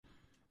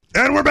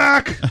And we're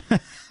back.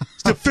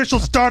 It's the official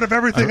start of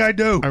everything I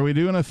do. Are we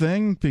doing a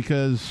thing?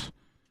 Because,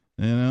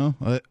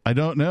 I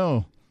don't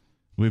know.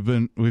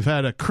 We've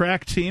had a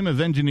crack team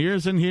of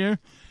engineers in here.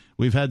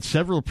 We've had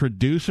several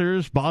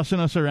producers bossing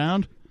us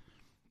around,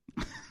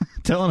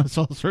 telling us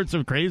all sorts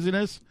of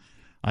craziness.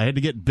 I had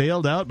to get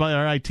bailed out by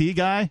our IT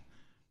guy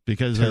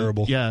because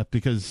terrible.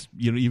 Because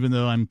even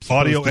though I'm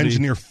audio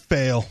engineer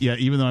fail. Yeah,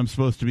 even though I'm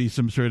supposed to be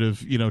some sort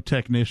of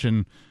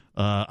technician,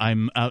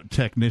 I'm out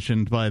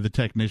technicianed by the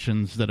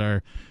technicians that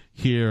are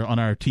here on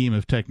our team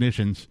of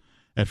technicians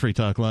at Free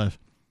Talk Live.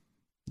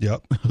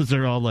 Yep, those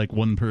are all like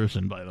one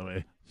person, by the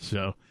way.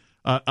 So,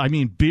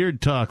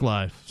 Beard Talk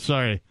Live.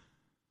 Sorry.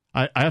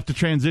 I have to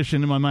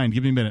transition in my mind.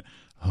 Give me a minute.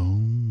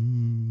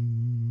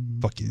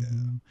 Fuck yeah.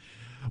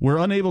 We're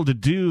unable to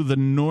do the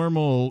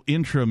normal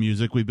intro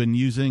music. We've been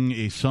using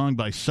a song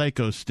by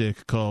Psycho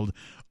Stick called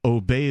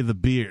Obey the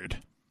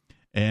Beard.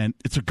 And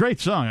it's a great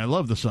song. I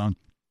love the song.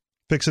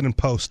 Fix it in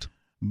post.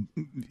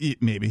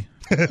 Maybe.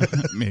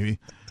 Maybe.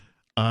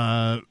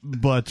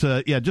 But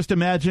just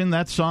imagine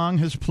that song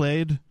has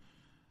played.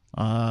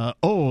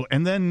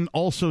 And then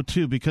also,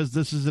 too, because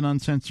this is an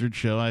uncensored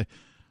show,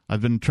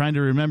 I've been trying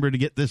to remember to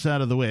get this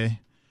out of the way.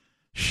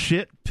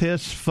 Shit,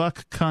 piss,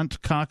 fuck, cunt,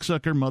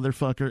 cocksucker,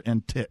 motherfucker,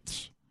 and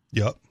tits.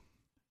 Yep.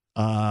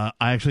 I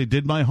actually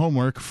did my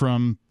homework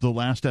from the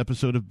last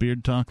episode of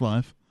Beard Talk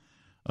Live.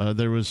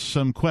 There was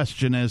some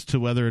question as to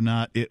whether or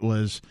not it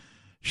was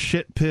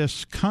shit,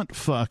 piss, cunt,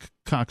 fuck,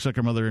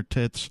 cocksucker, mother,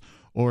 tits,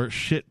 or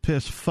shit,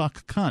 piss,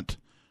 fuck, cunt,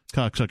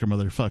 cocksucker,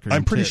 motherfucker.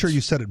 I'm pretty sure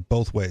you said it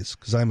both ways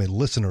because I'm a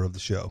listener of the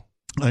show.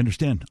 I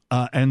understand.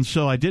 And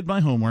so I did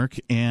my homework,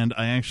 and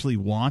I actually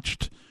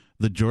watched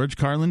the George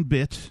Carlin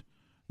bit,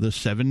 the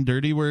 7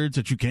 dirty words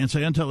that you can't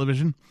say on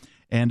television,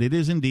 and it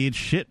is indeed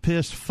shit,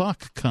 piss,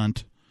 fuck,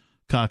 cunt,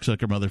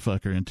 cocksucker,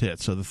 motherfucker, and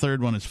tits. So the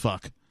third one is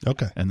fuck.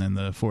 Okay. And then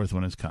the fourth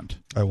one is cunt.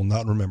 I will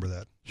not remember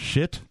that.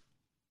 Shit,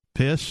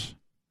 piss,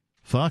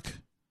 fuck,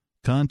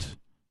 cunt,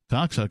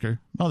 cocksucker,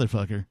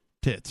 motherfucker,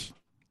 tits.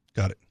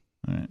 Got it.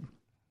 All right.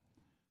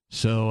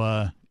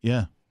 So,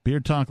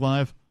 Beard Talk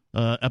Live.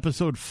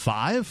 Episode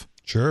 5?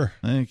 Sure.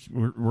 I think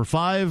we're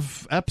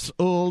 5 eps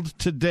old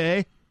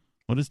today.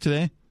 What is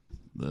today?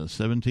 The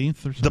 17th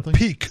or something? The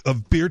peak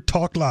of Beard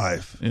Talk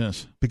Live.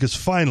 Yes. Because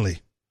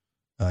finally,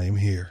 I am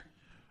here.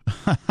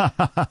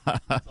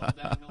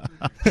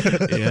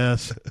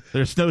 Yes.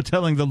 There's no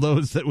telling the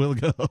lows that will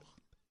go.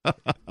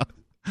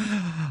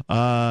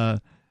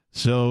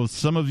 So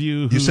some of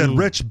you who... You said,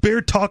 Rich,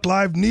 Beard Talk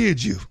Live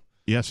needs you.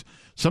 Yes.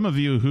 Some of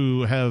you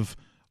who have...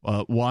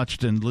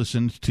 watched and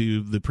listened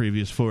to the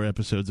previous 4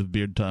 episodes of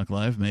Beard Talk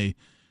Live may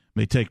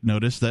take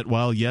notice that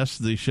while, yes,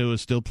 the show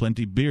is still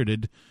plenty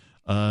bearded,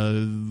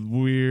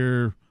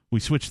 we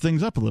switched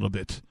things up a little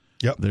bit.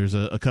 Yep. There's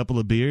a couple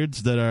of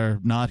beards that are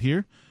not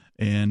here,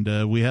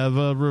 and we have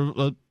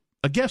a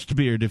guest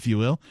beard, if you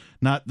will.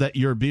 Not that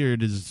your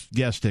beard is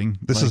guesting.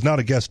 This is not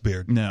a guest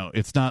beard. No,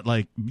 it's not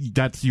like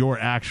that's your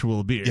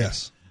actual beard.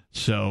 Yes.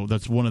 So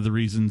that's one of the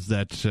reasons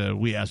that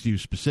we asked you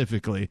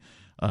specifically,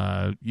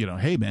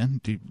 hey, man,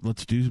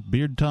 let's do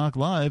Beard Talk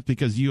Live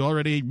because you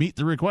already meet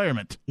the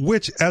requirement.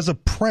 Which, as a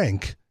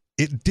prank,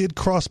 it did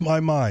cross my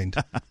mind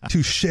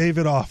to shave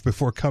it off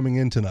before coming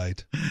in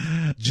tonight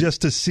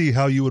just to see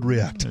how you would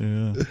react.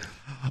 Yeah.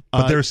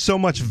 But there's so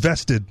much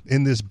vested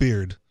in this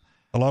beard,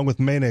 along with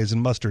mayonnaise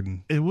and mustard.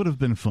 It would have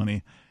been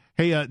funny.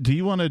 Hey, do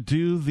you want to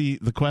do the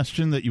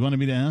question that you wanted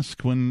me to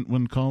ask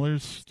when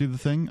callers do the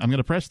thing? I'm going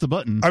to press the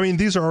button. I mean,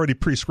 these are already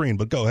pre-screened,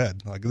 but go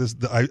ahead. Like this,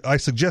 I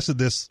suggested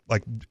this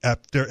like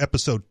after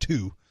episode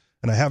 2,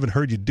 and I haven't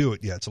heard you do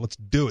it yet. So let's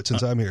do it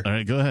since I'm here. All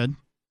right, go ahead.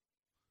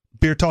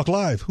 Beard Talk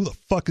Live. Who the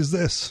fuck is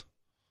this?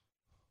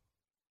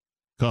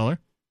 Caller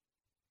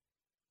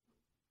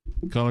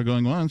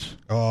going once.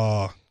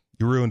 Oh,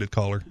 you ruined it,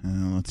 caller.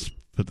 Let's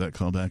put that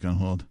call back on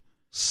hold.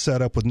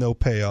 Set up with no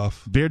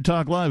payoff. Beard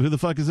Talk Live. Who the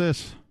fuck is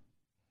this?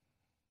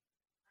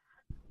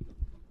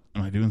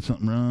 Am I doing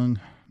something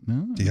wrong?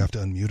 No. Do you have to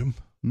unmute him?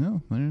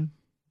 No, they're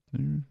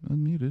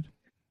unmuted.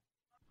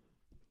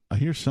 I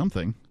hear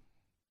something.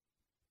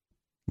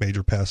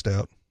 Major passed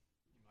out.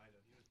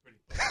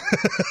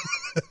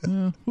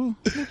 We'll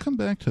come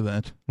back to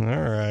that. All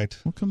right.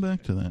 We'll come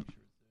back to that.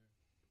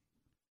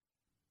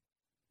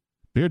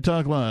 Beard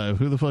Talk Live.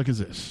 Who the fuck is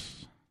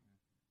this?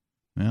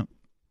 Yep.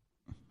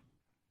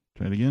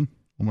 Try it again.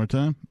 One more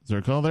time. Is there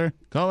a call there?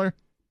 Caller?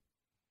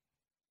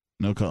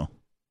 No call.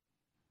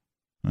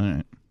 All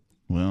right.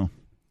 Well,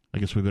 I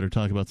guess we better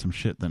talk about some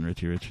shit then,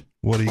 Richie Rich.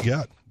 What do you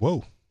got?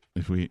 Whoa.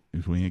 If we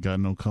ain't got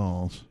no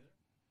calls.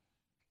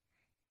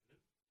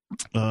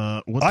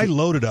 I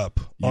loaded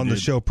up on the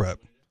show prep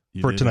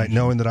for tonight,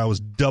 knowing that I was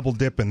double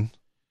dipping.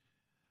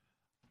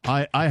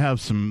 I have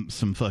some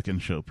fucking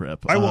show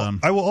prep. I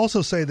will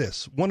also say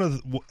this.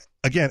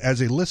 Again,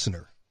 as a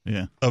listener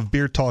of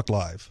Beard Talk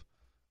Live,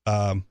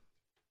 I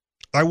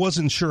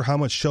wasn't sure how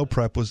much show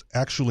prep was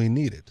actually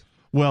needed.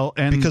 Well,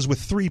 and because with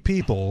 3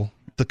 people,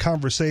 the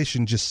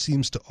conversation just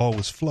seems to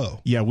always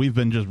flow. Yeah, we've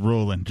been just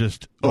rolling.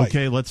 Just,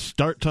 okay, let's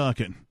start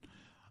talking.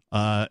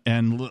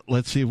 And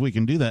let's see if we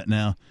can do that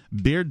now.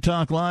 Beard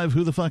Talk Live,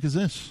 who the fuck is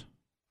this?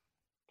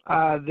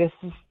 This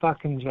is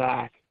fucking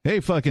Jack. Hey,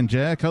 fucking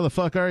Jack, how the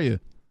fuck are you?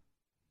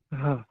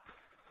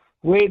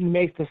 Wait and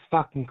make this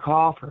fucking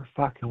call for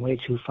fucking way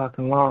too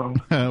fucking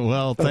long.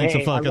 Well, so, thanks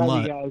a fucking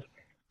lot. Guys.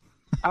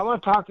 I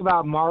want to talk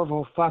about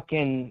Marvel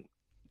fucking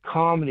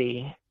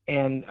comedy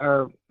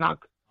or not.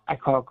 I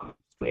call it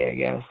comedy, I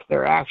guess.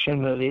 They're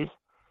action movies.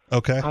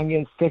 Okay. I'm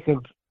getting sick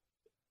of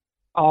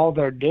all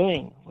they're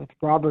doing with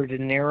Robert De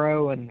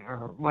Niro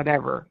or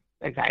whatever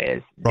that guy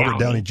is. Robert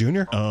Downey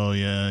Jr.? Oh,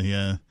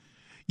 yeah.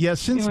 Yeah,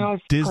 since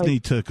Disney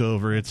took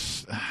over,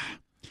 it's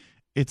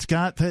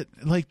got that,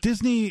 like,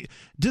 Disney's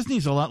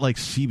a lot like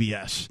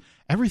CBS.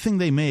 Everything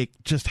they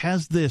make just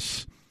has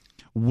this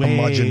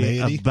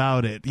way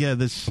about it. Yeah,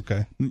 this,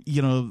 okay.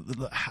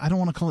 I don't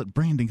want to call it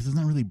branding because it's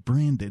not really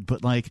branded,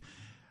 but like,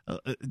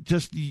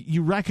 just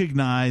you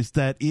recognize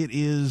that it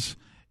is,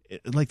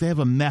 like, they have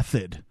a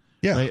method.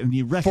 Yeah, right? And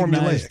you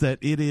recognize that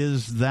it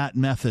is that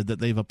method that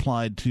they've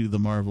applied to the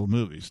Marvel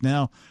movies.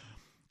 Now,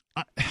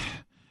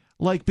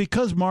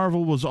 because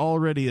Marvel was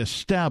already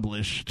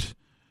established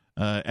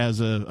as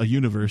a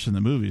universe in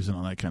the movies and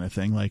all that kind of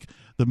thing, like,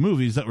 the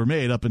movies that were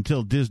made up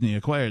until Disney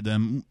acquired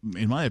them,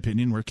 in my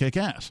opinion, were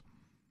kick-ass.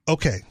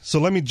 Okay, so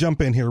let me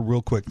jump in here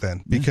real quick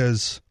then,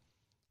 because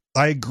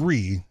I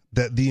agree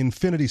that the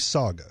Infinity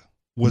Saga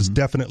was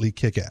definitely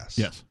kick-ass.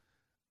 Yes.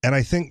 And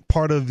I think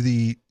part of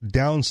the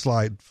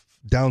downslide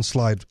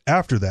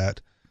after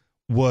that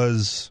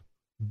was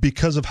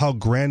because of how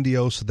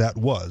grandiose that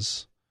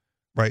was,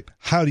 right?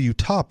 How do you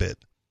top it?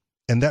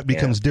 And that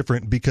becomes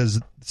different because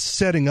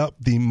setting up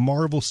the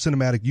Marvel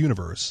Cinematic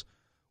Universe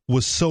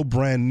was so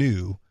brand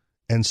new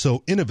and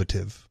so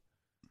innovative,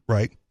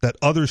 right? That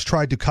others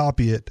tried to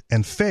copy it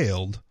and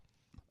failed.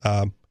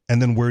 And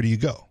then where do you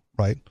go,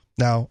 right?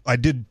 Now, I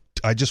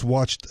just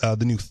watched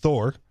the new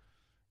Thor,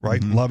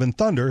 right? Love and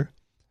Thunder.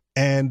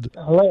 And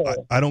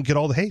I don't get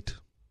all the hate.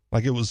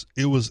 Like, it was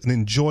an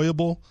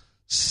enjoyable,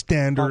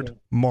 standard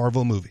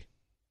Marvel movie.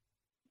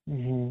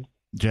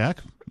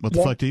 Jack, what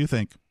the fuck do you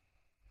think?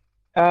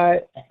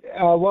 What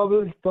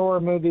was Thor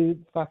movie?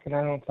 Fucking,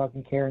 I don't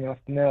fucking care enough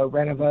to know.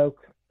 Ragnarok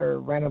or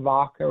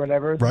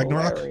whatever. It's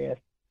Ragnarok? Hilarious.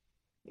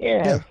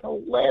 Yeah, it's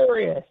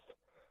hilarious.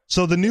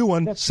 So the new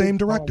one, same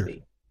director.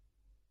 Comedy.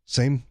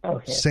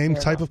 Same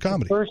type of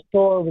comedy. The first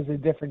Thor was a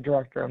different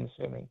director, I'm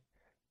assuming.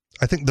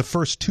 I think the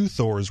first two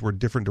Thors were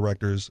different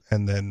directors,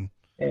 and then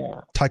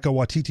Taika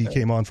Waititi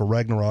came on for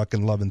Ragnarok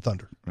and Love and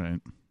Thunder. Right.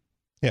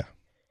 Yeah.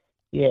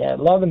 Yeah,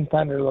 Love and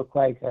Thunder looked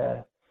like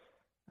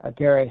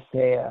dare I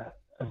say, a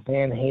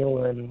Van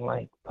Halen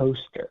like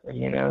poster.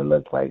 It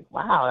looked like,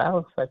 wow, that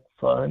looks like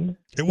fun.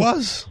 It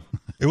was.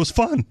 It was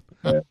fun.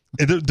 There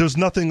was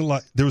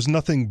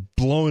nothing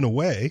blowing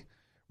away,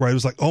 right? It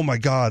was like, oh my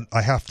God,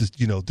 I have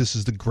to, this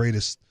is the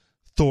greatest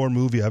Thor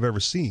movie I've ever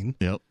seen.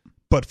 Yep.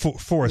 But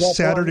for a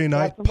Saturday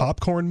night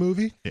popcorn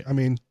movie, I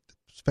mean,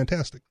 it's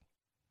fantastic.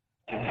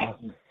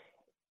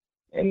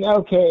 And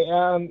okay,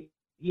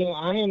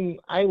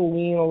 I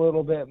lean a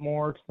little bit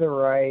more to the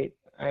right.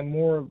 I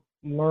more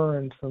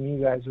learned from you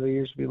guys over the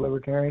years to be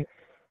libertarian.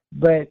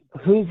 But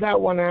who's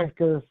that one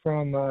actor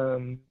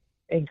from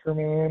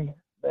Anchorman?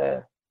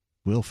 The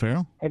Will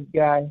Ferrell? Head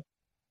guy.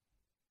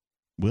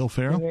 Will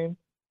Ferrell?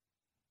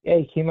 Yeah,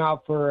 he came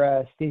out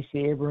for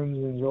Stacey Abrams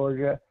in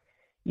Georgia.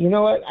 You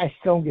know what? I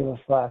still don't give a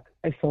fuck.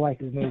 I still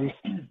like his movies.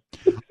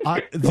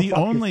 The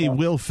only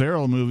Will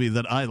Ferrell movie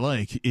that I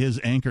like is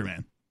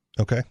Anchorman.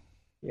 Okay.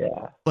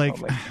 Yeah. Like,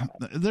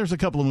 there's a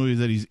couple of movies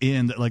that he's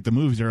in that, like, the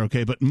movies are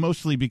okay, but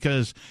mostly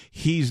because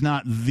he's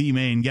not the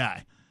main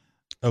guy.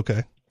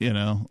 Okay.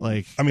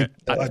 Like, I mean,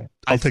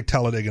 I'll take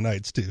Talladega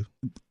Nights too.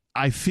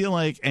 I feel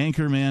like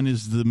Anchorman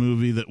is the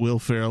movie that Will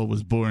Ferrell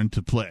was born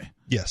to play.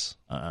 Yes.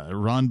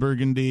 Ron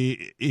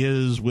Burgundy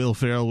is Will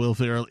Ferrell. Will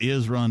Ferrell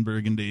is Ron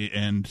Burgundy.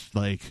 And,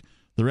 like,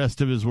 the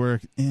rest of his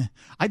work,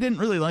 I didn't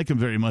really like him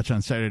very much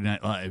on Saturday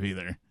Night Live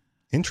either.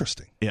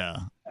 Interesting. Yeah.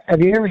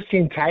 Have you ever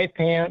seen Tight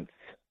Pants?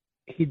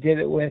 He did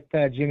it with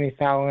Jimmy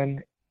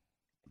Fallon.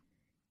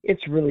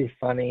 It's really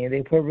funny.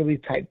 They put really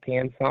tight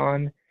pants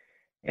on,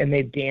 and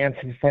they dance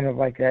in front of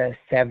like a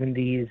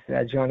 70s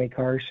Johnny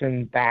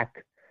Carson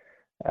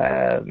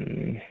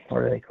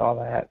what do they call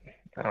that?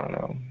 I don't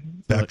know.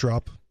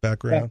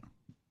 Background?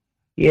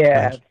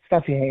 Yeah,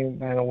 stuff you hang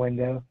by a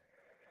window.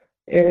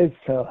 It's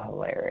so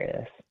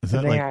hilarious. Is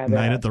that like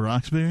Night at the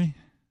Roxbury?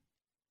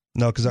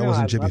 No, because that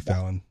wasn't Jimmy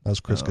Fallon. That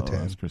was Chris Kattan.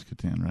 That was Chris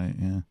Kattan, right?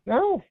 Yeah.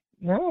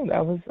 No,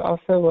 that was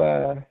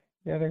also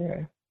the other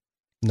guy.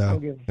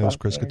 No, it was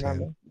Chris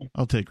Kattan.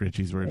 I'll take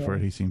Richie's word for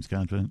it. He seems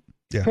confident.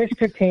 Yeah. Chris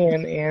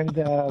Kattan and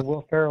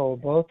Will Ferrell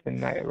both in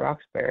Night at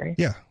Roxbury.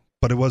 Yeah,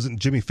 but it wasn't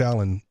Jimmy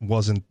Fallon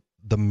wasn't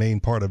the main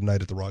part of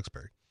Night at the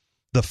Roxbury.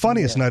 The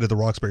funniest Night at the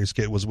Roxbury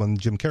skit was when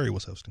Jim Carrey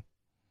was hosting,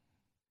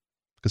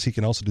 because he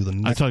can also do the.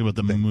 I'm talking about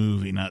the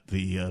movie, not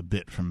the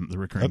bit from the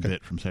recurring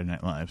bit from Saturday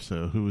Night Live.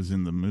 So who was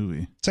in the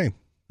movie? Same.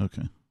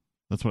 Okay,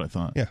 that's what I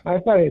thought. Yeah. My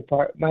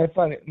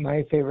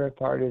favorite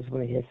part is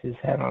when he hits his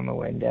head on the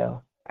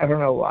window. I don't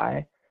know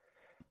why.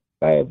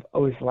 I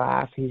always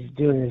laugh. He's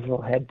doing his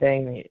little head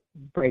thing. And he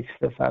breaks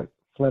the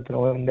flipping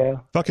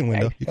window. Fucking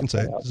window. You can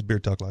say it. This is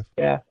Beard Talk Live.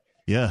 Yeah.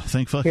 Yeah,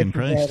 thank fucking Hits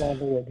his Christ. head on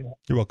the window.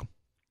 You're welcome.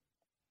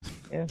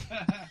 Yeah.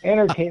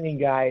 Entertaining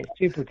guy,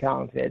 super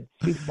talented,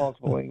 speaks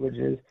multiple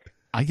languages.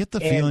 I get the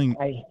And feeling.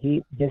 I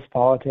hate his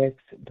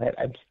politics, but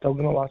I'm still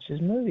going to watch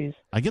his movies.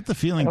 I get the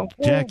feeling, I don't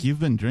care. Jack, you've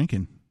been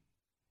drinking.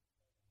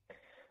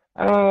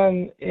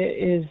 It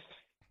is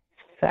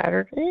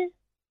Saturday.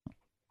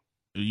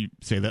 You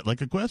say that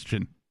like a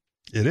question.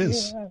 It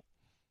is.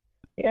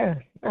 Yeah.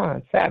 No,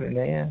 it's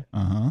Saturday. Yeah.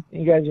 Uh huh.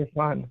 You guys are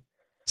fun.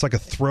 It's like a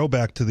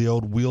throwback to the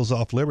old Wheels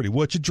Off Liberty.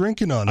 What you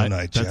drinking on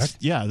tonight, Jack?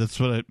 Yeah, that's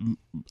what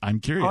I'm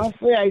curious.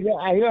 Honestly, I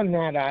go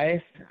Nat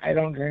Ice. I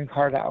don't drink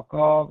hard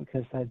alcohol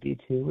because that'd be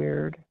too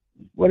weird.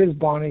 What does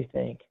Bonnie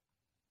think?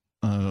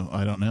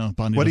 I don't know.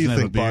 Bonnie What do doesn't you have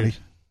think, a beard. Bonnie?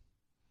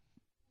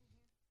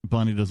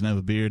 Bonnie doesn't have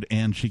a beard,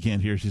 and she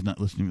can't hear. She's not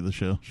listening to the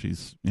show.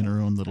 She's in her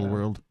own little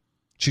world.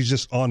 She's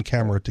just on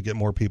camera to get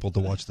more people to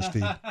watch this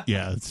feed.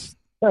 Yeah, it's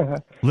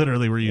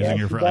literally we're using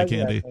her she for does eye that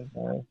candy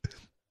sometimes.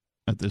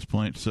 at this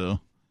point. So,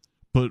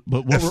 but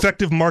what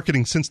Effective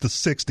marketing since the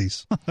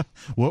 60s.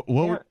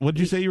 what'd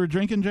you say you were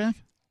drinking, Jack?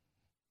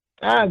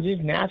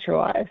 Just natural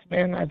ice,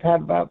 man. I've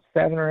had about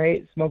 7 or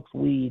 8 smoked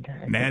weed. I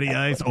think Natty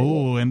that's Ice. what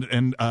it is. Oh,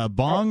 and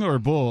bong or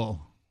bowl?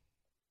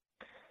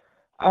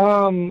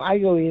 I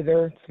go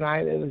either.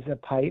 Tonight it was a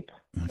pipe,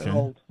 Okay. an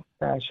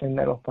old-fashioned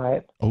metal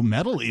pipe. Oh,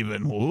 metal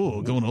even.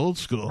 Oh, going old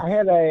school. I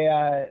had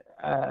a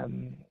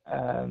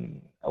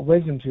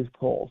wisdom tooth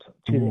pulled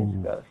 2 days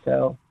ago,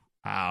 so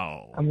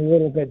Ow. I'm a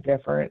little bit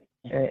different.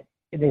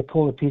 They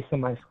pulled a piece of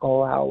my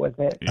skull out with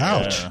it.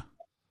 Ouch.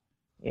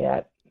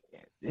 Yeah,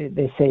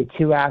 they say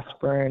 2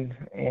 aspirin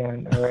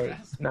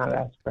not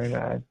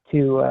aspirin,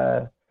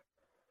 2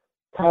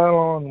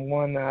 Tylenol and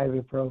 1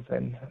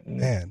 ibuprofen.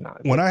 Man,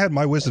 when I had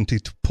my wisdom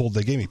teeth pulled,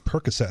 they gave me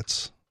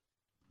Percocets.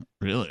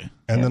 Really?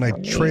 And then I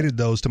Yeah. traded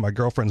those to my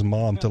girlfriend's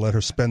mom to let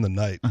her spend the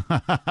night.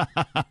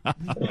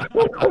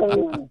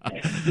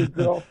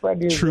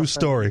 True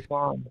story.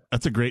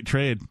 That's a great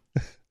trade.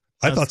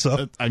 I thought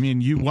so. I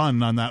mean, you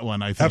won on that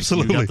one. I think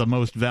Absolutely. you got the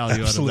most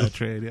value Absolutely. out of that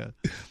trade.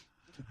 Yeah.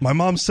 My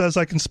mom says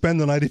I can spend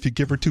the night if you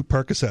give her 2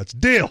 Percocets.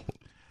 Deal.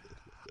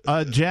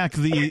 Jack,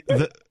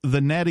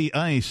 the Natty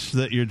Ice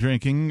that you're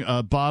drinking,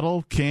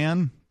 bottle,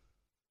 can?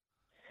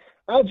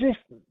 Oh, just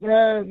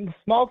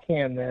small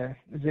can there.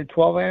 Is it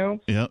 12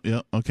 ounce?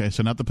 Yep. Okay,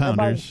 so not the I buy a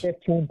pounders.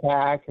 15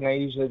 pack, and I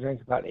usually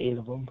drink about 8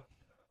 of them.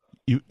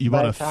 You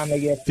by bought the time I a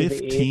get to the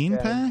 15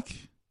 eighth, pack?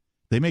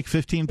 They make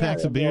 15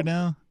 packs of beer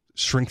now?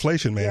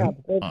 Shrinkflation, man.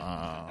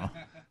 Yeah,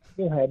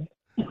 go ahead.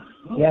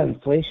 Yeah,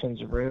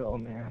 inflation's real,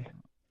 man.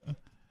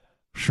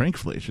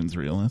 Shrinkflation's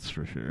real, that's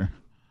for sure.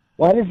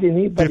 Why does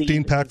anybody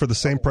 15 pack for the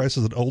same price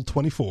as an old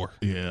 24.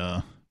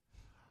 Yeah.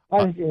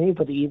 Why does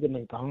anybody eat at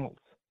McDonald's?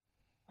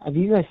 Have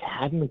you guys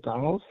had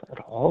McDonald's at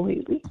all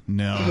lately?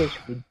 No. It is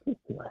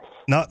ridiculous.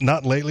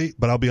 Not lately,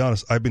 but I'll be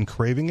honest, I've been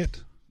craving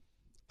it.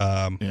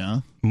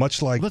 Yeah.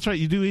 Much like Well, that's right,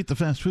 you do eat the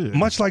fast food.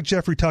 much like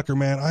Jeffrey Tucker,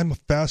 man, I'm a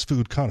fast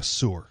food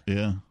connoisseur.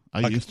 Yeah. I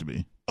Like- used to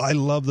be. I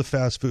love the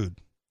fast food.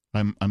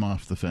 I'm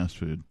off the fast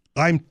food.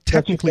 I'm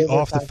technically favorite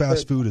off the fast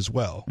fast food? food as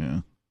well.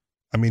 Yeah.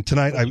 I mean,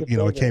 tonight What's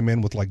your I favorite? came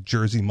in with like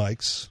Jersey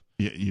Mike's.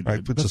 Yeah, you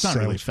Right, did. it's That's a not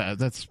really sandwich. fast.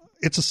 That's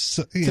It's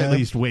it's at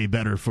least way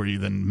better for you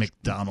than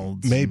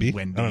McDonald's. Maybe. And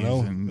Wendy's. I don't know.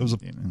 And, It was a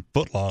you know.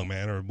 foot long,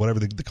 man, or whatever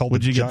they called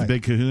Would it. you get the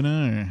Big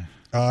Kahuna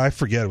I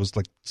forget. It was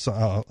like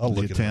I'll or look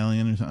the at it.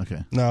 Italian or something?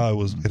 Okay.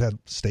 No, it had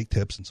steak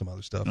tips and some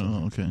other stuff.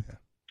 Oh, okay.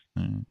 Yeah.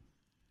 All right.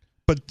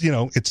 But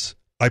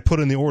I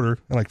put in the order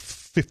and like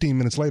 15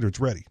 minutes later it's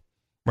ready.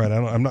 Right.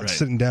 I'm not Right.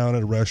 sitting down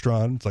at a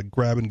restaurant. It's like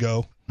grab and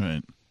go.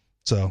 Right.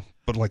 So,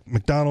 but like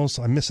McDonald's,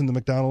 I'm missing the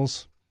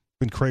McDonald's.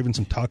 Been craving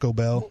some Taco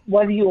Bell.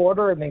 What do you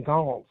order at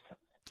McDonald's?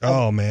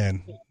 Oh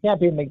man. It can't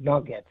be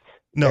McNuggets.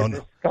 No, They're no.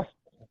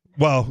 disgusting.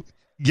 Well,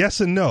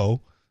 yes and no.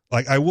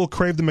 Like I will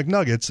crave the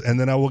McNuggets and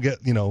then I will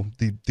get,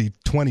 the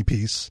 20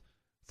 piece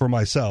for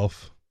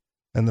myself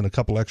and then a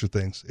couple extra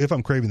things if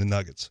I'm craving the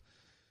nuggets.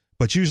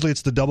 But usually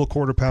it's the double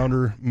quarter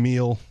pounder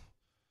meal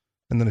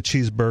and then a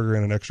cheeseburger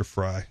and an extra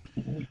fry.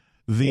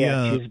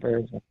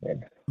 Cheeseburgers are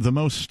good. The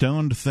most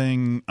stoned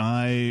thing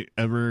I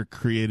ever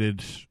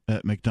created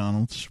at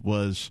McDonald's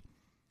was,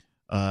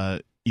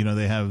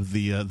 they have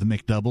the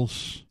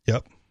McDoubles.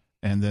 Yep.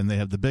 And then they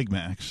have the Big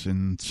Macs,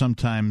 and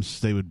sometimes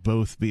they would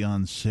both be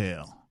on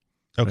sale.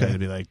 Okay. Right? It'd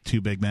be like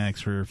 2 Big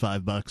Macs for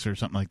 $5 or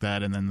something like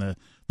that, and then the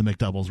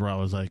McDoubles were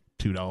always like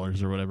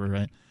 $2 or whatever,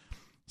 right?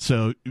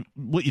 So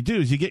what you do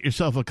is you get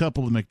yourself a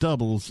couple of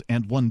McDoubles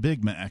and 1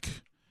 Big Mac,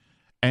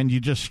 and you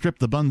just strip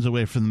the buns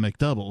away from the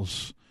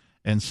McDoubles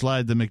and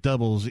slide the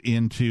McDoubles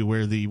into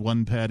where the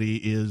 1 patty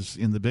is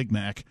in the Big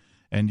Mac,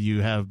 and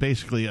you have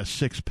basically a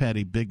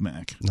 6-patty Big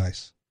Mac.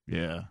 Nice.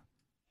 Yeah,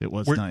 it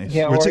was Were- nice.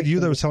 Yeah, Was or it you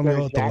that was telling me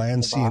there's about the Jack in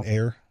land, the sea, and Box.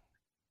 air?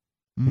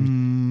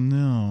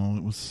 No,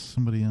 it was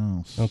somebody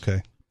else.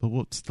 Okay. But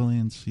what's the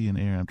land, sea, and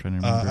air? I'm trying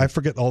to remember. I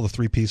forget all the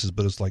 3 pieces,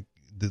 but it's like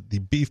the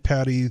beef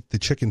patty, the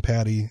chicken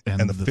patty,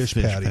 and the fish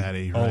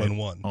patty all right? in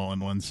one. All in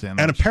one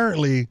sandwich. And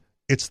apparently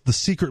It's the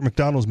secret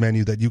McDonald's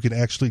menu that you can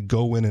actually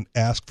go in and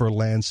ask for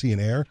land, sea,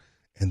 and air,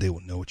 and they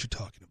will know what you're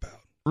talking about.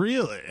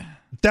 Really?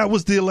 That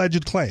was the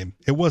alleged claim.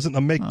 It wasn't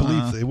a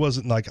make-believe. It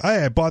wasn't like,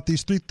 I bought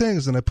these 3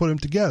 things and I put them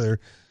together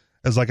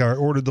as like I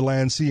ordered the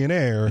land, sea, and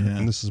air,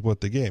 and this is what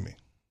they gave me.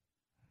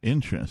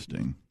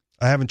 Interesting.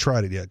 I haven't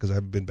tried it yet because I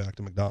haven't been back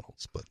to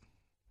McDonald's. But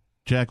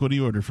Jack, what do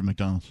you order from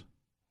McDonald's?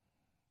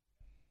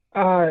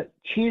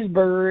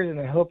 Cheeseburgers, and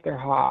I hope they're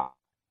hot,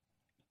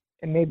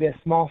 and maybe a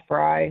small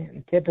fry.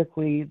 And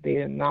typically,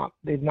 they've not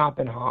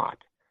been hot.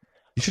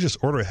 You should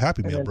just order a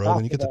Happy Meal, bro.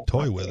 Then you get the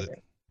toy with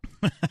it.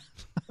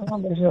 Oh,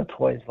 there's no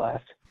toys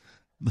left.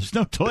 There's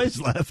no toys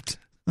left.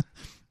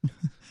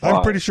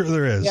 I'm pretty sure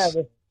there is. Yeah,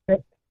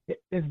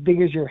 as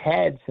big as your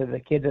head, so the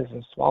kid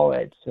doesn't swallow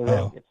it, so they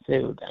don't get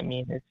sued. I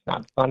mean, it's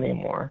not fun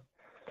anymore.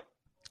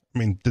 I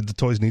mean, did the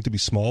toys need to be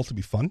small to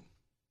be fun?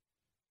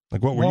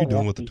 Like, what were you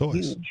doing with the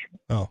toys? Huge.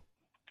 Oh,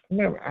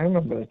 I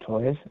remember the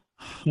toys.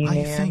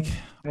 I think.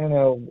 I don't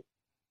know.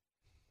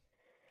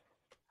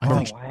 I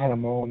think I had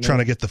them all. trying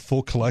to get the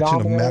full collection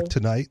Domino's. of Mac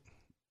Tonight?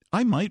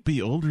 I might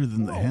be older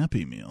than the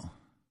Happy Meal.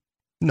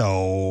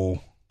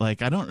 No.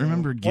 Like, I don't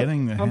remember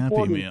getting the I'm Happy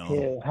 42.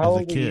 Meal How as a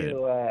old kid.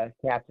 are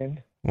you,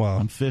 Captain? Well,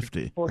 I'm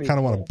 50. I kind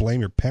of want to blame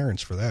your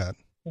parents for that.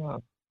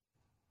 Wow.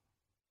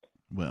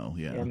 Well,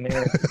 yeah. Yeah,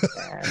 America's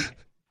bad.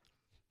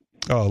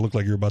 Oh, it looked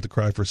like you were about to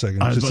cry for a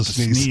second. I was Just about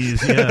a to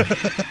sneeze. sneeze. Yeah,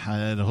 I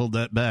had to hold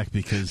that back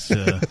because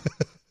we're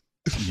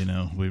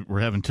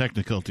having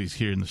technicalities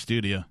here in the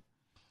studio.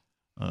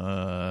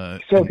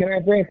 So can I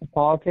bring up the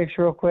politics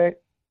real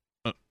quick?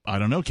 I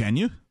don't know. Can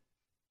you?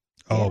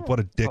 Oh, what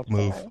a dick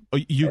move. Oh,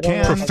 you I don't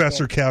can, know.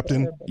 Professor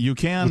Captain you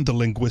can, with the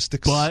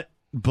linguistics.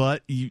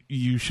 but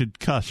you should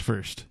cuss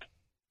first.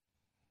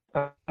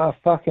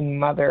 Fucking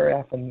mother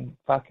effing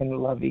fucking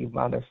love you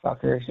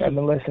motherfuckers. I've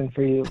been listening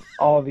for you,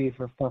 all of you,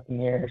 for fucking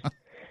years.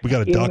 We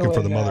got to dock him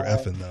for the when, mother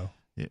effing, though.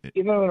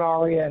 Even when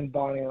Aria and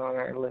Bonnie on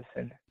are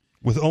listen.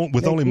 With only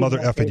Thank mother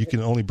you, effing, my you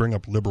can only bring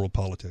up liberal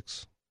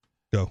politics.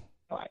 Go.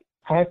 I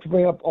have to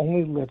bring up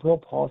only liberal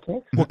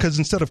politics? Well, because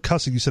instead of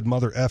cussing, you said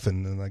mother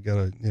effing, and it's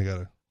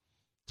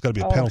got to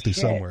be a penalty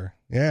shit. somewhere.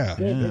 Yeah.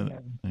 Yeah,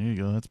 there you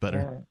go. That's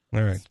better.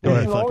 All right. This Go is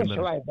ahead. the only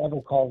show I've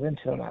ever called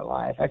into in my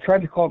life. I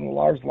tried to call him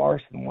Lars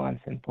Larson once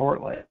in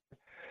Portland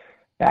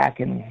back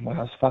when I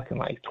was fucking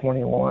like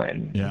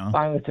 21. Yeah. He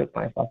finally took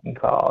my fucking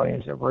call, and he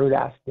was a rude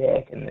ass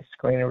dick and the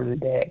screen over the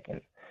dick.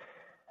 And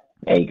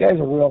hey, you guys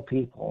are real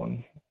people,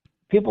 and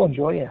people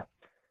enjoy you.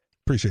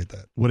 Appreciate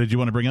that. What did you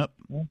want to bring up?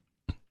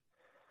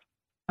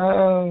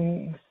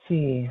 Let's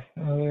see.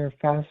 Other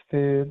fast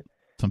food.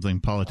 Something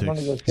politics. I want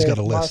to go He's say got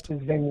a list.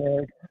 Martha's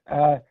Vineyard.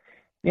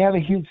 They have a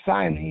huge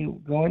sign.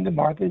 You go into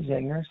Martha's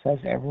Vineyard, says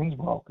everyone's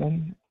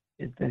welcome.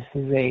 This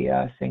is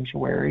a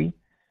sanctuary,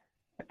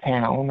 a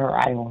town or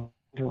island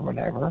or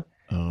whatever.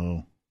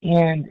 Oh.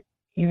 And,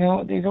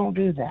 they don't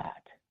do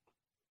that.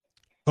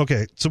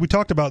 Okay, so we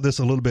talked about this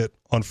a little bit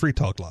on Free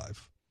Talk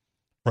Live,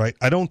 right?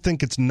 I don't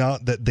think it's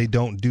not that they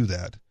don't do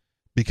that,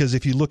 because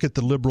if you look at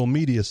the liberal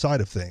media side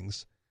of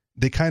things,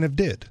 they kind of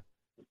did,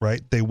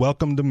 right? They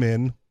welcomed them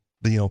in,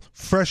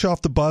 fresh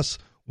off the bus,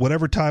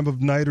 whatever time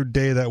of night or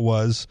day that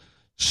was,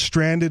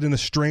 stranded in a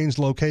strange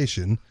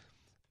location,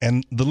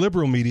 and the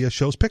liberal media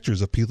shows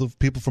pictures of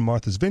people from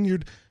Martha's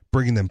Vineyard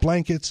bringing them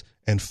blankets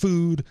and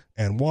food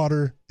and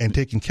water and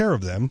taking care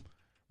of them,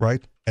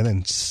 right? And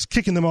then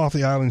kicking them off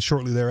the island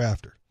shortly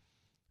thereafter.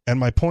 And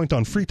my point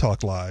on Free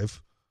Talk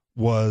Live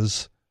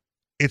was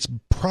it's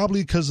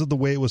probably because of the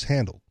way it was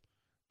handled,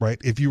 right?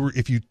 If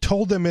you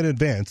told them in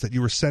advance that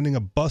you were sending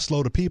a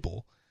busload of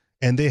people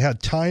and they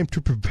had time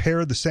to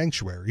prepare the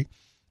sanctuary,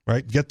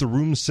 right? Get the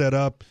room set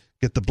up,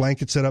 get the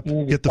blanket set up,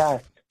 then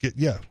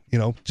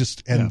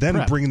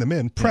prep. bring them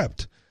in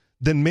prepped.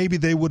 Then maybe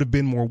they would have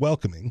been more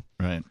welcoming.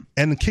 Right.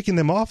 And kicking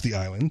them off the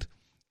island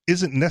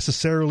isn't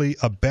necessarily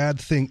a bad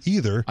thing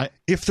either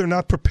if they're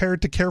not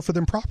prepared to care for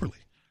them properly.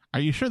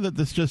 Are you sure that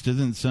this just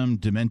isn't some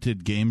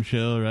demented game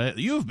show, right?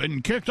 You've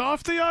been kicked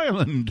off the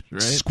island,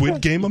 right?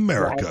 Squid Game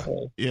America.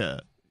 Exactly. Yeah.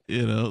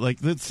 Like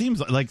that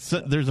seems like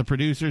there's a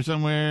producer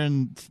somewhere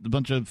and a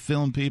bunch of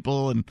film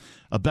people and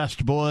a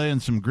best boy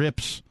and some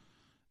grips.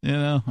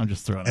 I'm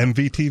just throwing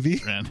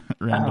MVTV?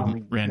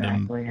 random.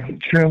 Exactly.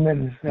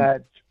 Truman's,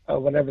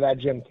 whatever that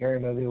Jim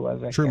Carrey movie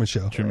was. Truman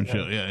Show. Truman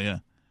Show, yeah.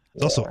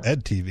 It's also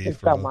Ed TV. It's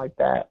something like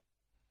that.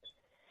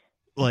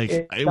 Like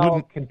It's it all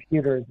wouldn't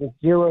computers. It's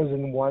zeros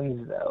and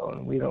ones, though,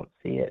 and we don't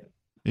see it.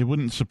 It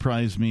wouldn't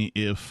surprise me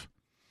if,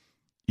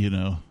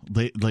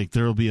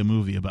 there'll be a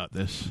movie about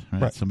this,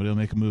 right? Somebody will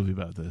make a movie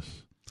about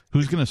this.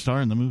 Who's going to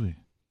star in the movie?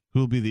 Who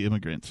will be the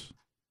immigrants?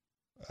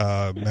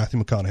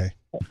 Matthew McConaughey.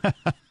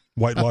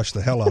 Whitewash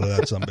the hell out of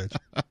that sumbitch.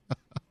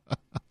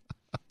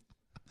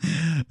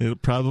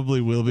 It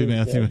probably will be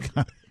Matthew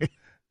McConaughey.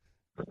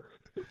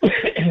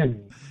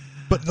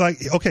 But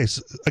okay,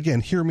 so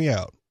again, hear me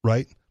out,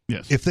 right?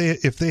 Yes.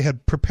 If they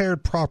had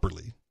prepared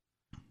properly,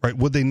 right,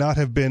 would they not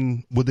have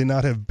been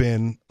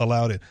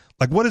allowed in?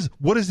 Like, what is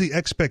the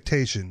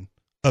expectation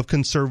of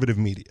conservative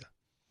media?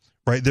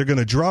 Right? They're going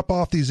to drop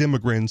off these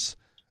immigrants,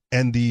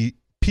 and the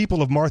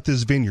people of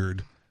Martha's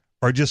Vineyard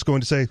are just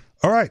going to say,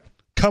 all right,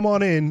 come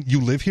on in. You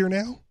live here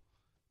now,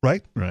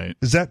 right? Right.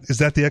 Is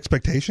that the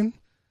expectation?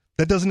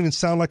 That doesn't even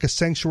sound like a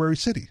sanctuary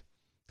city.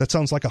 That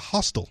sounds like a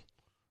hostel,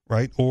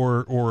 right?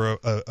 Or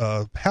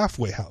a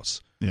halfway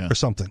house or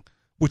something,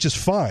 which is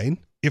fine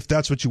if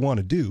that's what you want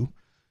to do.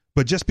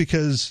 But just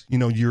because,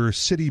 your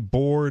city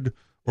board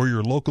or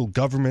your local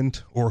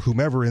government or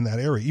whomever in that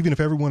area, even if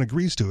everyone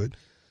agrees to it,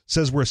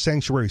 says we're a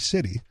sanctuary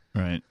city,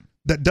 right?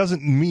 That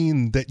doesn't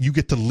mean that you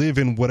get to live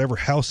in whatever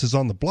house is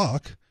on the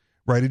block,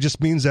 right? It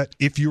just means that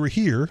if you were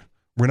here,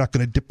 we're not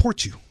going to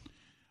deport you,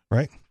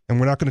 right? And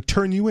we're not going to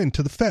turn you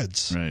into the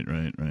feds. Right.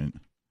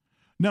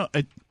 No,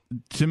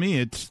 to me,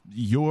 it's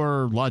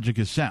your logic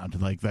is sound.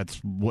 Like, that's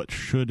what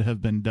should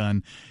have been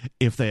done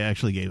if they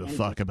actually gave a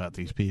fuck about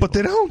these people. But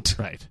they don't.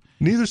 Right.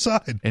 Neither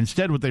side.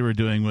 Instead, what they were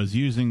doing was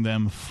using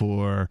them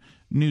for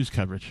news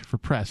coverage, for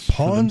press.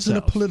 Pawns for in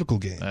a political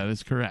game. That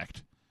is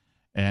correct.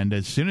 And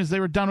as soon as they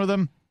were done with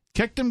them,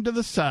 kicked them to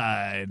the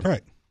side.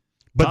 Right.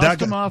 But that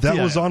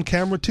was island. on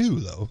camera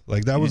too, though.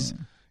 Like, that was,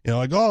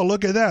 like, oh,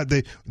 look at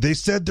that. They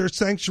said they're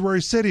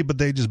sanctuary city, but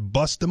they just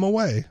bust them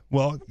away.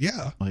 Well,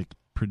 yeah. Like,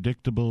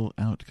 predictable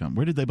outcome.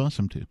 Where did they bust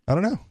them to? I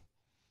don't know.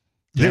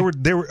 Yeah.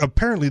 They were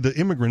apparently, the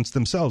immigrants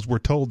themselves were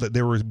told that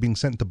they were being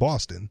sent to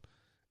Boston,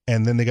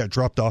 and then they got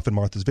dropped off in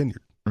Martha's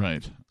Vineyard.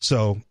 Right.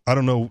 So I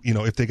don't know,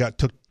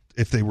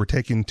 if they were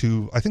taken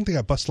to, I think they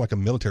got bused like a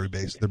military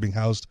base. They're being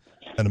housed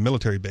at a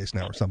military base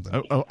now or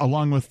something.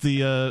 Along with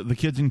the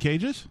kids in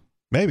cages?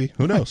 Maybe.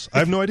 Who knows? I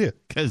have no idea.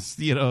 Because,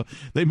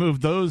 they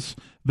moved those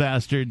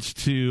bastards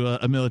to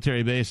a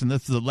military base, and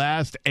that's the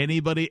last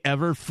anybody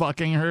ever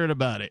fucking heard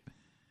about it.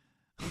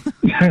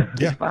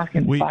 Yeah.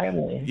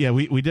 Finally. Yeah,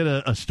 we did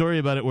a story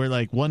about it where,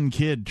 like, one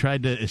kid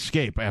tried to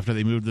escape after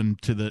they moved them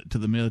to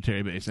the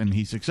military base, and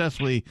he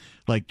successfully,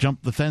 like,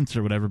 jumped the fence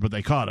or whatever, but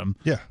they caught him.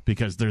 Yeah.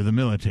 Because they're the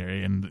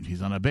military and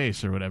he's on a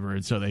base or whatever,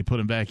 and so they put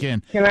him back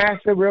in. Can I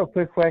ask a real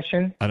quick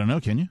question? I don't know,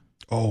 can you?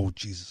 Oh,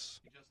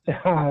 Jesus.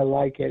 I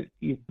like it.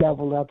 You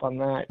doubled up on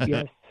that.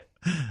 Yes.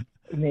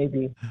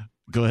 Maybe.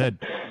 Go ahead.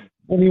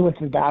 When you went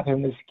to the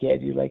bathroom as a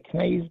kid, you're like,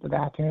 can I use the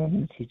bathroom?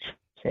 And the teacher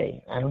would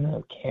say, I don't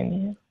know, can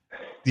you?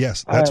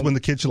 Yes, that's when the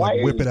kid should,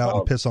 like, whip it out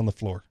and piss on the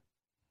floor.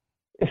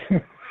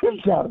 That would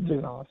have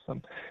been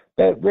awesome.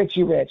 But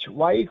Richie Rich,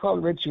 why are you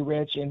called Richie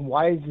Rich, and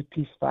why is the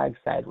peace flag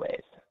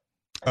sideways?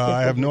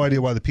 I have no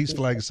idea why the peace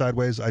flag is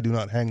sideways. I do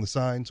not hang the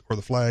signs or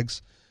the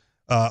flags.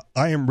 I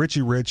am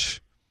Richie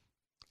Rich.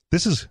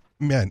 This is,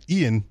 man,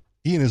 Ian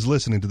is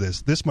listening to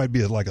this. This might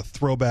be like a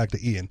throwback to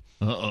Ian.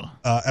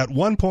 At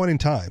one point in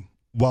time,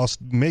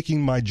 whilst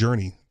making my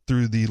journey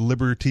through the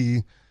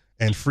liberty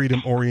and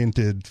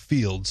freedom-oriented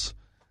fields,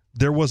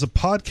 there was a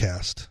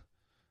podcast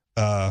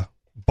by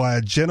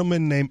a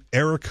gentleman named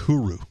Eric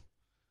Whoru,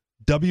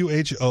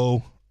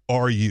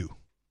 WHORU.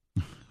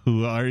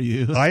 Who are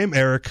you? I am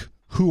Eric.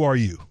 Who are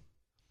you?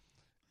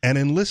 And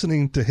in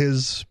listening to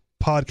his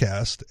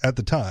podcast at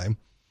the time,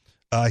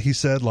 he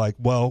said, like,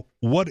 well,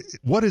 what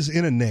is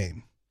in a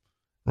name,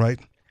 right?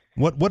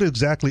 What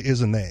exactly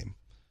is a name?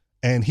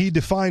 And he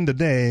defined a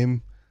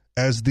name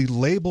as the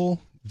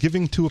label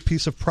giving to a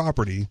piece of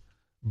property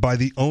by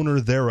the owner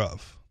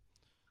thereof.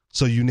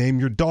 So you name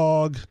your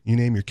dog, you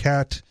name your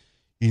cat,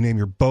 you name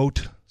your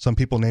boat. Some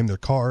people name their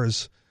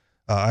cars.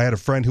 I had a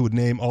friend who would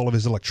name all of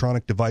his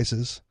electronic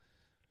devices.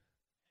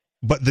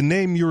 But the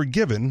name you were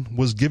given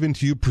was given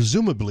to you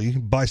presumably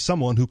by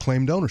someone who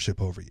claimed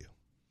ownership over you.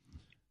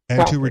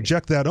 And to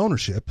reject that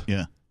ownership,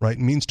 right,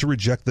 means to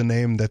reject the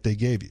name that they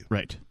gave you.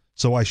 Right.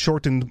 So I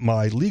shortened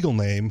my legal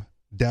name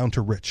down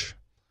to Rich.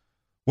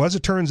 Well, as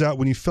it turns out,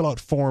 when you fill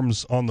out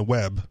forms on the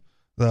web,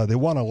 they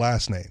want a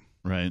last name.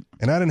 Right.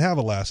 And I didn't have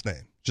a last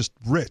name, just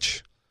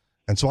Rich.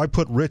 And so I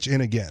put Rich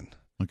in again.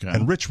 Okay.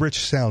 And Rich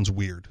sounds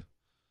weird.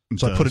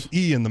 So I put an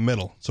E in the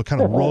middle, so it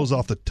kind of rolls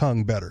off the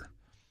tongue better.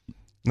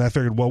 And I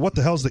figured, well, what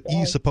the hell's the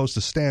E supposed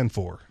to stand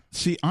for?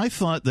 See, I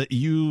thought that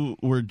you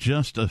were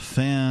just a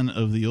fan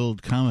of the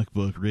old comic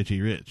book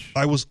Richie Rich.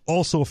 I was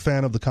also a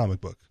fan of the comic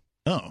book.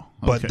 Oh,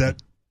 okay.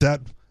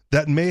 But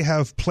that may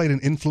have played an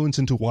influence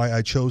into why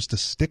I chose to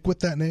stick with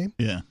that name.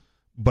 Yeah.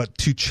 But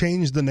to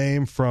change the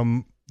name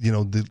from,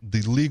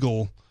 the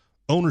legal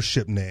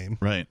ownership name,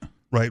 right,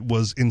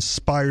 was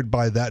inspired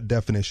by that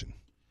definition.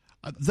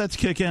 That's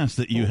kick-ass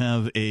that you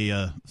have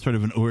a sort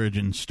of an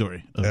origin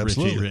story of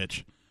Absolutely. Richie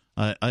Rich.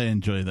 I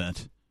enjoy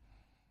that.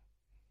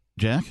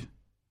 Jack?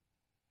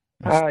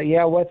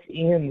 Yeah, what's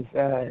Ian's?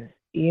 Where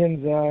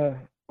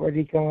did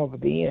he come up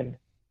with Ian?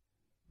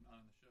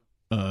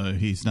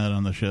 He's not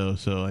on the show,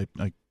 so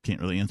I can't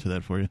really answer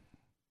that for you.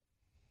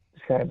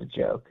 It's kind of a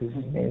joke because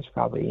his name's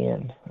probably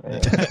Ian.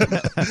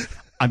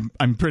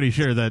 I'm pretty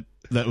sure that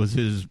was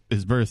his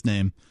birth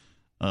name.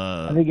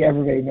 I think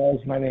everybody knows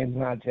my name's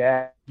not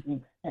Jack.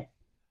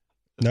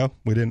 No,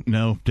 we didn't.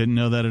 No, didn't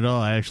know that at all.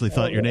 I actually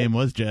thought your name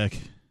was Jack.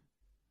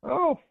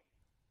 Oh.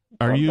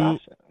 Are you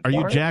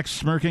Jack's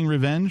smirking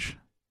revenge?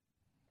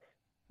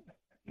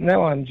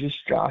 No, I'm just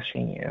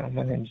joshing you.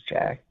 My name's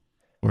Jack.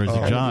 Or is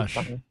it Josh?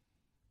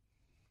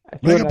 I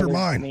threw Make up your another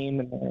mind. name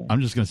in there.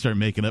 I'm just going to start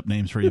making up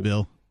names for you,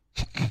 Bill.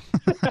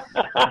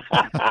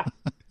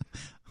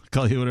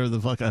 Call you whatever the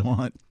fuck I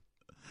want.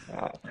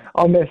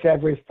 I'll miss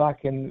every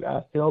fucking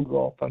field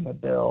goal from the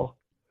Bill.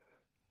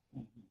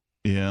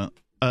 Yeah.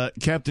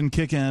 Captain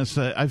Kickass,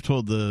 I've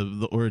told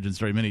the origin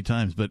story many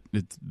times, but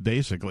it's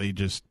basically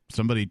just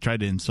somebody tried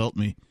to insult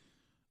me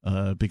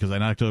because I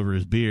knocked over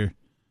his beer.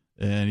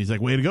 And he's like,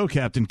 way to go,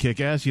 Captain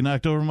Kickass. You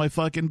knocked over my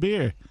fucking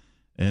beer.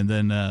 And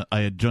then I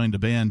had joined a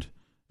band,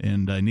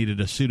 and I needed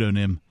a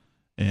pseudonym.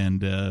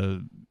 And,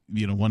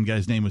 one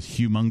guy's name was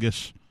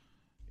Humongous,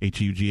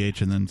 Hugh,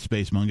 and then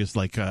Space Mungus.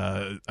 Like,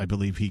 I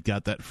believe he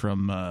got that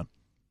from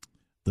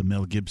the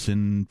Mel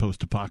Gibson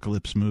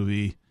post-apocalypse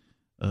movie,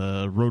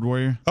 Road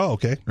Warrior. Oh,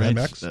 okay. Right? Mad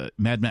Max?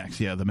 Mad Max,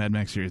 yeah, the Mad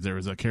Max series. There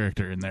was a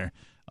character in there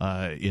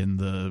in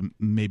the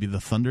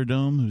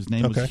Thunderdome whose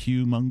name was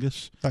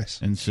Humongous.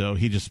 Nice. And so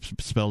he just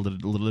spelled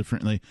it a little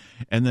differently.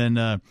 And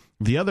then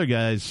the other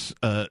guy's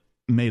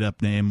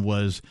made-up name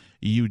was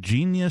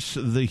Eugenius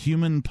the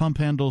Human Pump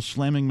Handle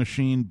Slamming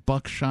Machine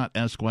Buckshot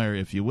Esquire,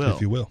 if you will.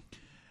 If you will.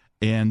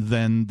 And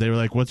then they were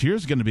like, what's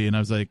yours going to be? And I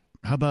was like,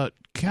 how about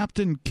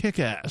Captain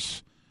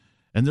Kickass?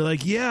 And they're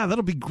like, yeah,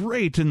 that'll be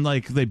great. And,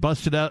 like, they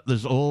busted out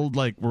this old,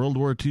 like, World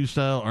War II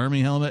style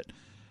army helmet.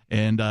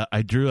 And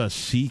I drew a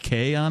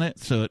CK on it.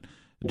 So it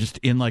just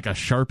in, like, a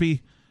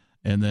Sharpie.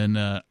 And then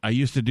I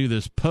used to do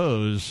this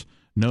pose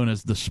known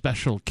as the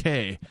Special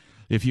K.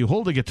 If you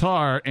hold a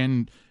guitar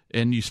and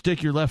you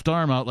stick your left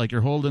arm out like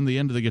you're holding the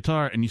end of the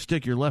guitar, and you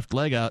stick your left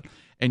leg out,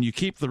 and you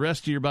keep the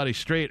rest of your body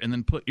straight, and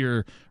then put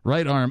your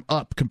right arm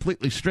up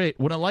completely straight,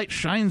 when a light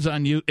shines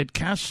on you, it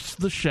casts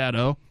the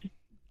shadow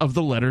of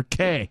the letter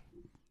K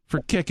for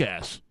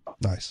kick-ass.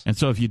 Nice. And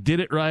so if you did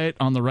it right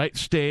on the right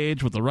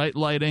stage with the right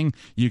lighting,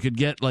 you could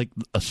get like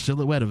a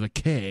silhouette of a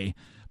K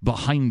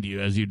behind you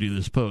as you do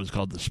this pose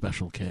called the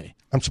Special K.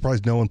 I'm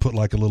surprised no one put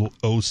like a little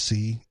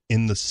OC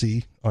in the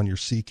C on your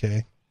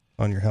CK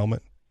on your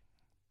helmet.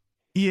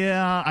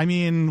 Yeah, I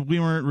mean, we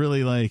weren't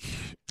really like...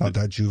 Not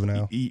that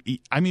juvenile.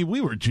 I mean,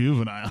 we were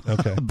juvenile.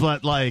 Okay.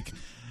 But like,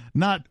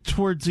 not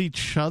towards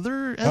each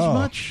other as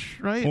much,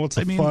 right? Well, what's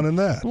the fun in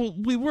that? Well,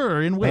 we were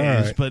in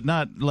ways, but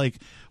not like...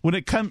 When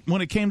it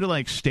came to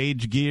like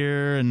stage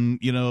gear and,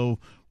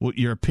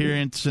 your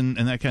appearance and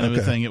that kind of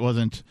a thing, it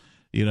wasn't,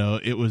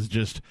 it was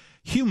just...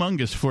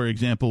 Humongous, for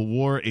example,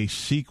 wore a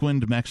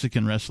sequined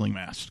Mexican wrestling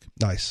mask.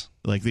 Nice.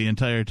 Like the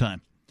entire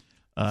time.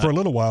 For a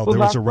little while, there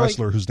was a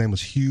wrestler whose name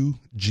was Hugh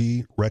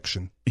G.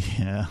 Rection.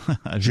 Yeah.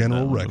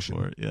 General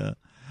Rection. Yeah.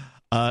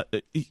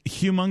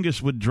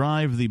 Humongous would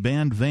drive the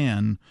band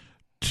van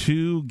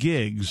to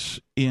gigs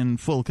in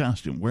full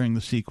costume, wearing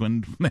the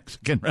sequined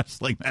Mexican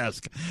wrestling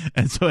mask.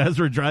 And so as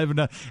we're driving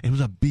down, it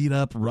was a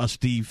beat-up,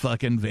 rusty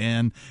fucking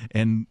van.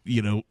 And,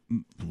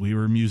 we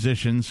were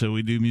musicians, so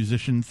we do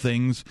musician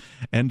things.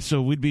 And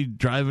so we'd be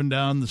driving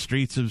down the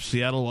streets of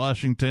Seattle,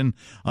 Washington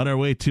on our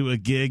way to a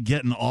gig,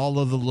 getting all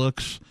of the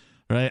looks.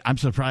 Right, I'm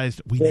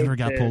surprised we never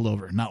got pulled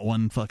over. Not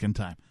one fucking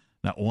time.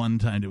 Not one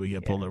time did we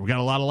get pulled over. We got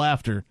a lot of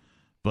laughter,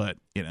 but,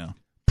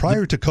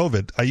 Prior to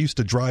COVID, I used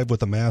to drive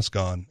with a mask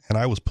on, and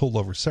I was pulled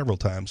over several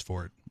times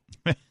for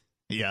it.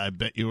 Yeah, I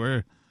bet you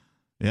were.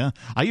 Yeah.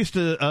 I used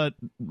to,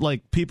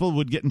 people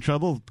would get in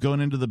trouble going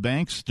into the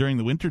banks during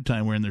the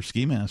wintertime wearing their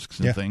ski masks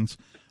and things.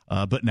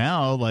 But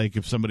now, like,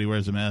 if somebody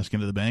wears a mask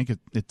into the bank,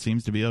 it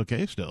seems to be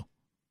okay still.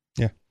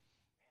 Yeah.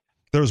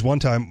 There was one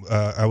time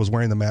I was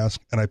wearing the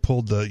mask, and I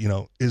pulled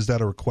the, is that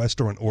a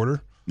request or an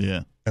order?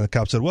 Yeah. And the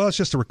cop said, well, it's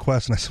just a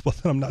request. And I said, well,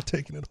 then I'm not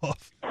taking it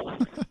off.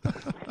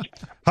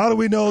 How do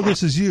we know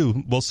this is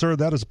you? Well, sir,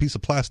 that is a piece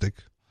of plastic,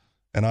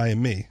 and I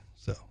am me.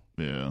 So,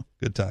 yeah.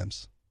 Good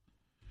times.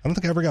 I don't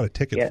think I ever got a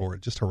ticket for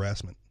it, just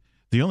harassment.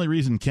 The only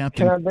reason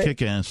Captain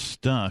Kickass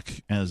stuck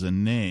as a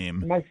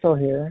name... Am I still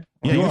here?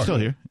 Yeah, you're still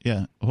here.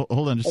 Yeah.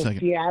 Hold on just a second.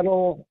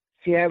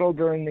 Seattle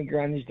during the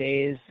grunge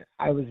days,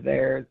 I was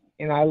there,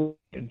 and I lived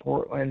in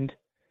Portland,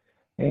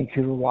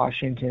 Vancouver,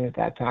 Washington at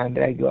that time,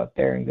 but I'd go up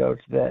there and go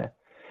to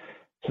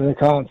the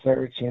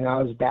concerts.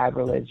 I was Bad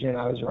Religion,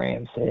 I was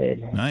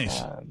Rancid.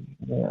 Nice.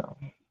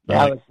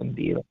 That was some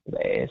beautiful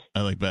days.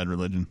 I like Bad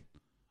Religion.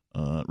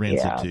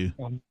 Rancid too.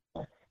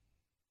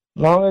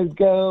 Long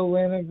ago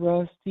when a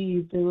rusty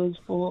bill was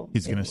full.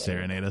 He's going to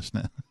serenade us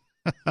now.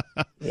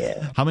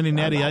 Yeah. How many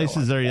Natty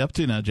Ices are you up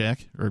to now,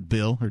 Jack? Or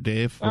Bill? Or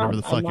Dave? Whatever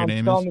the fuck your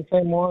name is. I'm on the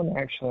same one,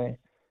 actually.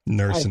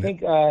 Nursing I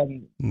think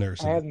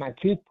Nursing I have my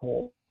tooth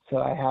pulled, so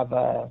I have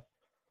I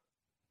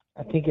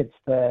think it's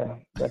the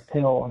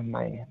pill on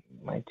my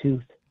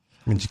tooth.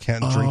 Means you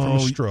can't drink from a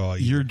straw.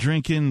 Either. You're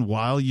drinking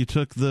while you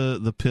took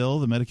the pill,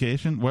 the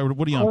medication? What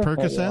are you on,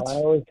 Percocets? I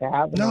always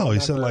have. No, he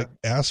said like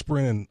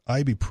aspirin and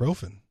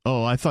ibuprofen.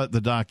 Oh, I thought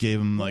the doc gave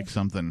him like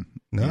something.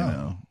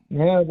 No.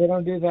 No, they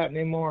don't do that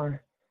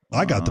anymore.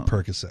 I got the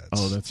Percocets.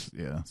 Oh,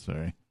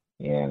 sorry.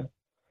 Yeah.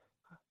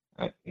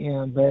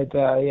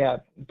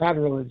 Bad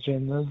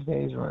Religion, those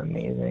days were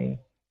amazing.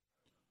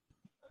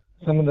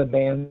 Some of the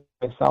bands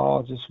I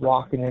saw just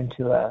walking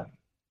into a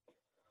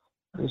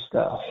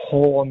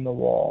hole in the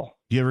wall.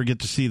 You ever get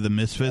to see the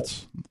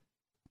Misfits?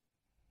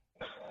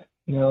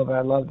 No, but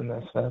I love the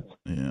Misfits.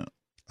 Yeah.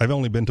 I've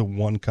only been to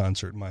one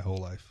concert in my whole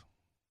life.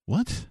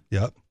 What?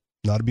 Yep.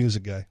 Not a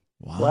music guy.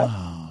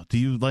 Wow. What? Do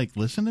you like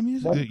listen to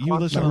music? What You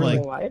listen to concert like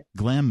in life?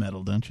 glam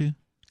metal, don't you?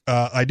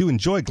 I do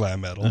enjoy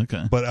glam metal,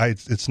 Okay. but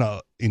it's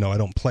not, I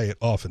don't play it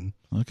often.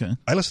 Okay.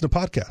 I listen to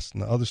podcasts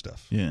and other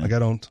stuff. Yeah.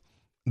 Like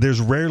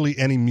there's rarely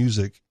any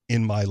music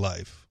in my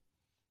life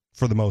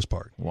for the most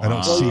part. I Wow. don't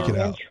Well, seek your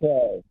it out.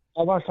 intro.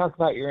 I want to talk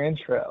about your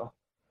intro.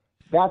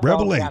 That's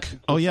Rebel all we Inc. have to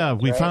Oh keep yeah,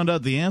 up, we right? found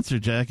out the answer,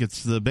 Jack.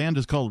 The band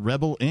is called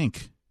Rebel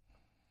Inc.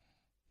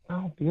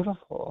 Oh,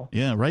 beautiful.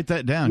 Yeah, write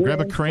that down. Your Grab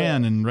a intro.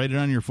 crayon and write it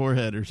on your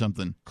forehead or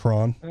something.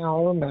 Kron.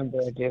 I'll remember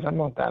it, dude. I'm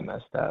not that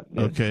messed up.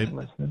 Dude. Okay. I'm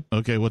listening.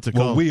 Okay, what's it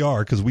Well, called? we are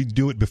because we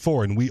do it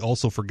before and we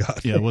also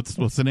forgot. Yeah, what's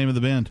the name of the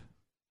band?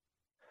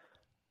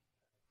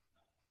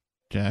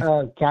 Jack?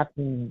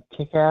 Captain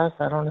Kickass.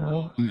 I don't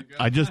know.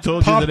 I just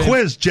told you Pop the name.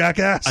 quiz,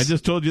 jackass. I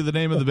just told you the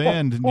name of the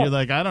band, and you're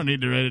like, I don't need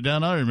to write it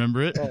down. I'll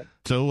remember it.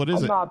 So what is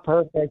I'm it? not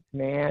perfect,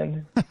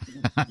 man.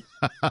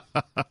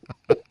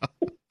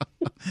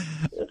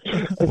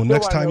 Well,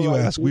 next Still, I time know you I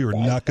ask, we do are that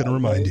not going to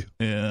remind you.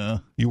 Yeah.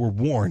 You were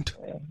warned.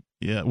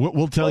 Yeah,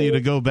 we'll tell you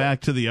to go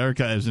back to the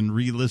archives and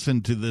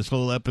re-listen to this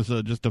whole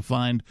episode just to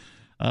find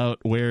out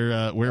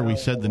where we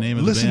said the name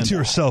of the Listen band. to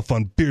yourself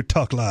on Beer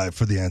Talk Live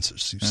for the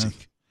answers you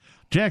seek.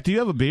 Jack, do you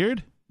have a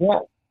beard? Yeah.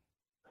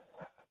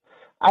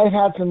 I've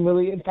had some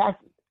really, in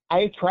fact,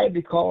 I tried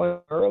to call in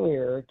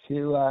earlier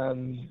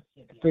to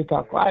Free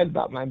Talk Live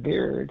about my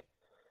beard.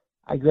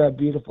 I grew a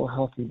beautiful,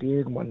 healthy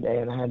beard one day,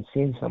 and I hadn't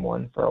seen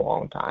someone for a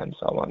long time,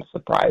 so I want to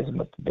surprise them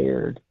with the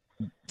beard.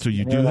 So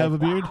you And do they're have a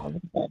like,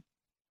 beard? "Wow,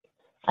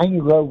 I can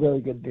grow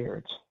really good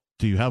beards.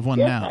 Do you have one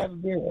Yes, now? I have a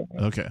beard right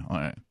now. Okay, all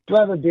right. Do I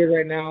have a beard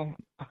right now,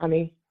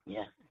 honey?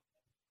 Yeah.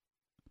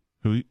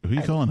 Who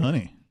you calling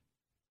honey?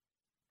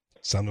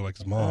 Sounded like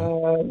his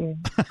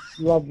mom.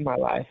 Love my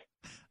life.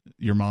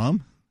 Your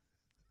mom?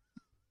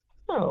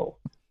 No.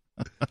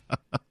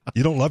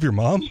 You don't love your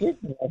mom? She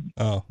doesn't love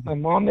Oh. My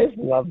mom is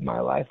love my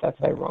life. That's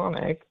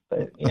ironic,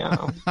 but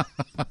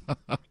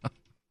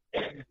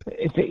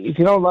if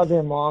you don't love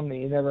your mom, then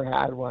you never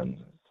had one.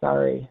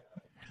 Sorry.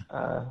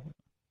 Oh,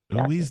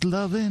 he's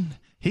loving,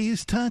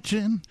 he's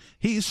touching,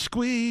 he's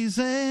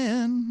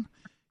squeezing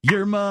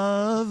your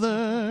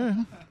mother.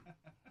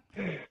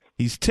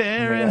 He's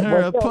tearing Yeah,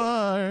 her what's up?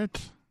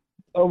 apart.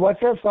 Oh, what's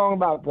that song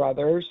about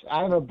brothers?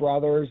 I have a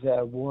brother's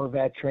a war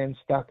veteran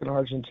stuck in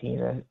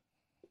Argentina,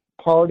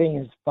 partying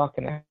his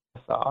fucking ass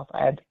off.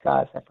 I had to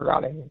cuss. I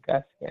forgot I could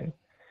cuss again.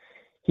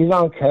 He's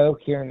on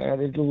coke here and there.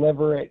 They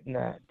deliver it in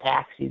a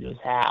taxi to his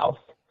house.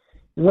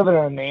 He's living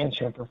in a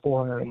mansion for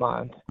 $400 a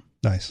month.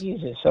 Nice. He's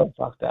just so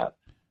fucked up.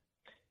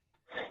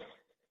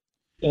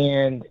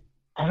 And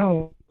I don't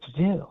know what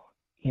to do,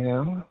 you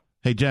know?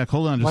 Hey, Jack,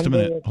 hold on just One a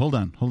minute. day- Hold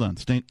on.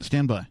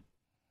 Stand by.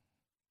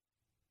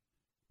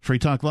 Free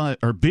Talk Live,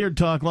 or Beard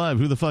Talk Live.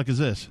 Who the fuck is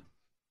this?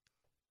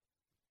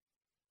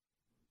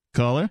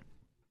 Caller?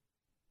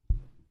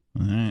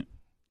 All right.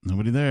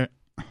 Nobody there.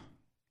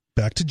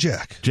 Back to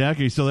Jack. Jack,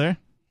 are you still there?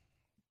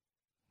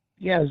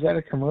 Yeah, is that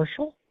a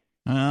commercial?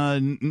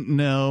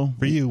 No.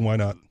 For you, why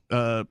not?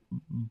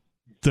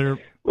 There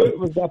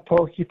Was that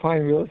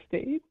Porcupine Real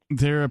Estate?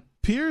 there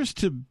appears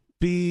to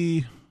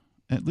be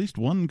at least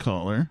one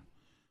caller,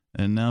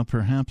 and now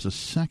perhaps a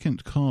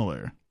second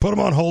caller. Put him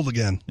on hold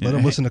again. Let Yeah, him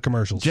hey, listen to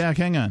commercials. Jack,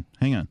 hang on.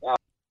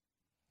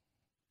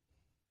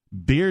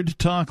 Beard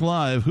Talk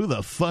Live. Who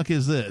the fuck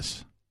is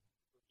this?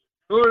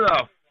 Who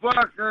the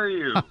fuck are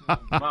you?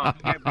 Mom,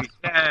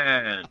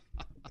 Capitan.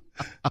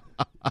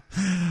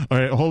 All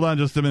right, hold on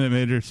just a minute,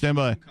 Major. Stand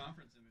by.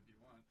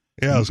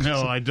 Yeah, I was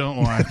No, I don't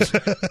want.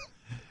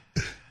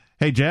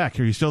 Hey, Jack,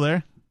 are you still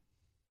there?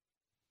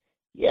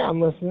 Yeah, I'm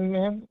listening,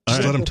 man. just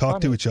All let right. them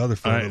talk to each other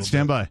for All a right, little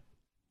stand bit. by.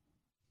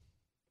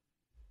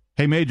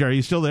 Hey, Major, are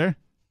you still there?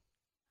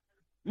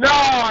 No,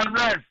 I'm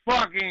not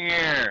fucking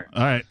here.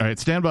 All right,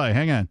 stand by.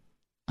 Hang on.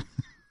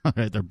 All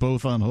right, they're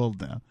both on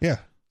hold now. Yeah.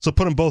 So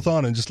put them both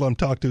on and just let them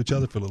talk to each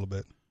other for a little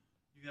bit.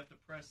 You have to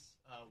press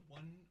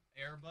one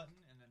air button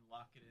and then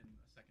lock it in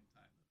a second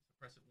time. So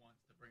press it once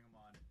to bring them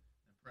on,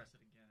 then press it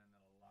again, and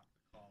that'll lock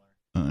the caller,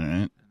 All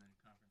right. and then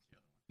conference the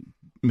other one.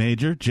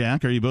 Major,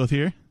 Jack, are you both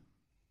here?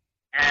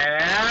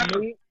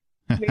 And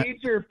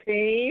Major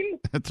Pain?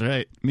 That's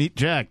right. Meet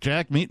Jack.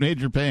 Jack, meet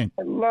Major Payne.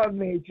 I love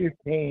Major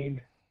Pain.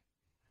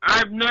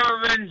 I've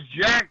never been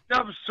jacked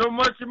up so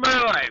much in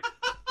my life.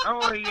 How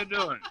are you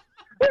doing?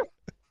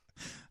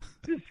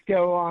 Just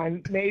go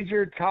on.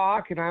 Major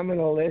talk, and I'm going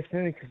to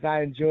listen because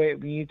I enjoy it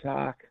when you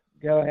talk.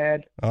 Go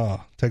ahead.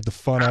 Oh, take the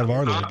fun out of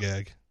our little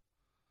gag.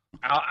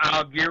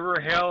 I'll give her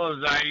hell as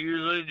I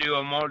usually do.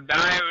 I'm gonna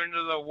dive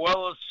into the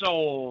well of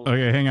souls.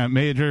 Okay, hang on.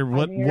 Major,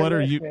 I'm here what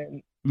are you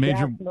listening.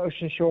 Major Jack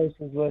Motion Shorts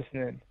is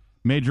listening.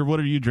 Major, what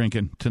are you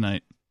drinking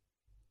tonight?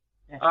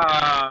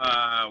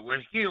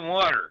 Whiskey and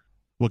water.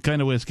 What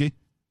kind of whiskey?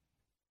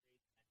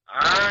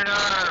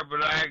 R&R,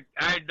 but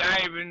I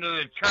dive into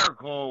the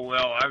charcoal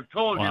well. I've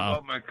told you Wow.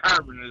 about my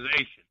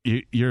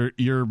carbonization.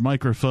 Your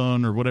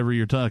microphone or whatever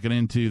you're talking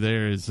into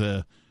there is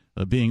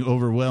being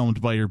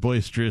overwhelmed by your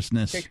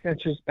boisterousness. 6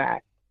 inches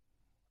back.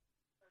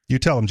 You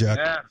tell him, Jack.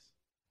 Yeah.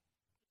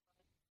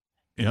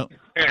 Yep.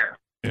 Here.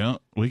 Yeah,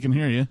 we can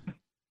hear you,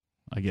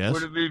 I guess.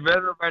 Would it be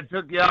better if I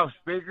took you off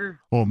speaker?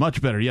 Oh,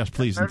 much better. Yes,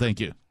 please, and thank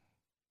you.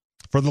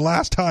 For the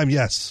last time,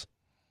 yes.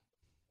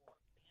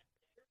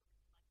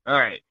 All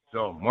right.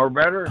 So, more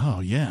better? Oh,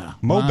 yeah.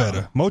 Mo Wow.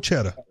 better. Mo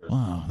cheddar.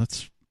 Wow,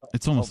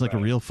 it's almost like a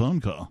real phone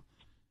call.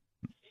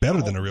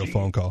 Better than a real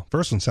phone call.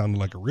 First one sounded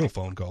like a real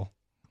phone call.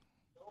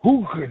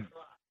 Who could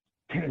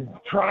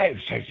contrive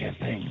such a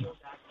thing?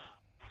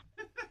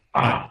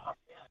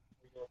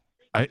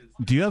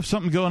 Do you have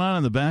something going on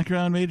in the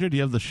background, Major? Do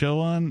you have the show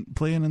on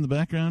playing in the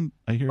background?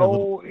 I hear a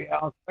little. Yeah,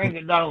 I'll crank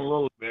it down a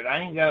little bit. I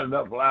ain't got it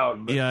up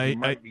loud. But Yeah,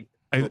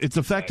 it's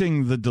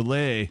affecting the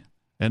delay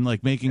and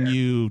like making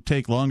you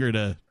take longer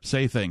to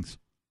say things.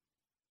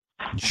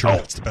 I'm sure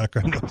that's the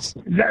background noise.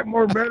 Is that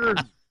more better?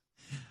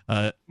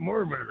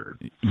 More better.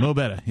 Mo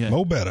better, yeah.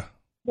 Mo better.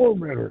 More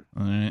better.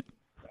 All right.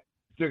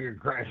 Took a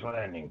crash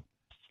landing.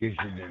 Guess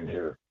you didn't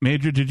hear.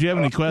 Major, did you have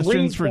any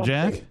questions for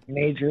Jack?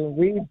 Major,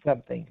 read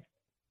something.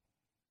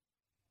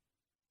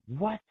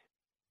 What?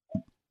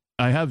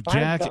 I have Find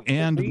Jack something to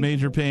and read.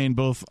 Major Payne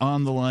both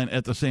on the line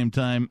at the same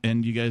time,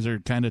 and you guys are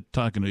kind of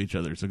talking to each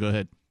other, so go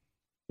ahead.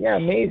 Yeah,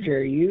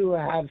 Major, you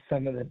have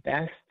some of the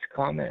best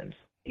comments.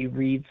 You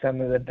read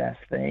some of the best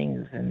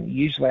things, and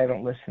usually I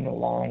don't listen to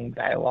long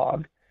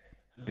dialogue,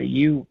 but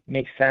you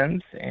make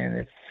sense, and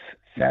it's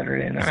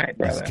Saturday night,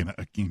 I was brother. going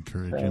to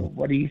encourage So him.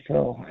 what do you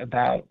feel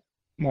about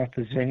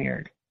Martha's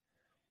Vineyard?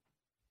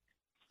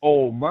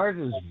 Oh,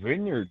 Martha's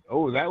Vineyard.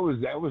 Oh, that was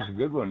a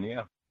good one.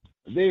 Yeah,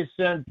 they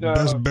sent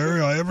Best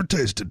berry I ever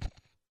tasted.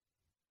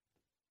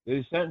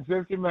 they sent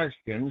 50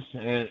 Mexicans,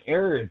 and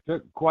area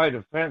took quite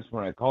offense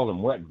when I called them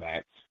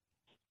wetbacks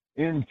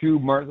into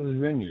Martha's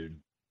Vineyard.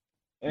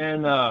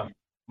 And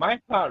my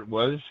thought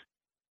was,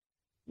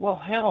 well,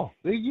 hell,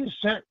 they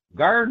just sent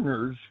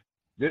gardeners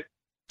that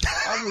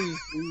obviously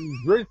these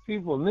rich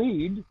people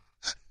need.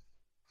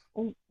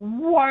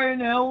 Why in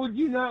the hell would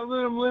you not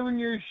let them live in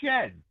your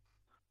shed?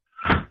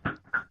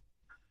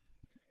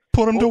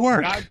 Put him to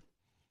work. God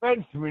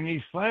fence me, and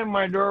he slammed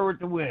my door with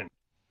the wind.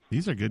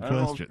 These are good I don't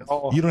know questions. if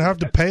y'all- You don't have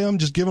to pay them.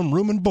 Just give them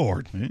room and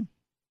board.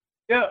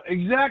 Yeah,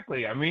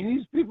 exactly. I mean,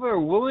 these people are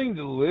willing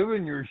to live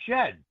in your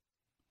shed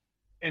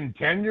and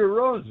tend your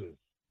roses.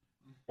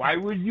 Why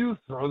would you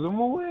throw them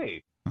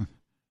away?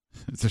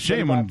 It's a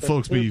shame when about the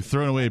folks be food?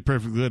 throwing away a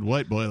perfectly good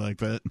white boy like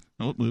that.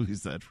 What movie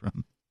is that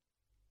from?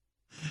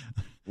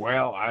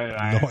 Well, No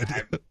I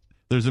idea.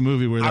 There's a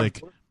movie where,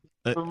 like,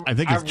 I've- I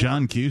think it's I've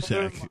John worked with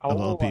Cusack, him of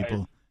all all my people.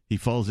 life. He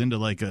falls into,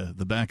 like,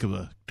 the back of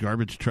a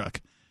garbage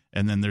truck,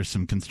 and then there's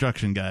some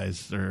construction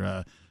guys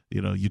or,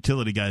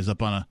 utility guys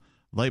up on a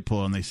light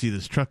pole, and they see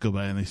this truck go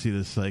by, and they see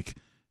this, like,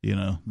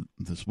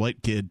 this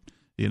white kid,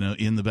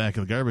 in the back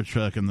of the garbage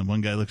truck, and the one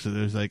guy looks at it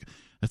and is like,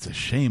 that's a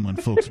shame when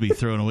folks be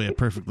throwing away a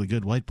perfectly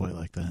good white boy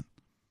like that.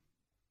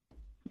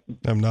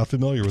 I'm not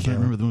familiar I with can't that.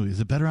 remember the movie. Is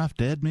it Better Off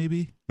Dead,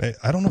 maybe?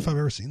 I don't know if I've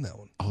ever seen that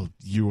one. Oh,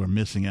 you are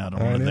missing out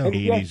on I one of the know. Have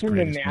you guys 80s seen The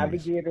greatest movies.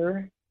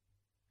 Navigator?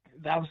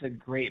 That was a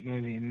great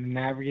movie.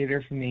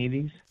 Navigator from the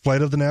 80s.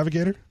 Flight of the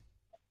Navigator?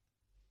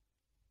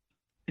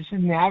 It's a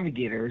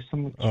Navigator.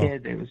 Some Oh.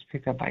 kid that was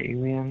picked up by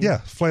aliens. Yeah,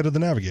 Flight of the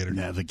Navigator.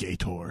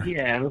 Navigator.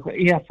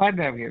 Yeah, Flight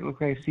Navigator. Look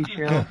like a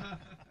seashell.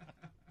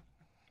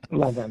 I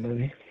love that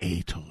movie.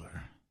 Ator.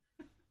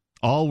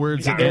 All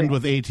words that end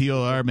with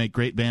ATOR make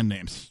great band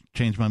names.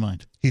 Change my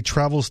mind. He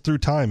travels through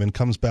time and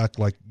comes back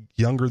like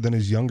younger than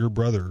his younger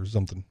brother or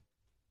something.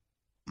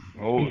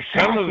 Oh,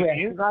 son of Exactly. the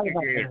I forgot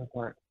about instigator. that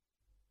part.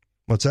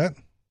 What's that?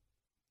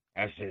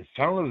 I said,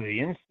 son of the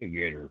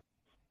instigator.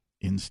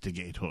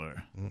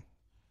 Instigator.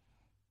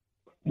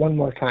 One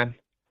more time.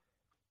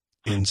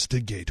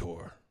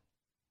 Instigator.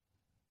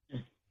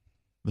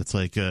 That's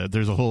like,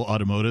 there's a whole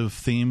automotive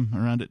theme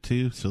around it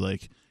too. So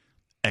like,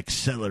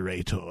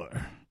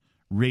 accelerator,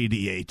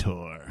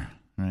 radiator,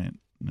 right?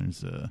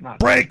 There's Not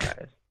Break! those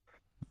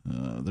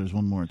guys. there's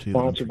one more too. that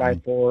I'm Sponsored by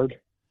forgetting. Ford.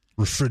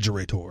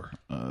 Refrigerator.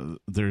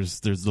 There's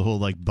the whole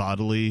like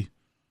bodily,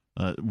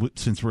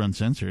 since we're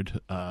uncensored,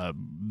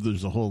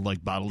 there's a whole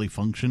like bodily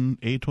function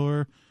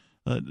ator.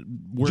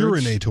 Words.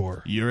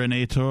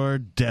 Urinator.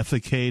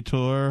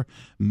 Defecator,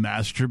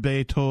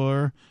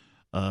 masturbator.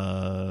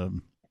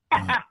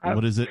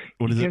 What is it?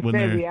 What is You it can when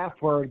say they're the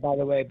F word, by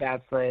the way,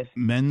 Bad Slave. Say-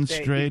 you can say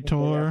the F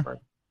menstruator? word.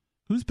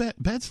 Who's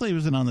Bad Slave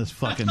isn't on this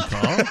fucking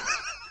call?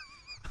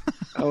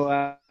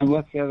 Oh,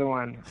 what's the other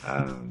one?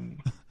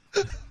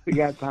 We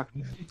got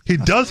talking. He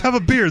does have a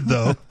beard,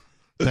 though.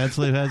 Bad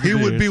Slave has. A He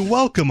would beard. be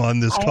welcome on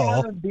this I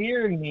call. have a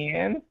beard,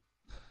 man.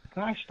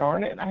 Gosh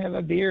darn it, I have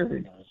a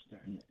beard.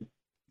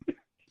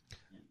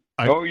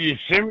 Oh, you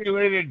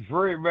simulated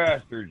furry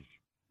bastards.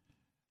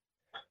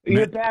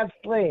 You're a Bad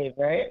Slave,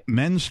 right?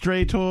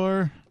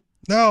 Menstruator.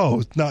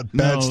 No, it's not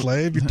Bad No.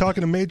 Slave. You're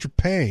talking to Major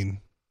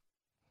Payne.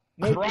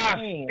 Major Cross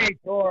Payne. Stator.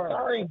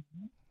 Sorry.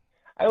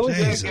 I always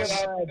Jesus. get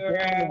down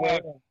the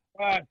word.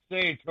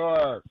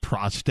 Prostator.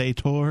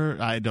 Prostator.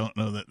 I don't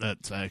know that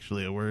that's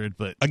actually a word,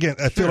 but Again,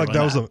 I feel Sure, like why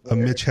that was not? a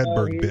Mitch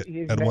Hedberg bit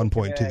He's at one making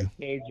point, a too.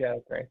 gay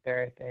joke right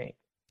there, I think.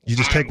 You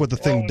just take what the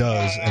thing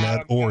does and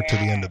add "or" to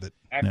the end of it.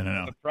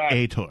 No.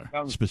 Ator,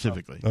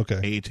 specifically. Okay.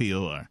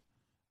 A-T-O-R.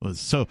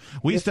 So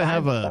we used to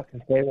have a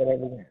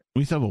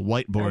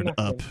whiteboard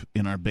up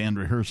in our band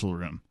rehearsal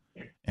room.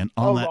 And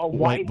on that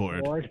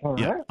whiteboard,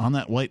 on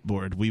that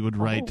whiteboard, we would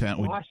write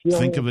down, we'd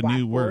think of a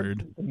new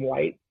word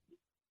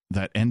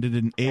that ended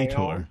in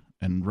Ator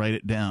and write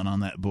it down on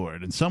that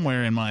board. And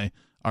somewhere in my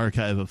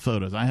archive of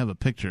photos, I have a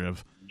picture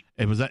of,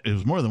 it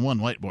was more than one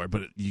whiteboard,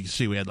 but you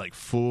see we had like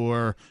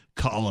 4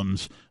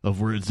 columns of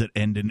words that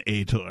end in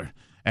Ator.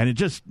 And it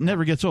just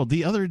never gets old.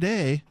 The other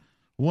day,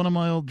 one of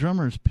my old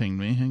drummers pinged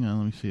me. Hang on,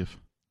 let me see if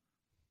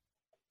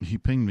he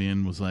pinged me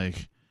and was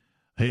like,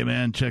 "Hey,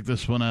 man, check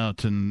this one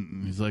out."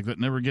 And he's like, "That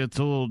never gets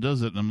old,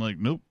 does it?" And I'm like,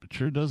 "Nope, it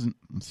sure doesn't."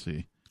 Let's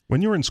see.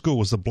 When you were in school,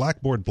 was the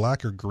blackboard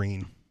black or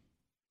green?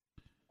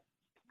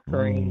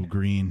 Green. Ooh,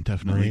 green,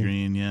 definitely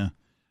green, yeah.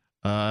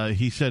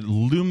 He said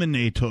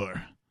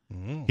Luminator.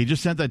 He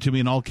just sent that to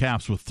me in all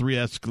caps with 3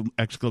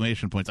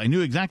 exclamation points. I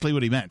knew exactly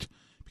what he meant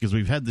because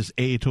we've had this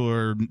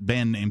Ator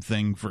band name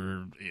thing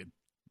for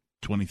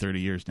 20, 30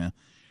 years now.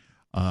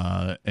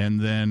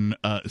 And then,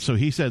 so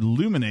he said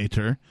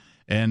Luminator.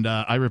 And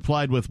I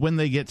replied with, "When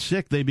they get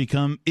sick, they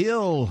become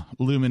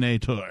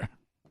Illuminator."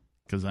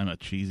 Because I'm a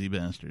cheesy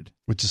bastard.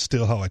 Which is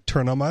still how I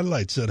turn on my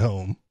lights at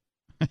home.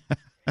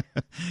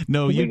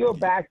 No, Can we go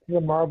back to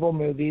the Marvel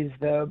movies,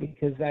 though,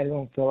 because I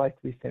don't feel like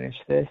we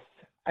finished this.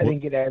 I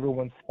didn't get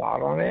everyone's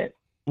thought on it.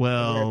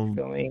 Well,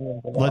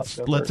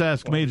 let's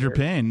ask Major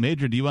Payne.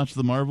 Major, do you watch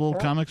the Marvel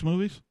comics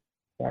movies?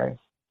 Sorry.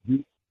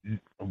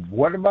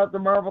 What about the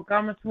Marvel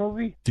Comics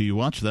movie? Do you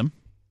watch them?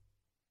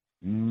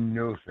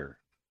 No, sir.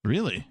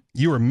 Really?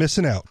 You are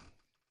missing out.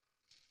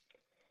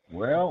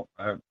 Well,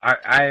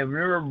 I have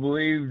never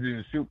believed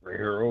in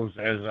superheroes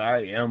as I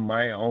am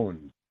my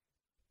own.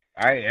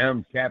 I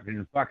am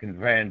Captain fucking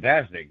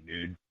Fantastic,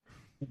 dude.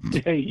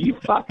 You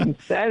fucking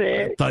said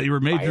it. Thought you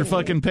were Major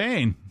fucking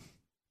Payne.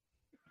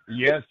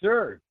 Yes,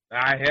 sir.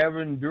 I have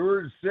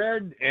endured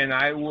said, and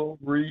I will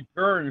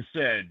return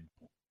said.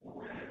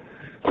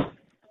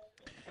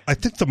 I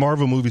think the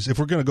Marvel movies, if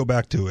we're going to go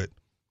back to it,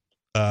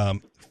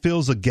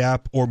 fills a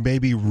gap or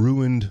maybe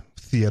ruined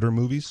theater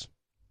movies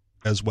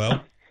as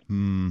well.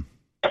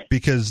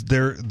 Because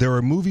there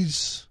are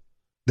movies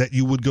that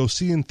you would go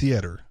see in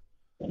theater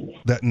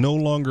that no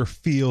longer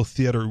feel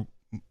theater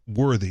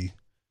worthy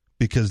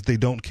because they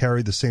don't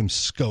carry the same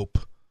scope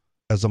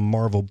as a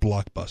Marvel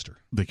blockbuster.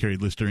 They carry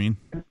Listerine?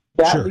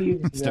 Sure.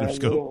 Instead of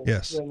scope.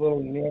 Yes. The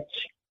little niche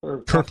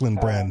for Kirkland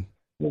brand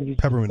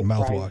peppermint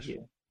mouthwash.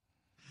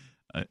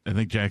 I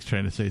think Jack's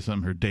trying to say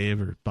something, or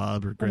Dave, or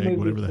Bob, or Greg,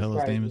 whatever the hell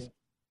his name is.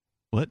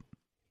 What?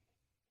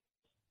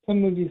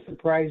 Some movies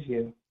surprise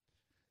you.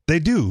 They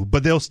do,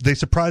 but they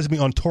surprise me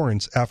on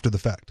torrents after the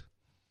fact,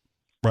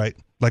 right?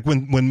 Like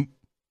when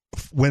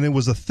it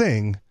was a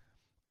thing,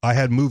 I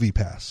had Movie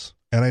Pass,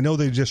 and I know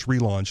they just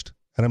relaunched,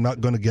 and I'm not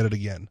going to get it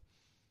again.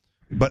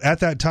 But at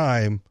that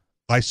time,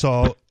 I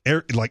saw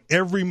like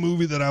every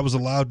movie that I was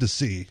allowed to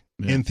see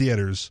in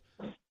theaters,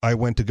 I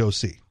went to go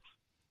see.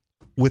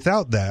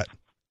 Without that,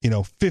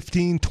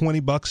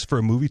 $15-20 for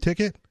a movie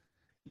ticket,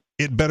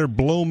 it better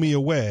blow me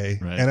away.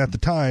 Right. And at the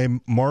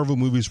time, Marvel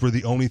movies were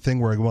the only thing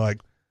where I'm like,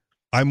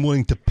 I'm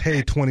willing to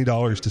pay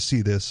 $20 to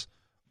see this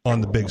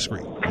on the big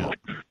screen.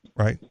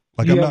 Right?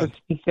 Like, Do you have a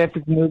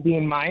specific movie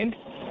in mind?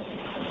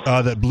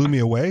 That blew me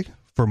away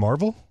for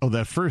Marvel? Oh,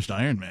 that first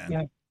Iron Man.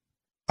 Yeah.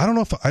 I don't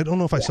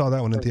know if I saw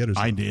that one in theaters.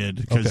 I did,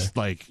 because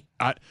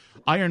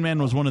Iron Man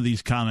was one of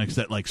these comics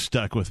that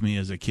stuck with me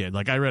as a kid.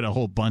 Like, I read a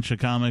whole bunch of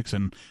comics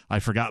and I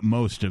forgot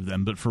most of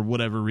them, but for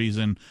whatever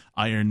reason,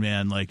 Iron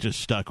Man just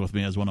stuck with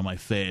me as one of my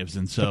faves.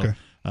 And so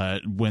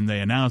when they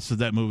announced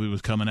that movie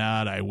was coming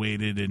out, I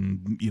waited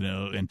in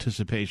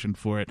anticipation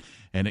for it,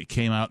 and it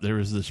came out. There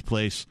was this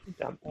place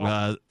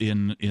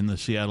in the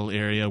Seattle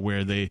area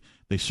where they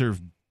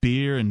serve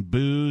beer and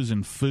booze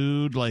and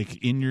food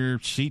in your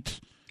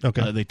seat.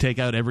 Okay. They take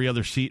out every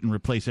other seat and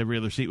replace every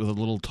other seat with a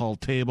little tall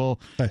table.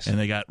 Nice. And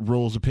they got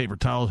rolls of paper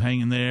towels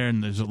hanging there,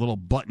 and there's a little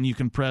button you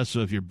can press, so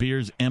if your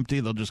beer's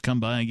empty, they'll just come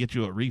by and get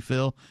you a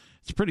refill.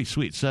 It's a pretty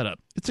sweet setup.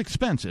 It's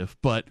expensive,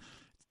 but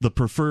the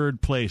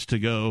preferred place to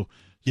go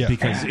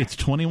because it's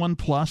 21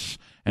 plus,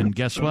 and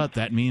guess what?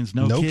 That means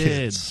no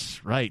kids.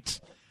 Right.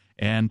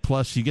 And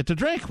plus, you get to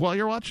drink while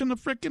you're watching the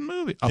freaking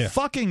movie. A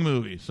fucking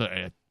movie. So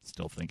I'm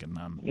still thinking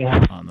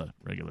on the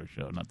regular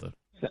show, not the...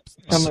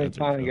 Somebody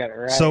finally got it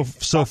right.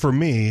 So for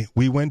me,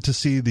 we went to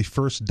see the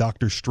first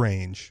Doctor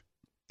Strange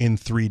in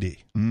 3D.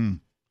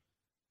 And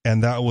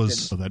that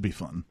was... Oh, that'd be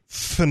fun.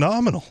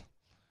 Phenomenal.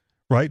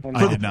 Right?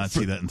 I did not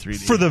see that in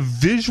 3D. For the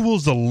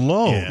visuals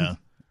alone,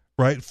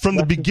 right? From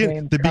the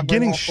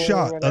beginning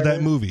shot of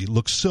that movie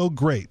looks so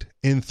great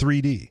in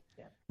 3D.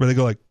 Where they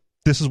go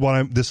this is what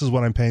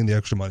I'm paying the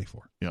extra money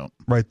for. Yeah.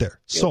 Right there.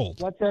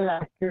 Sold. What's that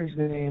actor's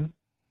name?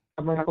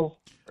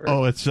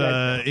 Oh, it's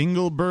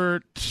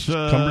Engelbert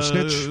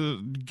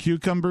Cumbersnitch?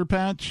 Cucumber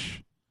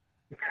Patch,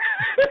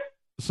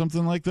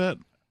 something like that.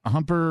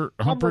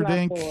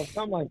 Humperdinck,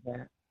 something like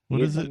that.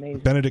 What is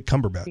it? Benedict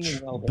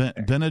Cumberbatch.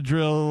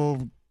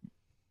 Benadryl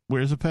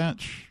wears a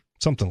patch.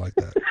 Something like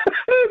that.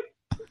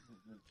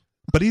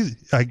 But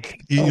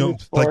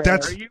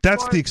that's Are you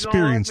that's going the to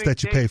experience let me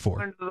that you take pay you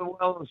for. into the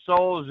Well of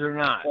Souls or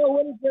not?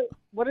 Oh,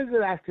 what is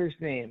the actor's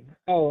name?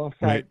 Oh, I'm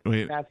sorry.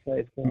 Wait. That's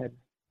what go ahead.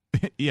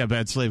 Yeah,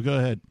 Bad Slave, go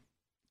ahead.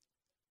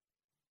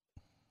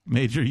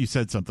 Major, you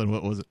said something.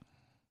 What was it?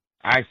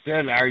 I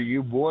said, are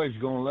you boys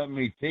going to let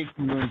me take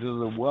you into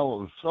the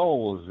Well of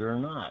Souls or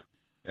not?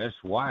 That's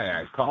why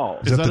I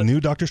called. Is that the new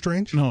Doctor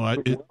Strange? No,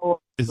 The Well of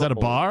is that a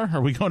Souls. bar?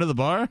 Are we going to the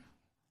bar?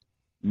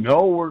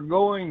 No, we're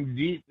going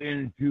deep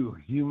into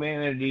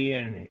humanity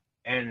and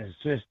its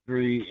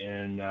history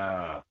and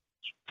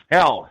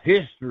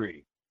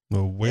history.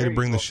 Well, way There to you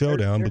bring the go. show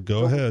down, but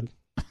go ahead.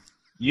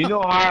 You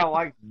know how I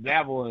like the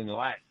devil in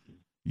Latin.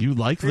 You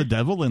like the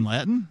devil in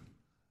Latin?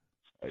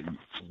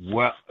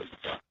 Well,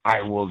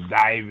 I will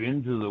dive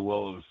into the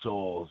Well of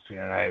Souls,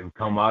 and I've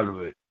come out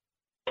of it.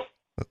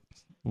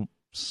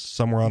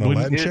 Somewhere on a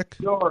Wouldn't- Latin His chick?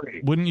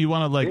 story. Wouldn't you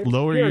want to It's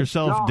lower just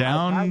yourself God. I'm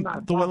down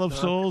not the Well of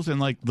talking- Souls in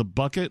the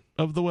bucket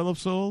of the Well of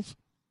Souls?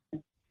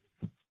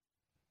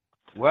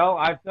 Well,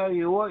 I tell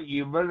you what,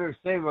 you better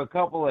save a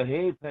couple of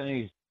hay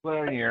pennies to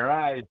put in your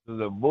eyes, so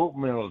the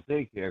boatman will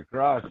take you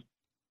across.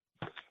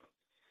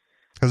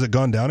 Has it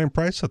gone down in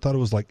price? I thought it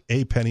was like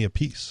a penny a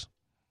piece.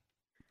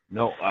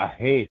 No, a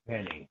hay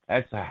penny.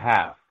 That's a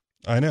half.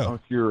 I know.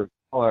 Don't you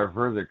recall our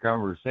further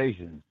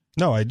conversation?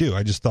 No, I do.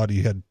 I just thought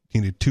you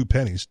needed 2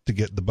 pennies to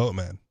get the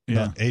boatman,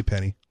 not a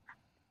penny.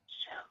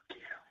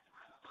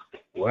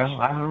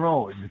 Well, I don't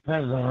know. It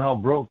depends on how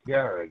broke you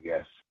are, I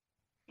guess.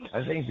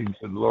 I think the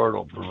good Lord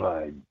will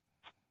provide.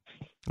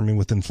 I mean,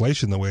 with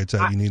inflation the way it's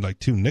at, you need like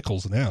 2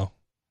 nickels now.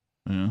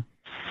 Yeah.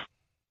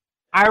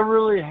 I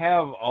really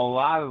have a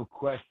lot of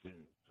questions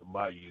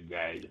about you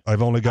guys.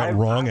 I've only got I'm-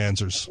 wrong I'm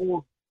answers.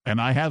 old- And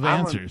I have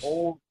I'm an answers.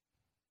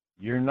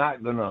 You're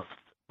not going to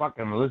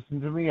fucking listen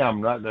to me.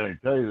 I'm not going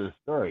to tell you the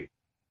story.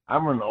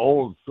 I'm an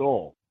old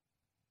soul.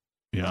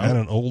 And Yeah.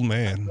 an old I've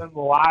man. been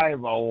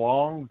alive a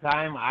long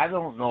time. I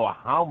don't know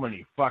how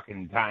many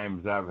fucking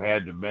times I've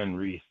had to been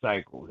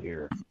recycled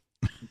here.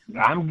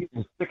 I'm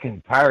getting sick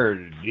and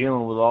tired of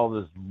dealing with all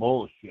this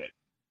bullshit.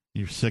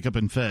 You're sick up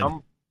and fed.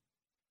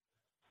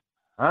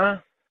 Huh?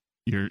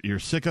 You're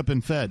sick up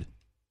and fed.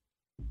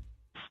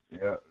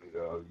 Yeah.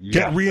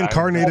 Get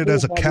reincarnated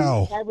as a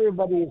cow.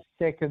 Everybody is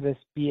sick of this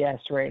BS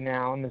right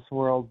now in this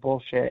world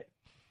bullshit.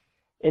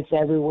 It's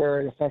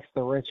everywhere. It affects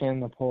the rich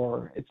and the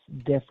poor. It's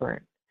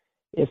different.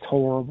 It's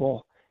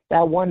horrible.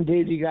 That one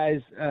dude, you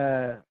guys,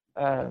 that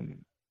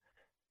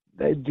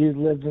dude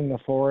lived in the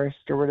forest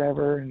or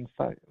whatever, and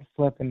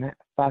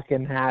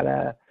fucking had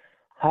a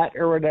hut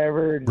or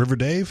whatever. And River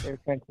Dave? they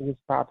went to his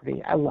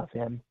property. I love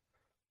him.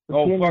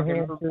 Oh, Virginia fucking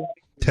Hamster,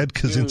 Ted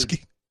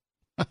Kaczynski?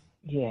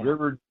 yeah.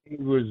 River Dave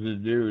was the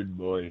dude,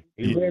 boy.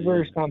 He was River the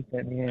or dude.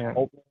 something, yeah.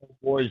 Hope that old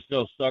boy's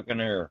still sucking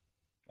air.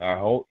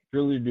 I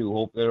truly do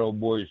hope that old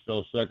boy's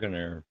still sucking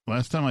air.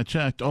 Last time I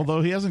checked,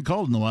 although he hasn't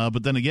called in a while,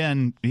 but then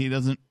again, he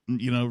doesn't,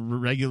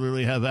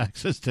 regularly have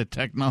access to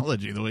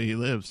technology the way he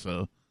lives.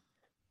 So,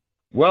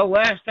 Well,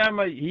 last time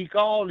he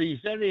called, he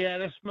said he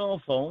had a smell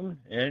phone,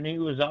 and he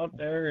was out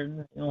there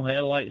and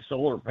had like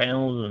solar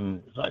panels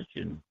and such.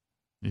 And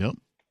yep.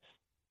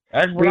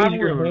 that's what Raise I'm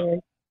your living.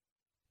 hand.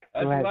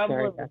 That's Go ahead, what I'm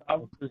sorry. living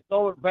off, the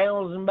solar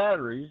panels and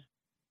batteries.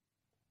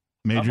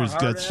 Major's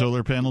got hard-ass-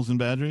 solar panels and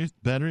batteries.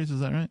 Is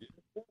that right?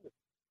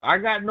 I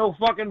got no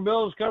fucking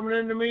bills coming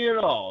into me at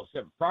all,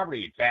 except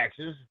property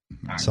taxes.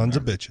 Sons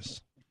of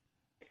bitches.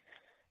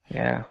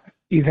 Yeah.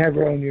 You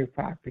never own your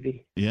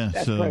property. Yeah.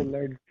 That's what I So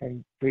learned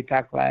from Free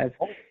Talk Live.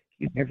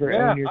 You never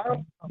Yeah, own your I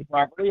don't own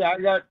property. I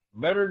got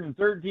better than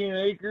 13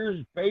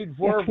 acres paid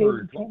for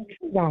for.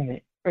 taxes on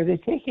it, or they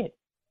take it.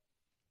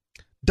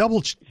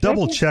 Double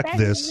check back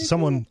this. in the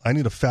Someone, I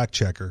need a fact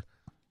checker.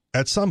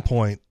 At some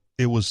point,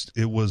 it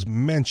was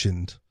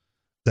mentioned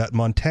that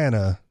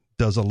Montana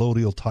does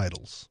allodial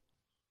titles,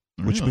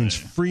 which means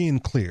Really? free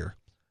and clear,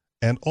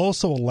 and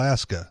also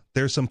Alaska.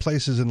 There's some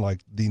places in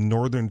like the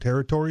Northern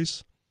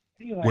Territories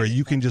where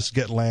you can just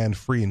get land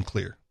free and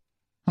clear.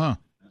 Huh.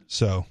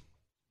 So,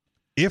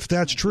 if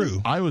that's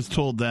true, I was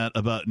told that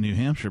about New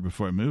Hampshire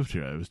before I moved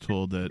here. I was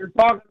told that. You're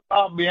talking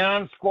about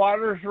beyond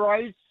squatters'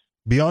 rights?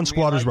 beyond I mean,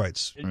 squatters' like-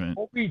 rights, It Right.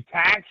 won't be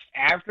taxed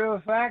after the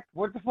fact?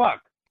 What the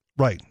fuck?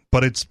 right?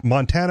 But it's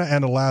Montana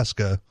and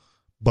Alaska,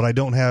 but I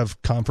don't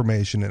have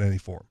confirmation in any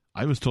form.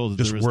 I was told that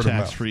Just there was word of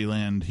mouth. tax-free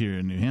land here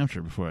in New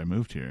Hampshire before I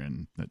moved here,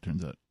 and that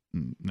turns out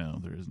no,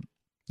 there isn't.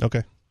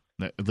 Okay.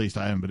 At least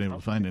I haven't been able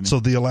to find any.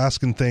 So the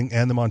Alaskan thing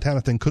and the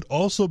Montana thing could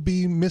also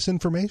be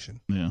misinformation,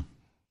 yeah.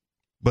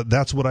 but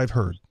that's what I've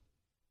heard.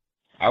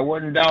 I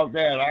wouldn't doubt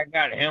that. I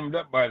got hemmed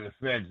up by the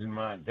feds in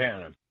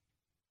Montana.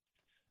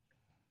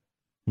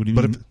 What do you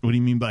But mean? What do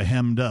you mean by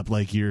hemmed up?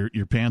 Like your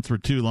pants were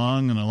too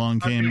long, and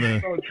along came the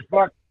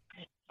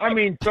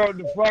throw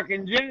the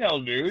fucking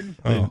jail, dude.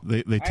 Oh,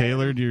 they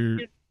tailored your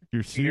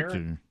suit.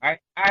 Here, Or,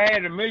 I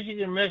had a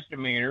Michigan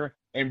misdemeanor,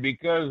 and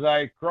because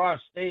I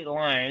crossed state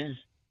lines,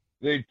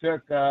 they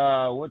took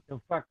what the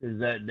fuck is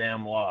that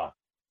damn law?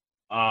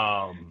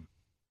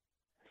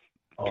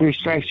 3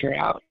 strikes, you're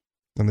out.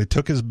 And they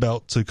took his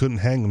belt so he couldn't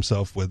hang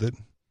himself with it.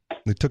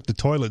 They took the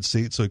toilet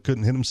seat so he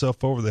couldn't hit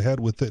himself over the head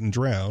with it and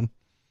drown.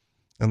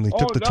 And they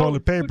took the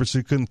toilet paper so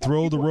he couldn't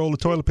throw the roll of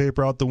toilet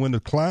paper out the window,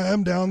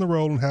 climb down the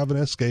road and have an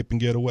escape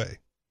and get away.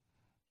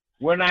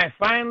 When I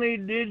finally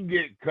did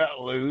get cut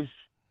loose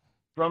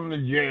from the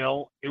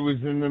jail, it was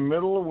in the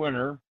middle of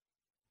winter.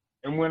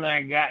 And when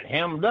I got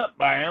hemmed up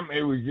by him,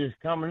 it was just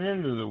coming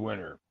into the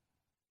winter.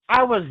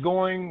 I was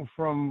going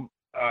from,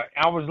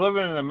 I was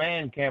living in a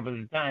man camp at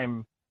the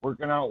time,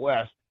 working out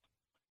west.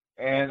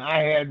 And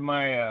I had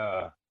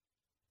my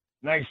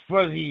nice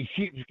fuzzy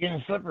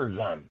sheepskin slippers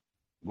on,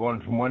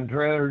 going from one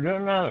trailer to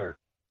another.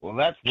 Well,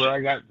 that's where I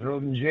got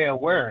thrown in jail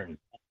wearing.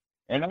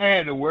 And I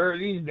had to wear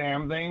these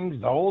damn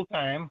things the whole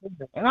time.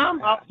 And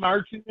I'm out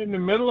marching in the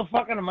middle of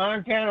fucking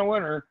Montana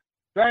winter,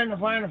 trying to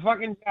find a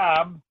fucking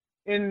job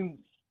in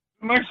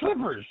my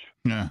slippers.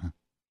 Yeah.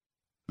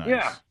 Nice. Yeah.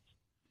 Nice.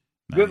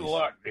 Good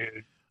luck,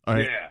 dude. All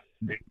right.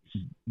 Yeah.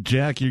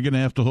 Jack, you're going to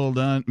have to hold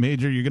on.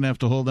 Major, you're going to have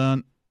to hold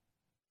on.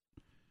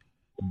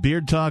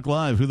 Beard Talk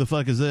Live. Who the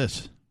fuck is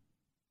this?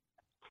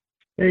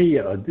 Hey,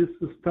 this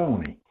is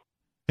Tony.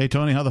 Hey,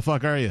 Tony, how the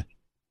fuck are you?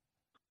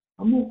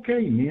 I'm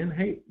okay, man.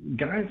 Hey,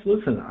 guys,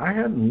 listen, I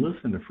hadn't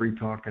listened to Free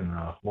Talk in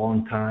a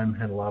long time.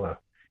 Had a lot of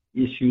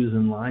issues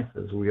in life,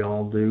 as we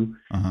all do.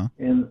 Uh-huh.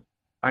 And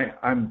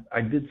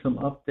I did some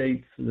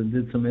updates,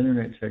 did some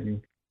internet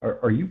checking.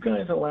 Are you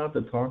guys allowed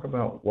to talk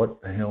about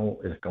what the hell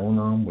is going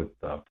on with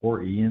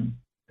poor Ian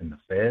and the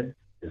Fed?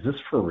 Is this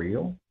for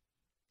real?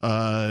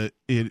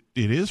 It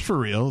is for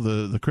real.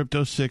 The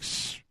Crypto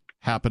 6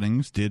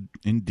 happenings did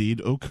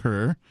indeed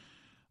occur.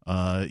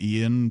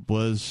 Ian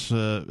was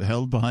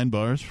held behind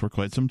bars for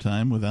quite some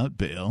time without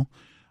bail.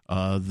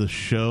 The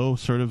show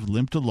sort of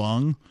limped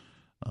along.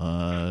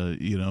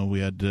 We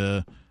had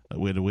to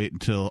wait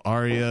until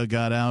Arya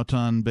got out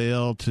on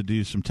bail to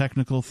do some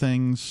technical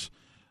things.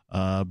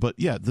 But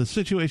yeah, the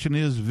situation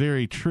is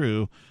very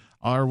true.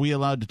 Are we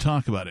allowed to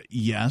talk about it?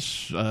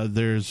 Yes.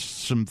 There's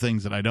some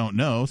things that I don't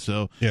know,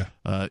 so yeah.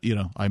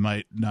 I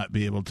might not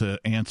be able to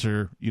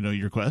answer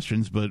your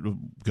questions, but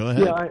go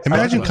ahead. Yeah,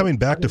 Imagine coming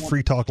back to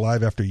Free Talk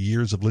Live after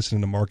years of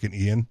listening to Mark and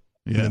Ian,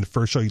 and then the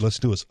first show you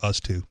listen to was us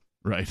two.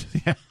 Right.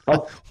 Yeah.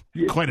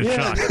 Yeah, Quite a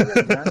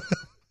shock.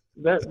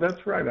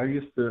 That's right. I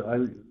used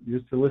to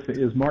listen.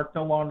 Is Mark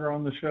no longer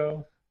on the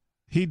show?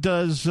 He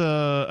does.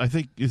 I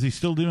think, is he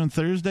still doing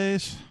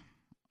Thursdays?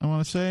 I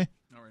want to say.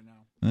 Not right now.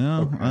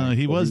 No, Okay.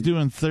 he was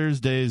doing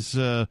Thursdays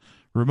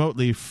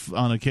remotely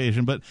on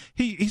occasion, but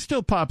he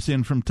still pops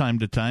in from time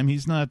to time.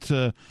 He's not.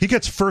 He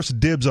gets first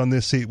dibs on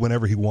this seat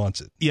whenever he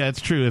wants it. Yeah, it's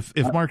true.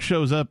 If Mark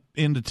shows up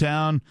into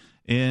town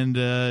and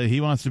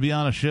he wants to be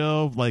on a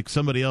show, like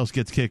somebody else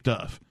gets kicked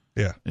off.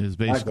 Yeah, is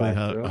basically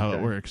how Okay.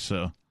 it works.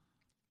 So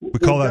we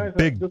call Well, that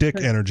guys, big dick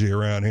energy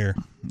around here.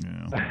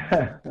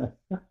 yeah.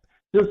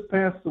 Just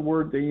pass the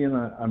word to Ian.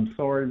 I'm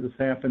sorry this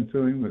happened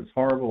to him. It's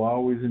horrible. I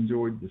always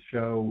enjoyed the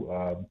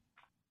show.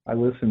 I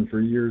listened for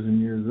years and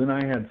years. Then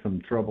I had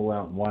some trouble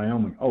out in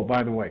Wyoming. Oh,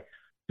 by the way,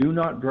 do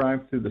not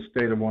drive through the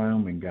state of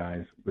Wyoming,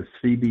 guys, with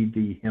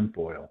CBD hemp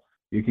oil.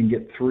 You can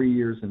get 3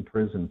 years in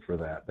prison for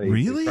that.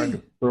 Really? They tried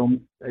to throw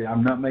me,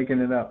 I'm not making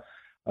it up.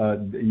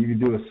 You can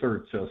do a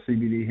search,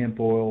 CBD hemp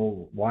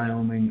oil,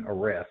 Wyoming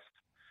arrest.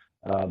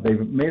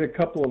 They've made a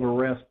couple of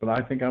arrests, but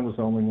I think I was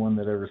the only one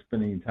that ever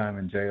spent any time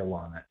in jail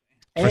on it.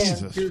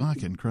 Jesus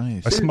fucking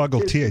Christ. I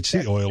smuggled THC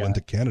here's- oil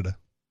into Canada.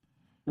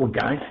 Well,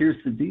 guys,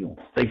 here's the deal.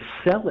 They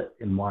sell it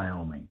in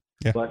Wyoming,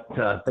 Yeah. but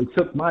they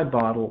took my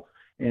bottle,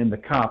 and the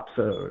cops,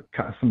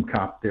 some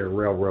cop there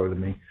railroaded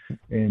me,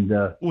 and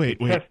Wait.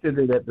 tested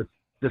it at the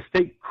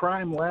state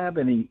crime lab,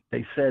 and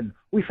they said,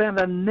 we found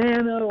a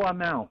nano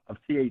amount of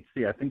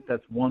THC. I think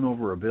that's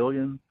 1/1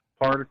 billion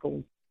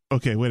particles.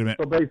 Okay, wait a minute.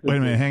 So basically, Wait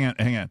a minute.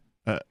 Hang on.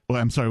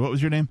 I'm sorry. What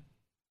was your name?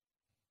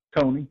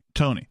 Tony.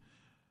 Tony.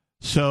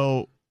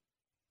 So,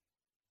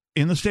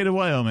 in the state of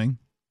Wyoming,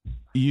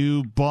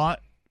 you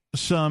bought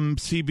some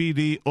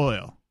CBD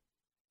oil,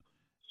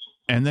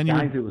 and then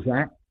Guys, it was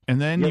that. and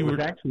then Yeah, you it were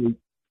was actually.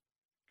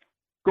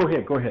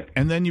 Go ahead.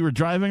 and then you were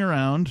driving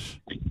around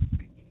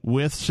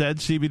with said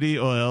CBD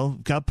oil,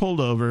 got pulled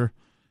over,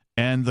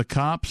 and the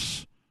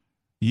cops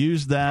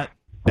used that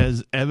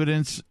as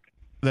evidence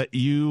that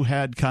you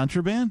had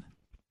contraband?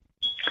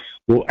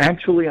 Well,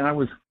 actually, I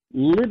was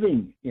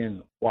living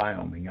in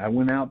Wyoming. I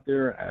went out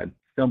there. I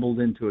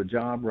stumbled into a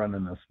job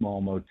running a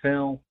small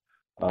motel.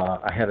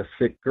 I had a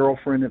sick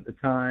girlfriend at the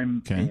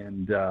time, Okay.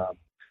 and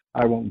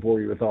I won't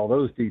bore you with all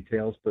those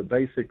details, but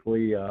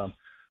basically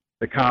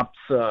the cops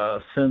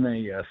sent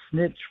a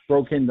snitch,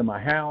 broke into my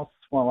house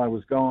while I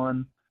was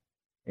gone,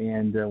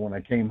 and when I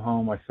came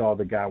home, I saw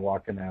the guy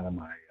walking out of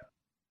my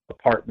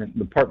apartment.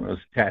 The apartment was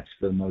attached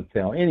to the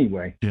motel.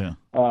 Anyway, Yeah.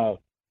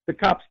 the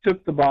cops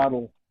took the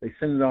bottle, they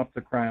sent it off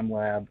to crime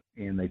lab,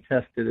 and they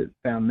tested it,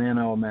 found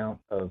nano amount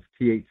of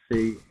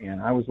THC,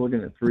 and I was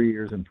looking at 3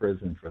 years in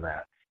prison for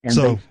that. And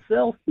So-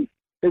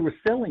 they were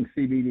selling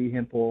CBD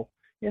hemp oil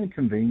in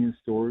convenience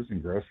stores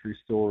and grocery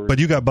stores. But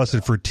you got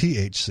busted for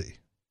THC.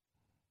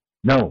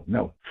 No,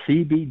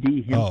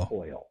 CBD hemp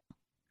oil.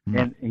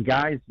 And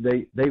guys,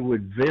 they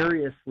would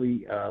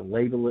variously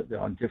label it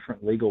on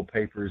different legal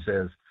papers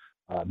as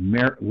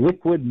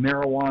liquid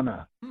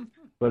marijuana,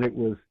 but it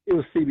was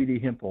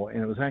CBD hemp oil,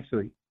 and it was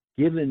actually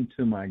given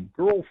to my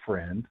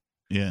girlfriend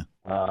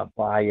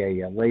by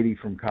a lady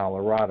from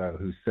Colorado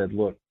who said,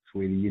 "Look,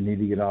 sweetie, you need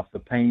to get off the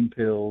pain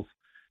pills.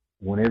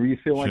 Whenever you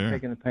feel like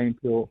taking a pain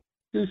pill,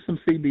 do some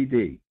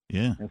CBD."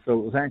 Yeah. And so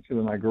it was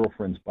actually my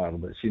girlfriend's bottle,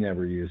 but she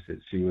never used it.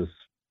 She was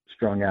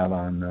strung out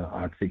on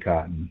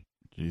OxyContin.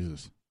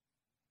 Jesus.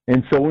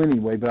 And so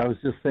anyway, but I was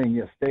just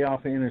saying, stay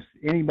off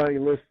anybody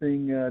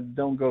listening,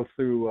 don't go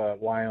through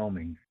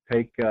Wyoming.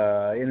 Take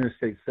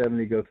Interstate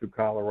 70, go through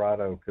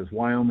Colorado, because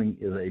Wyoming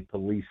is a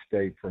police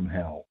state from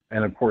hell.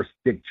 And, of course,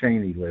 Dick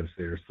Cheney lives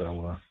there,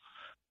 so...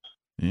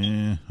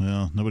 yeah,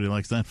 well, nobody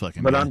likes that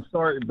fucking But guy. I'm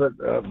sorry, but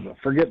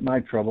forget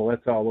my trouble.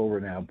 That's all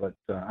over now. But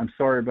I'm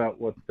sorry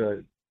about what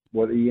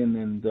Ian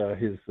and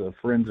his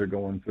friends are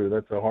going through.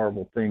 That's a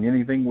horrible thing.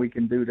 Anything we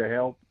can do to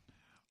help?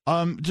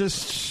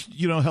 Just,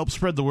 help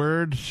spread the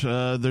word.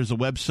 There's a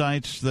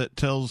website that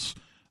tells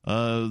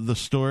the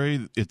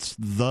story. It's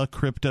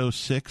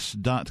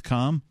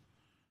thecrypto6.com.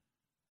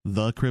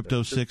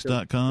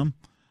 Thecrypto6.com.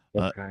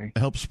 Okay.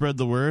 Help spread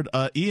the word.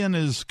 Ian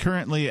is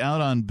currently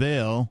out on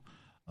bail,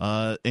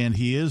 and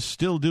he is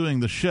still doing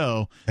the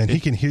show. And he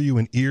can hear you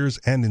in ears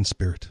and in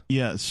spirit.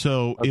 Yeah,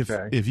 so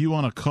if you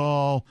want to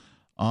call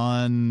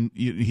on,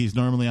 he's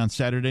normally on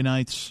Saturday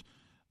nights,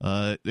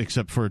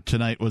 except for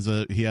tonight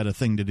he had a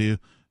thing to do.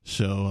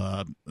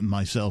 So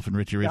myself and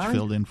Richie Rich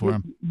filled in for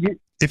him.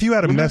 If you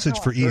had a message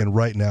for Ian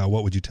right now,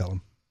 what would you tell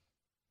him?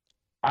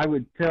 I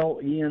would tell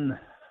Ian,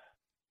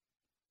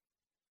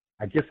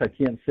 I guess I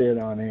can't say it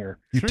on air.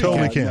 You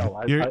totally can.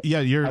 No,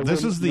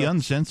 This is the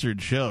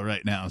uncensored show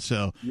right now.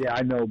 So yeah,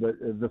 I know, but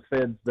the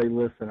feds, they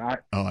listen.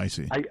 I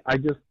see. I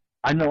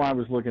know I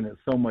was looking at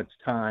so much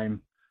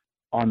time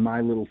on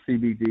my little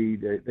CBD.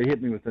 They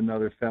hit me with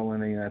another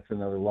felony, and that's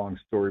another long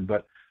story.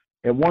 But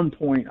at one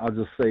point, I'll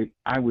just say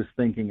I was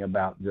thinking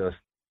about just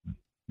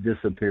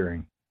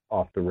disappearing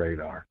off the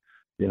radar.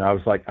 I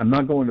was like, I'm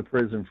not going to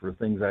prison for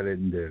things I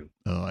didn't do.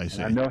 Oh, I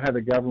see. And I know how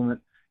the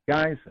government,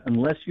 guys,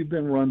 unless you've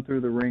been run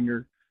through the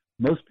ringer,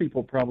 most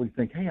people probably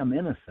think, hey, I'm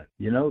innocent.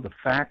 The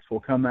facts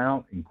will come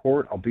out in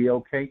court. I'll be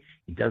okay.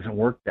 It doesn't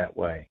work that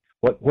way.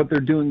 What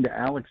they're doing to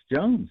Alex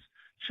Jones,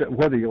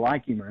 whether you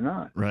like him or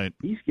not, right?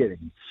 He's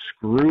getting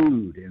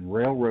screwed and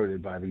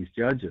railroaded by these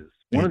judges.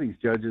 One of these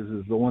judges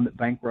is the one that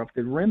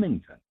bankrupted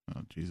Remington.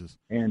 Oh, Jesus.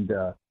 And,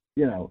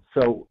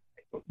 so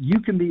you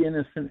can be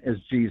innocent as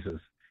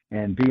Jesus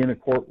and be in a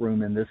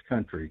courtroom in this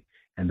country,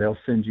 and they'll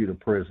send you to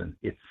prison.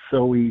 It's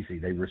so easy.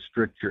 They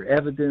restrict your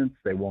evidence.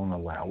 They won't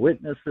allow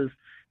witnesses.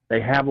 They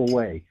have a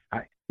way.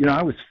 I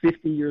was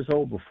 50 years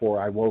old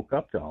before I woke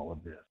up to all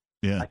of this.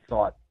 Yeah.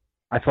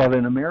 I thought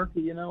in America,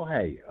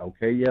 hey,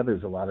 okay, yeah,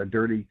 there's a lot of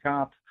dirty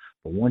cops.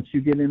 But once you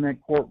get in that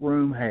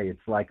courtroom, hey,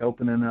 it's like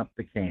opening up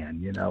the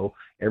can,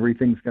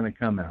 everything's going to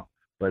come out.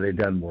 But it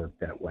doesn't work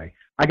that way.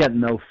 I got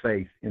no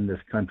faith in this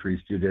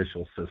country's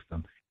judicial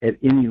system at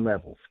any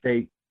level,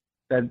 state,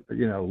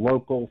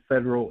 local,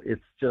 federal.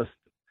 It's just,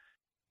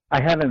 I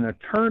had an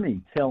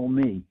attorney tell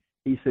me,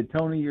 he said,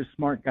 Tony, you're a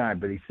smart guy,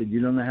 but he said, you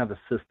don't know how the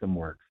system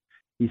works.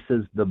 He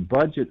says the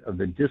budget of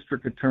the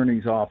district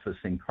attorney's office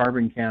in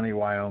Carbon County,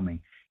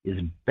 Wyoming,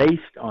 is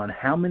based on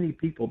how many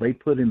people they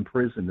put in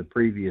prison the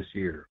previous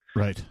year.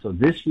 Right. So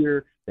this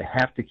year they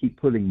have to keep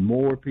putting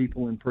more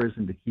people in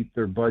prison to keep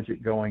their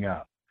budget going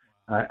up.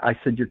 I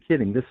said, you're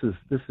kidding. This is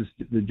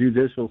the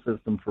judicial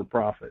system for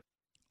profit.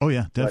 Oh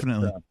yeah,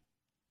 definitely. But,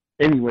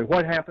 anyway,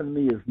 what happened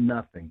to me is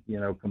nothing,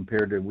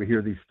 compared to, we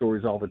hear these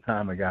stories all the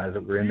time of guys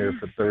that were in there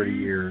for 30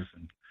 years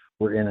and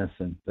were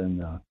innocent.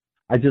 And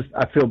I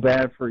feel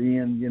bad for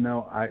Ian.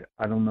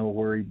 I don't know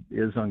where he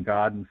is on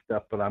God and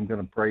stuff, but I'm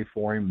going to pray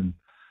for him and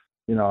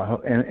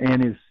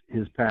and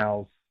his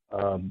pals,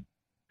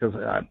 because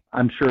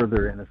I'm sure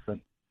they're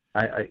innocent.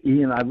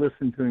 Ian, I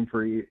listened to him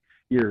for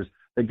years.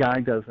 The guy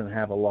doesn't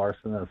have a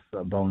larcenous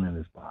bone in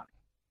his body.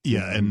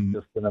 Yeah, and he's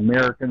just an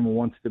American who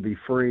wants to be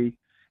free.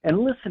 And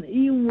listen,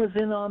 Ian was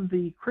in on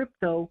the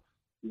crypto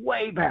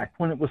way back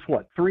when it was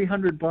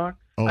 $300.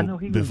 Oh, I know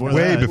he before was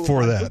way that.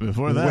 before that.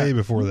 Way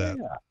before yeah.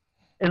 that.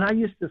 And I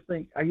used to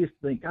think,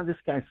 God, this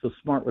guy's so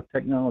smart with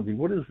technology.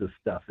 What is this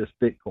stuff? This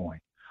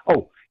Bitcoin?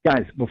 Oh,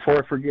 guys,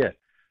 before I forget,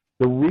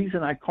 the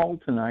reason I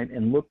called tonight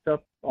and looked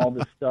up all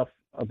this stuff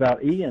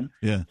about Ian,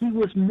 he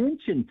was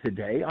mentioned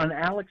today on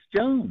Alex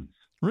Jones.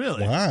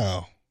 Really?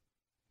 Wow.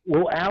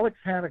 Well, Alex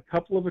had a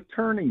couple of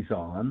attorneys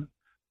on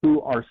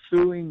who are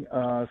suing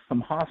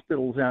some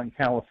hospitals out in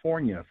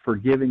California for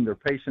giving their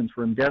patients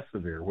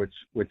remdesivir,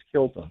 which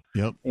killed them.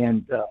 Yep.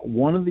 And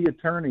one of the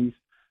attorneys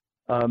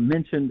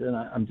mentioned, and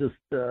I'm just,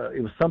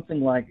 it was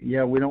something like,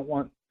 yeah, we don't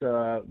want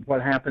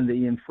what happened to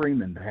Ian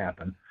Freeman to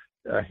happen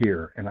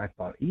here. And I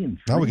thought, Ian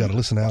Freeman? Now we got to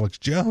listen to Alex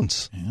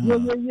Jones.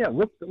 Yeah.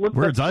 Look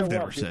Words that I've show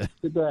never up said.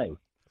 today.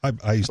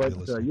 I used to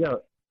listen. Yeah,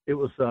 it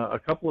was a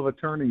couple of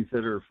attorneys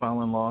that are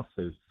filing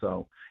lawsuits.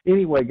 So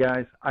anyway,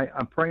 guys,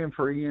 I'm praying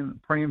for Ian,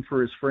 praying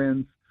for his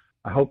friends.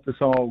 I hope this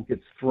all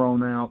gets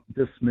thrown out,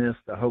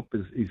 dismissed. I hope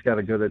he's got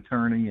a good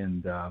attorney,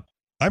 and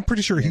I'm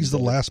pretty sure he's the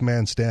last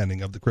man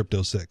standing of the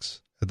Crypto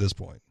Six at this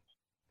point.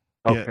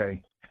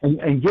 Okay.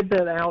 And get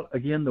that out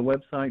again, the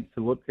website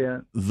to look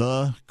at.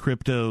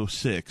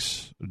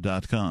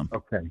 thecrypto6.com.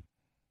 Okay.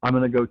 I'm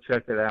going to go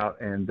check it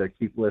out and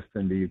keep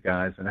listening to you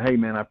guys. And, hey,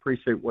 man, I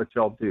appreciate what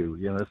y'all do.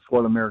 You know, that's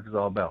what America's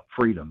all about,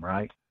 freedom,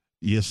 right?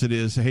 Yes, it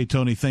is. Hey,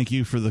 Tony, thank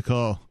you for the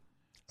call.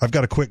 I've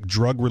got a quick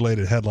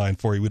drug-related headline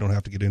for you. We don't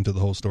have to get into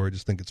the whole story.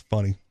 Just think it's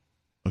funny.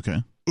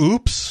 Okay.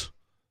 Oops.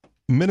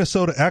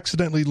 Minnesota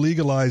accidentally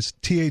legalized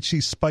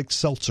THC spiked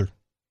seltzer.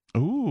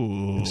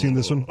 Ooh. You've seen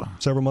this one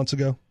several months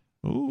ago?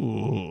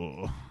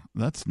 Ooh.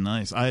 That's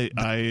nice.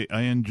 I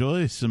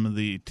enjoy some of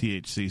the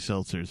THC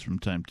seltzers from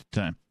time to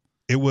time.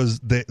 It was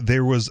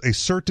there was a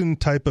certain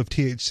type of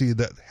THC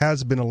that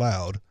has been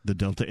allowed. The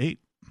Delta 8.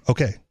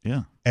 Okay.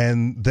 Yeah.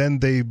 And then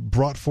they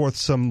brought forth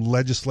some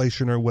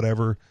legislation or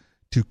whatever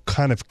to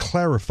kind of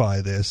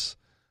clarify this,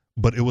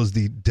 but it was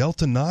the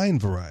Delta 9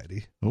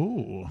 variety.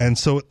 Oh. And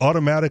so it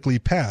automatically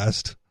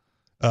passed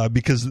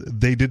because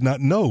they did not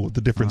know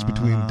the difference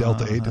between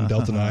Delta 8 and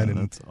Delta 9, and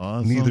that's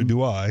awesome. Neither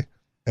do I.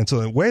 And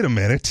so wait a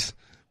minute.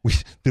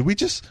 We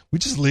just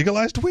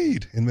legalized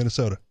weed in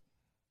Minnesota.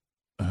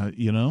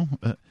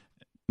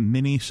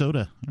 Mini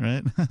soda,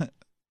 right?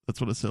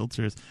 That's what a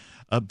seltzer is.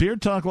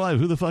 Beard Talk Live.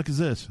 Who the fuck is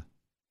this?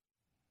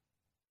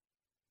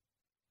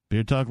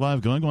 Beard Talk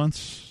Live going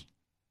once.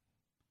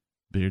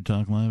 Beard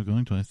Talk Live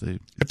going twice.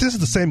 If this is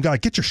the same guy,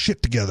 get your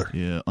shit together.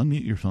 Yeah,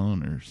 unmute your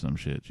phone or some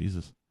shit.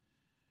 Jesus.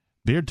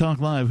 Beard Talk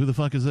Live. Who the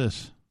fuck is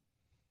this?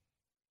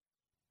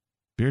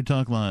 Beard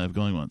Talk Live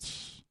going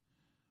once.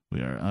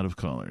 We are out of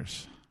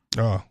callers.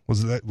 Oh,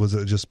 was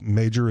it just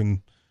Major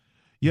and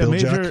Yeah,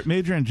 Bill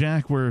Major and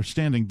Jack were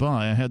standing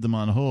by. I had them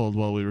on hold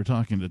while we were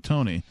talking to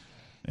Tony,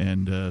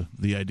 and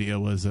the idea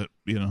was that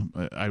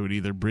I would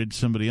either bridge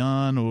somebody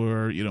on,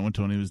 or when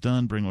Tony was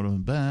done, bring one of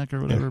them back or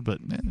whatever. Yeah.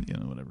 But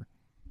whatever.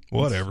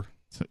 Whatever.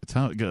 It's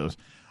how it goes.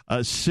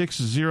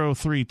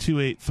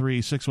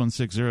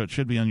 603-283-6160. It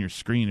should be on your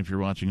screen if you're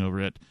watching over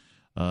at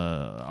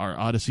our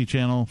Odyssey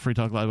channel, Free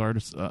Talk Live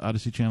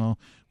Odyssey channel,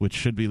 which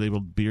should be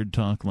labeled Beard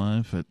Talk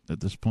Live.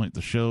 At this point,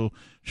 the show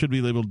should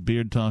be labeled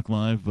Beard Talk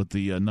Live, but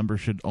the number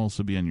should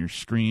also be on your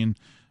screen.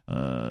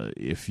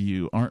 If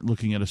you aren't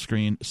looking at a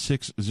screen,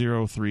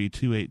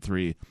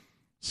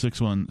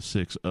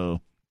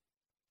 603-283-6160.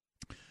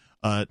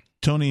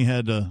 Tony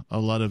had a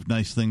lot of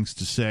nice things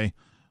to say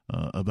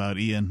about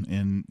Ian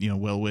and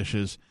well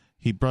wishes.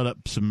 He brought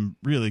up some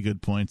really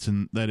good points,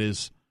 and that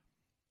is,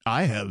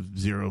 I have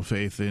zero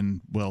faith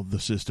in the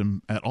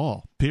system at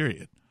all,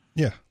 period.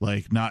 Yeah.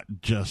 Like, not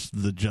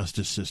just the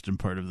justice system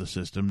part of the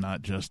system,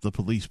 not just the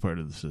police part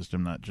of the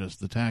system, not just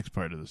the tax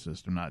part of the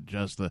system,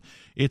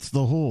 it's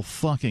the whole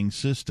fucking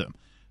system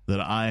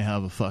that I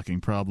have a fucking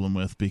problem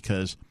with,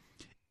 because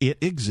it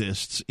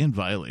exists in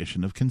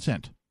violation of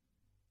consent.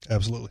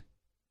 Absolutely.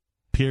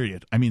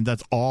 Period. I mean,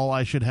 that's all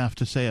I should have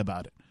to say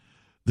about it.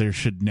 There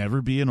should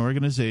never be an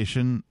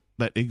organization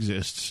that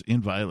exists in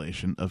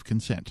violation of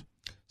consent.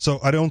 So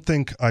I don't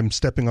think I'm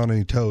stepping on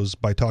any toes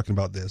by talking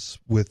about this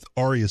with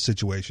Aria's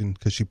situation,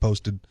 because she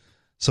posted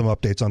some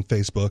updates on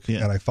Facebook,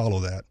 and I follow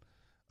that.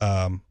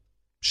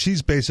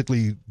 She's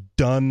basically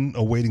done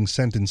awaiting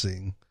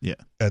sentencing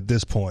at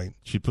this point.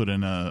 She put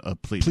in a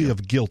plea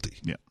of guilty.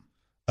 Yeah.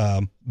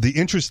 The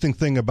interesting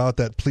thing about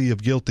that plea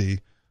of guilty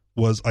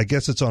was, I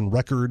guess it's on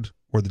record,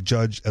 or the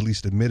judge at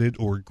least admitted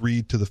or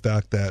agreed to the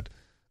fact that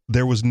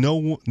there was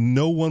no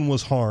one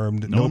was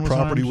harmed, no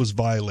property was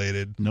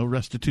violated, no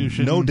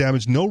restitution, no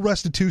damage, no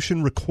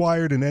restitution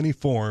required in any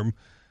form,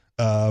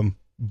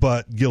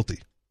 but guilty.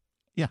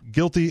 Yeah.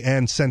 Guilty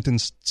and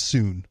sentenced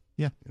soon.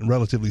 Yeah.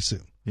 Relatively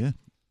soon. Yeah.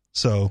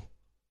 So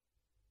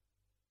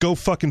go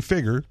fucking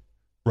figure,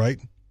 right?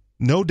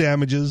 No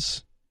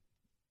damages,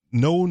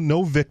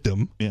 no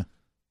victim. Yeah.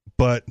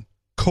 But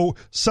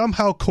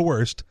somehow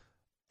coerced.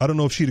 I don't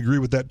know if she'd agree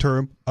with that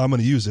term. I'm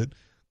going to use it.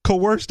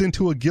 Coerced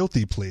into a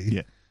guilty plea.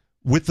 Yeah.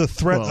 With the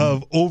threat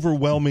of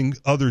overwhelming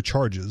other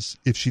charges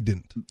if she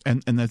didn't.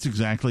 And that's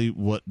exactly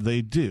what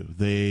they do.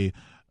 They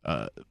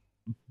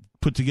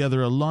put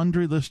together a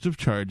laundry list of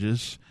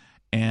charges,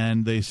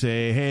 and they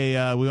say, hey,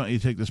 we want you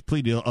to take this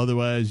plea deal,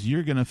 otherwise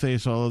you're going to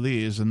face all of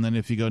these. And then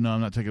if you go, no,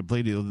 I'm not taking a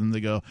plea deal, then they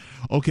go,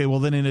 okay, well,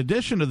 then in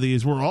addition to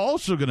these, we're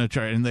also going to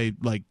charge. And they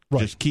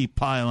just keep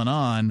piling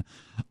on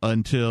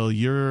until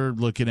you're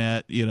looking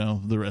at,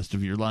 the rest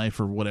of your life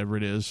or whatever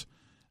it is,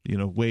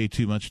 way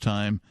too much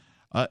time.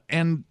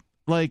 And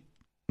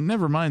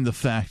never mind the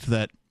fact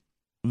that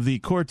the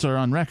courts are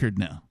on record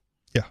now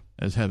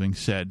as having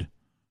said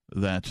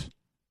that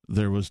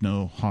there was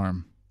no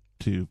harm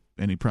to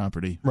any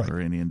property or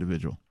any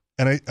individual.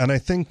 And I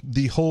think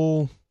the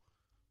whole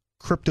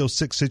Crypto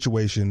 6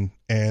 situation,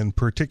 and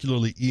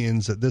particularly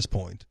Ian's at this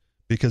point,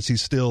 because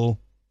he's still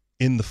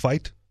in the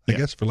fight, I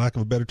guess, for lack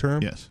of a better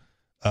term,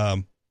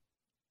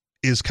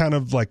 is kind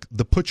of like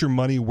the put your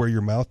money where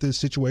your mouth is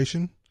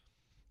situation.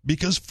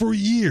 Because for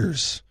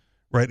years,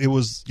 right, it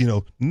was,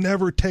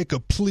 never take a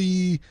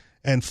plea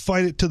and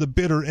fight it to the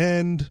bitter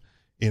end.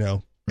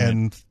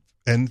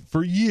 and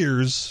for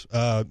years,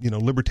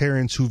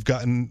 libertarians who've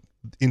gotten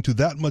into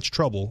that much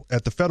trouble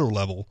at the federal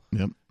level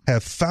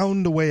have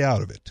found a way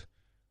out of it,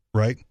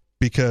 right?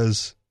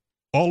 Because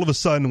all of a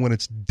sudden, when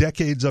it's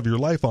decades of your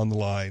life on the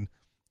line,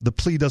 the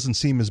plea doesn't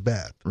seem as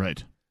bad.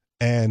 Right.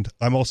 And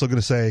I'm also going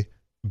to say,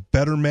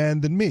 better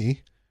man than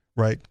me,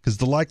 right? Because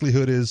the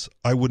likelihood is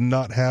I would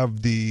not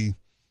have the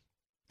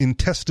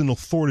intestinal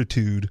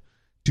fortitude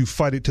to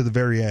fight it to the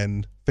very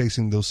end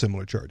facing those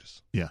similar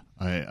charges. Yeah,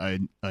 I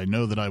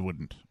know that I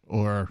wouldn't,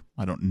 or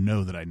I don't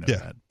know that I know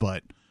that,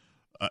 but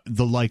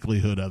the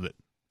likelihood of it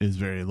is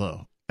very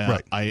low.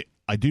 Right. I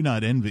do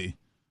not envy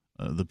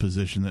the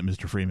position that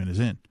Mr. Freeman is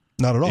in.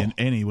 Not at all. In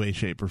any way,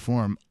 shape, or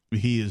form.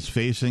 He is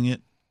facing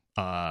it,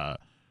 from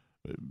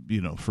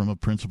a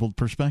principled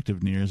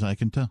perspective, near as I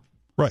can tell.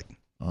 Right.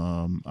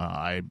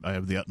 I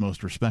have the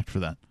utmost respect for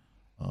that.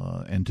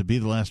 And to be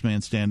the last man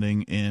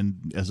standing,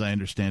 and as I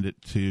understand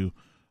it, to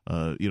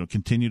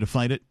continue to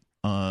fight it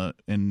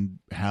and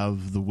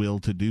have the will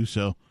to do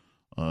so,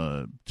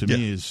 to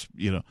me is,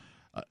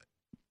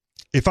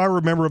 if I were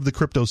a member of the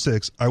Crypto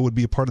 6, I would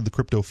be a part of the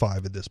Crypto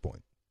 5 at this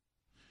point.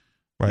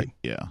 Right?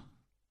 Yeah.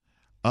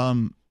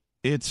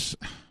 It's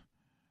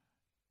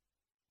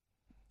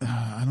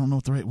I don't know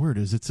what the right word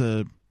is. It's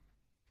a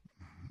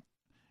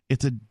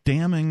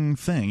damning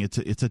thing.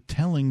 It's a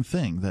telling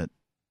thing that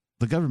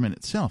the government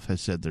itself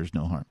has said there's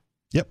no harm.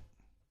 Yep.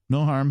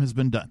 No harm has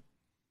been done.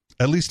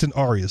 At least in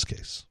Aria's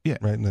case. Yeah.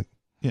 Right?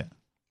 Yeah.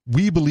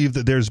 We believe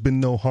that there's been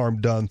no harm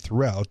done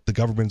throughout. The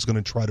government's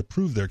going to try to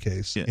prove their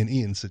case in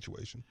Ian's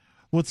situation.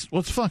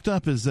 What's fucked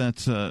up is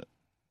that,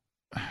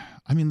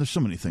 there's so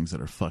many things that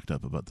are fucked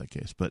up about that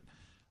case, but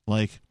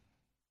like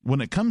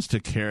when it comes to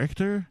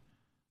character,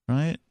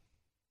 right?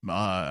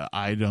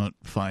 I don't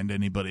find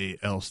anybody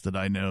else that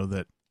I know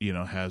that,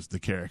 has the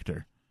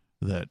character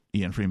that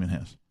Ian Freeman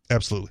has.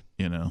 Absolutely.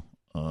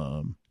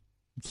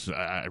 So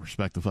I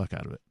respect the fuck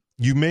out of it.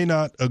 You may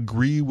not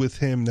agree with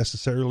him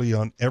necessarily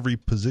on every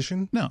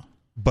position. No.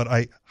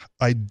 But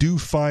I do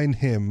find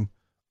him,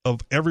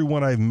 of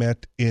everyone I've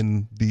met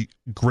in the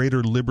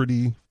greater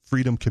liberty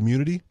freedom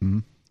community,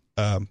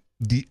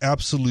 the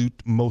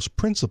absolute most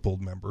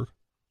principled member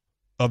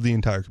of the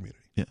entire community.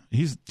 Yeah.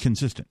 He's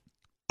consistent.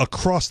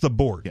 Across the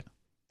board. Yeah.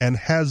 And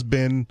has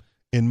been,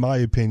 in my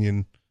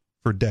opinion,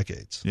 for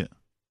decades. Yeah.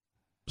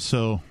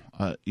 So,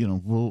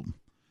 we'll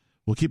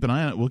keep an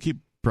eye on it. We'll keep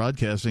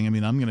broadcasting. I'm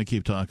going to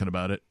keep talking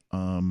about it,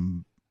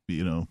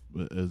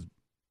 as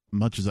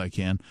much as I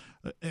can.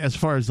 As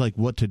far as like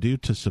what to do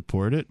to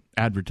support it,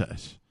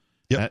 advertise.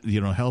 Yep.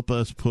 Help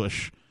us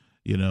push,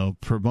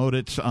 promote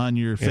it on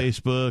your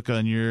Facebook,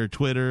 on your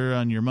Twitter,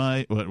 on your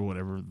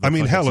whatever.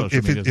 Hell,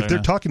 if they're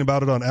talking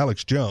about it on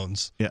Alex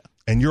Jones,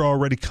 and you're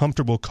already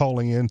comfortable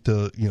calling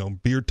into,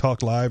 Beard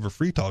Talk Live or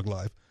Free Talk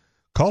Live,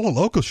 call a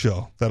local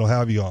show that'll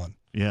have you on.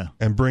 Yeah.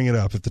 And bring it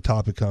up if the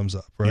topic comes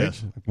up, right?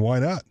 Yes. Why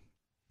not?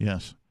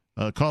 Yes.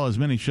 Call as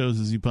many shows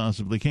as you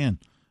possibly can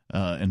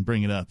and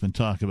bring it up and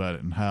talk about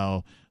it and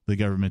how the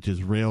government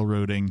is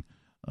railroading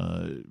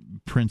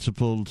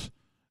principled,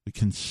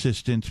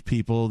 consistent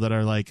people that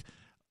are like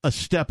a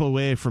step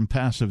away from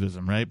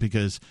pacifism, right?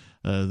 Because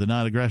the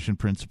non-aggression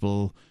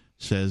principle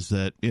says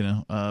that,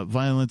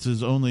 violence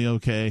is only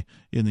okay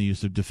in the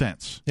use of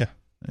defense. Yeah.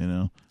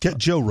 Get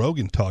Joe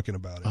Rogan talking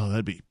about it. Oh,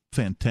 that'd be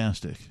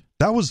fantastic.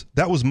 That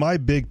was my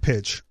big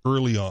pitch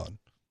early on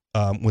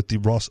with the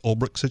Ross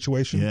Ulbricht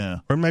situation. Yeah.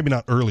 Or maybe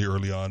not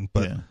early on,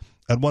 but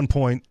at one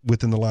point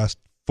within the last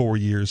 4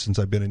 years since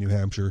I've been in New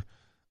Hampshire,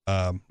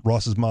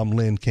 Ross's mom,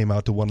 Lynn, came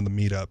out to one of the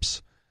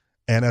meetups.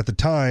 And at the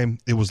time,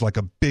 it was like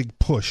a big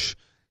push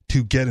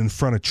to get in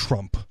front of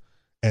Trump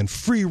and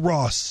free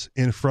Ross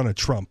in front of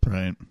Trump.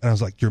 Right. And I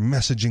was like, you're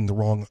messaging the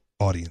wrong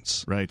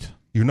audience. Right.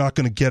 You're not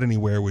going to get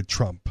anywhere with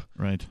Trump.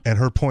 Right. And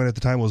her point at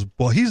the time was,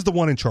 well, he's the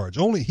one in charge.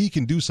 Only he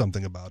can do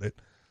something about it.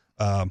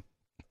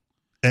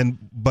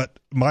 But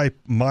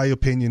my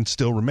opinion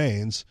still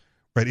remains,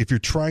 right? If you're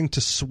trying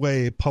to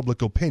sway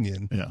public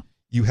opinion,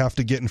 you have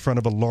to get in front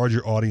of a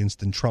larger audience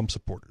than Trump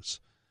supporters.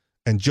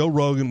 And Joe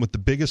Rogan, with the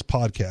biggest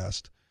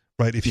podcast,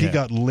 right? If he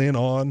got Lynn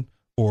on,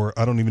 or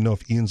I don't even know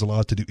if Ian's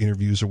allowed to do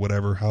interviews or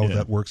whatever, how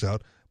that works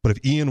out. But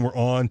if Ian were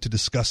on to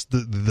discuss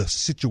the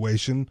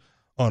situation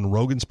on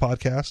Rogan's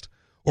podcast,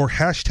 or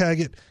hashtag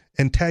it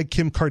and tag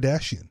Kim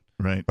Kardashian.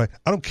 Right. I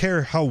don't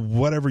care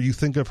whatever you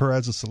think of her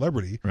as a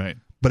celebrity. Right.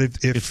 But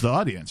if it's the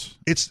audience,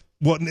 it's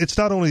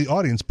not only the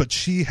audience, but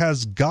she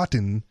has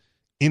gotten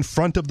in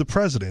front of the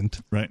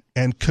president, right,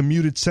 and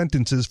commuted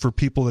sentences for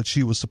people that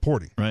she was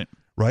supporting. Right.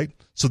 Right.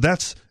 So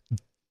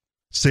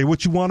say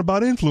what you want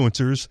about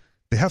influencers.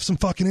 They have some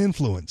fucking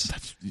influence.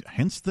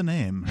 Hence the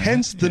name. Right?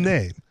 Hence the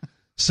name.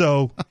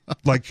 So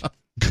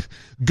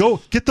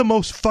go get the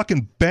most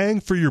fucking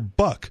bang for your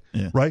buck,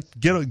 right?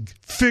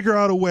 Figure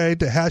out a way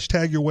to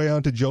hashtag your way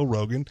onto Joe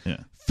Rogan. Yeah.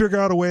 Figure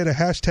out a way to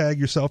hashtag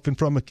yourself in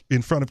front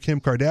of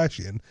Kim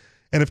Kardashian.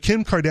 And if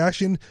Kim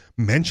Kardashian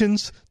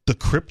mentions the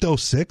Crypto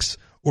 6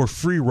 or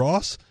Free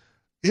Ross,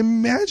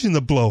 imagine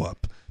the blow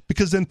up.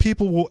 because then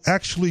people will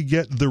actually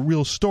get the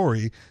real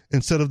story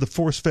instead of the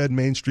force-fed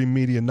mainstream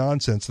media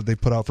nonsense that they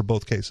put out for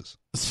both cases.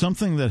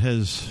 Something that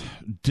has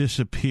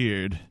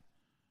disappeared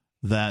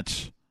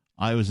that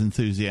I was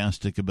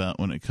enthusiastic about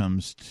when it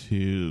comes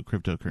to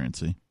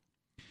cryptocurrency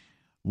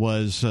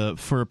was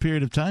for a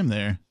period of time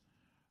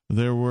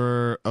there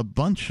were a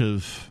bunch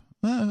of,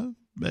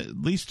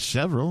 at least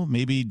several,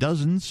 maybe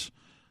dozens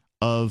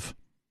of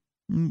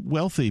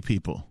wealthy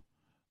people,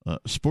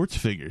 sports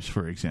figures,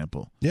 for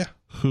example,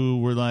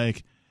 who were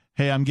like,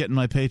 hey, I'm getting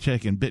my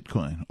paycheck in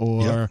Bitcoin,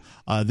 or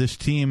this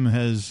team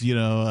has,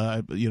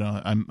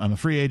 I'm a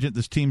free agent.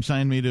 This team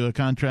signed me to a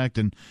contract,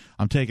 and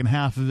I'm taking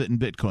half of it in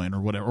Bitcoin,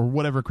 or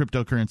whatever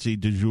cryptocurrency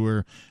du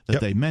jour that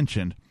they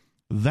mentioned.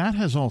 That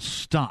has all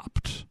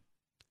stopped.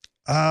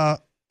 I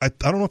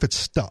don't know if it's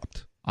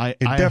stopped. I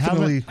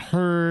haven't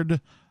heard.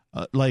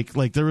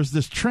 Like there was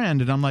this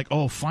trend, and I'm like,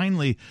 oh,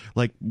 finally,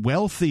 like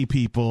wealthy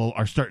people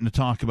are starting to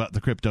talk about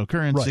the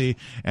cryptocurrency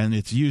and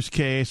its use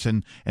case,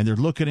 and they're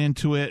looking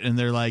into it, and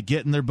they're like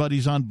getting their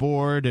buddies on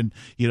board, and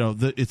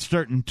it's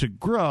starting to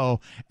grow.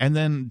 And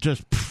then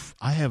just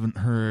I haven't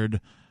heard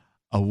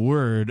a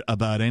word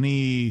about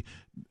anybody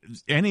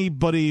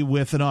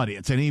with an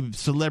audience, any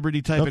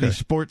celebrity type, any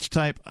sports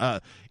type,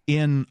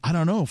 in, I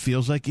don't know,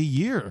 feels like a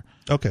year.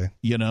 Okay.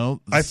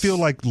 I feel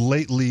like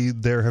lately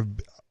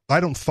I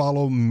don't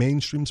follow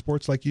mainstream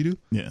sports like you do.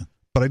 Yeah.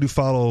 But I do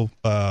follow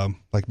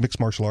like mixed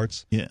martial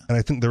arts. Yeah. And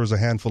I think there was a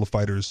handful of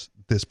fighters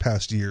this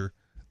past year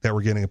that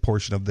were getting a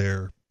portion of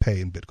their pay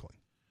in Bitcoin.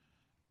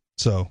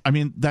 So, I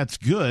mean, that's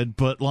good,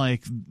 but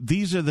like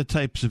these are the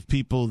types of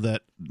people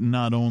that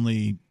not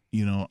only,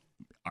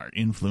 are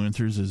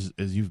influencers,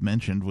 as you've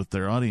mentioned, with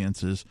their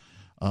audiences,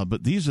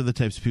 but these are the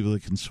types of people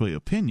that can sway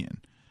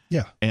opinion.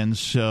 Yeah. And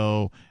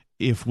so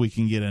if we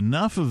can get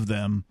enough of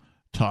them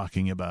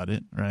talking about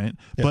it, right?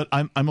 Yeah. But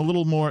I'm a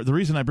little more, the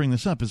reason I bring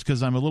this up is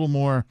because I'm a little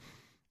more,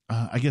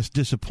 I guess,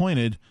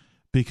 disappointed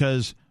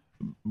because,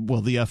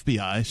 well, the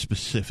FBI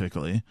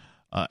specifically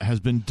has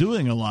been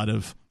doing a lot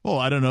of,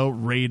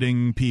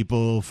 raiding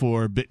people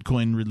for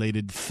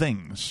Bitcoin-related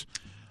things.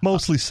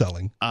 Mostly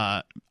selling.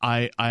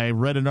 I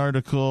read an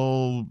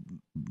article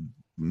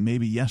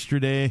maybe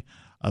yesterday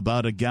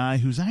about a guy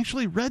who's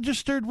actually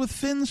registered with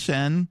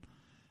FinCEN,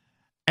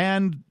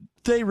 and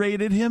they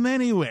raided him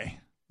anyway.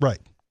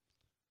 Right.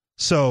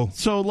 So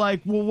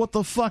like, well, what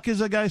the fuck is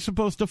a guy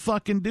supposed to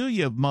fucking do,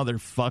 you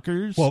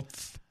motherfuckers? Well,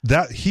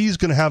 that he's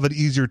going to have an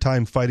easier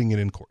time fighting it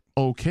in court.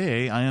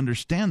 Okay, I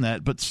understand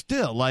that, but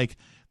still, like,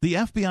 the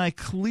FBI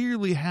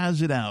clearly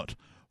has it out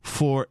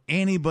for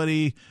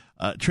anybody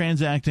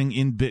transacting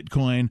in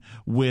Bitcoin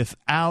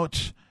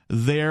without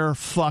their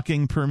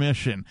fucking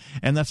permission.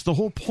 And that's the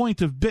whole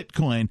point of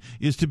Bitcoin,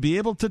 is to be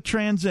able to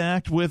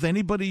transact with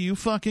anybody you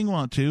fucking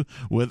want to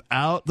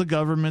without the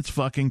government's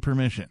fucking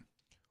permission.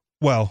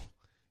 Well,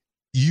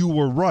 you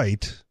were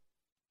right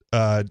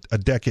a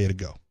decade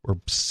ago or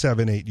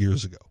 7-8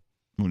 years ago.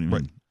 What do you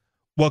mean?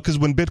 Well, because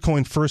when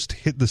Bitcoin first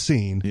hit the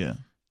scene,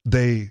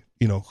 they,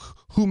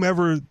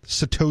 whomever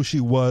Satoshi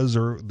was,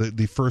 or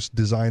the first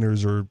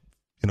designers, or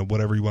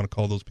whatever you want to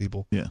call those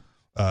people,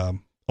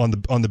 on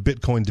the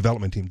Bitcoin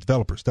development team,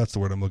 developers, that's the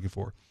word I'm looking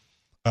for.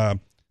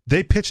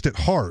 They pitched it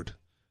hard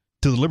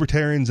to the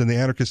libertarians and the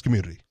anarchist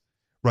community,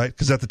 right?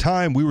 Because at the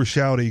time we were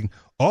shouting,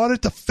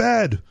 "Audit the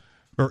Fed."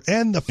 Or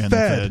end the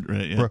Fed.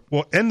 Right, yeah.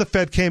 Well, end the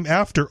Fed came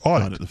after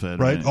audit the Fed,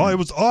 right? Oh, it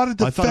was audit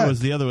the Fed. I thought it was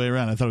the other way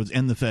around. I thought it was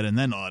end the Fed and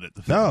then audit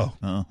the Fed. No.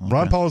 Oh, okay.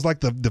 Ron Paul was like,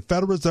 the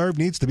Federal Reserve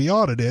needs to be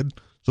audited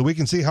so we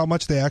can see how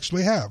much they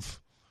actually have.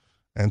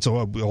 And so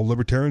all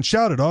libertarians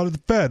shouted, audit the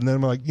Fed. And then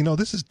I'm like,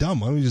 this is dumb.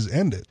 Why don't we just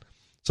end it?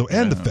 So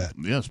end the Fed.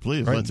 Yes,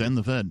 please. Right? Let's end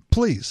the Fed.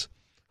 Please.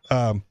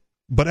 But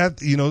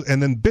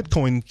and then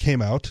Bitcoin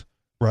came out,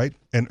 right?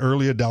 And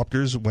early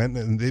adopters went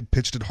and they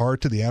pitched it hard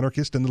to the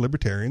anarchists and the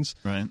libertarians,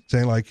 right?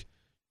 Saying like,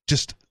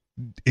 just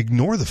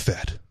ignore the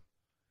Fed,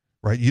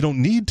 right? You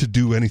don't need to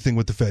do anything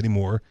with the Fed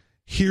anymore.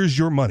 Here's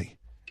your money,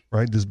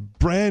 right? This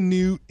brand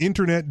new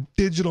internet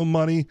digital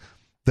money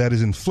that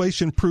is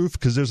inflation proof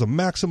because there's a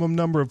maximum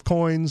number of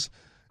coins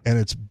and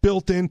it's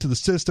built into the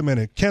system and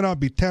it cannot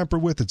be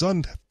tampered with. It's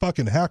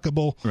unfucking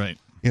hackable. Right.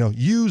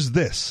 Use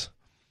this.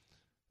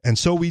 And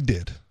so we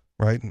did,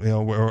 right?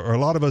 Or a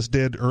lot of us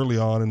did early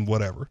on and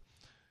whatever.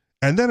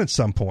 And then at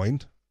some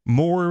point,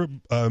 more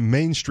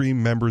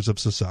mainstream members of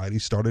society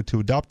started to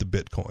adopt the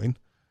Bitcoin,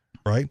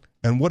 right?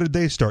 And what did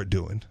they start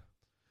doing?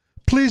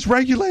 Please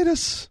regulate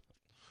us.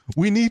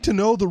 We need to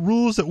know the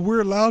rules that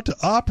we're allowed to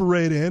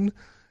operate in,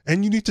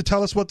 and you need to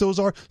tell us what those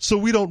are so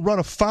we don't run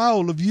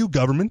afoul of you,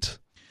 government.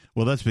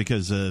 Well, that's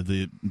because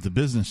the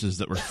businesses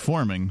that were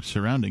forming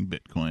surrounding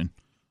Bitcoin,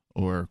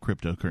 or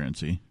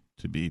cryptocurrency,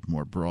 to be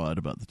more broad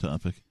about the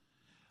topic,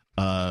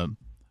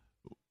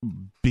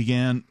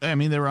 began,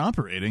 they were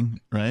operating,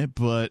 right?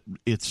 But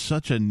it's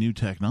such a new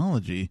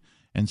technology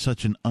and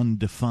such an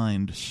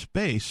undefined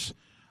space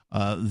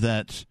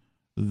that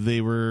they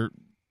were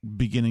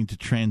beginning to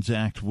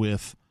transact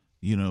with,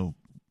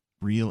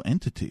 real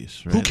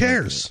entities, right? Who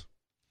cares?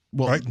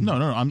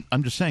 No.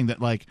 I'm just saying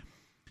that, like,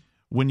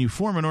 when you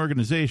form an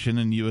organization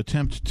and you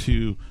attempt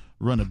to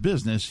run a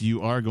business,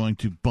 you are going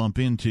to bump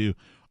into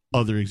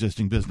other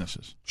existing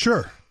businesses.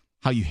 Sure.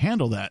 How you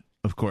handle that,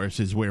 of course,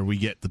 is where we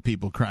get the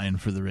people crying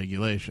for the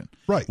regulation.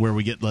 Right. Where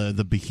we get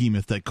the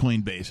behemoth that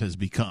Coinbase has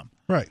become.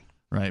 Right.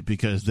 Right.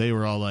 Because they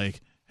were all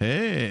like,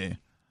 hey,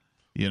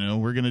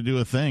 we're going to do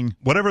a thing.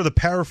 Whatever the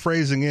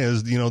paraphrasing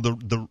is,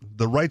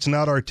 the rights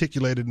not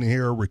articulated in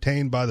here are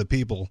retained by the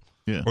people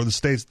or the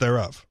states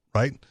thereof.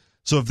 Right.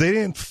 So if they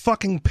didn't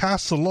fucking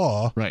pass a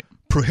law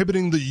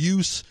prohibiting the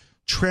use,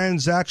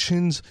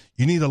 transactions,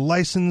 you need a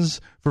license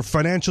for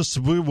financial,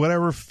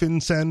 whatever,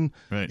 FinCEN,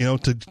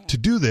 to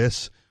do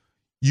this,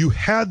 you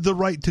had the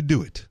right to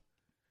do it.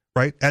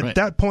 Right. At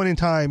that point in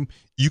time,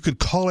 you could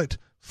call it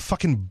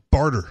fucking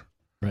barter.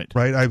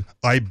 Right.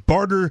 I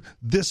barter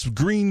this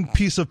green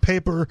piece of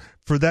paper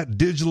for that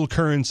digital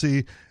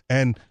currency,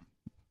 and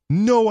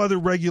no other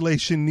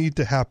regulation need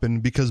to happen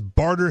because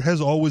barter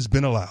has always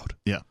been allowed.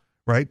 Yeah.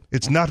 Right.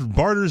 It's not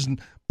barter's in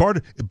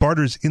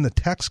the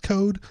tax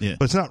code,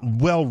 but it's not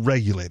well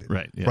regulated.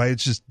 Right. Yeah. Right.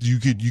 It's just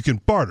you can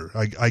barter.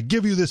 I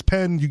give you this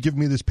pen, you give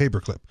me this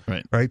paperclip.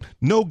 Right. Right.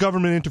 No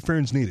government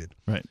interference needed.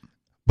 Right.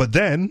 But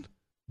then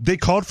they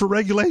called for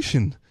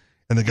regulation,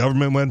 and the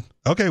government went,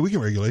 "Okay, we can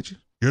regulate you.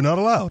 You're not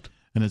allowed."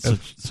 And it's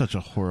such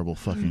a horrible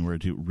fucking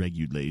word too.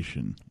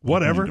 Regulation.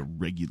 Whatever. To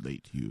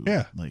regulate you.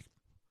 Yeah. Like,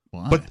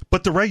 why?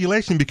 But the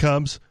regulation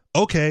becomes,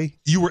 okay,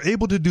 you were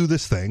able to do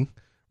this thing,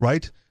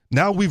 right?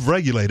 Now we've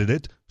regulated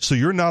it, so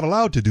you're not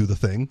allowed to do the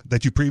thing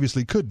that you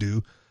previously could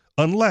do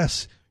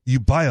unless you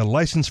buy a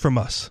license from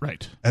us.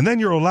 Right. And then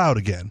you're allowed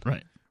again.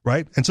 Right.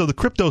 Right? And so the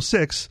Crypto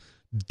 6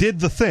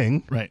 did the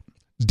thing. Right.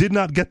 Did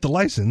not get the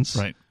license.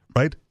 Right.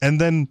 Right? And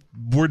then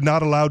we're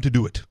not allowed to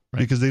do it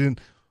because they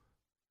didn't.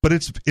 But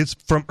it's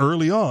from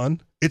early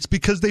on. It's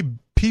because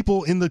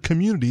people in the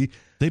community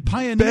they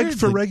pioneered begged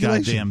for the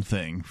regulation. Goddamn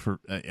thing.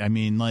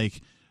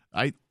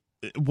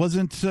 It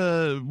wasn't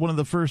one of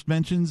the first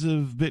mentions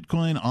of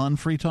Bitcoin on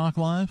Free Talk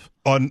Live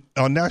on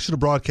national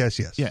broadcast.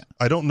 Yes. Yeah.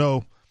 I don't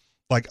know.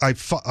 Like I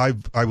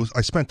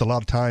spent a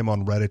lot of time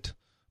on Reddit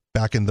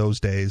back in those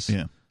days.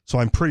 Yeah. So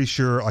I'm pretty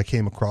sure I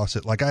came across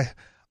it. Like I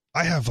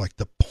have like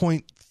the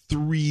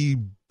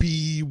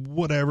 0.3B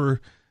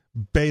whatever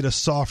beta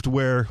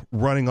software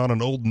running on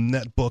an old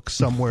netbook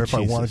somewhere if I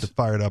wanted to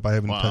fire it up. I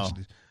haven't touched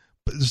it.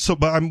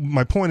 But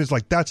my point is,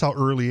 like, that's how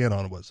early in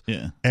on it was.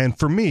 Yeah. And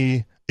for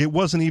me, it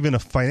wasn't even a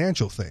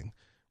financial thing,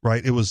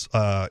 right? It was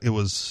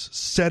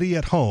SETI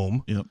at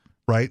home,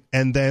 right?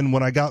 And then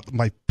when I got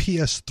my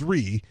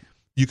PS3,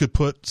 you could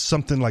put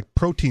something like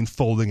protein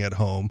folding at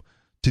home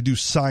to do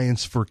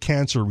science for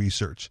cancer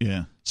research.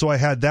 Yeah. So I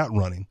had that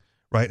running,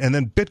 right? And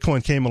then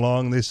Bitcoin came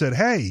along and they said,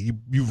 hey,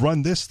 you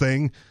run this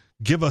thing,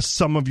 give us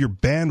some of your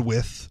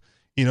bandwidth,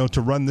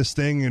 to run this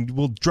thing, and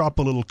we'll drop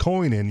a little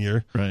coin in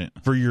you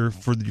for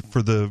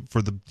the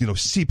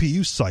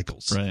CPU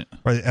cycles. Right.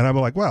 And I'm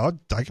like, well,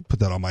 I can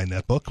put that on my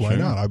netbook. Why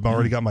not? I've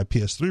already got my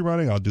PS3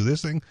 running. I'll do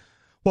this thing.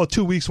 Well,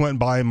 2 weeks went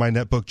by and my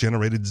netbook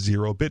generated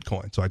 0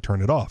 Bitcoin. So I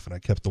turned it off and I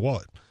kept the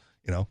wallet.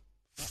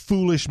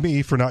 Foolish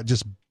me for not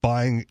just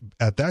buying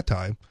at that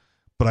time.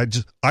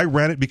 But I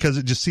ran it because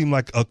it just seemed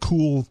like a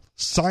cool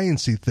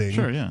sciencey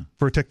thing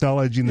for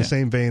technology in the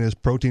same vein as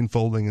protein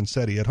folding and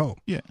SETI at home.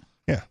 Yeah.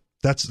 Yeah.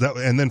 That's that.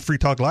 And then Free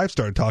Talk Live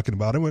started talking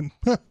about it. I went,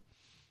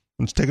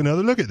 let's take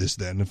another look at this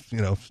then. If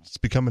it's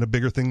becoming a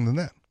bigger thing than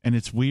that. And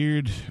it's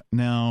weird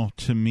now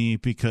to me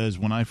because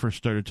when I first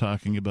started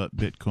talking about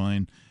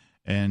Bitcoin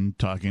and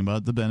talking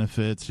about the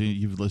benefits,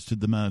 you've listed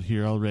them out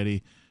here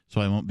already,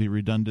 so I won't be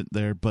redundant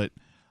there. But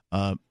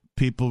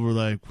people were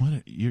like,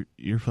 "What?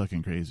 You're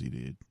fucking crazy,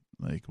 dude."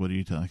 Like, what are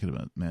you talking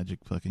about?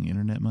 Magic fucking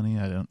internet money?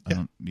 I don't,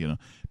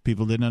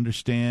 people didn't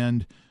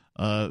understand.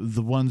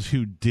 The ones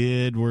who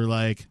did were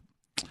like,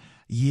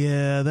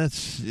 yeah,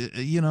 that's,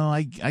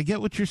 I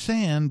get what you're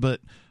saying, but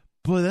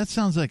boy, that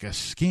sounds like a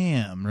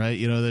scam, right?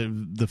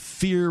 The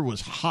fear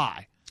was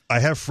high. I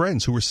have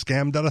friends who were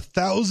scammed out of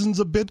thousands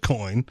of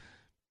Bitcoin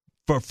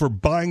for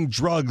buying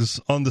drugs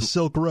on the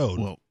Silk Road.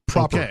 Well,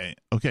 proper.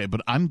 Okay, but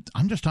I'm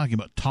just talking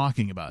about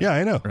it. Yeah,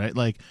 I know. Right?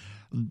 Like,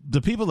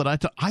 the people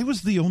that I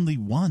was the only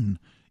one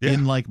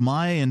in like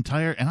my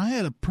entire, and I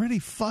had a pretty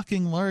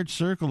fucking large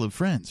circle of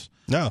friends.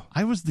 No.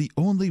 I was the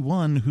only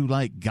one who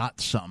like got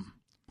some.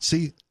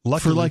 See,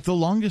 luckily, for like the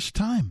longest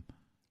time,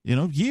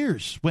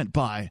 years went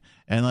by,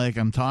 and like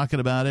I'm talking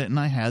about it, and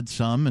I had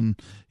some,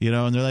 and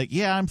and they're like,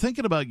 yeah, I'm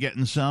thinking about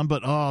getting some,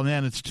 but oh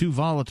man, it's too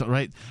volatile,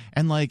 right?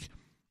 And like,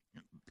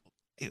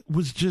 it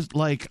was just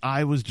like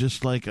I was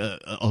just like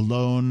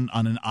alone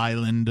on an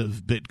island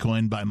of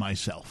Bitcoin by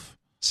myself.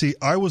 See,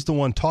 I was the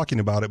one talking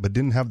about it, but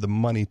didn't have the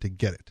money to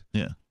get it.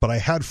 Yeah. But I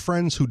had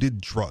friends who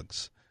did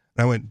drugs,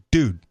 and I went,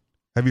 dude,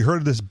 have you heard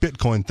of this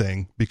Bitcoin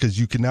thing? Because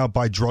you can now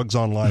buy drugs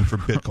online for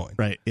Bitcoin.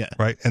 Right, yeah.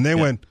 Right? And they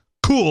went,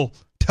 cool,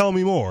 tell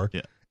me more.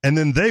 Yeah. And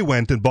then they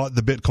went and bought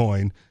the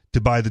Bitcoin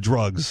to buy the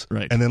drugs,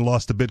 right, and then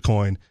lost the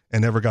Bitcoin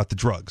and never got the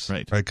drugs.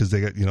 Right. Because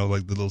they got,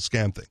 like the little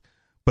scam thing.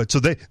 But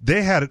so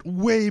they had it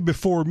way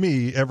before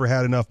me ever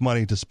had enough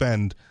money to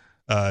spend,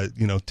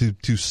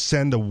 to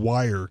send a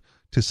wire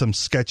to some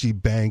sketchy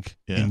bank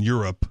Yeah. in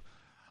Europe,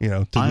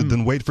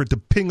 than wait for it to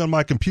ping on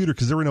my computer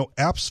because there were no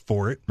apps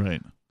for it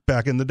Right.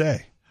 back in the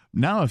day.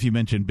 Now, if you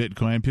mention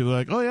Bitcoin, people are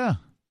like, oh, yeah.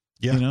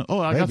 Yeah.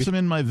 I got maybe. some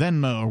in my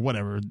Venmo or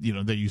whatever.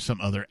 They use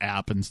some other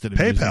app instead of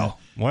using PayPal.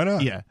 it. Why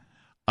not? Yeah.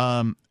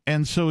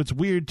 And so it's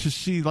weird to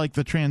see like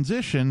the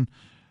transition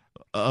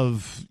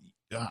of,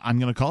 I'm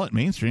going to call it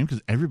mainstream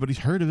because everybody's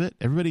heard of it.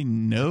 Everybody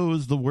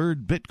knows the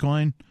word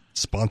Bitcoin.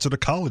 Sponsored a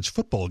college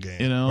football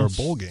game or a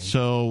bowl game.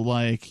 So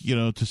like,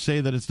 to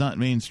say that it's not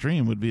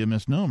mainstream would be a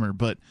misnomer,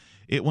 but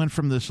it went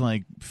from this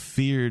like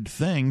feared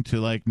thing to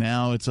like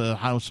now it's a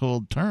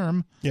household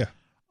term. Yeah.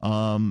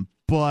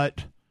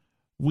 But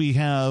we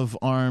have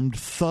armed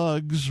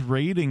thugs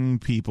raiding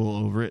people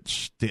over it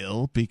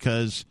still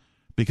because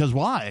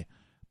why?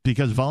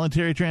 Because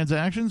voluntary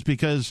transactions?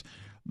 Because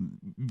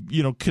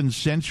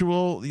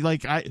consensual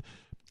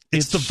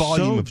It's the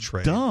volume so of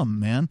trade. Dumb,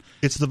 man.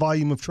 It's the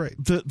volume of trade.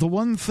 The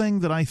one thing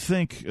that I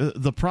think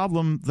the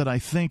problem that I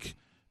think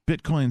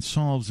Bitcoin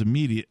solves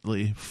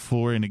immediately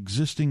for an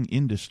existing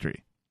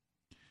industry,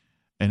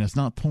 and it's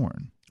not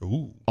porn.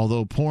 Ooh.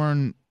 Although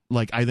porn,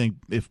 I think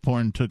if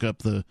porn took up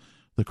the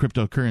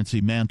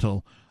cryptocurrency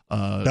mantle,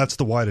 That's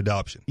the wide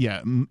adoption.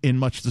 yeah, in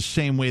much the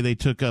same way they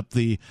took up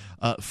the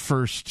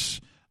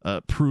first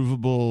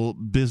provable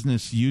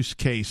business use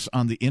case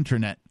on the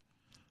internet.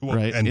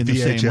 Right, And in the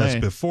same way.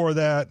 VHS before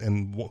that,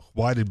 and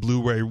why did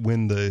Blu-ray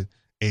win the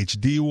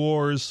HD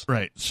wars?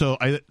 Right. So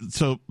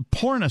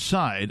porn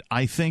aside,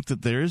 I think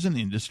that there is an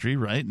industry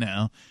right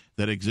now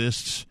that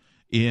exists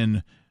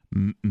in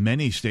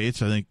many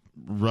states. I think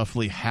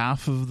roughly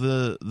half of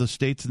the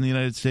states in the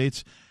United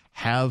States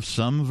have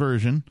some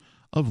version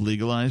of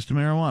legalized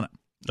marijuana.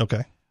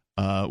 Okay.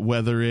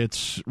 Whether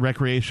it's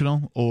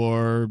recreational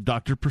or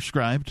doctor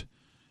prescribed.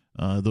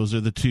 Those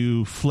are the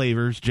two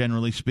flavors,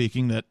 generally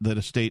speaking, that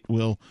a state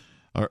will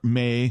or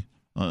may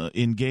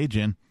engage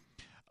in.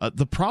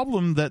 The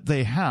problem that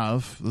they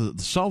have,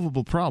 the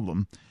solvable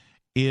problem,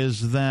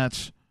 is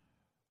that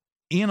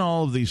in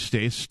all of these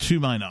states, to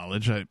my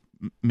knowledge,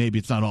 maybe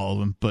it's not all of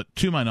them, but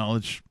to my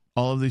knowledge,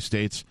 all of these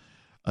states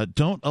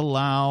don't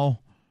allow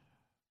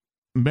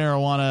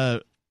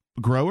marijuana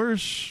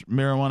growers,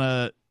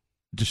 marijuana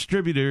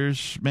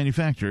distributors,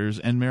 manufacturers,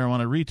 and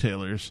marijuana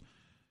retailers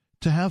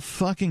to have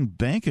fucking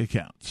bank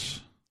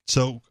accounts.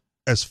 So,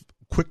 as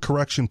quick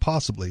correction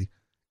possibly,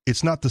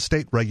 it's not the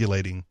state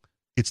regulating,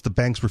 it's the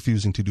banks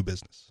refusing to do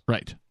business.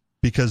 Right.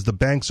 Because the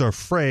banks are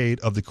afraid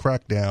of the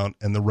crackdown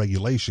and the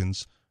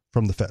regulations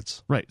from the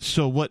feds. Right.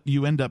 So what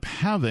you end up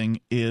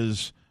having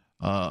is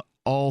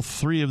all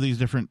three of these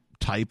different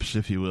types,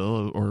 if you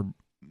will, or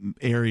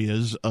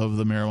areas of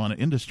the marijuana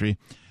industry.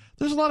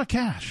 There's a lot of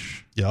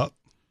cash. Yep.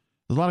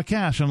 There's a lot of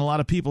cash and a lot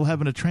of people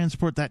having to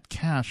transport that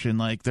cash in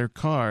like their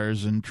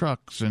cars and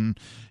trucks and,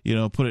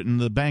 put it in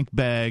the bank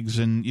bags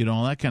and,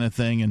 all that kind of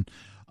thing.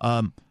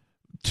 And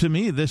to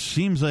me, this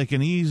seems like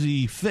an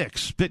easy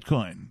fix.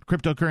 Bitcoin,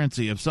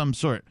 cryptocurrency of some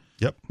sort.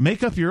 Yep.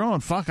 Make up your own.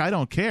 Fuck, I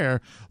don't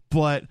care.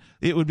 But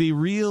it would be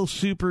real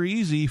super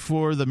easy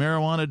for the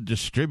marijuana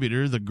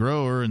distributor, the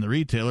grower, and the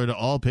retailer to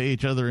all pay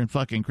each other in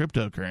fucking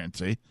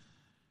cryptocurrency.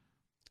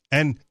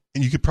 And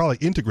you could probably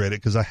integrate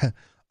it because I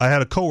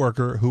had a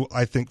coworker who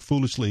I think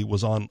foolishly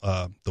was on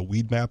the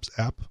Weed Maps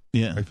app.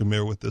 Yeah. Are you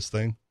familiar with this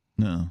thing?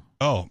 No.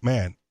 Oh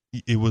man,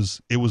 it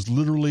was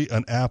literally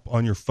an app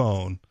on your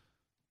phone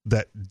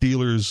that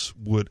dealers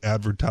would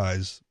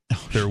advertise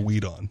their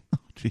weed on. Oh,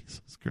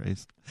 Jesus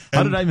Christ!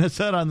 How did I miss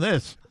out on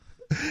this?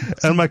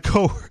 And my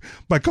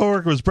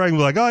coworker was bragging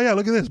like, "Oh yeah,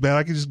 look at this, man!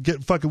 I can just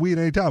get fucking weed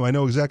anytime. I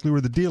know exactly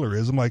where the dealer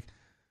is." I'm like,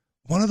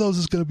 one of those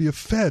is going to be a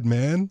Fed,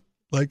 man.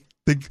 Like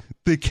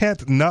they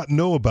can't not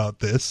know about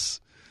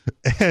this.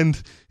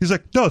 And he's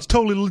like, "No, it's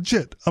totally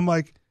legit." I'm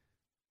like,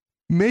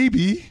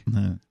 maybe,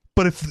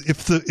 but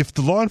if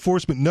the law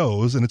enforcement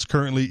knows and it's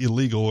currently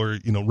illegal or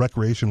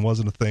recreation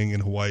wasn't a thing in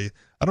Hawaii,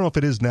 I don't know if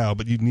it is now,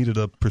 but you needed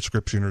a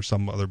prescription or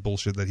some other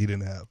bullshit that he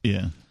didn't have. Yeah.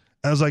 And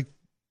I was like,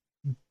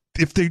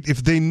 if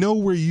they know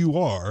where you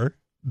are,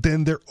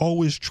 then they're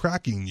always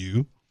tracking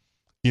you.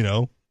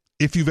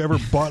 If you've ever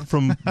bought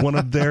from one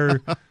of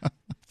their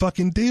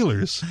fucking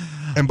dealers,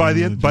 and by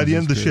the end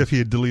of the shift, he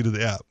had deleted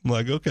the app. I'm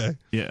like, okay,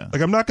 Yeah.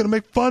 like I'm not going to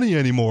make fun of you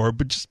anymore,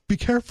 but just be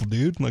careful,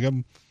 dude. Like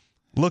I'm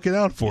looking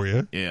out for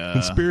you. Yeah.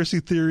 Conspiracy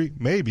theory,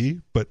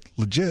 maybe, but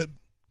legit.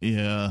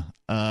 Yeah.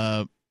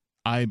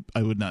 I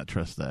would not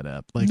trust that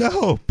app. Like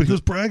No, but he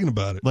was bragging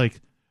about it. like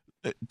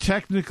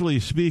technically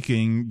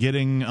speaking,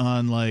 getting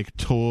on like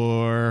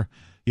Tor,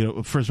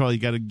 first of all, you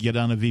got to get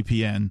on a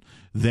VPN,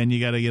 then you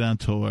got to get on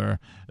Tor,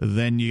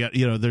 then you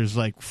got, there's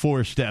like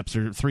 4 steps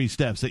or 3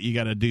 steps that you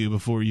got to do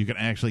before you can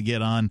actually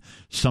get on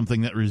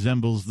something that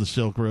resembles the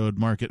Silk Road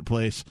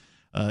marketplace,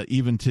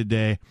 even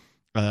today.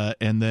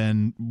 And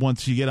then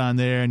once you get on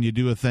there and you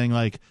do a thing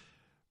like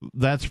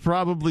that's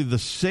probably the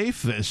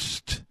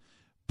safest,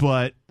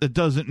 but it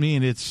doesn't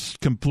mean it's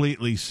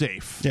completely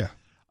safe. Yeah.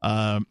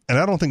 And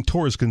I don't think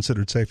Tor is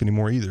considered safe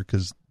anymore either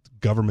because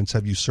governments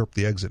have usurped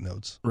the exit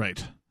nodes.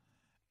 Right.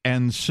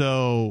 And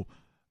so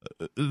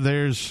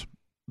there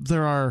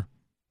are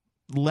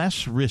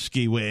less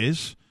risky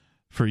ways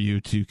for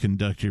you to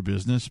conduct your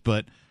business,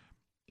 but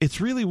it's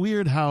really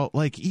weird how,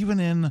 like, even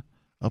in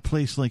a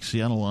place like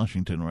Seattle,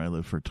 Washington, where I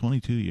lived for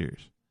 22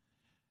 years,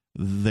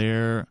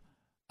 there,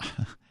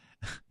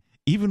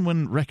 even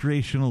when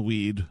recreational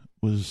weed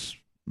was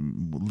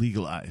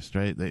legalized,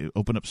 right? They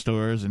opened up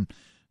stores, and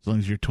as long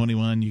as you're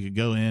 21, you could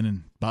go in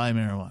and buy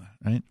marijuana,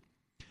 right?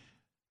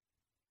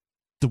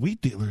 The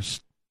weed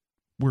dealers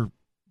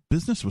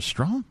business was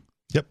strong.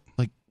 Yep.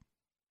 Like,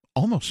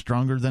 almost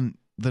stronger than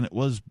it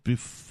was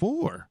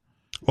before.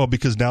 Well,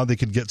 because now they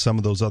could get some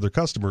of those other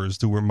customers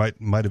who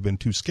might have been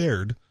too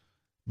scared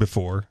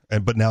before,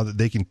 but now that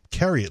they can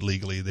carry it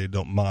legally, they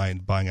don't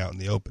mind buying out in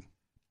the open.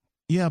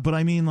 Yeah, but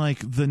I mean, like,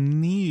 the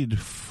need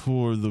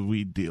for the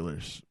weed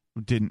dealers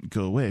didn't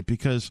go away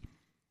because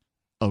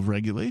of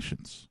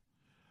regulations.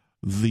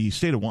 The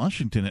state of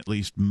Washington, at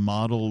least,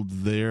 modeled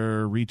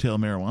their retail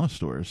marijuana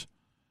stores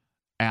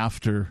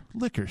after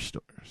liquor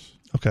stores.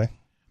 Okay.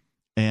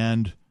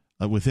 And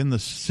within the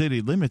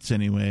city limits,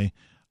 anyway,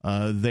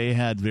 they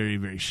had very,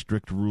 very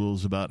strict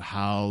rules about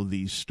how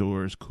these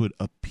stores could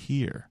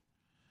appear.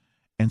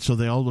 And so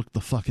they all looked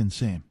the fucking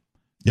same.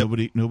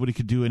 Yep. Nobody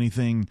could do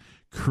anything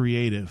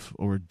creative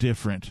or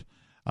different.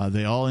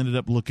 They all ended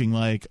up looking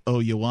like, oh,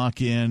 you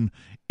walk in,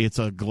 it's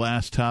a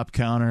glass top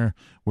counter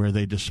where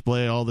they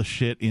display all the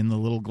shit in the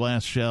little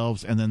glass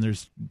shelves, and then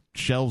there's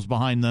shelves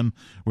behind them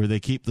where they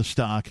keep the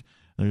stock.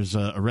 There's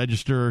a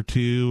register or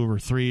two or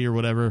three or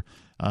whatever,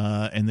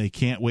 and they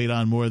can't wait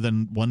on more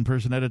than one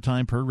person at a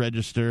time per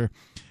register.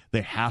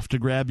 They have to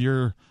grab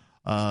your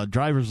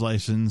driver's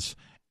license,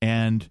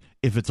 and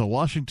if it's a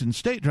Washington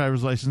State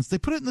driver's license, they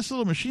put it in this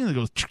little machine that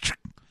goes,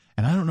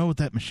 and I don't know what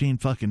that machine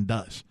fucking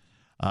does.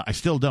 I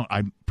still don't.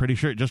 I'm pretty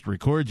sure it just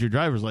records your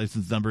driver's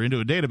license number into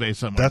a database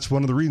somewhere. That's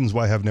one of the reasons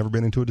why I've never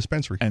been into a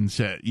dispensary. And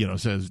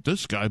says,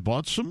 this guy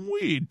bought some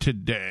weed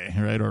today,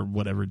 right? Or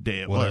whatever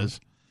day it was,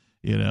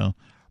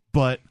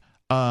 But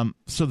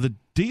so the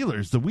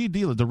dealers, the weed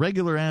dealers, the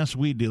regular ass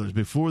weed dealers,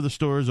 before the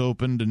stores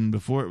opened and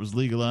before it was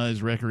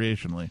legalized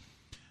recreationally,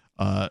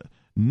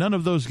 none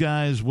of those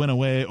guys went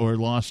away or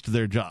lost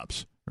their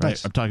jobs, right?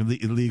 Nice. I'm talking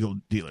the illegal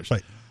dealers.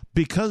 Right.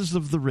 Because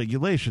of the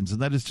regulations, and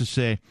that is to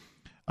say,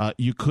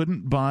 you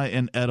couldn't buy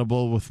an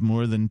edible with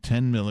more than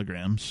 10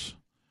 milligrams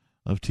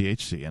of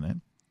THC in it.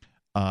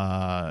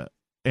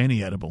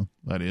 Any edible,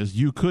 that is.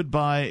 You could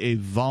buy a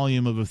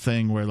volume of a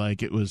thing where,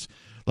 like, it was,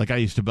 like, I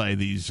used to buy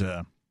these,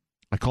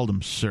 I called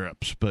them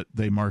syrups, but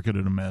they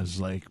marketed them as,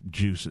 like,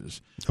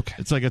 juices. Okay.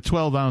 It's like a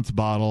 12-ounce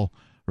bottle,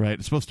 right?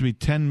 It's supposed to be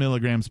 10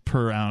 milligrams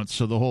per ounce,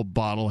 so the whole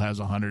bottle has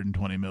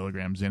 120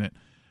 milligrams in it.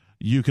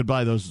 You could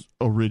buy those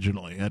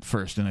originally at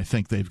first, and I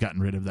think they've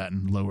gotten rid of that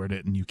and lowered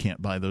it, and you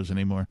can't buy those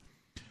anymore.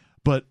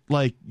 But,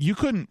 like, you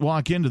couldn't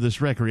walk into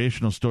this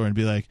recreational store and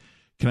be like,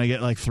 can I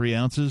get, like, 3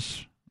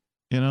 ounces?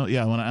 Yeah,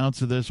 I want an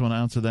ounce of this, 1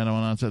 ounce of that, I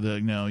want an ounce of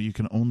that. No, you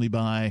can only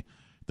buy,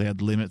 they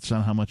had limits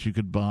on how much you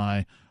could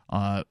buy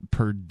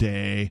per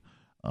day.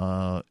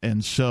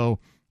 And so,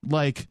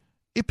 like,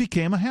 it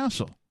became a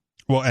hassle.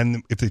 Well,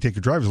 and if they take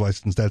your driver's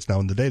license, that's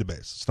now in the database.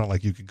 It's not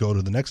like you could go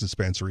to the next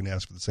dispensary and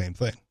ask for the same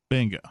thing.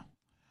 Bingo.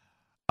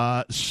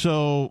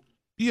 So,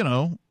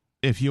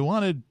 if you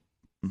wanted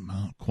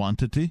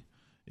quantity,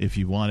 if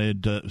you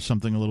wanted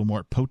something a little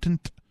more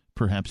potent,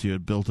 perhaps you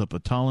had built up a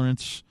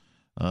tolerance,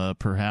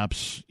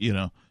 perhaps,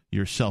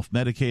 you're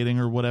self-medicating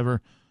or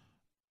whatever,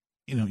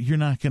 you're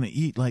not going to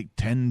eat like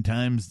 10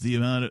 times the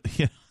amount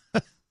of,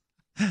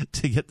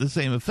 to get the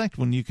same effect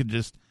when you could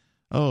just,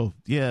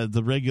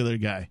 the regular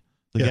guy,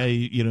 guy,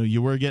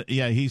 you were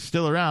getting, he's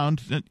still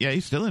around. Yeah,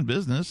 he's still in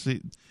business. They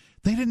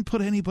didn't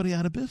put anybody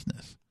out of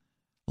business.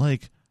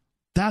 Like,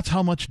 that's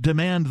how much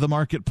demand the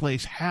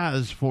marketplace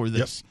has for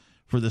this,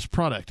 for this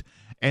product.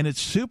 And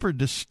it's super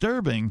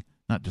disturbing,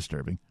 not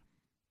disturbing,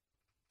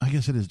 I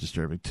guess it is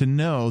disturbing, to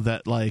know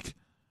that, like,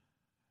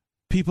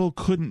 people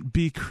couldn't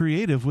be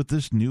creative with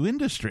this new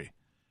industry.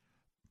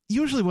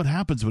 Usually what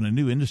happens when a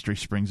new industry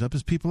springs up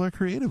is people are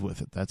creative with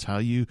it. That's how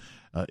you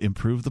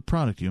improve the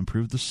product, you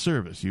improve the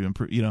service, you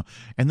improve,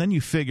 and then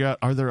you figure out,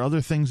 are there other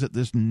things that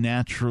this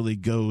naturally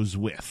goes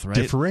with, right?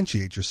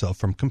 Differentiate yourself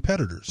from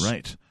competitors.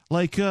 Right.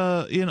 Like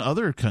in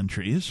other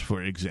countries,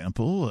 for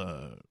example,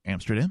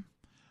 Amsterdam,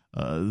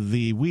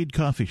 the weed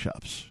coffee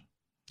shops.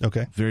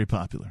 Okay. Very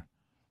popular.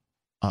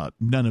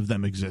 None of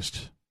them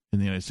exist in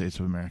the United States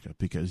of America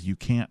because you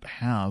can't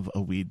have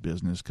a weed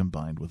business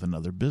combined with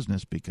another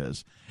business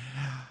because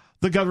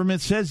the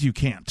government says you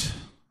can't.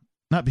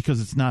 Not because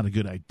it's not a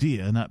good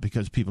idea, not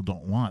because people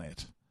don't want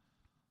it,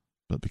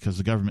 but because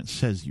the government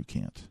says you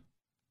can't.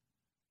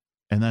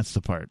 And that's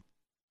the part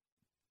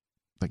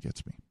that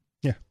gets me.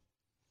 Yeah.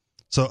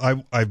 So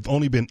I've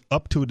only been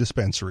up to a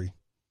dispensary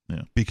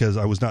because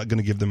I was not going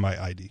to give them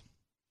my ID.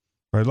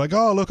 Right? Like,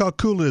 oh, look how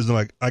cool it is. And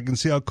like, I can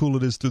see how cool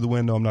it is through the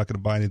window. I'm not going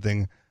to buy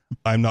anything.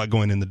 I'm not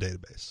going in the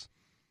database.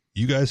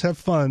 You guys have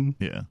fun.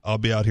 Yeah. I'll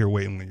be out here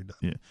waiting when you're done.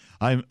 Yeah.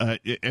 I'm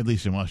at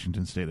least in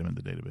Washington State, I'm in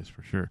the database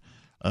for sure.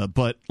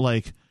 But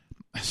like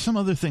some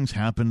other things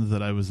happened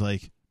that I was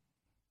like,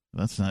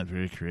 that's not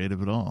very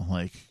creative at all.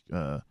 Like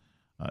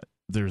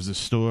there's a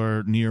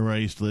store near where I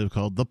used to live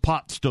called the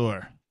Pot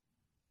Store.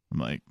 I'm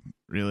like,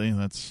 really?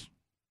 That's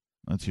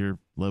your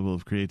level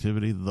of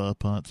creativity, the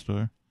Pot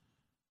Store?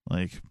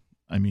 Like,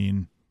 I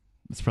mean,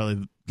 it's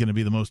probably going to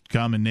be the most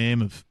common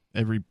name of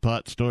every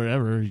pot store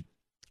ever.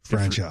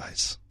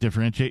 Franchise.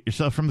 Differentiate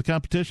yourself from the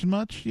competition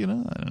much? You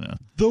know, I don't know.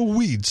 The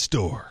Weed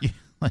Store. Yeah,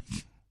 like,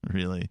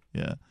 really?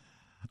 Yeah.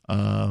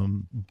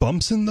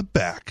 Bumps in the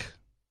back.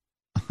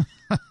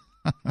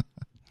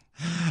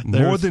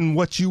 More than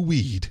what you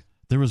weed.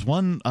 There was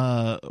one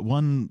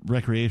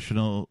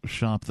recreational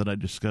shop that I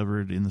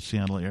discovered in the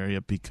Seattle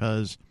area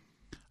because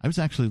I was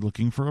actually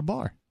looking for a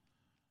bar.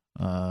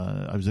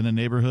 I was in a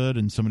neighborhood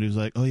and somebody was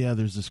like, "Oh yeah,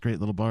 there's this great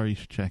little bar you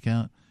should check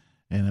out."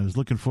 And I was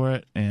looking for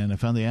it and I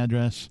found the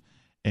address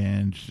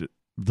and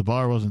the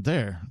bar wasn't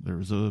there. There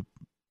was a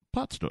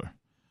pot store.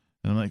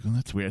 And I'm like, well,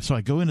 that's weird. So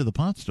I go into the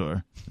pot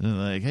store and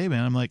they're like, "Hey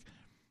man," I'm like,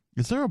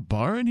 "Is there a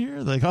bar in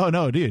here?" They're like, "Oh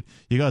no, dude.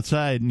 You go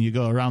outside and you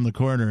go around the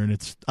corner and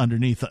it's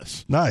underneath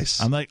us."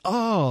 Nice. I'm like,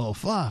 "Oh,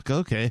 fuck,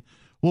 okay.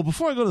 Well,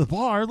 before I go to the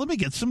bar, let me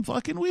get some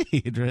fucking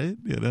weed," right?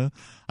 You know,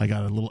 I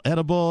got a little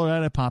edible,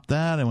 right? I popped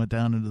that. I went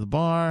down into the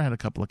bar, had a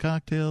couple of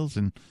cocktails,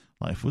 and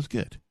life was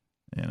good,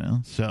 you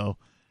know? So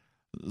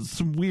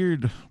some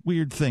weird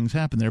things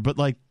happen there. But,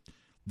 like,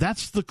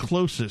 that's the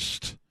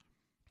closest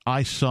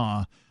I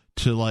saw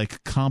to,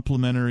 like,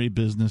 complementary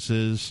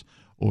businesses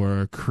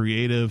or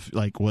creative,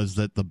 like, was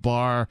that the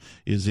bar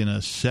is in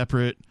a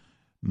separate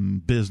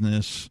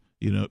business,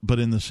 you know, but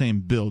in the same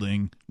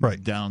building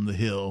right down the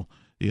hill,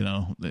 you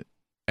know,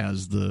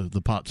 as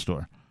the pot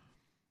store.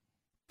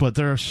 But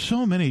there are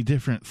so many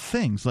different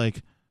things.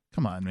 Like,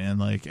 come on, man.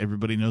 Like,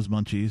 everybody knows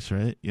Munchies,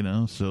 right? You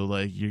know, so,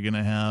 like, you're going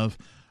to have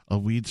a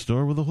weed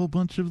store with a whole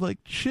bunch of,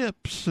 like,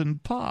 chips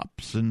and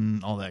pops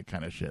and all that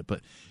kind of shit.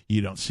 But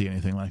you don't see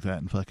anything like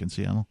that in fucking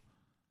Seattle.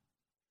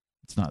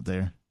 It's not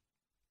there,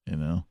 you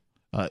know.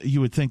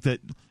 You would think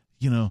that,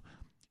 you know,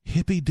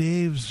 Hippie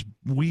Dave's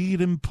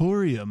Weed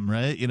Emporium,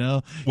 right? You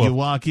know, well, you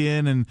walk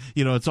in and,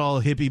 you know, it's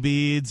all hippie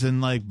beads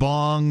and like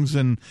bongs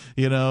and,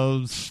 you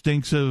know,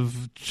 stinks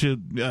of,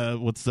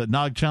 what's the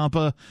Nag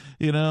Champa,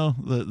 you know,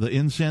 the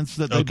incense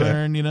that they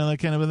burn, you know, that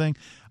kind of a thing.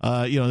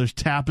 You know, there's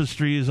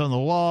tapestries on the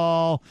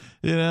wall,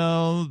 you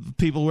know,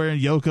 people wearing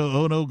Yoko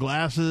Ono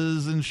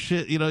glasses and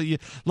shit. You know, you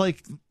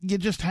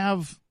just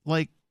have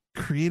like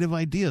creative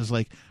ideas.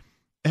 Like,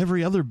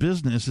 every other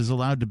business is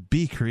allowed to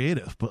be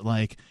creative, but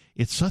like,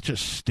 it's such a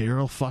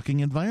sterile fucking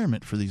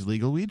environment for these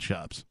legal weed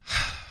shops.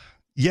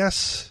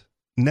 Yes,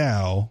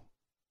 now,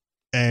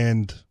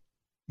 and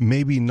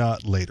maybe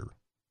not later,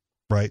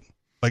 right?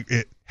 Like,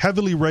 it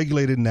heavily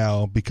regulated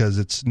now because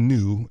it's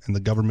new and the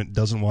government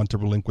doesn't want to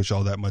relinquish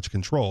all that much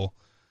control.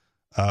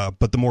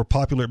 But the more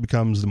popular it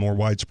becomes, the more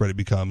widespread it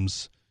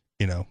becomes,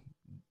 you know,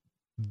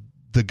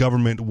 the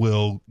government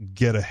will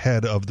get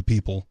ahead of the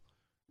people,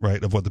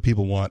 right, of what the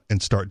people want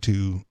and start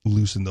to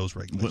loosen those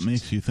regulations. What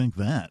makes you think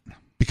that?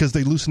 Because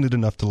they loosened it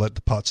enough to let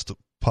the pots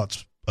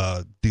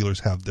dealers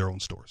have their own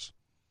stores,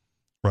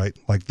 right?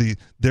 Like,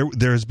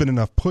 there has been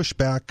enough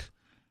pushback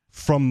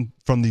from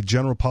the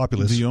general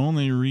populace. The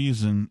only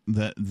reason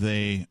that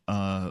they,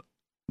 I'll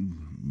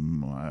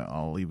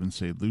even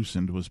say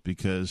loosened, was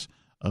because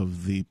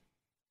of the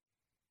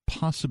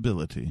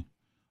possibility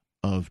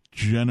of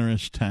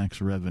generous tax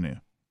revenue.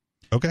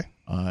 Okay.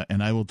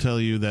 And I will tell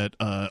you that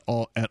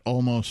at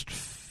almost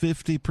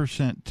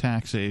 50%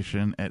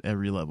 taxation at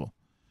every level.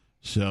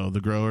 So the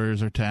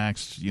growers are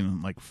taxed, you know,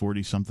 like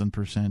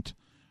 40-something%.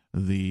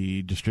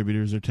 The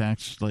distributors are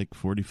taxed like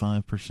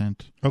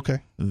 45%. Okay.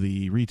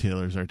 The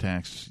retailers are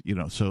taxed, you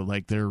know, so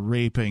like they're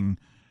raping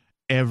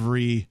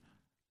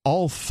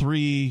all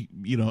three,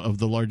 you know, of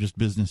the largest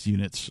business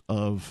units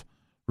of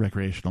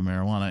recreational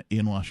marijuana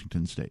in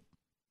Washington State.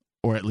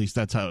 Or at least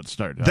that's how it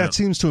started. That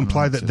seems to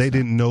imply that they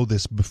didn't know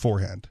this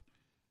beforehand,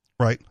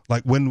 right?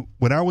 Like when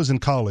I was in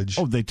college.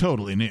 Oh, they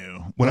totally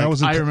knew.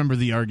 I remember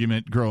the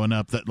argument growing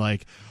up that,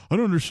 like, I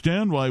don't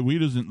understand why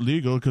weed isn't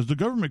legal because the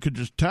government could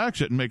just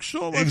tax it and make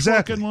so much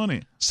fucking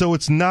money. So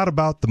it's not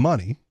about the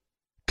money,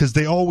 because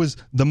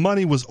the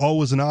money was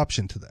always an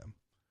option to them,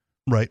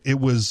 right? It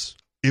was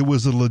a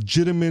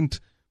legitimate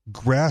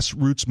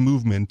grassroots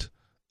movement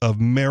of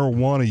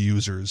marijuana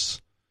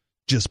users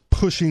just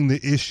pushing the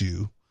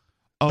issue.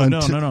 Oh,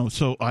 no.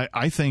 So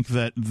I think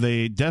that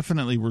they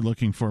definitely were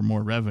looking for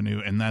more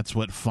revenue, and that's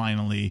what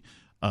finally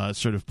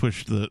sort of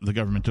pushed the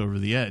government over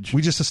the edge.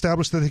 We just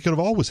established that they could have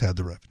always had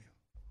the revenue.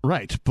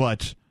 Right,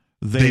 but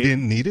they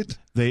didn't need it?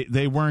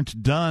 They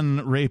weren't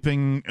done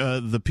raping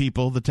the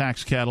people, the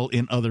tax cattle,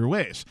 in other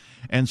ways.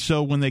 And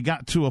so when they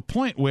got to a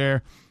point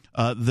where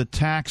the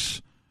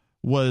tax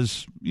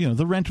was, you know,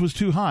 the rent was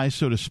too high,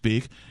 so to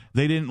speak,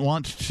 they didn't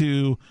want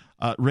to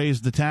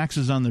raise the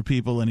taxes on their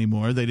people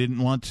anymore. They didn't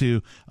want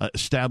to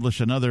establish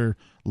another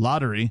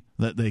lottery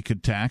that they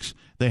could tax.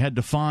 They had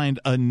to find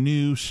a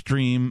new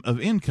stream of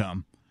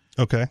income.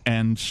 Okay.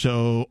 And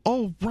so,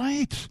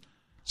 right.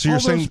 So you're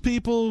saying those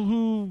people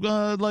who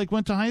like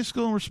went to high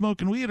school and were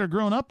smoking weed are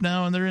grown up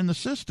now and they're in the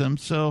system.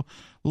 So,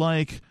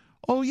 like,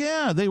 oh,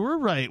 yeah, they were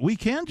right. We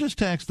can just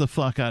tax the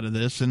fuck out of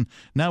this, and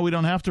now we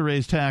don't have to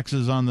raise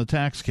taxes on the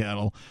tax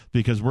cattle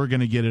because we're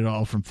going to get it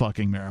all from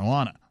fucking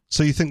marijuana.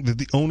 So you think that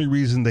the only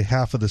reason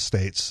half of the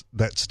states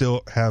that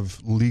still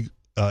have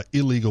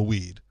illegal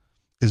weed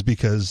is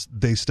because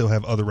they still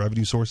have other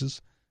revenue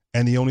sources,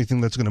 and the only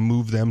thing that's going to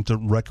move them to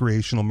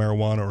recreational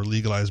marijuana or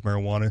legalized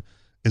marijuana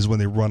is when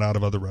they run out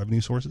of other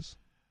revenue sources?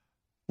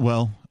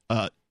 Well,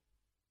 I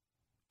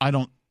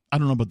don't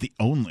know about the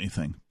only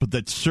thing, but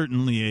that's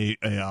certainly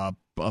a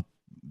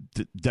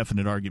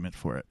definite argument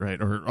for it,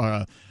 right?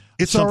 Or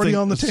it's already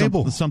on the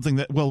table. Something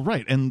that, well,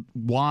 right. And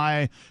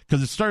why?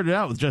 Because it started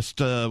out with just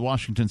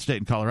Washington State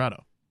and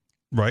Colorado.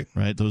 Right.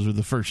 Right. Those were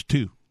the first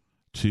two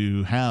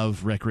to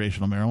have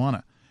recreational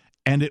marijuana.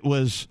 And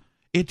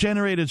it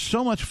generated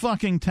so much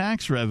fucking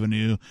tax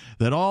revenue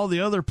that all the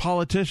other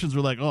politicians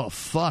were like, oh,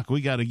 fuck,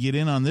 we got to get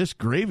in on this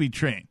gravy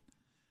train.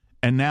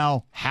 And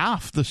now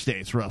half the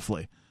states,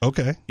 roughly,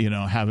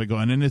 have it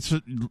going. And it's,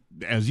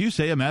 as you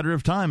say, a matter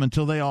of time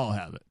until they all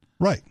have it.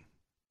 Right.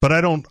 But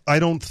I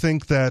don't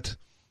think that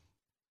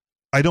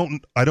I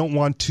don't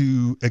want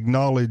to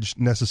acknowledge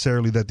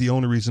necessarily that the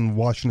only reason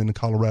Washington and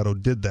Colorado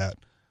did that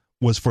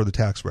was for the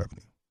tax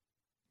revenue.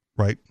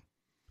 Right?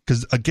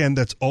 Because, again,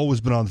 that's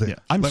always been on the thing.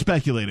 Yeah, I'm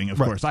speculating, of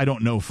course. I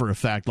don't know for a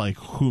fact, like,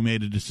 who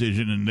made a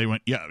decision and they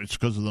went, yeah, it's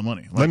because of the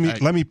money.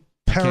 Like, let me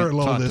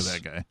parallel this.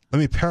 To that guy. Let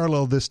me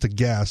parallel this to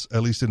gas,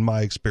 at least in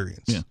my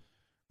experience. Yeah.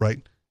 Right?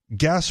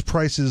 Gas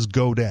prices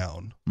go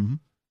down, mm-hmm.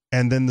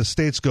 and then the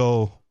states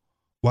go,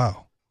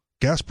 wow,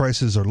 gas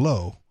prices are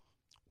low.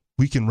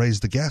 We can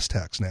raise the gas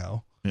tax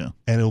now, and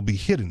it'll be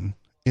hidden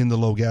in the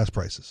low gas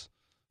prices.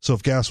 So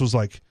if gas was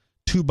like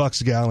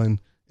 $2 a gallon,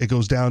 it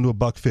goes down to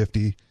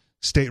 $1.50.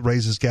 State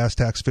raises gas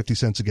tax 50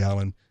 cents a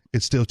gallon.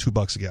 It's still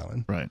 $2 a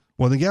gallon. Right.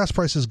 Well, the gas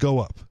prices go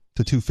up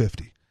to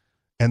 $2.50,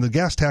 and the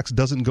gas tax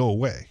doesn't go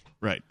away.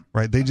 Right.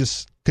 Right. They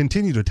just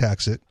continue to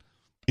tax it,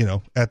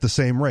 at the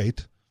same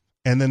rate.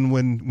 And then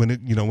when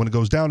it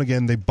goes down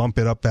again, they bump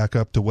it back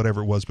up to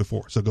whatever it was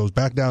before. So it goes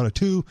back down to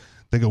 2.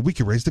 They go, we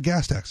can raise the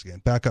gas tax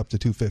again, back up to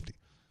 $2.50.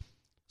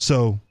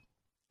 So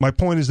my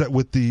point is that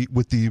with the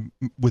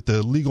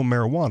legal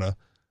marijuana,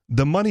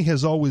 the money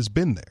has always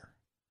been there.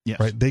 Yes.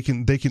 Right. They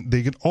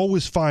can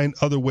always find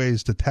other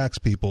ways to tax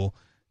people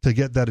to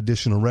get that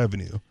additional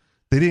revenue.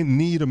 They didn't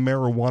need a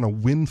marijuana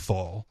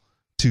windfall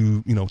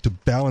to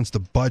balance the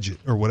budget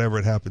or whatever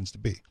it happens to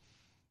be.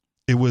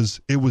 It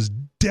was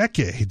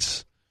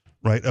decades,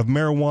 right, of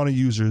marijuana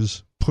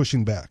users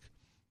pushing back,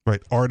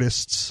 right?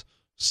 Artists,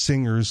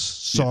 singers,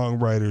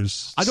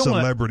 songwriters,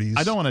 celebrities.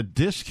 I don't want to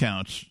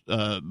discount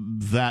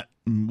that,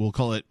 we'll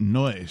call it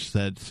noise,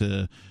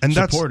 that and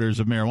supporters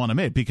of marijuana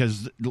made,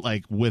 because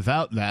like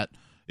without that,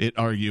 it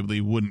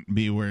arguably wouldn't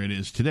be where it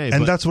is today.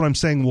 And that's what I'm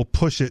saying will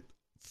push it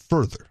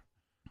further,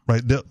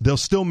 right? They'll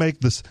still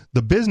make this.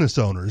 The business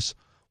owners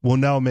will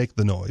now make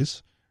the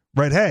noise,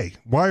 right? Hey,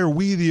 why are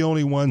we the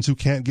only ones who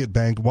can't get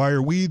banked? Why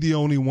are we the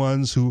only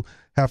ones who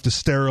have to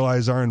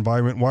sterilize our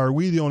environment? Why are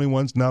we the only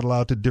ones not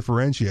allowed to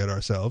differentiate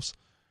ourselves,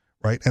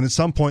 right? And at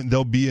some point,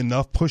 there'll be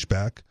enough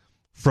pushback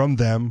from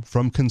them,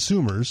 from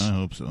consumers. I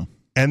hope so.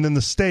 And then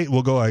the state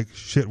will go like,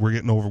 shit, we're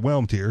getting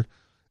overwhelmed here.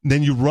 And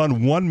then you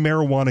run one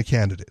marijuana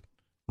candidate,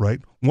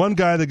 right? One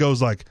guy that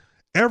goes like,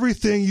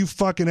 everything you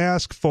fucking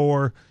ask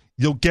for,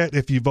 you'll get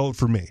if you vote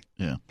for me.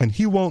 Yeah. And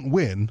he won't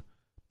win,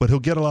 but he'll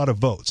get a lot of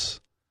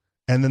votes.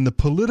 And then the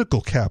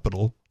political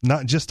capital,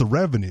 not just the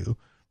revenue,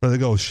 where they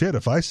go, shit,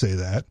 if I say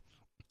that,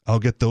 I'll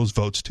get those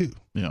votes too.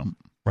 Yeah.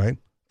 Right?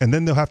 And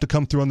then they'll have to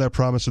come through on that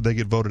promise or they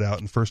get voted out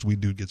and first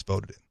weed dude gets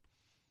voted in.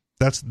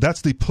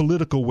 That's the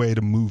political way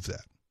to move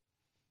that.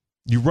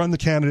 You run the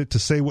candidate to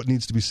say what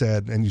needs to be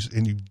said and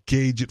you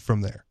gauge it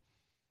from there.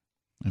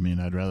 I mean,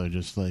 I'd rather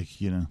just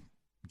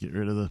get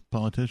rid of the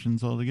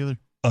politicians altogether.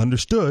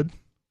 Understood,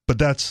 but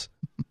that's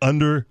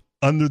under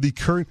the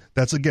current.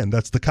 That's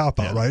the cop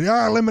out, right?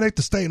 Eliminate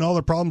the state and all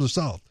their problems are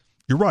solved.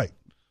 You're right,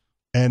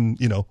 and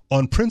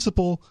on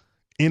principle,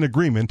 in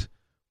agreement.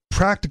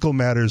 Practical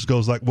matters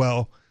goes like,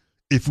 well,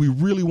 if we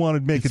really want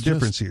to make a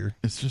difference here,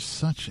 it's just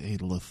such a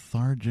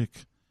lethargic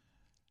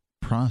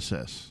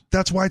process.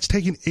 That's why it's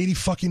taken 80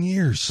 fucking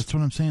years. That's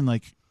what I'm saying.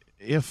 Like,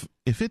 if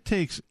it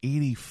takes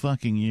 80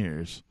 fucking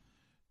years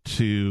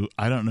to,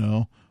 I don't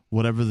know,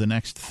 whatever the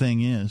next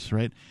thing is,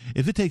 right?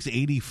 If it takes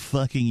 80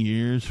 fucking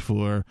years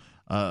for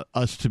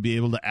us to be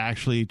able to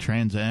actually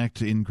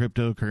transact in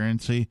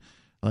cryptocurrency,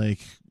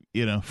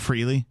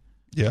 freely,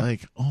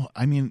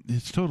 I mean,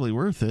 it's totally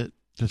worth it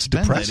to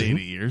spend that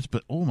 80 years,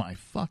 but oh my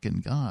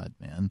fucking God,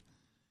 man.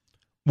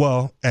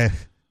 Well,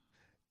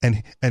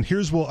 and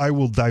here's where I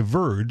will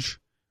diverge,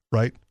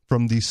 right,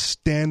 from the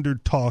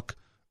standard talk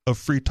of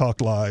Free Talk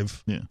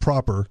Live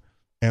proper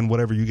and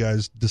whatever you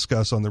guys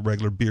discuss on the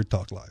regular Beer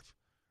Talk Live,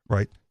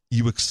 right?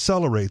 You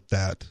accelerate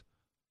that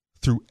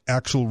through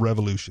actual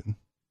revolution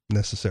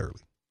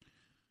necessarily.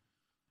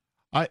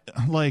 I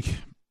like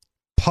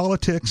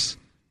politics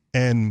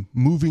and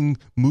moving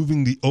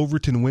the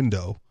Overton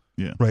window,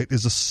 right,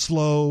 is a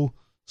slow,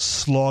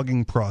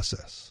 slogging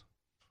process,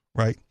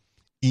 right?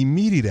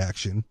 Immediate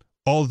action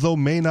although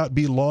may not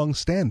be long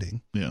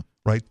standing, Yeah.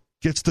 right,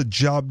 gets the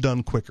job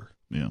done quicker.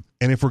 Yeah.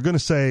 And if we're going to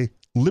say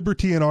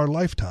liberty in our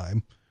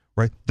lifetime,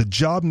 right, the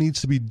job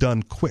needs to be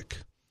done quick.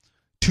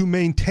 To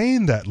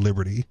maintain that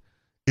liberty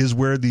is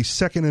where the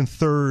second and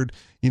third,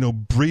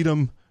 breed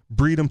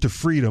 'em to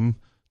freedom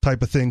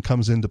type of thing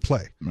comes into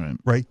play,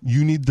 right?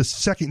 You need the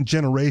second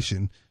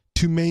generation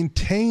to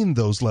maintain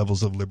those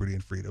levels of liberty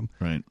and freedom.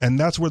 Right. And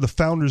that's where the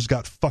founders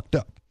got fucked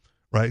up,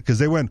 right? Because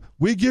they went,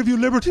 we give you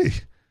liberty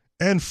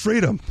and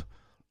freedom.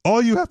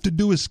 All you have to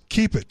do is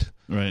keep it.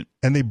 Right.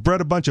 And they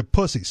bred a bunch of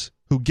pussies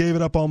who gave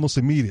it up almost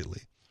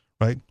immediately,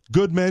 right?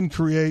 Good men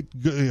create,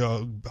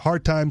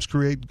 hard times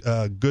create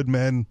good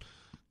men.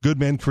 Good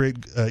men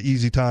create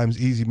easy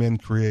times.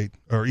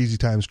 Easy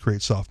times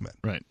create soft men.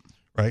 Right.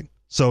 Right.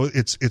 So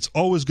it's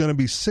always going to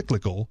be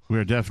cyclical.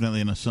 We're definitely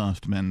in a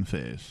soft men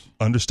phase.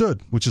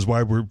 Understood, which is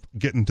why we're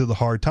getting to the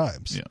hard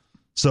times. Yeah.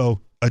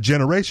 So a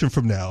generation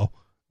from now,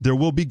 there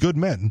will be good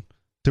men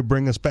to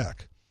bring us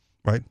back,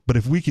 right? But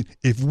if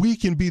we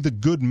can be the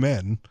good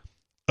men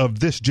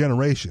of this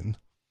generation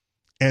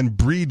and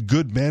breed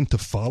good men to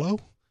follow,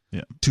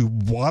 to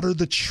water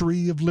the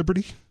tree of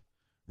liberty,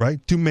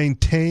 right? To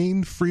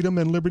maintain freedom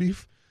and liberty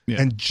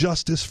and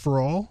justice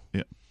for all,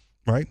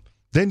 right?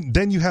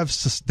 Then you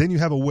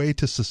have a way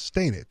to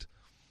sustain it,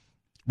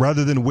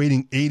 rather than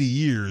waiting 80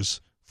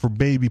 years for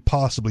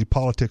possibly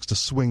politics to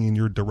swing in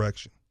your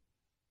direction.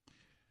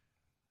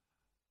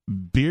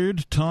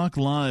 Beard Talk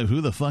Live.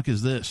 Who the fuck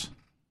is this?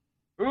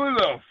 Who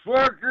the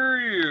fuck are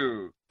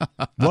you?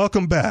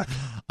 Welcome back.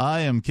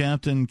 I am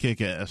Captain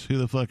Kickass. Who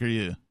the fuck are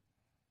you?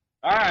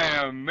 I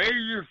am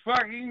Major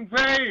fucking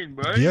Pain,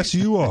 buddy. Yes,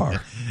 you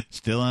are.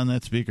 Still on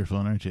that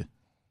speakerphone, aren't you?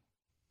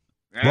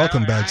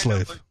 Welcome back,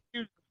 Slave.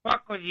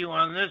 Fuck with you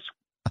on this.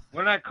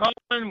 When I call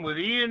in with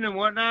Ian and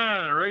whatnot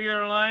on a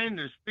regular line,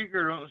 the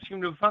speaker don't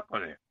seem to fuck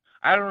with it.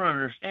 I don't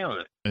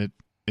understand it.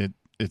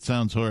 It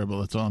sounds horrible.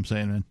 That's all I'm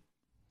saying, man.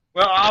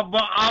 Well,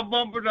 I'll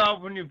bump it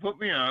off when you put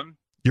me on.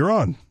 You're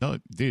on. No,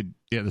 dude.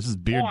 Yeah, this is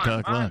Beard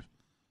Talk Live.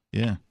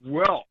 Yeah.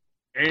 Well,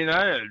 ain't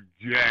I a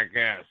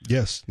jackass?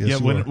 Yes. Yeah.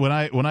 When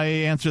I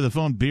answer the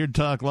phone, Beard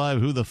Talk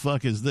Live. Who the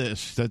fuck is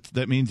this?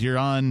 That means you're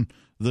on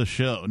the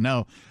show.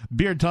 Now,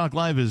 Beard Talk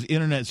Live is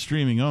internet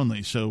streaming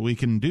only, so we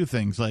can do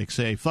things like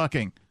say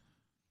fucking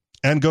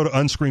and go to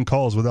unscreened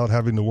calls without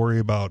having to worry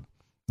about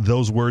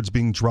those words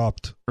being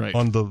dropped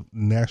on the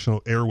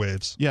national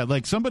airwaves. Yeah,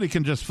 like somebody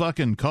can just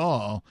fucking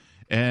call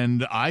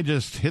and I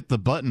just hit the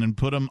button and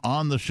put them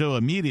on the show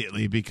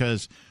immediately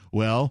because,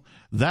 well,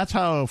 that's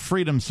how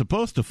freedom's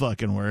supposed to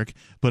fucking work,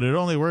 but it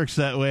only works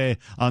that way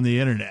on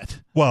the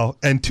internet. Well,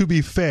 and to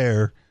be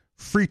fair,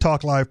 Free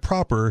Talk Live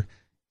proper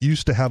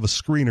used to have a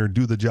screener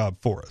do the job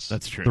for us.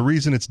 That's true. The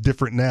reason it's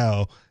different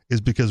now is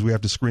because we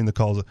have to screen the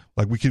calls.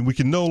 Like we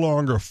can no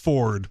longer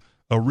afford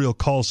a real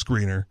call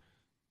screener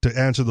to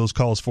answer those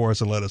calls for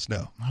us and let us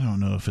know. I don't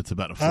know if it's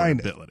about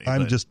affordability.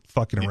 I'm just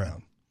fucking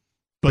around.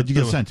 But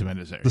the sentiment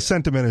is there. The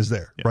sentiment is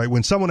there, right?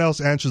 When someone else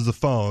answers the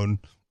phone,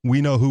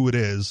 we know who it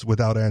is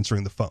without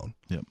answering the phone.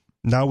 Yep.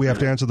 Now we have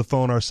to answer the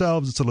phone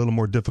ourselves. It's a little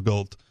more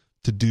difficult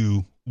to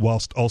do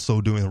whilst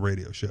also doing a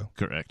radio show.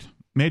 Correct.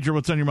 Major,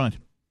 what's on your mind?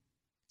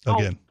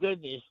 Again. Oh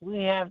goodness,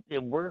 we have to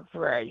work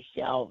for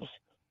ourselves.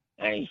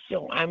 I'm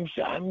so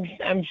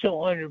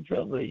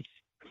underprivileged.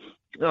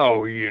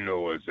 Oh, you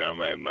know what's on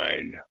my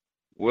mind.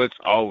 What's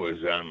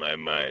always on my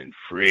mind?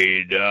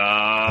 Freedom.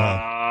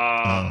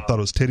 I thought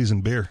it was titties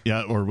and beer.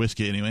 Yeah, or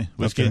whiskey anyway.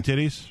 Whiskey and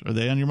titties, are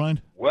they on your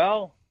mind?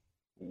 Well,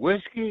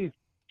 whiskey.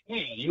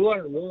 Hey, you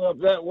want to look up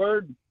that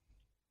word?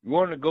 You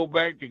want to go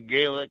back to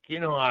Gaelic? You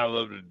know how I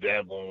love to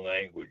dabble in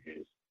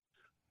languages.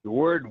 The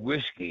word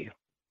whiskey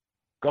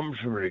comes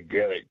from the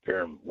Gaelic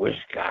term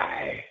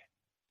whiskey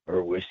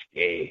or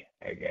whiskey.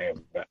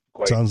 Again, not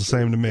quite sounds the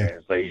same to me.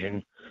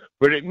 Translation,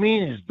 but it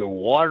means the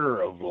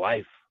water of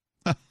life.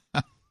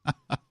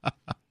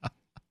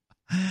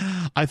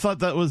 I thought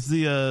that was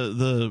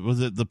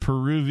the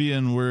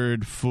Peruvian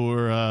word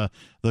for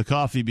the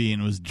coffee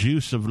bean was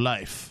juice of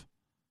life.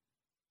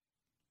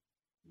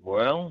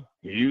 Well,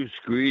 you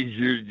squeeze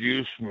your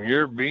juice from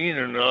your bean,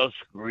 and I'll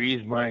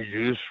squeeze my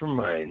juice from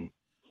mine.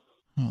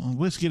 Well,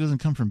 whiskey doesn't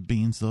come from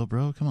beans, though,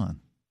 bro. Come on.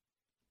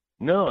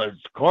 No,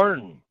 it's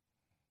corn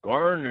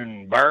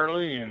and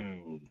barley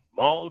and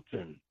malt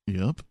and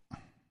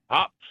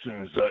hops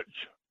and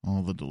such.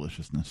 All the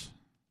deliciousness.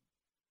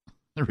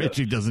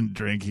 Richie doesn't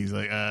drink. He's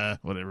like,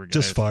 whatever, guys.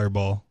 Just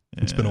Fireball.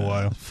 It's been a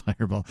while.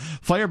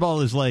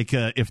 Fireball is like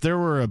if there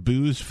were a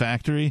booze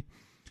factory,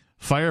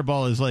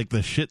 Fireball is like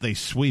the shit they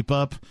sweep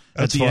up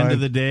at the end of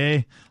the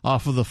day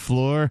off of the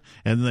floor,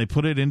 and then they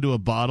put it into a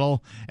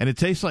bottle, and it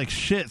tastes like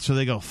shit, so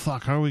they go,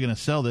 fuck, how are we going to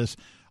sell this?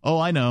 Oh,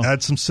 I know.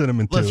 Add some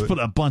cinnamon to it. Let's put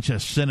a bunch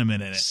of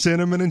cinnamon in it.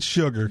 Cinnamon and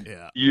sugar.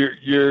 Yeah.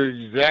 You're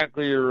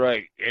exactly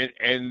right.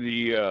 And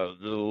the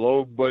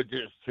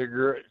low-budget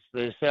cigarettes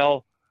they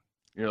sell,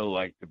 you know,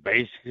 like the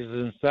basics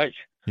and such,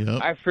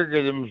 I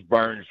figure them's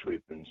barn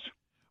sweepings.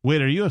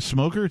 Wait, are you a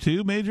smoker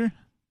too, Major?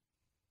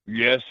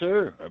 Yes,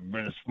 sir. I've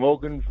been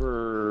smoking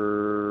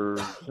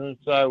since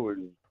I was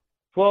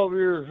 12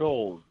 years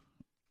old.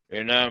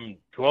 and I'm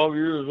 12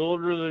 years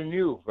older than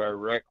you, if I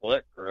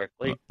recollect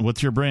correctly.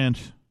 What's your brand?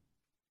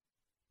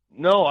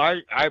 No, I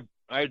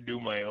do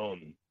my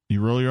own.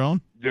 You roll your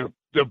own?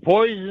 The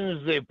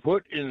poisons they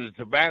put in the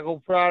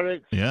tobacco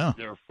products, Yeah.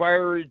 they're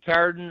fire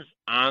retardants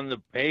on the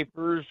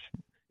papers.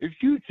 If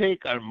you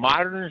take a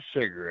modern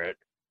cigarette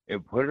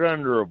and put it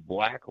under a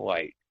black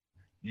light,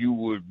 you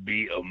would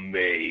be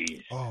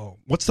amazed. Oh,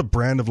 what's the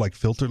brand of like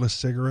filterless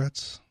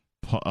cigarettes?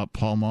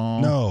 Pall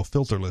Mall? No,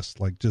 filterless,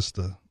 like just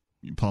the.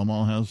 Pall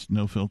Mall has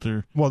no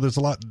filter. Well, there's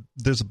a lot.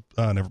 There's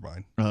never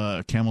mind.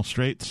 Camel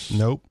Straights?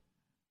 Nope.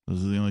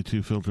 Those are the only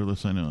two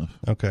filterless I know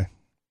of. Okay.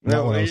 Not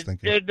No, what I was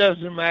thinking. it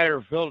doesn't matter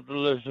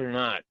filterless or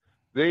not.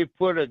 They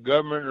put a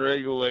government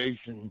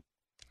regulation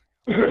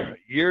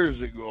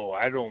years ago.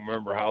 I don't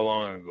remember how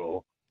long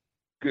ago,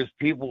 because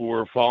people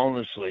were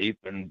falling asleep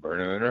and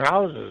burning their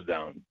houses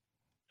down.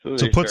 So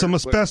they put some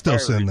started putting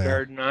asbestos fire in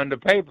there. retardant on the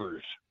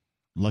papers.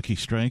 Lucky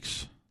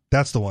Strikes?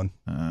 That's the one.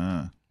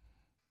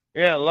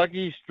 Yeah,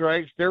 Lucky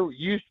Strikes. There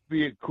used to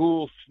be a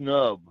cool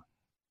snub.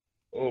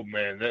 Oh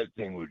man, that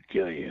thing would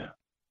kill you.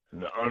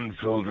 An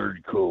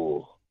unfiltered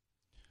cool.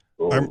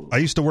 Oh. I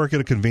used to work at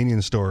a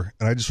convenience store,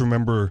 and I just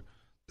remember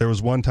there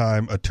was one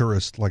time a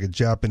tourist, like a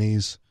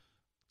Japanese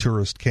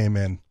tourist, came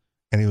in,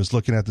 and he was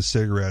looking at the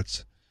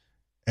cigarettes,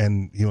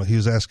 and he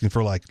was asking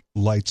for like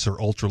lights or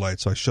ultralights.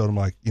 So I showed him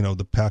like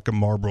the pack of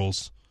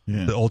Marlboros,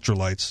 the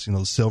ultralights,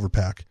 the silver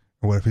pack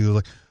or whatever. He was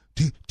like,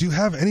 "Do you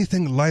have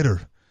anything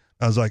lighter?"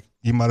 I was like,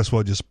 "You might as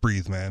well just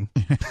breathe, man."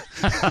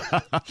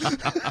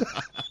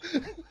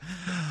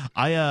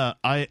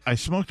 I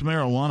smoked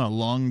marijuana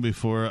long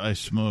before I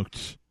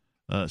smoked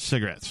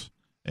cigarettes,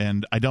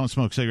 and I don't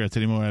smoke cigarettes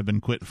anymore. I've been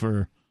quit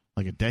for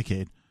like a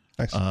decade.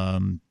 Nice.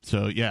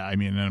 So yeah, I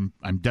mean,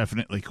 I'm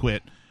definitely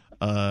quit.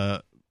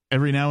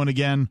 Every now and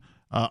again,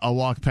 I'll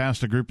walk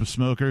past a group of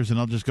smokers and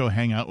I'll just go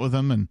hang out with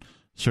them and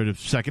sort of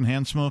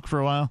secondhand smoke for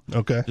a while.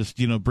 Okay. Just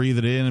breathe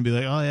it in and be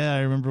like, oh yeah,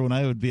 I remember when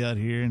I would be out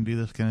here and do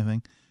this kind of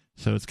thing.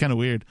 So it's kind of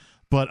weird.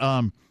 But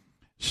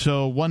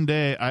so one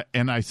day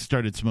I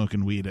started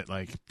smoking weed at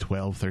like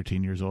 12,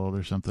 13 years old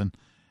or something.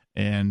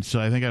 And so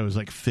I think I was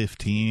like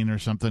 15 or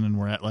something, and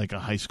we're at like a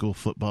high school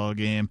football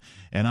game,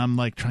 and I'm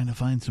like trying to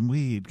find some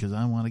weed because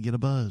I want to get a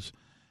buzz.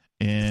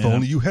 And if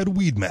only you had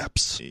weed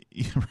maps.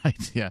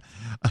 Right, yeah.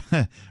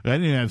 I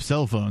didn't even have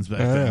cell phones back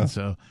then. Yeah.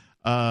 So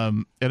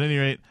at any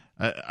rate,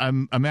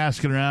 I'm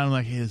asking around, I'm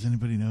like, hey, does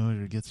anybody know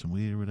it or get some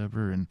weed or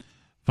whatever? And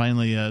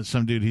finally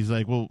some dude, he's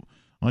like, well,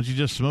 why don't you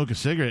just smoke a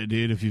cigarette,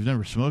 dude? If you've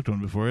never smoked one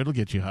before, it'll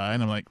get you high.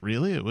 And I'm like,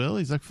 really? It will?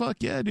 He's like, fuck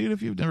yeah, dude.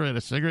 If you've never had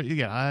a cigarette, you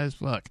get high as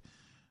fuck.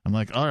 I'm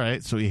like, all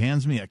right. So he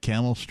hands me a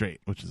Camel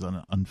Straight, which is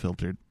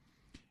unfiltered.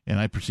 And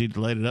I proceed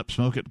to light it up,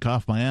 smoke it,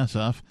 cough my ass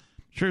off.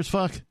 Sure as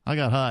fuck, I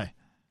got high.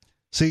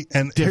 See,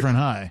 and different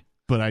high,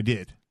 but I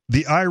did.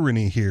 The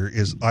irony here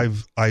is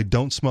I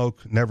don't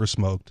smoke, never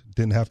smoked,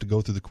 didn't have to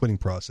go through the quitting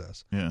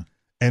process. Yeah.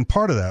 And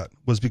part of that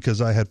was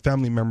because I had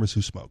family members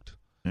who smoked.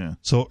 Yeah.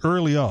 So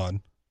early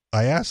on,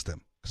 I asked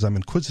them, because I'm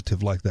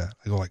inquisitive like that.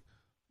 I go like,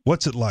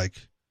 what's it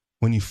like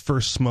when you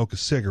first smoke a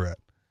cigarette?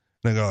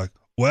 And they go like,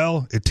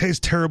 well, it tastes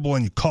terrible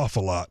and you cough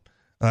a lot.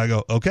 And I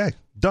go, okay,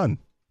 done.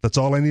 That's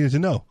all I needed to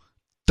know.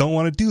 Don't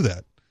want to do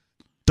that.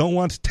 Don't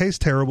want to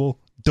taste terrible.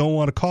 Don't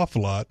want to cough a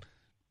lot.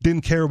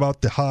 Didn't care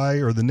about the high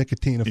or the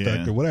nicotine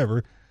effect or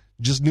whatever.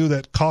 Just knew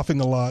that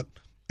coughing a lot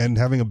and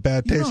having a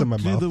bad taste in my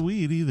mouth. You don't do the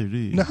weed either, do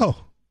you? No.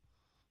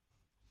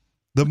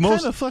 What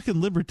kind of fucking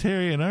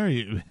libertarian are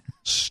you?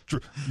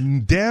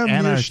 Damn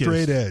Anarchist. near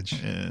straight edge.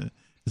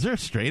 Is there a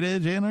straight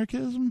edge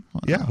anarchism?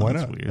 Yeah, why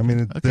not? Weird. I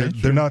mean,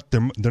 they're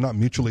not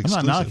mutually exclusive.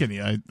 I'm not knocking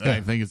you.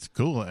 I think it's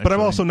cool. Actually. But I'm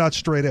also not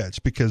straight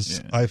edge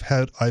because I've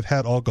had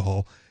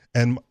alcohol,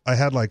 and I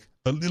had like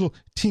a little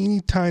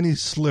teeny tiny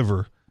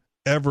sliver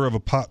ever of a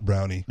pot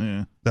brownie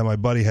that my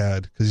buddy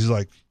had, because he's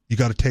like, you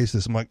got to taste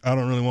this. I'm like, I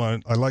don't really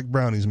want it. I like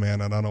brownies,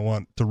 man, and I don't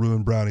want to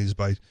ruin brownies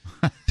by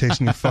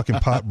tasting your fucking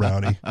pot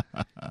brownie.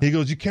 He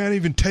goes, you can't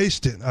even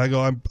taste it. I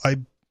go,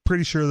 I'm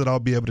pretty sure that I'll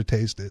be able to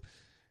taste it.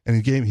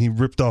 And he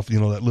ripped off,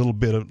 that little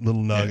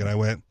nug, and I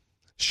went,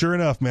 sure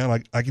enough, man,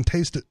 like I can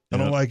taste it. I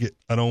don't like it.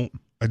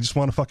 I just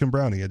want a fucking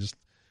brownie.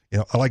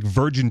 I like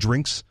virgin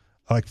drinks.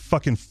 I like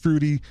fucking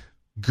fruity,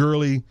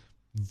 girly,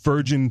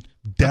 virgin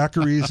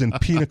daiquiris and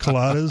pina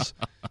coladas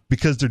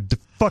because they're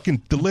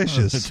fucking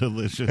delicious. They're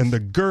delicious. And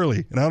they're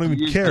girly. And I don't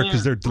even care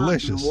because they're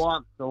delicious.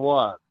 Walk the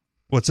walk.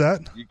 What's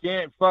that? You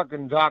can't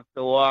fucking talk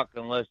the walk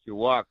unless you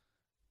walk.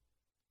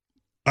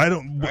 I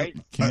don't. Right?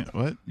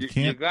 What?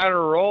 You got to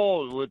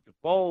roll with the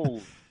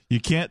poles. You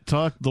can't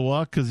talk the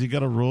walk because you got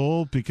to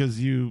roll because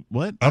you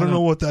what? I don't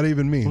know what that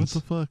even means. What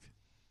the fuck?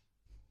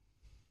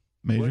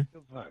 Major? What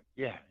the fuck?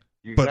 Yeah.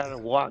 You gotta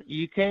walk.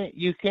 You can't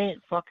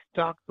fucking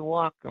talk the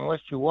walk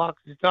unless you walk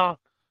the talk.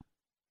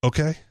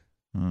 Okay.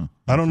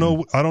 I don't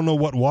know. I don't know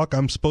what walk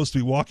I'm supposed to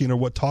be walking or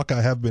what talk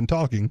I have been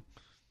talking.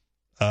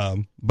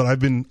 But I've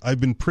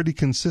been pretty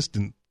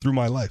consistent through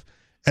my life,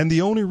 and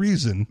the only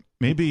reason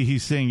maybe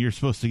he's saying you're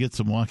supposed to get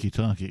some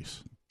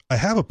walkie-talkies. I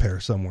have a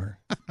pair somewhere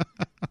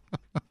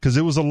because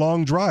it was a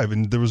long drive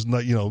and there was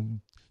not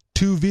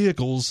 2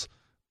 vehicles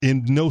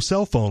in no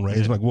cell phone range.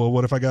 Yeah. I'm like, well,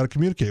 what if I got to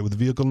communicate with the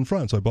vehicle in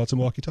front? So I bought some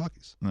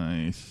walkie-talkies.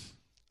 Nice.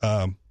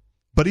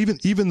 But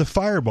even the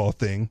Fireball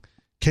thing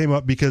came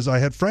up because I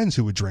had friends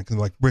who would drink. And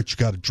they're like, Rich, you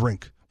got to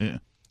drink. Yeah.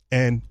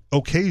 And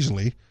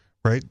occasionally,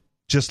 right,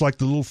 just like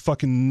the little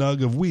fucking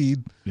nug of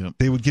weed, Yep.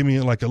 they would give me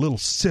like a little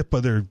sip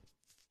of their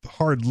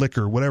hard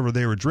liquor, whatever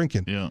they were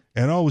drinking. Yeah.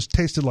 And it always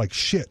tasted like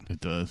shit. It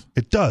does.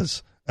 It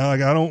does. And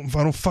like, I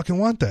don't fucking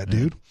want that,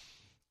 dude.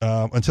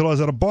 Until I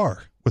was at a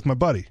bar with my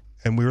buddy,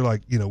 and we were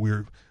like,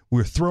 we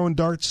were throwing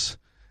darts,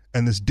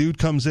 and this dude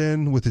comes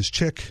in with his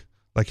chick,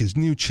 like his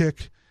new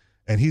chick,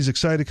 and he's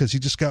excited because he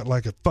just got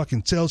like a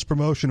fucking sales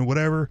promotion or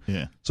whatever.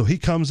 Yeah. So he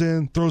comes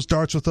in, throws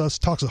darts with us,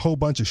 talks a whole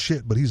bunch of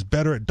shit, but he's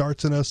better at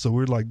darts than us, so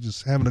we're like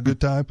just having a good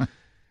time.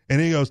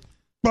 And he goes,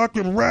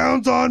 fucking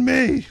rounds on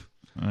me.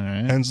 All right.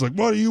 And it's like,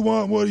 what do you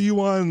want? What do you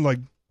want? And like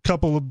a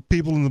couple of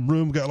people in the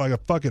room got like a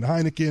fucking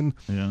Heineken.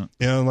 Yeah.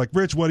 And I'm like,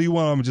 Rich, what do you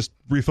want? I'm gonna just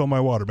refill my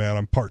water, man.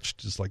 I'm parched.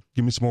 Just like,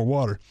 give me some more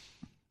water.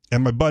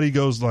 And my buddy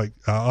goes like,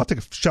 I'll take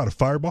a shot of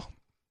Fireball.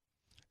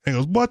 And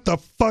he goes, what the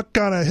fuck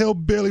kind of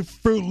hillbilly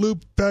Fruit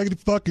Loop faggoty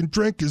fucking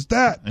drink is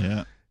that?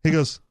 Yeah. He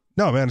goes,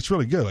 no, man, it's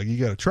really good. Like, you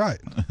got to try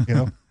it,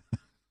 And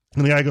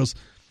the guy goes,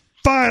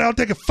 fine, I'll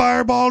take a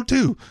Fireball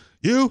too.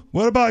 You?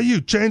 What about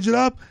you? Change it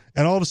up?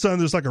 And all of a sudden,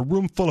 there's like a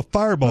room full of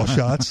Fireball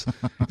shots,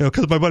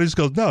 because my buddy just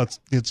goes, no,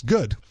 it's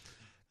good.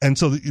 And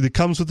so it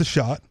comes with the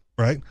shot,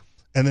 right?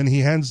 And then he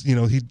hands,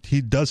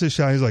 he does his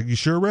shot. He's like, you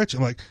sure, Rich?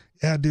 I'm like,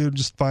 yeah, dude,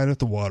 just fine with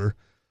the water.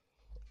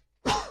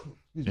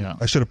 Yeah.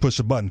 I should have pushed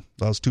the button.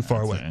 I was too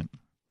far That's away.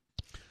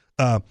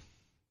 right.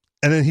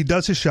 And then he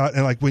does his shot,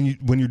 and like when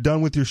you're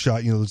done with your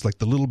shot, there's like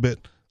the little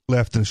bit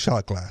left in the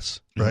shot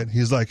glass, right? Yeah.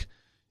 He's like,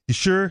 you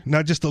sure?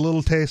 Not just a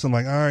little taste? I'm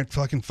like, all right,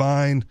 fucking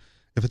fine.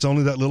 If it's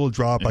only that little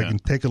drop, I Yeah. can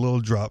take a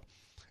little drop.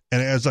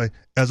 And as I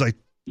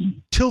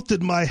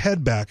tilted my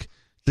head back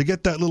to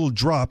get that little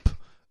drop,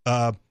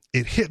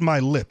 it hit my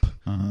lip,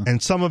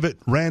 and some of it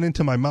ran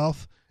into my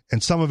mouth,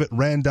 and some of it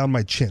ran down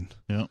my chin.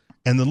 Yeah.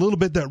 And the little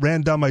bit that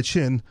ran down my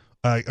chin,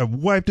 I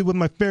wiped it with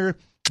my finger,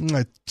 and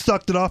I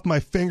sucked it off my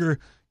finger,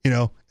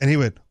 and he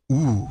went,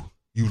 ooh,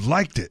 you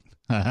liked it,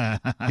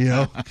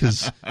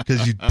 because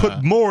you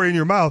put more in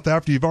your mouth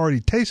after you've already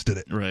tasted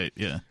it. Right.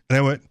 Yeah. And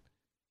I went,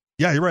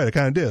 yeah, you're right. I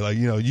kind of did. Like,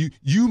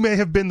 you may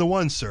have been the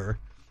one, sir,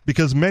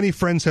 because many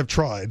friends have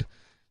tried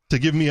to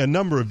give me a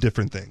number of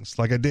different things.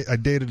 Like I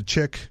dated a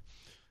chick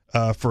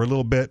for a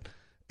little bit,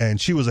 and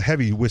she was a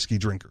heavy whiskey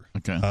drinker.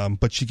 Okay.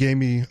 But she gave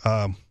me,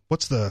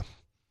 what's the,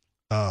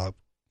 the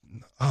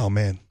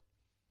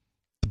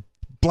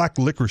black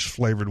licorice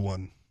flavored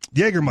one.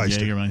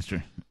 Jägermeister.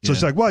 Jägermeister. So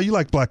she's like, wow, you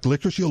like black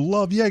licorice? You'll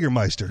love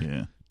Jägermeister.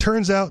 Yeah.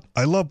 Turns out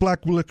I love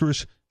black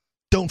licorice.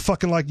 Don't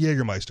fucking like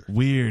Jägermeister.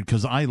 Weird,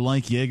 because I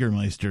like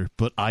Jägermeister,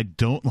 but I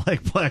don't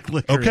like black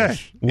licorice. Okay,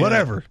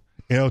 whatever.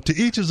 To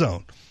each his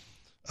own.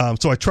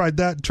 So I tried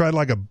that, tried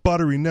like a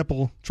buttery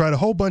nipple, tried a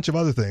whole bunch of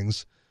other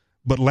things,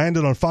 but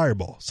landed on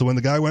Fireball. So when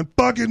the guy went,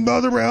 fucking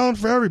mother round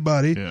for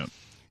everybody, but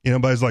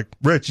he's like,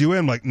 Rich, you in?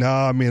 I'm like,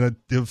 nah, I mean,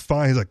 it was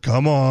fine. He's like,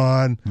 come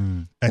on.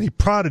 And he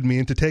prodded me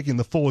into taking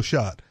the full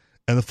shot.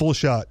 And the full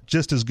shot,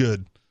 just as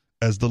good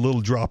as the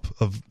little drop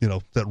of,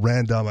 that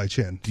ran down my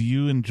chin. Do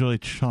you enjoy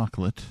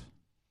chocolate?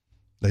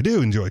 I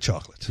do enjoy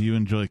chocolate. Do you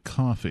enjoy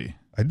coffee?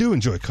 I do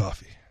enjoy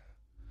coffee.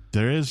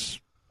 There is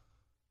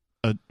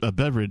a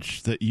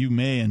beverage that you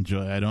may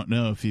enjoy. I don't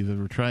know if you've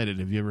ever tried it.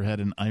 Have you ever had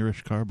an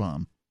Irish car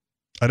bomb?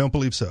 I don't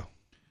believe so.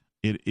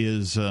 It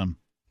is,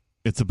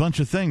 it's a bunch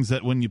of things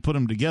that when you put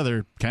them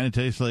together kind of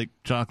taste like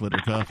chocolate or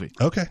coffee.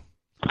 Okay.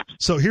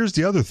 So here's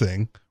the other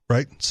thing,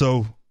 right?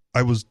 So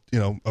I was,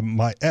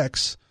 my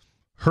ex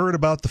heard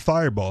about the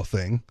Fireball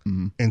thing,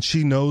 and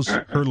she knows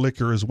her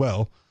liquor as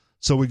well.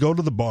 So we go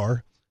to the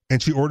bar,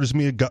 and she orders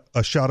me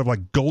a shot of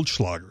like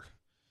Goldschlager.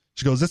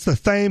 She goes, it's the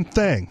same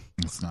thing.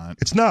 It's not.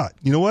 It's not.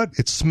 You know what?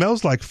 It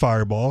smells like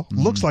Fireball,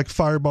 looks like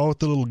Fireball with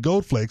the little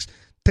gold flakes,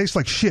 tastes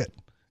like shit,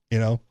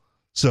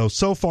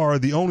 So far,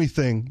 the only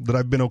thing that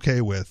I've been okay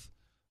with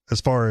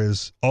as far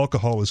as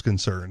alcohol is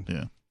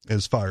concerned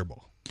is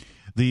Fireball.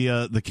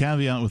 The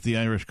caveat with the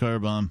Irish car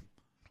bomb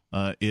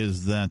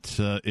is that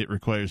it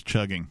requires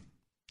chugging.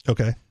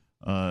 Okay.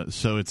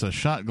 So it's a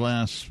shot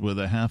glass with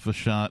a half a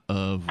shot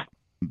of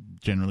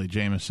generally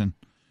Jameson,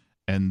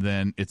 and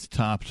then it's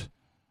topped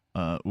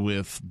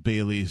with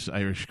Bailey's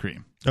Irish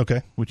cream.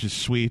 Okay. Which is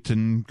sweet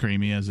and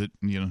creamy, as it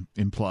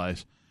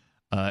implies.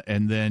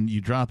 And then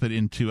you drop it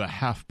into a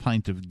half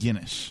pint of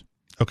Guinness.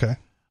 Okay.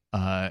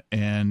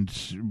 And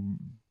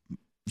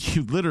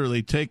you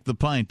literally take the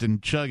pint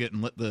and chug it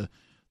and let the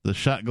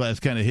shot glass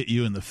kind of hit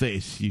you in the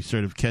face. You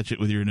sort of catch it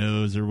with your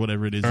nose or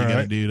whatever it is you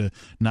got to do to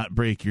not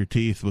break your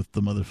teeth with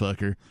the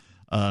motherfucker.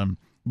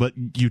 But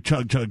you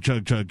chug.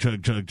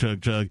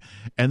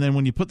 And then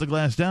when you put the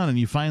glass down and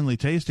you finally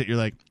taste it, you're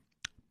like,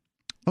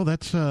 oh,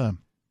 that's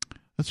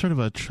sort of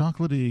a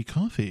chocolatey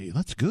coffee.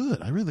 That's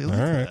good. I really like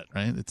that.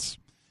 Right? It's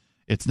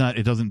not.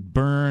 It doesn't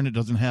burn. It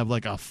doesn't have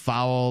like a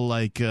foul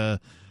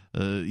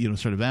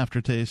sort of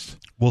aftertaste.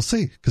 We'll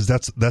see, because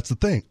that's the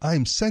thing.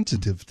 I'm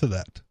sensitive to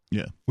that.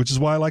 Yeah. Which is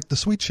why I like the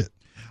sweet shit.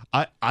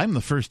 I'm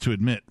the first to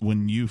admit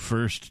when you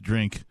first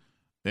drink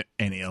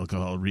any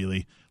alcohol,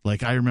 really.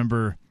 Like, I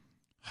remember,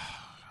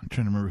 I'm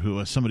trying to remember who it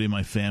was, somebody in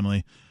my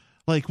family.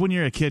 Like, when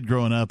you're a kid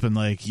growing up and,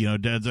 like, you know,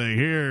 Dad's like,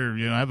 here,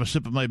 you know, have a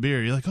sip of my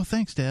beer. You're like, oh,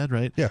 thanks, Dad,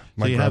 right? Yeah,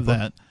 so you have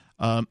that.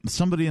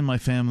 Somebody in my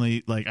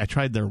family, like, I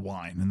tried their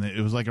wine, and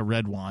it was like a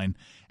red wine.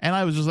 And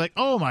I was just like,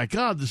 oh, my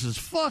God, this is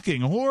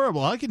fucking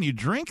horrible. How can you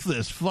drink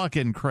this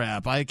fucking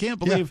crap? I can't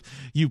believe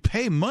you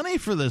pay money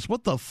for this.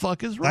 What the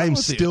fuck is wrong with you? I'm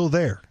still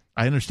there.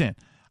 I understand.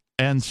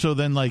 And so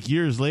then, like,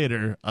 years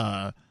later,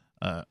 I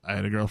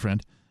had a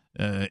girlfriend,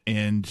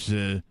 and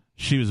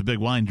she was a big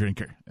wine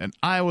drinker. And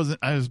I wasn't.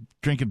 I was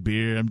drinking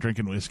beer. I'm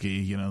drinking whiskey.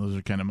 You know, those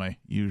are kind of my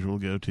usual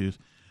go-tos.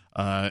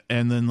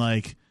 And then,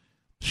 like,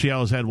 she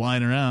always had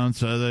wine around,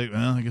 so I was like,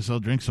 well, I guess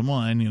I'll drink some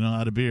wine, you know,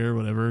 out of beer or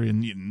whatever.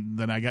 And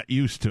then I got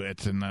used to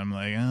it, and I'm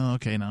like, oh,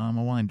 okay, now I'm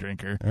a wine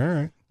drinker. All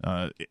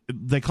right.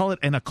 They call it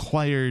an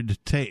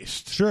acquired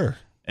taste. Sure.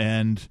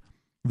 And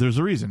there's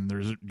a reason.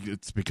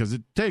 It's because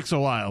it takes a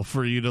while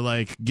for you to,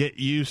 like, get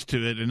used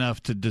to it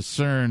enough to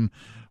discern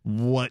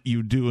what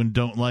you do and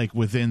don't like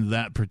within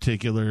that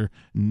particular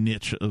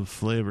niche of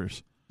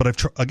flavors. But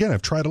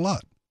I've tried a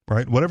lot,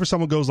 right? Whatever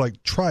someone goes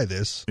like, try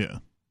this. Yeah.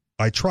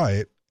 I try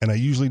it, and I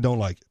usually don't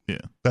like it.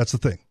 Yeah. That's the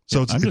thing.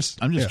 So I'm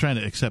just trying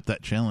to accept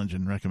that challenge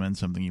and recommend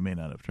something you may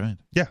not have tried.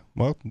 Yeah.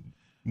 Well,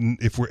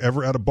 if we're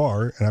ever at a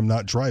bar and I'm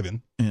not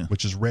driving,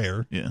 which is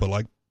rare, but,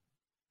 like,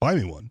 buy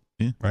me one.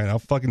 Yeah. Right.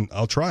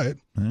 I'll try it.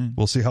 Right.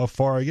 We'll see how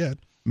far I get.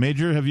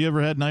 Major, have you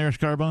ever had an Irish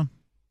car bomb?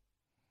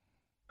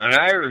 An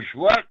Irish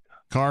what?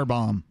 Car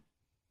bomb.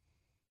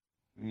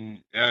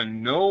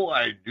 No,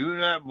 I do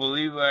not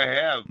believe I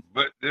have.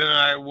 But then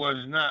I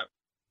was not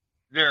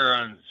there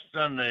on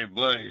Sunday,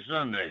 Bloody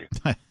Sunday.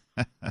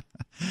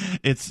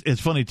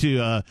 It's funny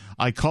too.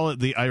 I call it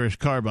the Irish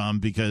car bomb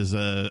because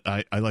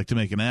I like to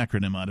make an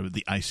acronym out of it,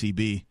 the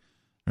ICB,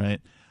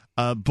 right?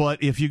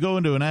 But if you go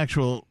into an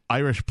actual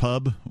Irish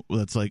pub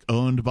that's, like,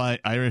 owned by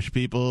Irish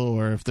people,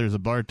 or if there's a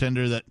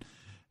bartender that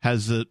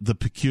has the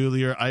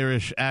peculiar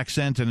Irish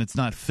accent and it's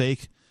not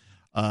fake,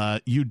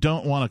 you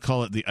don't want to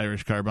call it the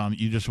Irish car bomb.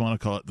 You just want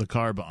to call it the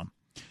car bomb.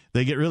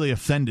 They get really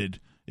offended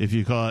if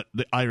you call it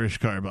the Irish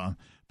car bomb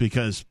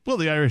because, well,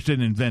 the Irish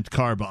didn't invent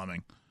car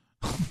bombing.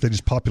 They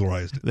just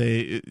popularized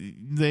it.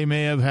 They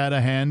may have had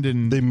a hand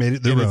in. They made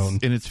it their own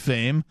in its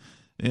fame.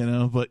 You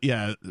know, but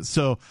yeah,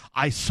 so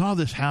I saw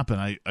this happen.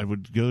 I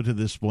would go to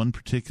this one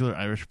particular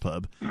Irish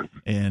pub,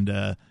 and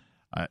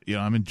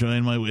I'm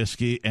enjoying my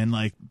whiskey, and,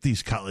 like,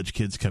 these college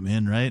kids come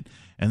in, right?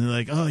 And they're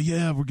like, oh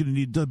yeah, we're gonna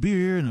need the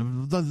beer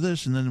and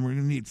this, and then we're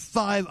gonna need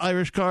 5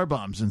 Irish car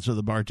bombs. And so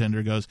the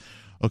bartender goes,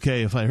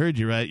 okay, if I heard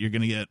you right, you're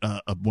gonna get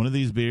one of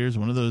these beers,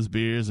 one of those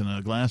beers, and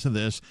a glass of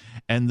this,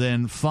 and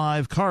then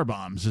 5 car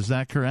bombs. Is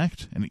that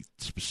correct? And he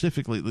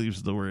specifically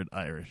leaves the word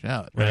Irish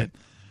out, right?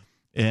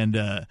 And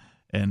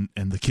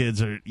the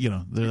kids are, you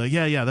know, they're like,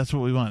 yeah, that's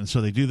what we want. And so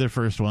they do their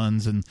first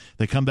ones, and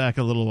they come back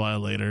a little while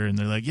later, and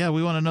they're like, yeah,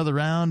 we want another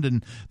round,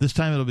 and this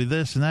time it'll be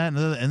this and that,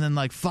 and then,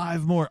 like,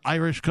 5 more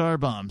Irish car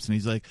bombs. And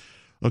he's like,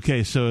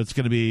 okay, so it's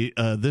going to be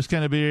this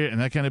kind of beer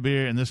and that kind of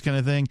beer and this kind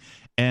of thing,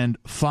 and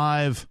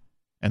 5,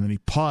 and then he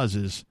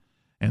pauses,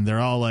 and they're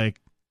all,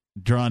 like,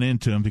 drawn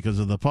into him because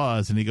of the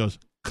pause, and he goes,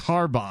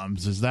 car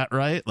bombs, is that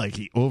right? Like,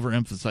 he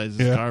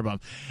overemphasizes car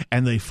bombs,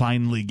 and they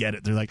finally get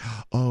it. They're like,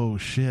 oh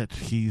shit,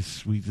 he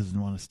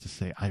doesn't want us to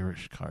say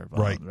Irish car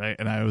bomb, right?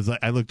 And I was like,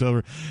 I looked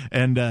over,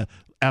 and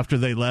after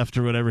they left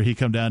or whatever, he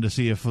come down to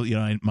see if, you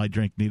know, my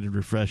drink needed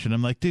refresh, and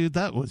I'm like, dude,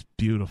 that was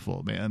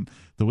beautiful, man.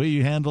 The way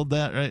you handled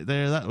that right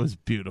there, that was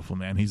beautiful,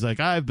 man. He's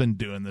like, I've been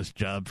doing this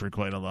job for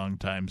quite a long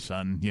time,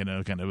 son, you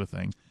know, kind of a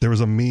thing. There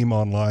was a meme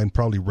online,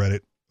 probably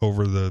Reddit,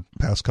 over the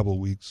past couple of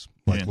weeks,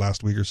 like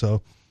last week or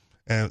so.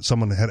 And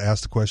someone had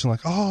asked the question,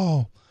 like,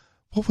 oh,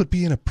 what would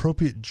be an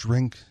appropriate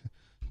drink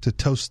to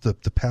toast the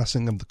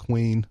passing of the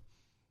Queen?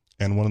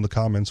 And one of the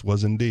comments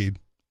was indeed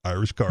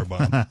Irish car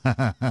bomb.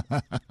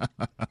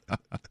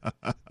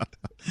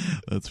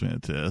 That's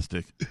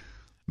fantastic.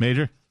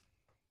 Major?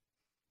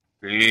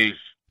 Peace.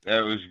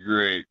 That was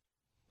great.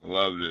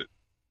 Loved it.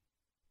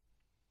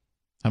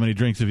 How many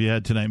drinks have you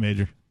had tonight,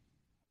 Major?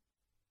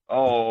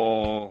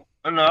 Oh,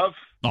 enough.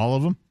 All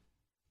of them?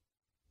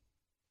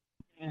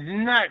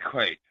 Not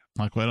quite.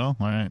 Not quite all?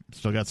 All right.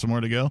 Still got some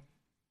more to go?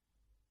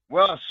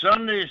 Well,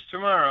 Sunday's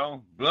tomorrow.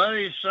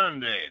 Bloody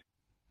Sunday.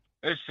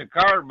 It's the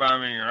car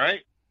bombing, right?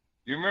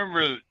 You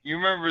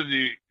remember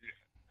the...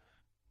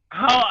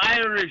 How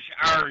Irish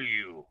are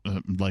you?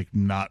 Like,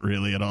 not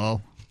really at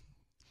all.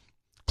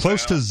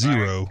 Close to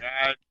zero.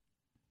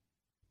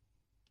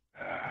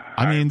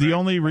 I mean, the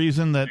only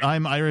reason that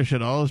I'm Irish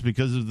at all is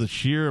because of the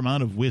sheer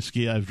amount of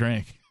whiskey I've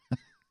drank.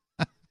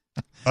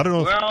 I don't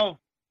know. Well,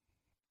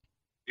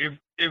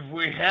 if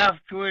we have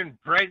to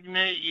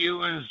impregnate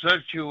you in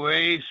such a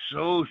way,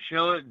 so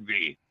shall it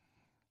be.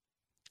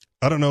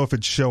 I don't know if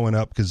it's showing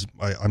up because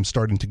I'm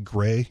starting to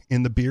gray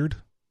in the beard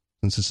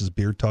since this is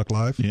Beard Talk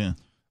Live. Yeah.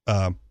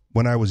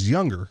 When I was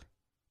younger,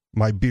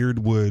 my beard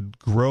would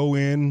grow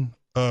in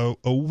a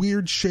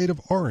weird shade of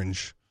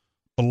orange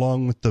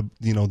along with the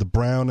the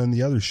brown and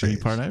the other Are shades? you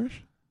part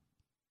Irish?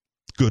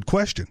 Good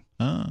question.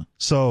 Oh,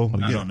 So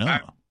well, you don't know.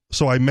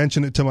 So I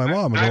mentioned it to my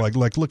mom, and go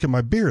like, look at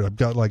my beard. I've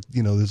got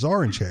this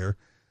orange hair,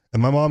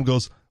 and my mom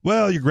goes,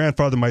 well, your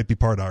grandfather might be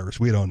part Irish.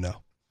 We don't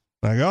know.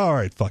 And I go, all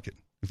right, fuck it.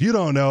 If you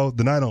don't know,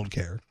 then I don't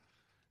care.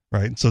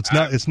 Right. So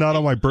it's not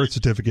on my birth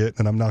certificate,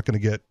 and I'm not going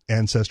to get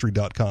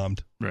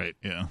ancestry.com'd. Right.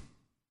 Yeah.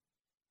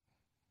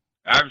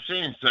 I've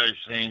seen such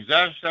things.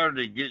 I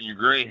started getting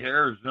gray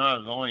hairs when I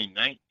was only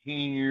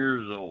 19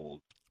 years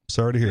old.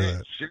 Sorry to hear It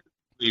that.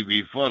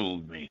 seriously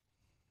befuddled me.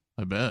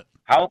 I bet.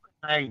 How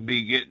can I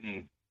be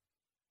getting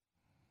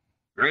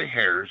gray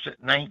hairs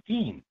at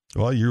 19?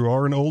 Well, you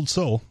are an old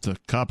soul. It's a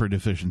copper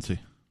deficiency.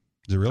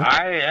 Is it really?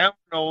 I am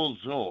an old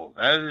soul.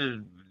 That is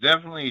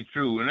definitely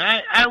true. And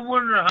I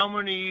wonder how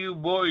many of you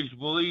boys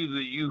believe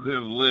that you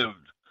have lived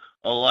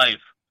a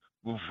life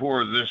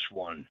before this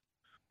one.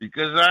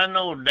 Because I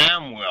know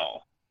damn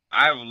well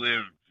I've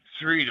lived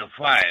 3 to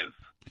 5.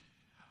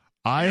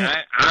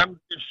 I'm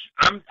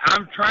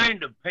trying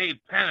to pay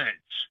penance,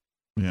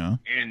 Yeah.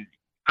 and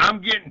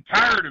I'm getting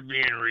tired of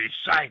being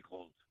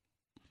recycled.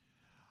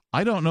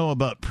 I don't know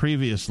about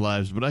previous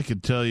lives, but I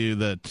could tell you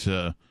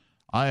that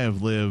I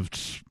have lived,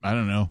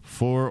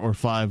 4 or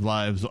 5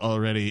 lives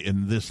already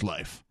in this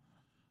life.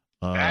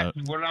 That's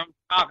what I'm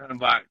talking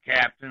about,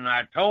 Captain.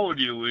 I told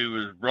you we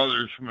was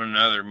brothers from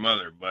another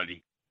mother,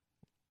 buddy.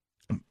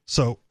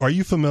 So, are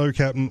you familiar,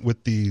 Captain,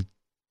 with the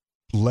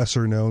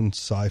lesser-known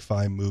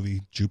sci-fi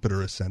movie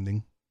Jupiter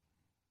Ascending?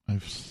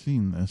 I've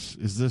seen this.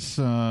 Is this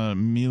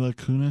Mila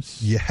Kunis?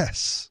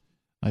 Yes.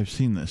 I've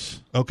seen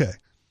this. Okay.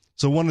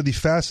 So, one of the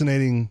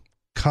fascinating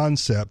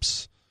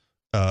concepts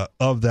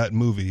of that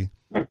movie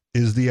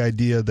is the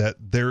idea that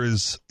there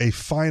is a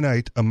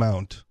finite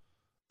amount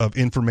of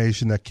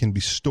information that can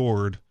be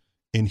stored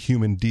in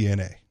human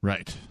DNA.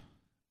 Right.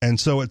 And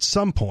so, at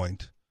some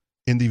point,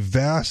 in the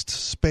vast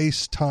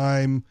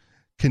space-time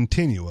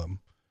continuum,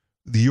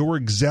 your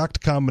exact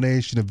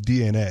combination of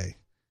DNA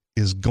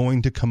is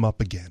going to come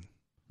up again.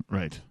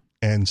 Right.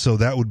 And so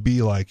that would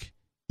be like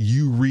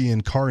you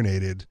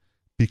reincarnated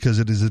because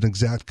it is an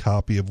exact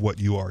copy of what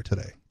you are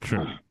today.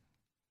 Sure.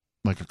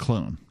 Like a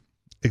clone.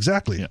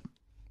 Exactly. Yeah.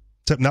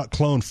 Except not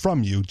cloned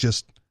from you,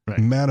 just Right.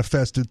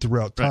 manifested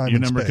throughout time Your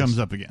and number space. comes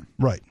up again.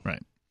 Right.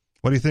 Right.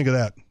 What do you think of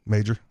that,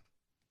 Major?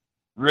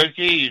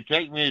 Richie, you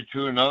take me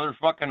to another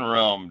fucking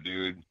realm,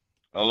 dude.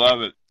 I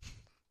love it.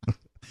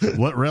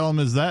 What realm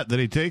is that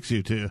he takes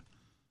you to?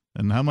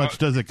 And how much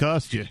does it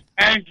cost you?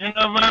 Action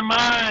of my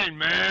mind,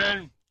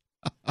 man.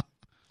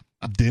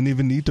 Didn't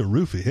even need to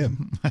roofie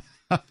him.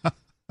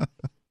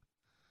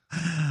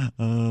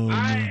 Oh,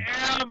 I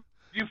am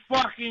the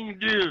fucking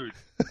dude.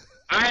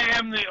 I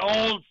am the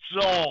old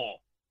soul.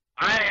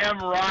 I am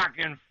rock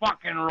and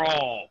fucking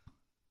roll.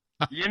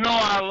 You know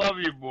I love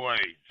you boys.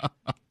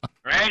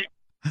 Right?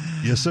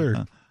 Yes,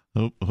 sir.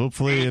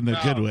 Hopefully in a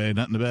Peace good out. way,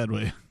 not in a bad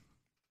way.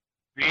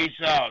 Peace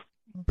out.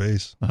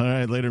 Base. All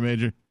right, later,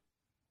 Major.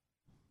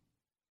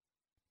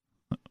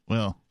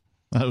 Well,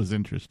 that was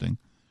interesting.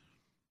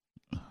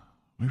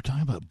 We were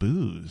talking about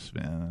booze,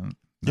 man.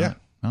 Yeah.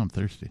 Now I'm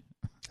thirsty.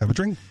 Have a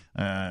drink.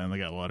 And I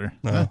got water.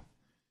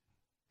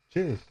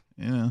 Cheers.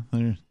 Yeah,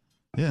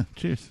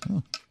 cheers.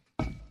 Oh.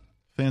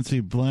 Fancy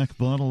black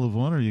bottle of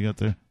water you got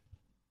there.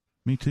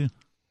 Me too.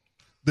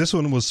 This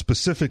one was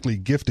specifically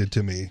gifted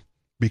to me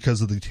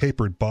because of the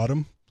tapered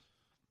bottom,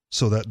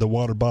 so that the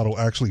water bottle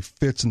actually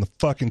fits in the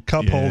fucking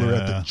cup holder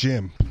at the Yeah.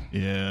 gym.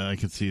 Yeah, I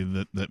could see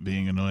that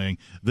being annoying.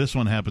 This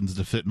one happens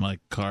to fit in my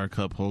car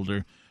cup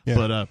holder, Yeah.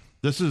 but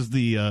this is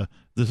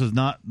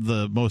not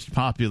the most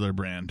popular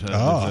brand.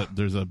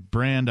 There's a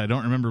brand, I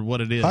don't remember what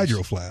it is.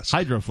 Hydro Flask.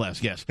 Hydro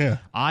Flask, yes. Yeah.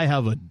 I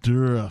have a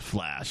Dura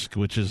Flask,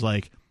 which is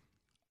like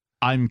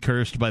I'm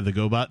cursed by the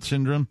GoBot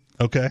syndrome,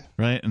 Okay.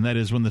 right? And that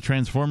is when the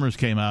Transformers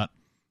came out,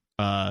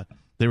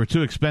 they were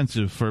too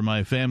expensive for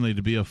my family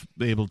to be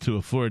able to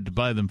afford to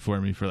buy them for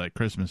me for like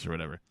Christmas or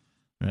whatever,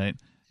 right?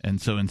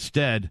 And so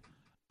instead,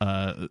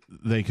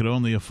 they could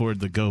only afford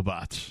the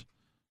GoBots,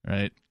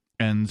 right?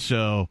 And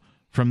so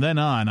from then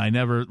on, I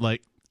never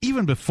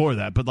even before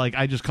that, but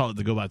I just call it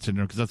the GoBot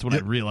syndrome because that's when I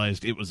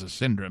realized it was a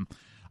syndrome.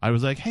 I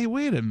was like, hey,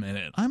 wait a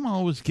minute, I'm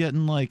always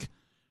getting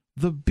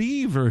the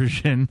B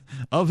version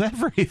of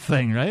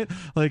everything, right?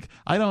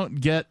 I don't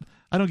get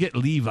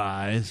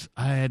Levi's.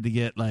 I had to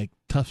get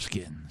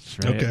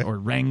Toughskins, right? Okay. Or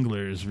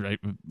Wranglers, right?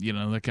 You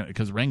know, that kind of,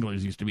 because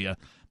Wranglers used to be a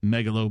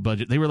mega low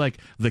budget. They were like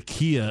the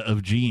Kia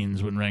of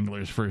jeans when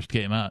Wranglers first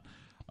came out.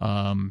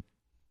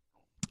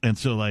 And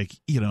so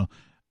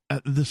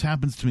this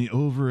happens to me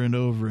over and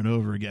over and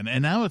over again.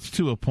 And now it's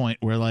to a point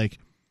where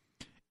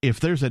if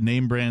there's a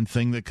name brand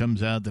thing that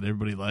comes out that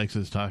everybody likes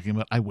is talking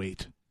about, I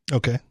wait.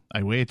 Okay.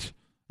 I wait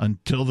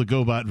until the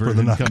GoBot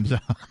version comes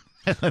out.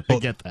 I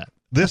get that.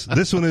 This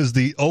one is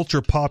the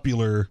ultra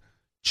popular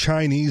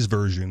Chinese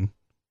version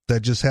that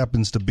just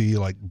happens to be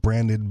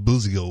branded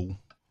Buzio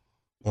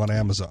on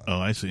Amazon. Oh,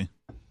 I see.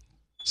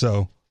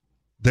 So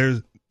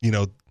there's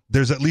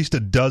at least a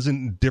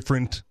dozen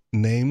different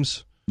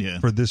names Yeah.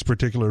 for this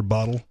particular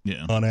bottle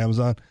Yeah. on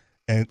Amazon.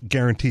 and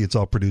guarantee it's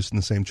all produced in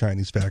the same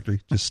Chinese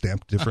factory, just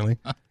stamped differently.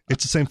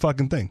 It's the same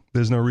fucking thing.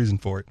 There's no reason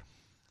for it.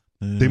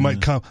 They might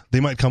come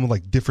with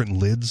like different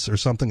lids or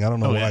something. I don't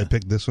know why I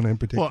picked this one in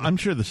particular. Well, I'm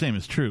sure the same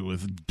is true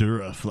with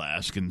Dura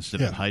Flask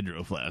instead of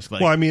Hydro Flask.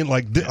 Like, well, I mean,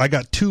 like I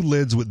got 2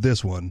 lids with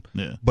this one,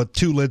 Yeah. but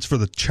 2 lids for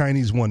the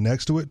Chinese one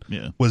next to it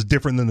was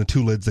different than the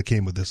 2 lids that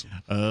came with this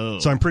one. Oh.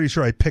 So I'm pretty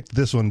sure I picked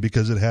this one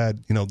because it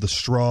had, the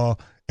straw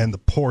and the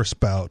pour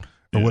spout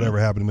or whatever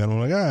happened to me. I'm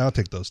like, I'll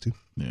take those 2.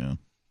 Yeah.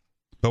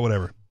 But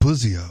whatever.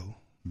 Buzzio.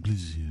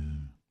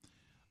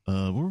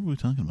 What were we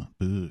talking about?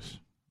 Booze.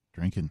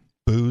 Drinking.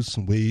 Booze,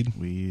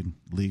 weed,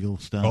 legal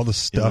stuff. all the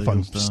stuff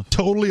I'm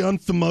totally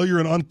unfamiliar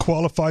and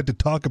unqualified to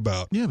talk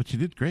about. Yeah, but you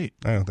did great.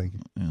 I don't think.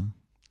 Yeah.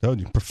 Told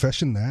you,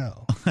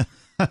 professional. I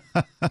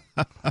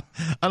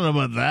don't know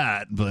about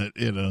that, but,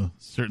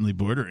 certainly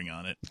bordering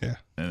on it. Yeah.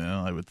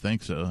 I would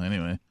think so.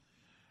 Anyway,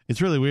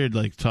 it's really weird,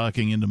 like,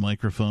 talking into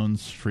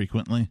microphones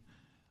frequently.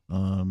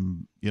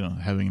 Having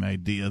an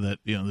idea that,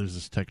 there's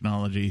this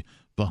technology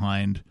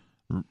behind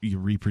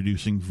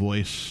reproducing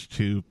voice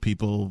to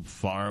people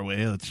far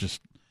away. That's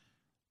just,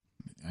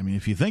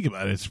 if you think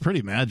about it, it's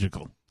pretty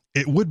magical.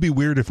 It would be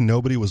weird if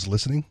nobody was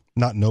listening.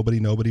 Not nobody,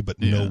 but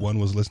no one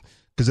was listening.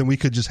 Because then we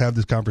could just have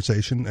this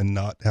conversation and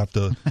not have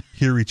to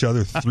hear each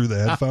other through the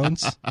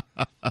headphones.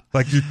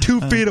 Like, you're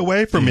 2 feet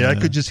away from me. I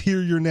could just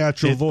hear your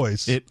natural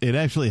voice. It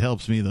actually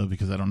helps me, though,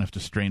 because I don't have to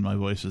strain my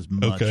voice as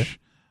much.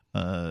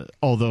 Okay.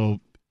 Although,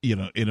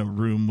 in a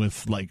room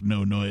with, like,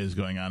 no noise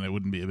going on, it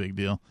wouldn't be a big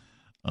deal.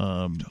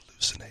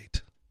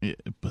 Hallucinate. Yeah,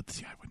 but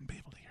see, I wouldn't be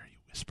able to hear you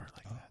whisper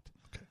like that.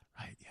 Okay.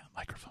 Right, yeah,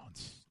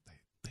 microphones,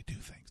 they do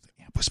things.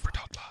 Whisper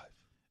Dog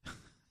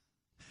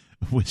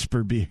Live.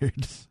 Whisper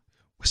beards.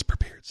 Whisper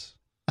beards.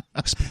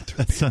 Whispering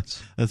through the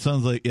beards. That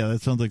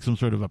sounds like some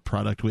sort of a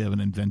product we haven't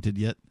invented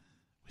yet.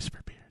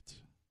 Whisper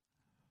beards.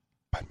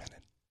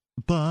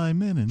 By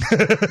Menon.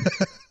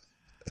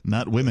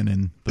 Not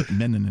women but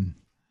meninin.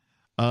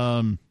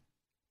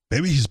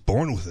 Maybe he's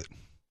born with it.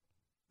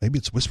 Maybe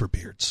it's whisper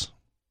beards.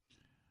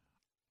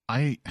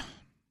 I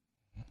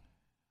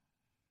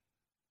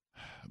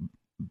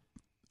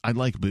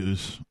like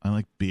booze. I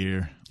like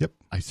beer. Yep.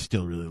 I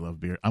still really love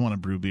beer. I want to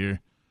brew beer.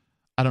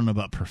 I don't know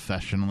about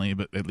professionally,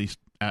 but at least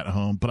at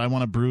home. But I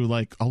want to brew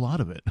like a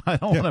lot of it. I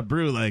don't want to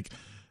brew like,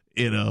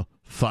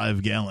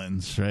 5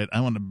 gallons, right?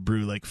 I want to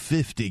brew like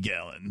 50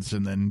 gallons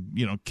and then,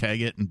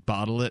 keg it and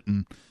bottle it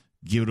and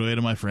give it away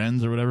to my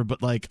friends or whatever.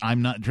 But like,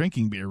 I'm not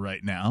drinking beer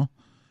right now.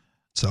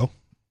 So?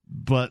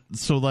 But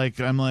so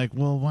like, I'm like,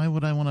 well, why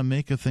would I want to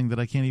make a thing that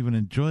I can't even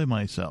enjoy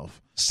myself?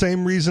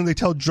 Same reason they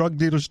tell drug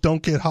dealers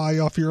don't get high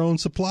off your own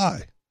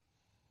supply.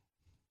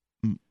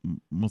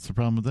 What's the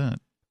problem with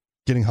that?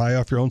 Getting high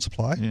off your own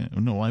supply? Yeah.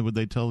 No, why would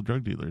they tell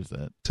drug dealers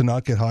that? To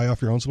not get high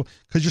off your own supply?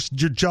 Because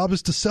your job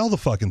is to sell the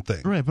fucking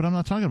thing. Right, but I'm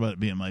not talking about it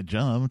being my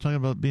job. I'm talking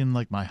about it being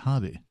like my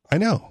hobby. I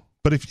know.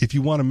 But if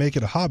you want to make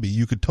it a hobby,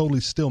 you could totally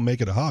still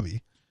make it a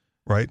hobby,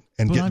 right?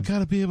 But I've got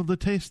to be able to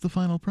taste the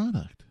final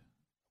product.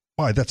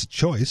 Why? That's a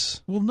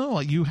choice. Well, no,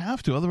 you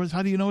have to. Otherwise,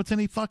 how do you know it's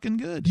any fucking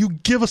good? You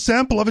give a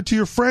sample of it to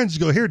your friends.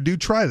 You go, here,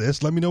 dude, try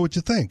this. Let me know what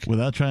you think.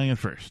 Without trying it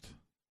first.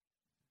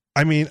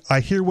 I mean, I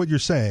hear what you're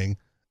saying,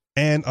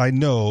 and I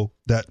know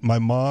that my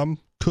mom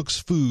cooks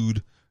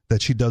food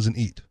that she doesn't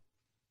eat,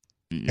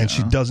 and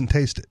she doesn't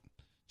taste it.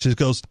 She just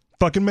goes,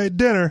 fucking made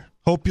dinner.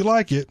 Hope you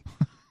like it.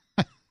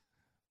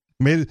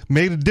 Made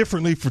it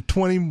differently for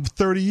 20,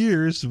 30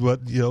 years,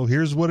 but,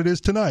 here's what it is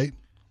tonight.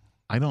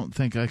 I don't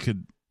think I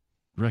could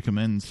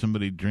recommend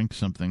somebody drink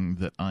something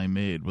that I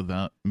made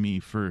without me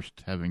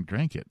first having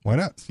drank it. Why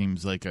not?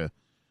 Seems like a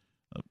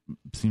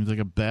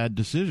bad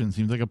decision.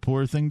 Seems like a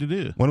poor thing to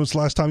do. When was the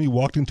last time you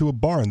walked into a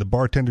bar and the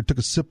bartender took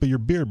a sip of your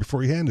beer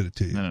before he handed it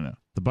to you? No.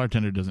 The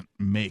bartender doesn't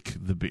make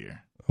the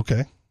beer.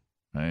 Okay.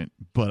 Right?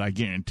 But I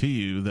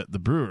guarantee you that the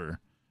brewer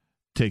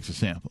takes a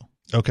sample.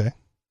 Okay.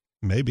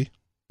 Maybe.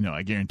 No,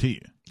 I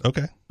guarantee you.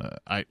 Okay.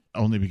 I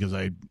only because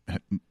I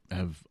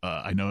have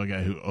I know a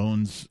guy who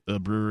owns a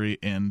brewery,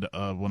 and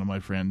one of my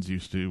friends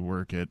used to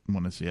work at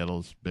one of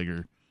Seattle's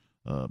bigger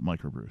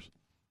microbrews.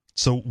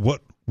 So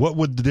what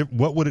would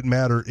it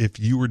matter if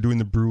you were doing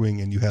the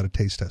brewing and you had a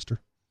taste tester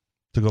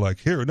to go like,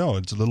 here, no,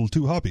 it's a little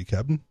too hoppy,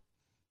 Captain,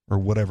 or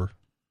whatever.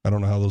 I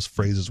don't know how those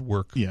phrases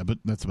work. Yeah, but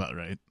that's about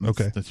right.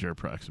 That's your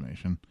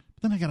approximation.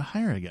 But then I got to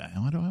hire a guy.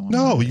 Why do I want? No,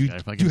 to hire you a guy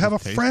if I can you have a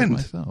just taste it friend.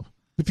 myself?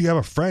 If you have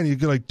a friend, you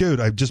go like, dude,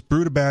 I've just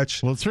brewed a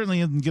batch. Well, it certainly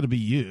isn't going to be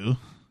you.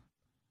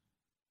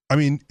 I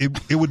mean,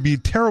 it would be a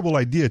terrible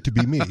idea to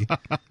be me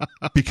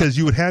because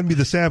you would hand me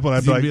the sample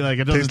and I'd be like,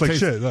 it doesn't tastes like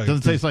shit. It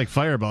doesn't taste like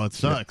Fireball. It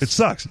sucks. It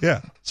sucks.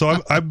 Yeah. So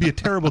I'd be a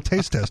terrible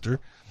taste tester.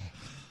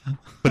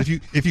 But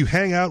if you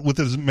hang out with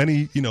as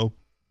many,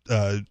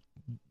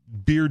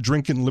 beer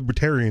drinking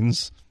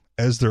libertarians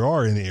as there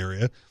are in the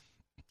area,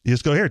 you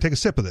just go, here, take a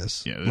sip of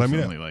this. Yeah, there's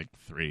only like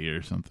 3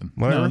 or something.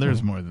 Whatever. No,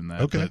 there's more than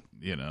that. Okay.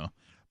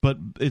 But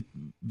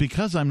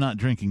because I'm not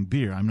drinking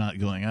beer, I'm not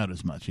going out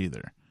as much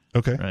either.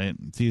 Okay. Right?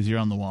 It's easier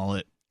on the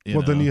wallet.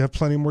 Then you have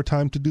plenty more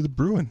time to do the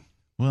brewing.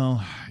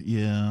 Well,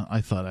 yeah, I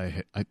thought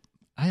I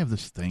have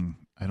this thing.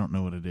 I don't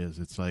know what it is.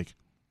 It's like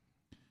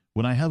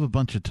when I have a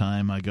bunch of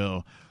time, I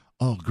go,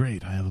 oh,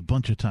 great, I have a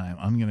bunch of time.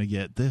 I'm going to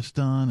get this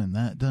done and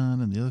that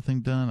done and the other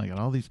thing done. I got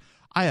all these.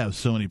 I have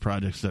so many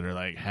projects that are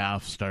like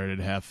half started,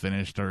 half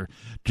finished, or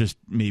just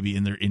maybe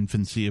in their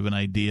infancy of an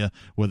idea,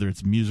 whether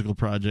it's musical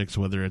projects,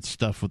 whether it's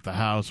stuff with the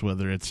house,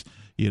 whether it's,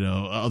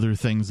 other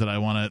things that I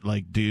want to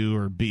like do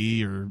or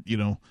be or,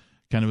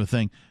 kind of a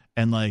thing.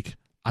 And like,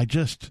 I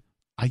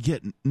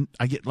get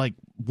like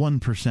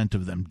 1%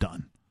 of them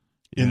done,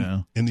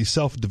 in the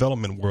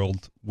self-development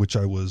world, which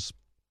I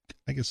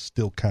guess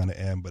still kind of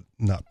am, but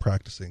not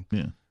practicing.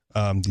 Yeah.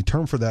 The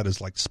term for that is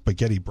like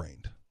spaghetti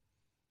brained.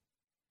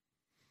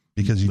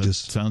 Because that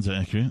sounds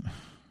accurate.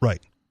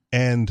 Right.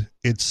 And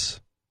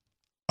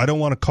I don't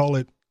want to call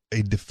it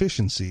a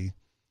deficiency,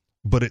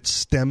 but it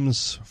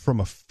stems from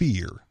a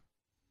fear,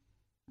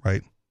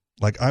 right?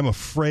 Like I'm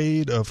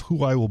afraid of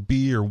who I will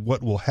be or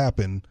what will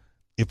happen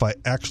if I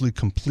actually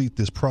complete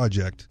this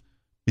project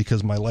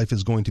because my life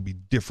is going to be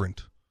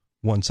different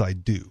once I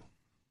do.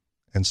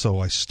 And so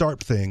I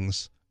start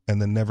things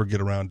and then never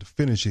get around to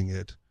finishing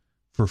it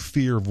for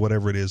fear of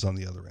whatever it is on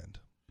the other end.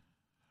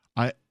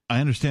 I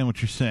understand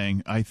what you're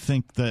saying. I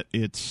think that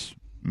it's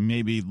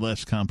maybe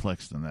less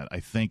complex than that. I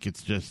think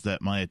it's just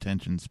that my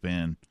attention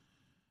span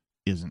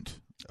isn't.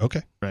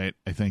 Okay. Right?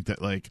 I think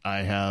that, like,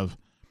 I have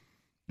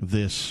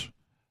this,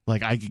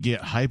 like, I could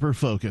get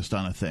hyper-focused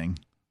on a thing,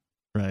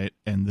 right?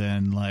 And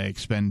then, like,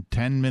 spend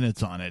 10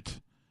 minutes on it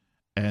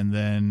and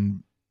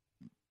then,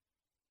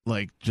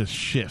 like, just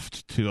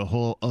shift to a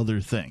whole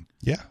other thing.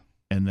 Yeah.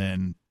 And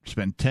then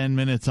spend 10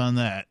 minutes on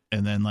that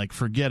and then, like,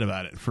 forget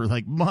about it for,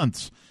 like,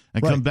 months.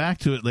 And come back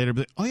to it later,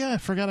 but oh yeah, I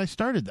forgot I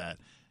started that.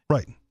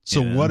 Right.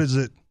 So what is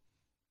it?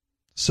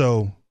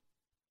 So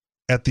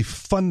at the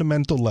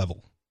fundamental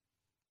level,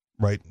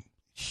 right?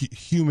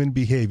 Human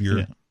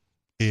behavior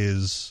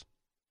is,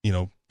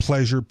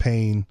 pleasure,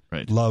 pain,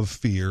 love,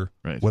 fear,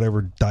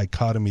 whatever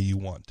dichotomy you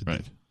want to do.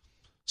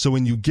 So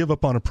when you give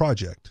up on a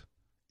project,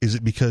 is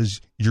it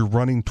because you're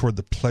running toward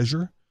the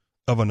pleasure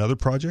of another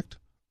project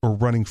or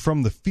running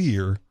from the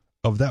fear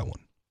of that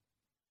one?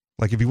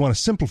 Like if you want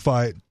to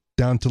simplify it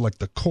down to like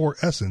the core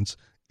essence,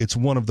 it's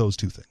one of those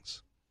two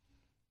things.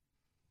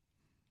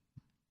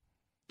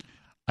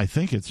 I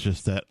think it's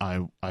just that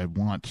I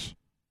want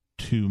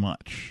too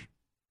much.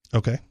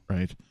 Okay.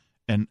 Right.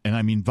 And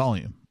I mean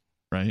volume,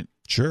 right?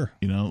 Sure.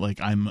 Like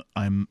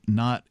I'm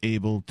not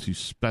able to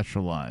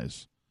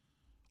specialize,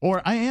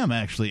 or I am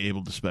actually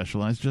able to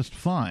specialize just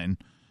fine.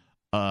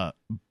 But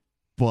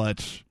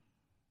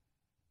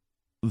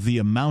the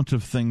amount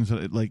of things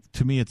that like,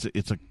 to me,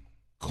 it's a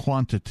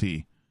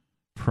quantity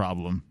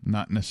problem,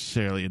 not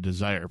necessarily a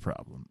desire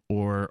problem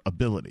or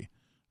ability,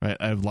 right?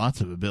 I have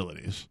lots of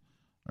abilities,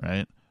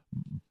 right?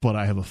 But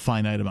I have a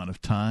finite amount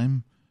of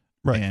time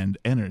and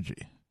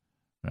energy,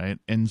 right?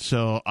 And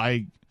so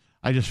I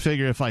just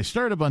figure if I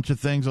start a bunch of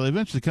things, I'll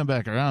eventually come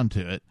back around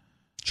to it.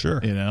 Sure.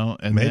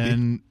 And maybe.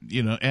 Then,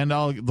 and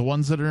the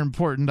ones that are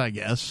important, I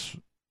guess,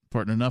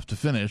 important enough to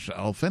finish,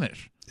 I'll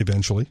finish.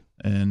 Eventually.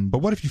 But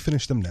what if you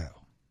finish them now?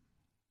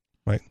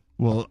 Right?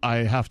 Well, I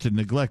have to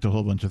neglect a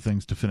whole bunch of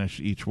things to finish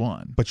each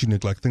one. But you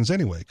neglect things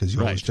anyway because you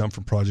always jump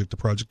from project to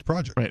project to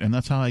project. Right, and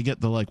that's how I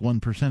get the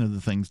 1% of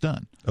the things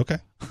done. Okay.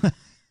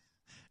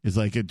 It's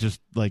like it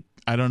just like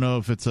I don't know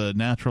if it's a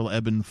natural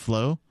ebb and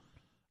flow,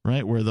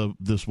 right? Where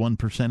this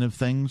 1% of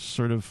things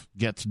sort of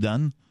gets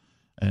done,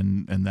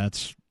 and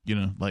that's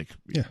doing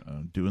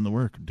the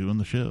work, doing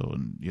the show,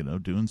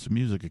 and doing some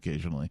music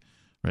occasionally,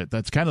 right?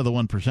 That's kind of the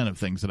 1% of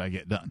things that I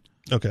get done.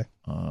 Okay.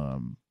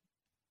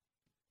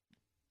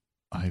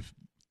 I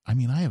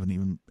haven't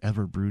even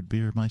ever brewed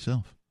beer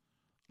myself.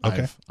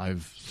 Okay.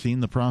 I've seen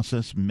the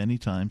process many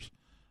times.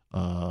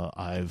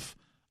 I've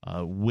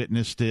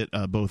witnessed it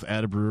both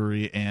at a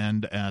brewery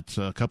and at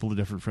a couple of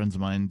different friends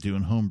of mine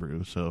doing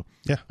homebrew. So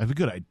I have a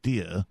good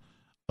idea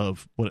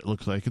of what it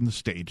looks like in the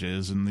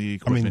stages and the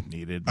equipment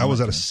needed. I was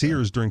at a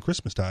Sears during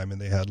Christmas time,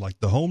 and they had like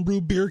the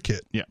homebrew beer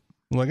kit. Yeah.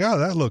 I'm like, oh,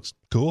 that looks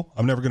cool.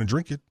 I'm never going to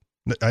drink it.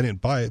 I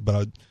didn't buy it,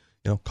 but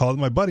I called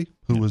my buddy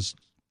who was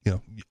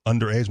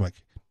underage. I'm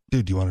like,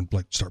 dude, do you want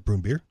to start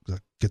brewing beer?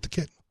 Get the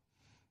kit.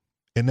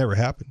 It never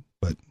happened,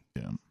 but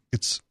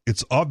it's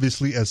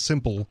obviously as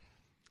simple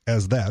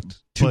as that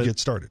to get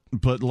started.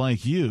 But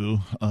like you,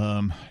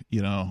 I'm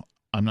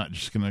not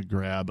just going to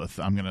grab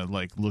I'm going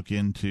to look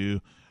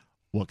into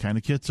what kind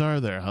of kits are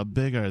there, how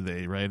big are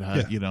they, right?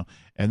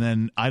 And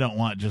then I don't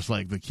want just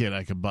the kit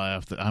I could buy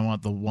I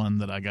want the one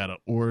that I got to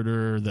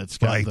order that's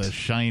got the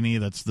shiny,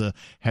 that's the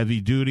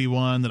heavy duty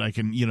one that I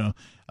can,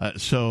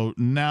 so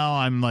now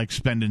I'm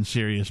spending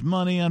serious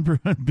money on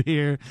brewing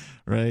beer,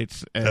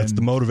 right? And that's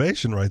the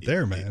motivation right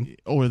there, man.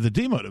 Or the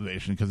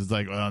demotivation, because it's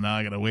well, now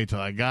I got to wait till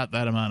I got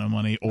that amount of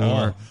money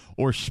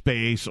or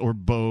space or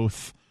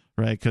both,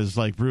 right? Because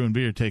brewing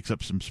beer takes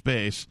up some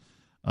space.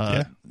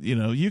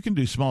 You can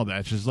do small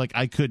batches.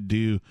 I could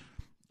do,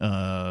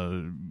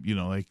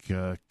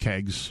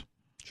 kegs.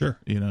 Sure.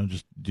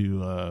 Just do,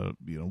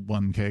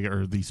 one keg,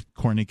 or these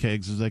corny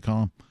kegs as they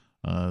call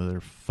them. They're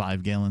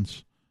 5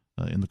 gallons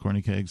in the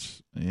corny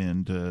kegs,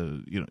 and,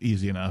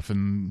 easy enough.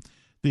 And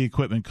the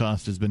equipment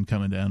cost has been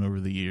coming down over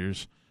the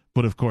years.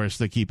 But of course,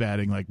 they keep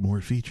adding like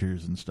more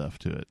features and stuff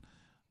to it.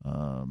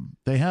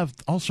 They have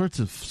all sorts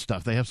of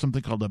stuff. They have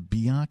something called a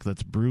BIOC,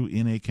 that's brew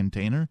in a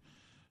container.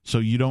 So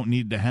you don't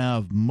need to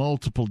have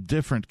multiple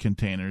different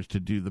containers to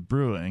do the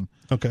brewing.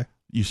 Okay.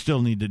 You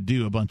still need to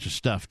do a bunch of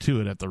stuff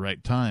to it at the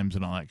right times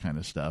and all that kind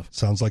of stuff.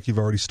 Sounds like you've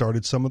already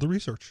started some of the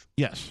research.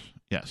 Yes.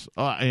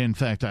 In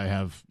fact, I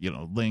have,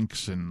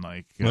 links and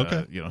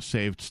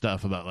saved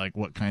stuff about like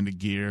what kind of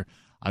gear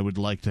I would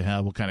like to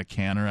have, what kind of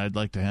canner I'd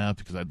like to have,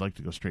 because I'd like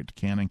to go straight to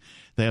canning.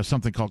 They have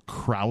something called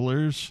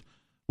crowlers,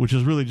 which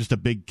is really just a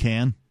big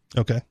can.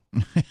 Okay.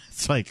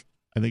 It's like,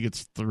 I think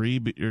it's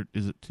 3,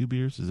 is it 2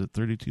 beers? Is it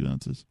 32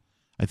 ounces?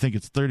 I think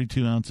it's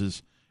 32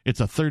 ounces. It's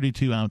a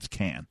 32-ounce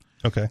can.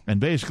 Okay. And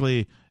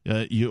basically,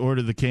 you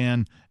order the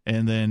can,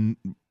 and then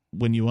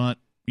when you want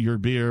your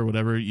beer or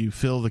whatever, you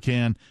fill the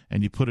can,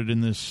 and you put it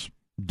in this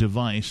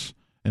device,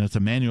 and it's a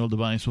manual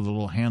device with a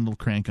little handle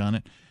crank on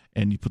it,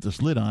 and you put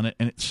this lid on it,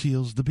 and it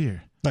seals the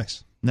beer.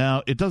 Nice.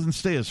 Now, it doesn't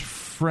stay as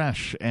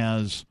fresh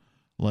as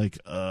like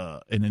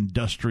an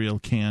industrial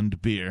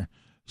canned beer,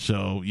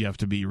 so you have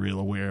to be real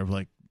aware of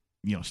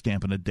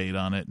stamping a date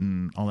on it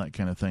and all that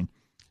kind of thing.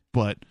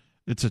 But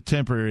it's a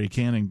temporary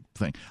canning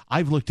thing.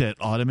 I've looked at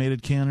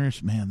automated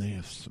canners. Man,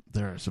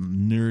 there are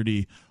some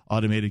nerdy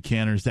automated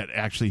canners that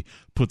actually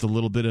put the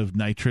little bit of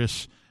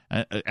nitrous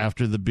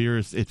after the beer.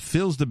 It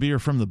fills the beer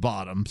from the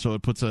bottom, so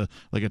it puts a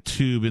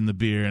tube in the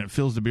beer, and it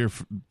fills the beer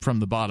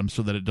from the bottom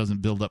so that it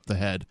doesn't build up the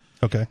head.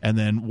 Okay. And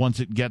then once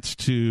it gets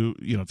to,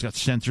 it's got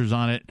sensors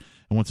on it,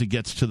 and once it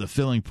gets to the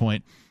filling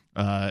point,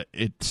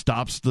 it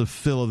stops the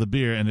fill of the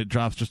beer, and it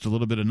drops just a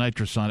little bit of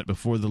nitrous on it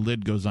before the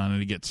lid goes on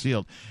and it gets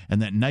sealed.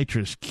 And that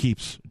nitrous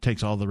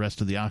takes all the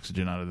rest of the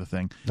oxygen out of the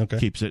thing,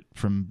 keeps it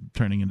from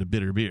turning into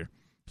bitter beer.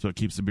 So it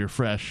keeps the beer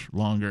fresh,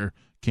 longer,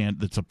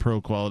 that's a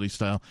pro quality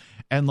style.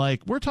 And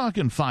we're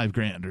talking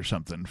 $5,000 or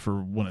something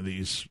for one of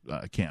these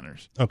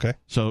canners. Okay.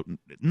 So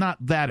not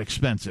that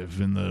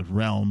expensive in the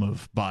realm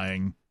of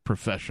buying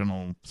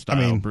professional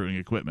style brewing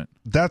equipment.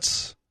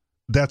 That's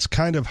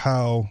kind of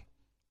how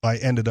I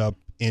ended up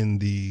in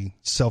the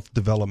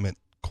self-development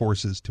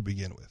courses to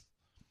begin with,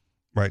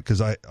 right?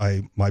 Because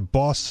my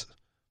boss,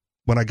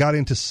 when I got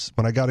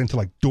into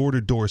like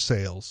door-to-door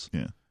sales,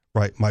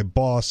 right, my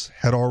boss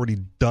had already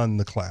done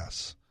the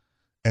class,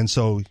 and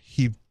so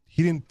he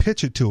didn't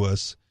pitch it to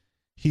us.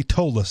 He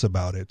told us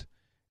about it,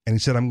 and he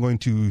said, "I'm going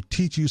to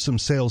teach you some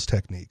sales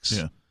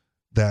techniques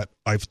that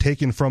I've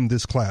taken from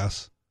this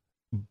class,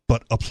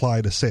 but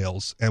apply to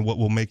sales, and what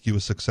will make you a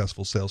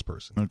successful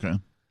salesperson." Okay.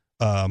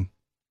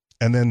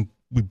 And then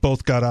we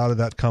both got out of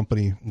that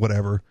company,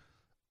 whatever.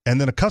 And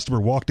then a customer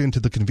walked into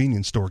the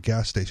convenience store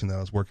gas station that I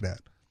was working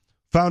at,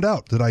 found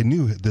out that I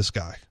knew this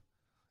guy.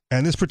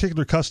 And this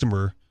particular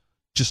customer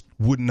just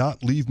would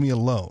not leave me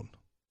alone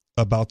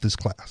about this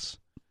class,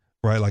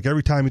 right? Like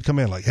every time he'd come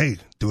in, like, "Hey,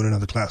 doing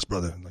another class,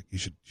 brother. Like you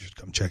should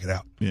come check it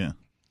out." Yeah.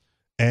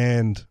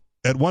 And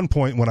at one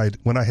point when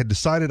I had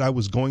decided I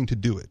was going to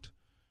do it,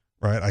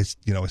 right, I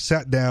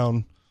sat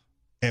down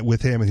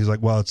with him, and he's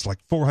like, "Well, it's like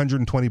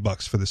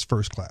 $420 for this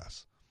first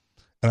class."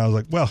 And I was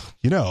like, "Well,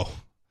 you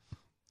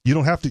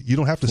don't have to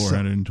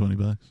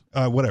 $420.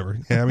 Whatever.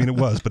 Yeah, I mean, it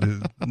was, but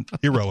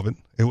irrelevant.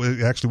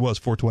 It actually was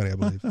 $420, I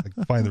believe. I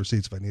can find the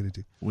receipts if I needed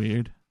to.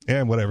 Weird.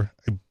 Yeah, whatever.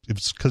 It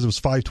was because it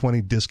was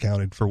 $520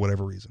 discounted for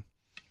whatever reason.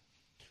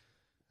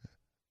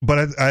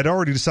 But I'd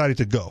already decided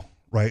to go,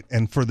 right?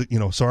 And for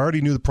so I already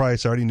knew the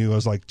price. I already knew. I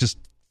was like, just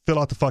fill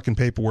out the fucking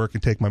paperwork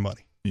and take my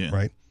money. Yeah.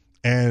 Right.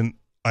 And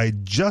I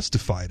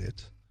justified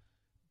it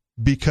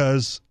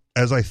because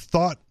as I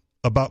thought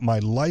about my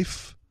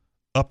life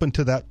up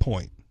until that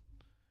point,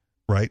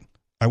 right,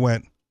 I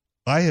went,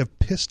 I have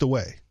pissed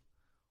away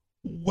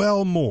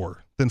well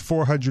more than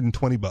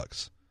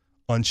 $420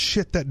 on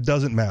shit that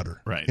doesn't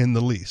matter in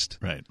the least.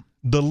 Right.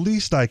 The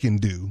least I can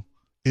do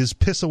is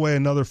piss away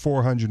another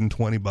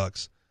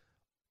 $420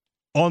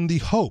 on the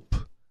hope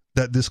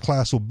that this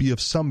class will be of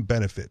some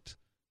benefit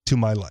to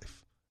my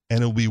life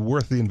and it'll be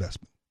worth the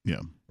investment. Yeah.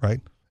 Right.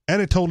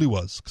 And it totally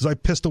was, because I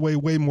pissed away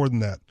way more than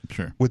that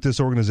with this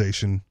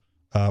organization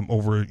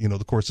over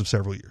the course of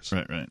several years.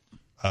 Right.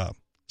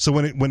 So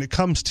when it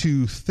comes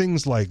to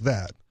things like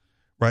that,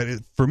 right,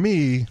 for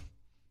me,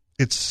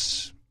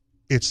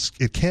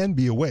 it can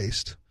be a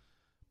waste,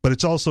 but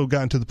it's also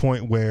gotten to the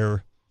point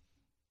where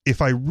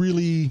if I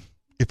really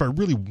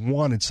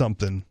wanted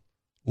something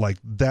like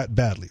that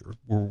badly,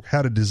 or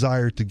had a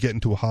desire to get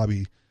into a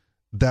hobby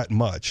that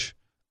much,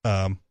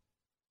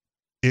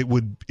 it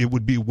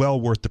would be well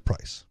worth the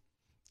price.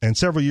 And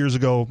several years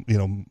ago,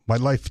 my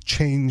life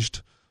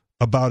changed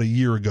about a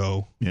year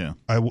ago. Yeah.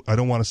 I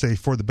don't want to say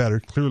for the better.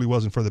 Clearly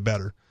wasn't for the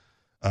better.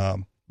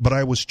 But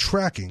I was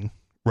tracking,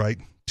 right,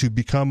 to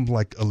become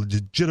like a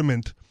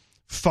legitimate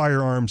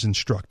firearms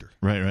instructor.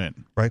 Right.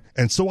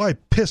 And so I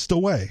pissed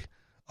away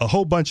a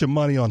whole bunch of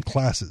money on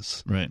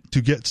classes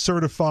to get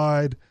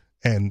certified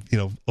and,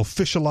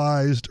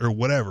 officialized or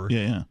whatever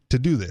to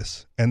do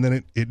this. And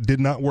then it did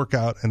not work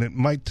out, and it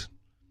might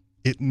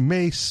it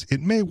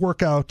may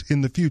work out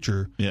in the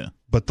future. Yeah.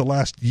 But the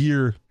last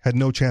year had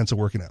no chance of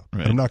working out.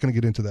 Right. And I'm not going to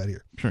get into that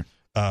here. Sure.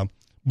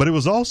 But it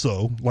was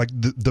also like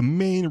the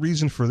main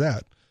reason for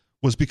that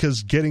was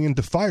because getting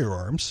into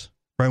firearms,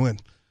 I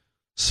went,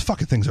 these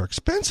fucking things are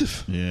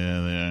expensive.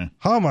 Yeah, they are.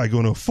 How am I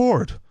going to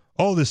afford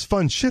all this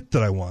fun shit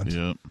that I want?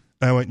 Yep.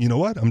 And I went, you know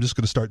what? I'm just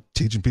going to start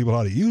teaching people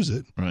how to use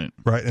it. Right.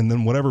 Right. And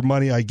then whatever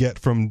money I get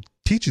from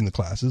teaching the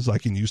classes, I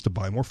can use to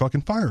buy more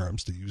fucking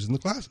firearms to use in the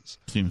classes.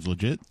 Seems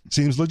legit.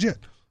 Seems legit.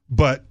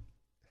 But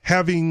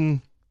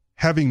having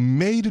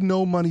made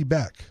no money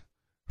back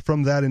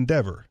from that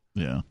endeavor,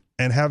 Yeah.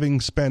 and having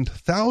spent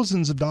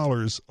thousands of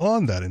dollars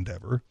on that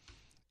endeavor,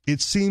 it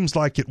seems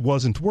like it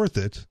wasn't worth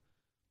it.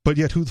 But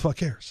yet, who the fuck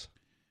cares?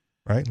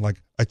 Right?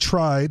 Like, I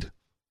tried.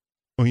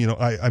 Well, you know,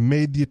 I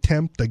made the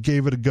attempt. I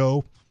gave it a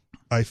go.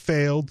 I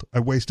failed. I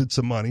wasted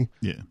some money.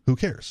 Yeah. Who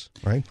cares?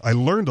 Right? I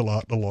learned a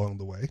lot along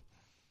the way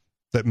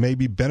that may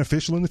be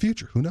beneficial in the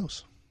future. Who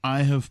knows?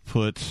 I have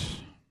put,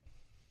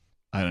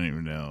 I don't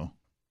even know,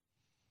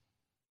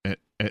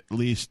 at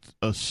least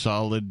a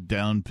solid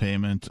down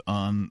payment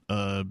on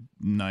a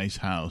nice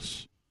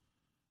house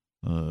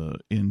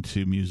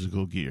into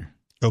musical gear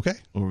Okay.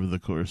 over the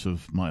course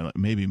of my life.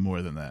 Maybe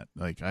more than that.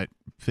 Like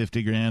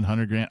 $50,000,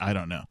 $100,000, I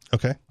don't know.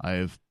 Okay. I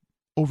have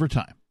over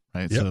time,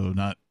 right? Yep.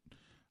 So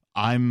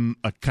I'm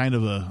kind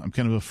of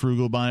a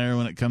frugal buyer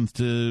when it comes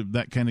to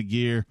that kind of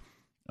gear.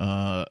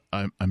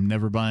 I'm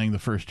never buying the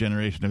first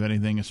generation of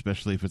anything,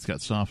 especially if it's got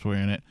software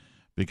in it,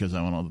 because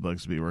I want all the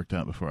bugs to be worked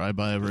out before I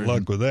buy a version. Good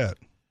luck with that.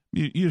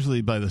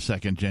 Usually by the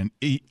second gen.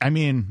 I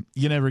mean,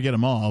 you never get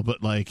them all,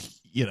 but like,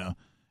 you know,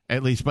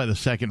 at least by the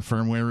second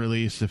firmware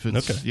release, if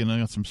it's, Okay. you know,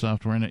 got some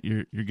software in it,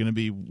 you're going to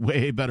be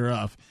way better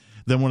off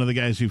than one of the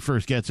guys who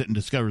first gets it and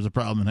discovers a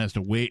problem and has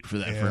to wait for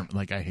that Yeah.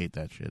 Like, I hate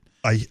that shit.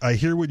 I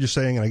hear what you're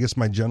saying, and I guess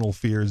my general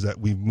fear is that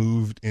we've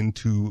moved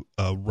into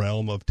a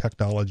realm of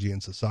technology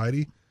and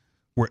society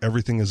where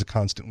everything is a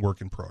constant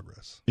work in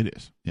progress. It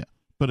is, yeah.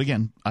 But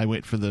again, I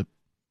wait for the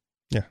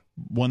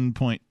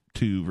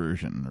 1.2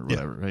 version or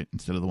whatever, right?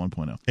 Instead of the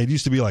 1.0. It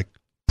used to be like,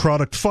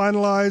 product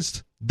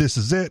finalized, this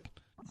is it,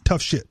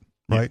 tough shit,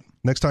 right?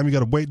 Next time you got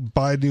to wait and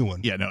buy a new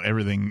one. Yeah, no,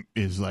 everything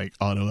is like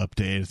auto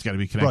update. It's got to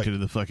be connected to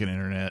the fucking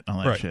internet and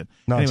all that Right. shit.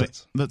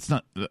 Nonsense. Anyway, that's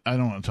not. I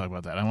don't want to talk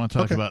about that. I want to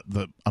talk Okay. about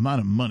the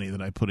amount of money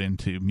that I put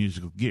into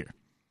musical gear.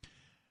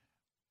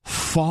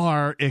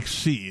 Far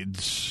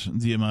exceeds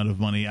the amount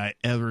of money I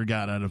ever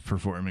got out of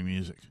performing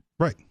music.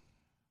 Right.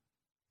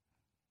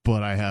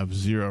 But I have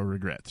zero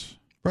regrets.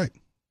 Right.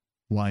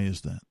 Why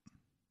is that?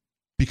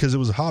 Because it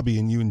was a hobby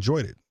and you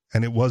enjoyed it,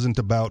 and it wasn't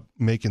about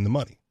making the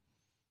money.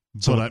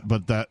 So,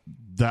 But that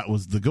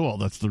was the goal.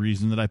 That's the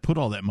reason that I put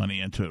all that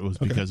money into it, was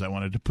because I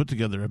wanted to put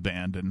together a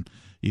band and,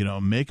 you know,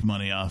 make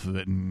money off of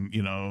it and,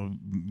 you know,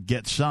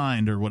 get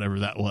signed or whatever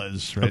that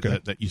was, right? Okay.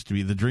 That used to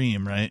be the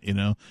dream, right? You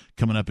know,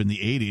 coming up in the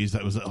 80s,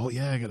 that was, oh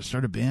yeah, I got to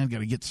start a band, got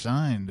to get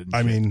signed. And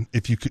I shit. mean,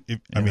 if you could,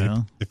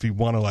 if you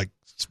want to like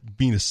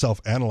being to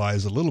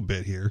self-analyze a little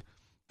bit here,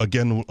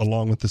 again,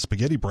 along with the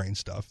spaghetti brain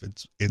stuff,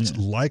 it's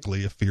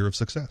likely a fear of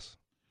success.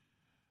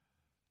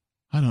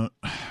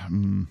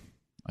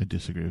 I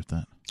disagree with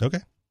that. Okay.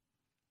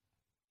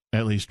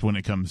 At least when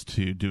it comes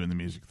to doing the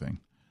music thing.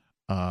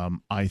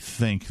 I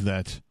think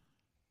that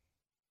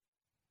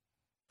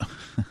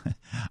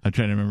I'm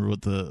trying to remember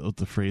what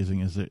the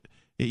phrasing is. It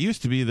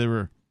used to be there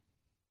were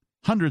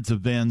hundreds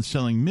of bands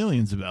selling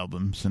millions of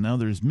albums, and now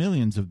there's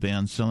millions of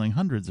bands selling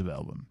hundreds of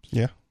albums.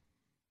 Yeah.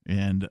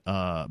 And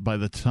by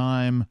the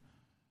time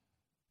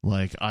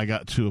like I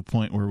got to a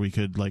point where we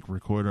could like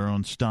record our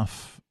own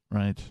stuff,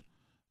 right?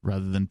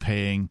 Rather than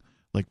paying,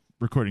 like,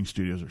 recording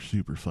studios are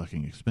super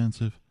fucking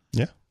expensive.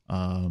 Yeah.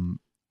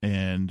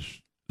 And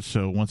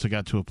so once I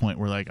got to a point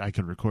where like I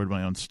could record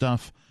my own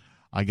stuff,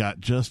 I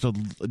got just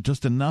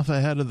enough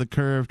ahead of the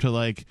curve to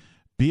like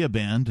be a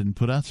band and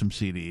put out some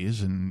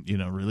CDs and, you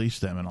know, release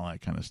them and all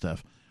that kind of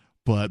stuff.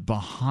 But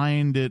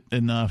behind it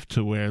enough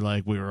to where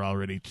like we were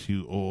already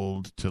too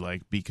old to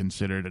like be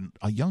considered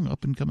a young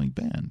up and coming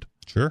band.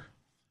 Sure.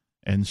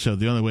 And so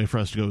the only way for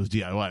us to go was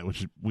DIY,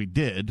 which we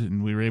did,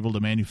 and we were able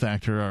to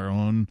manufacture our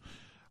own.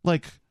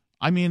 Like,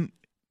 I mean,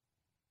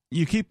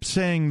 you keep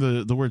saying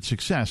the word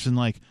success, and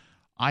like,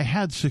 I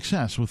had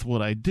success with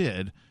what I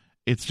did.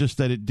 It's just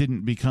that it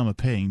didn't become a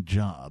paying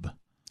job.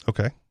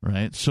 Okay.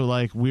 Right? So,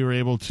 like, we were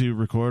able to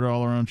record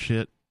all our own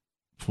shit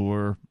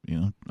for, you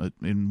know,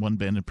 in one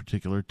band in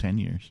particular, 10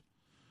 years.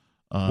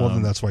 Well,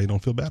 then that's why you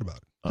don't feel bad about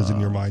it, because in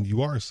your mind,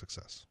 you are a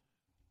success.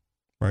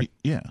 Right?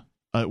 Yeah.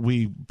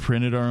 We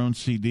printed our own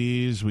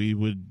CDs. We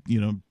would, you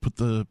know, put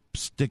the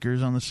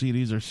stickers on the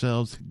CDs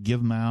ourselves,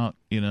 give them out,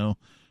 you know,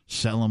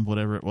 sell them,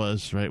 whatever it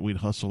was, right? We'd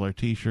hustle our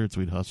T-shirts.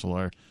 We'd hustle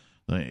our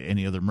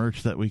any other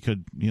merch that we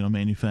could, you know,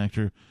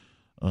 manufacture,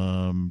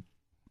 you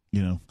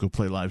know, go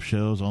play live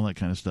shows, all that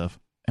kind of stuff.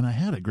 And I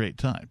had a great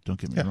time. Don't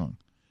get me wrong.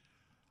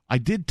 I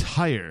did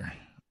tire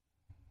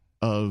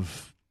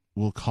of,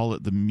 we'll call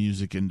it the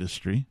music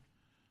industry.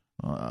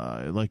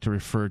 I like to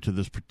refer to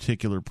this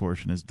particular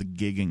portion as the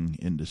gigging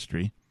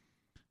industry,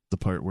 the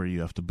part where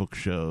you have to book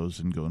shows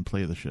and go and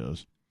play the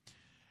shows.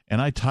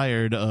 and I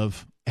tired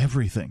of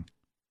everything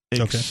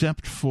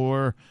except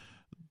for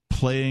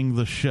playing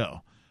the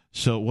show.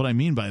 So what I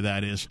mean by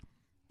that is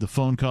the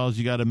phone calls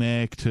you got to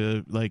make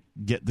to like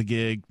get the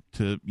gig,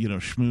 to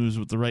schmooze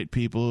with the right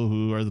people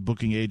who are the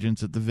booking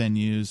agents at the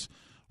venues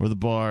or the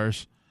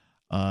bars,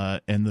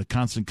 and the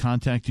constant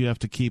contact you have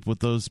to keep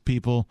with those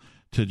people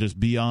to just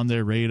be on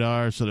their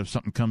radar so that if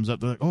something comes up,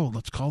 they're like, oh,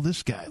 let's call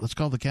this guy. Let's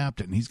call the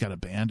captain. He's got a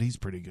band. He's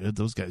pretty good.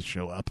 Those guys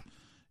show up,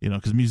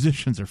 because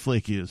musicians are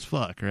flaky as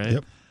fuck,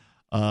 right?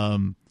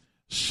 Yep.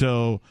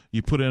 So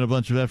you put in a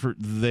bunch of effort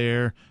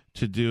there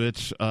to do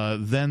it.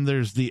 Then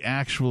there's the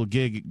actual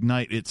gig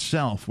night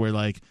itself where,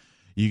 like,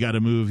 you got to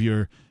move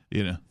your,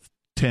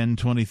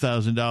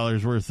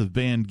 $10,000-$20,000 worth of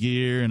band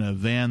gear in a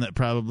van that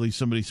probably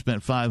somebody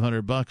spent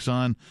 $500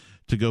 on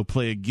to go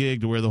play a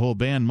gig to where the whole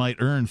band might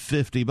earn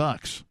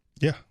 $50.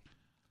 Yeah.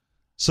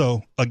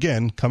 So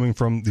again, coming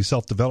from the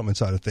self-development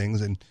side of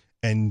things,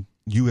 and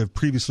you have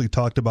previously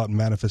talked about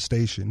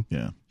manifestation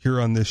here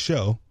on this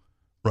show,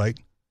 right?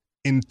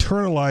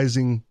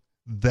 Internalizing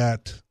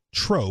that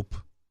trope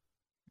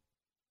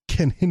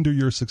can hinder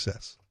your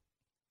success.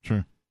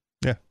 Sure.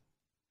 Yeah.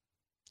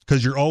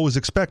 Because you're always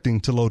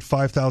expecting to load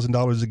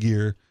 $5,000 of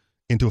gear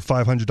into a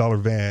 $500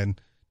 van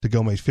to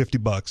go make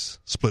 $50,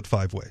 split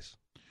 5 ways.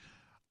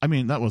 I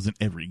mean, that wasn't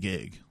every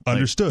gig.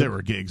 Understood. There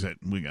were gigs that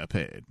we got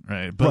paid,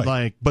 right?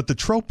 But but the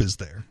trope is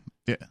there.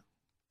 Yeah,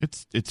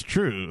 it's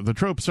true. The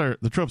tropes are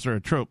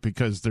a trope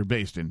because they're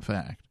based in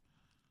fact.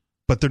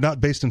 But they're not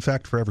based in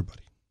fact for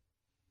everybody,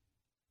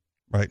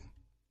 right?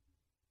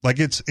 Like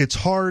it's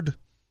hard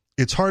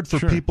for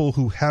people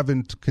who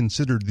haven't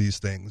considered these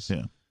things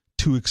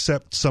to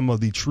accept some of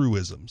the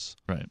truisms.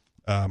 Right.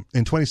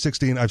 In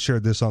 2016, I've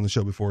shared this on the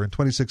show before. In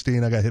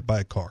 2016, I got hit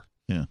by a car.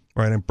 Yeah.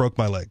 Right, and broke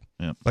my leg.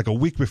 Yeah. Like a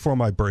week before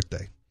my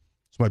birthday.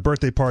 So my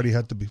birthday party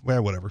had to be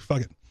whatever.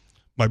 Fuck it.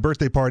 My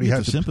birthday party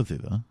had to sympathy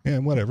though. Yeah,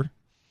 whatever.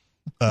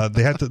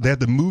 They had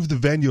to move the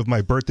venue of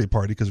my birthday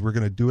party because we're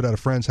going to do it at a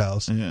friend's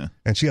house. Yeah.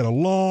 And she had a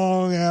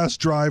long ass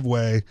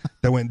driveway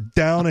that went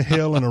down a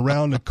hill and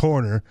around the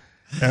corner.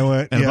 And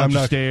went, and a bunch I'm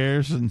not of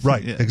stairs and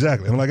right.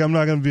 Exactly. I'm like, I'm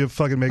not going to be a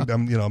fucking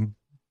I'm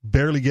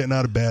barely getting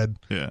out of bed.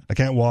 Yeah. I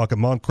can't walk.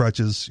 I'm on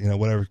crutches.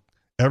 Whatever.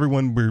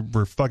 Everyone,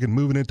 we're fucking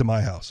moving into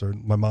my house or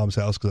my mom's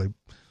house because I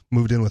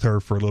moved in with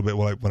her for a little bit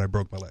when I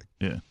broke my leg.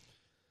 Yeah.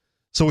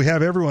 So we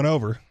have everyone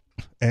over,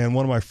 and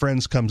one of my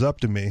friends comes up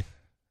to me,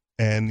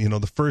 and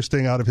the first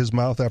thing out of his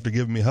mouth after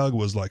giving me a hug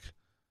was like,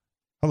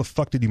 "How the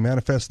fuck did you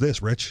manifest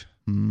this, Rich?"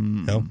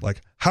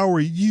 Like, how are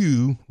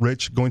you,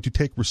 Rich, going to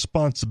take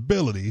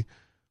responsibility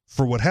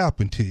for what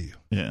happened to you?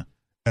 Yeah.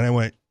 And I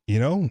went,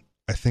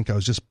 I think I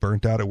was just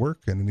burnt out at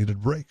work and I needed a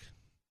break,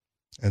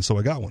 and so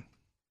I got one.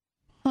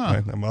 Huh.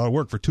 Right? I'm out of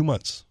work for 2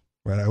 months.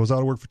 Right, I was out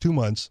of work for 2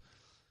 months,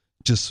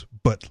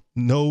 but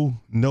no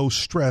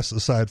stress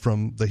aside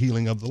from the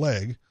healing of the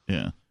leg.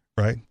 Yeah.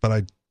 Right, but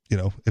I,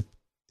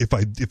 if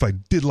I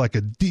did like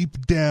a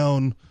deep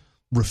down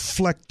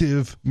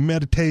reflective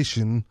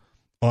meditation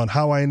on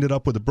how I ended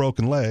up with a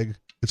broken leg,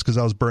 it's because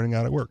I was burning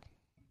out at work.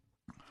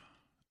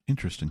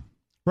 Interesting.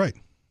 Right.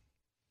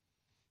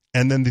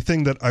 And then the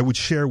thing that I would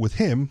share with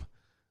him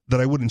that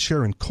I wouldn't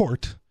share in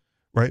court,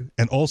 right,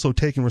 and also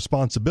taking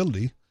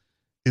responsibility,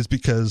 is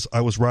because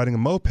I was riding a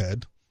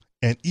moped,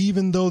 and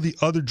even though the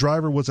other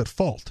driver was at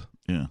fault,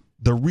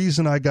 the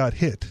reason I got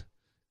hit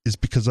is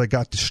because I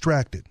got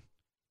distracted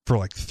for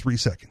like 3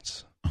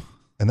 seconds,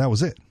 and that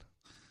was it.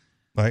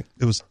 Right?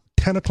 It was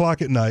 10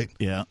 o'clock at night.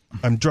 Yeah.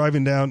 I'm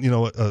driving down.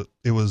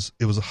 It was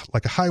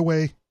like a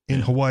highway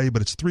in Hawaii,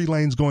 but it's 3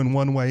 lanes going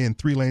one way and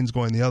 3 lanes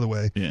going the other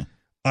way. Yeah.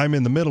 I'm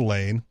in the middle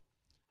lane.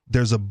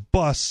 There's a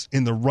bus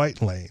in the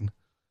right lane,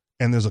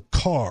 and there's a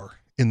car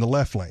in the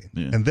left lane,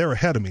 and they're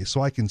ahead of me,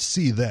 so I can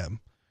see them,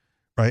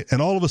 right?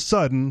 And all of a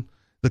sudden,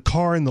 the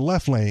car in the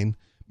left lane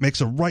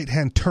makes a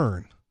right-hand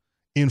turn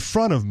in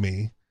front of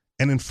me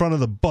and in front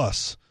of the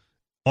bus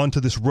onto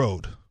this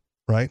road,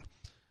 right?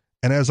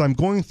 And as I'm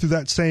going through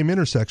that same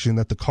intersection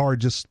that the car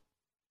just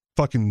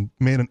fucking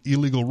made an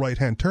illegal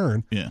right-hand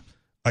turn,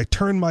 I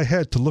turned my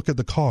head to look at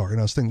the car, and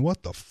I was thinking,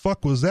 what the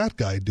fuck was that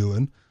guy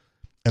doing?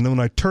 And then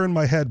when I turned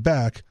my head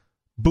back,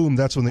 boom,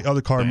 that's when the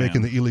other car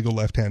making the illegal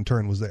left-hand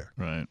turn was there.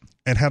 Right.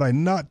 And had I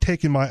not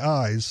taken my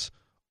eyes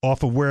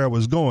off of where I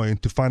was going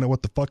to find out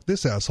what the fuck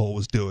this asshole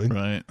was doing,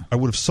 right, I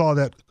would have saw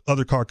that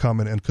other car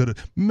coming and could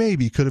have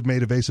made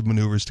evasive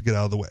maneuvers to get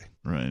out of the way.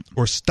 Right.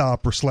 Or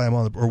stop or slam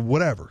on or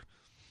whatever,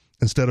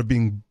 instead of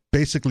being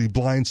basically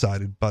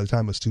blindsided by the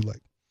time it's too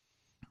late.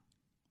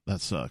 That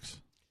sucks.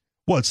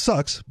 Well, it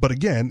sucks, but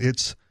again,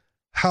 it's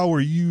how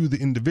are you, the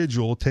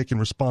individual, taking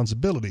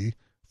responsibility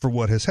for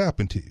what has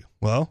happened to you?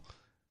 Well,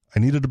 I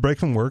needed a break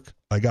from work.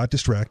 I got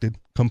distracted.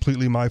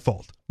 Completely my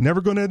fault.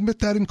 Never going to admit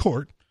that in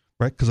court,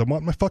 right? Because I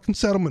want my fucking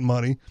settlement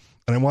money,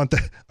 and I want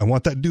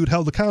that dude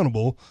held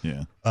accountable.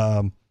 Yeah.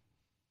 And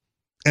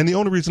the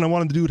only reason I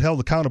wanted the dude held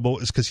accountable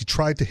is because he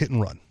tried to hit and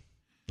run.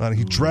 And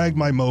he dragged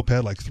my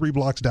moped like 3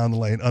 blocks down the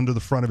lane under the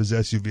front of his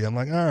SUV. I'm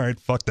like, all right,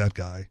 fuck that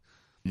guy.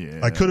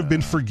 Yeah. I could have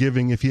been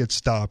forgiving if he had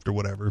stopped or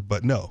whatever,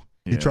 but no.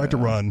 He tried to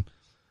run.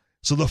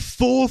 So the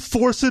full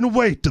force and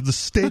weight of the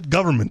state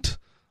government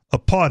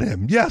upon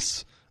him.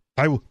 Yes,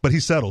 but he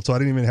settled, so I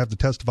didn't even have to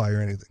testify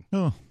or anything.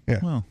 Oh, yeah.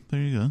 Well,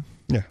 there you go.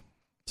 Yeah.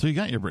 So you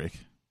got your break.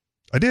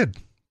 I did,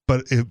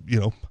 but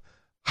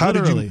how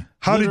did you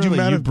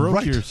you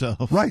broke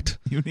yourself? Right.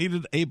 You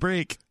needed a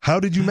break. How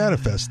did you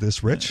manifest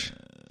this, Rich?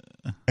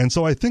 And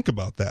so I think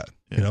about that,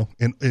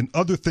 in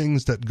other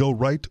things that go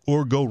right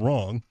or go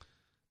wrong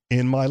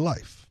in my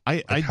life.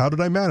 How did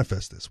I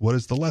manifest this? What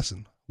is the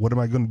lesson? What am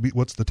I going to be?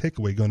 What's the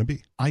takeaway going to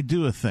be? I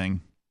do a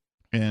thing,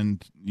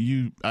 and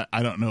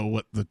I don't know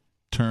what the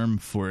term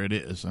for it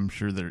is. I'm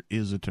sure there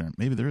is a term.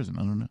 Maybe there isn't.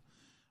 I don't know.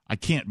 I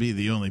can't be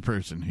the only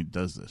person who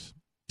does this.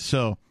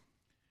 So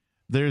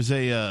there's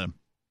a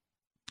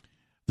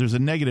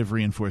negative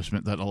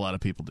reinforcement that a lot of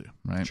people do,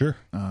 right? Sure.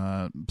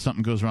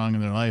 Something goes wrong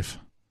in their life,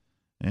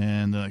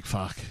 and they're like,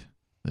 fuck,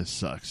 this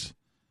sucks.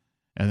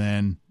 And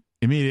then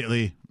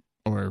immediately,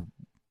 or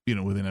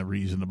within a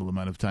reasonable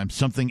amount of time,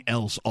 something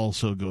else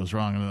also goes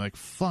wrong, and they're like,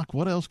 fuck,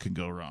 what else can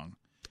go wrong?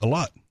 A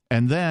lot.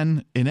 And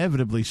then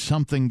inevitably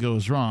something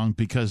goes wrong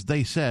because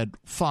they said,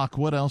 fuck,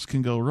 what else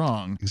can go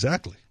wrong?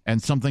 Exactly.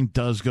 And something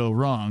does go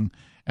wrong,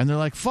 and they're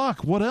like,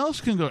 fuck, what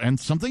else can go? And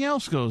something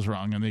else goes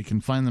wrong, and they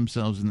can find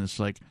themselves in this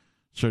like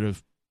sort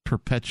of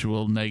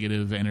perpetual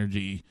negative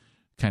energy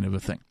kind of a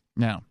thing.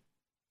 Now,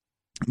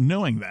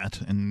 knowing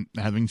that and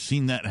having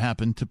seen that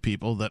happen to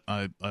people that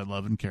I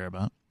love and care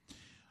about,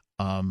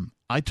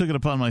 I took it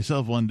upon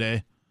myself one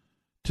day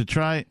to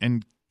try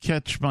and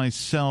catch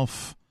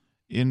myself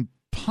in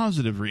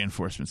positive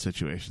reinforcement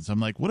situations. I'm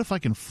like, what if I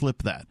can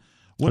flip that?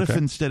 What if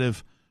instead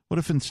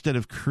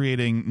of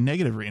creating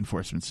negative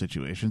reinforcement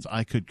situations,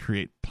 I could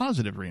create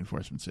positive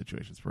reinforcement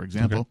situations? For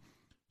example,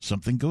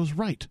 something goes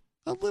right.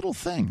 A little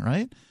thing,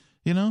 right?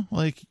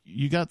 Like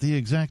you got the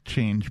exact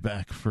change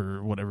back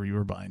for whatever you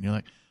were buying. You're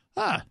like,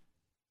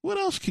 what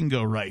else can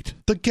go right?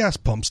 The gas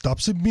pump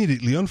stops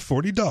immediately on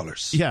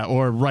 $40. Yeah,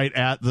 or right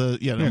at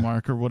the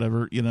mark or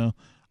whatever, and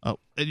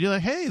you're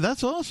like, hey,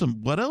 that's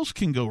awesome. What else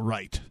can go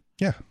right?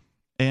 Yeah.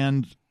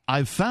 And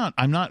I've found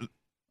I'm not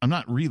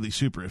really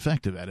super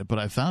effective at it, but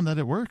I found that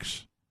it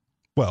works.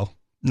 Well,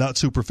 not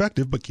super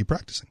effective, but keep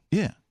practicing.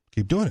 Yeah.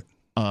 Keep doing it.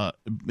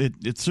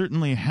 It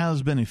certainly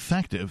has been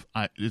effective.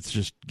 It's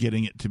just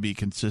getting it to be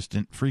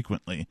consistent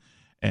frequently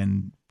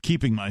and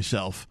keeping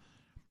myself,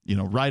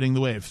 riding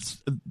the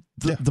wave.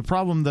 The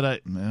problem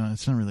that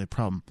it's not really a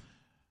problem.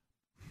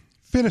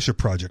 Finish a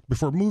project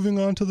before moving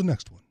on to the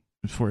next one.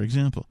 For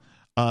example,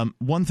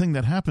 one thing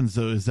that happens,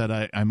 though, is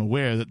that I'm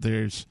aware that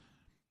there's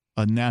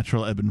a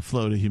natural ebb and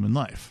flow to human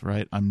life,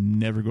 right? I'm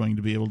never going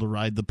to be able to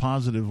ride the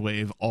positive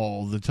wave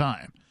all the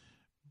time,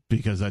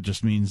 because that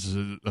just means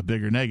a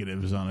bigger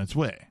negative is on its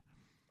way.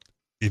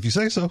 If you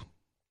say so.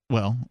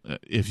 Well,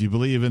 if you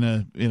believe in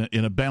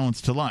a balance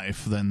to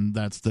life, then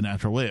that's the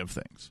natural way of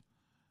things.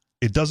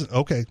 It doesn't.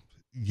 Okay.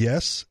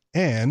 Yes.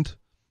 And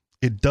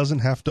it doesn't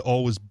have to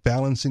always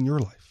balance in your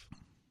life,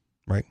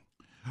 right?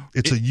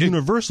 It's a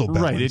universal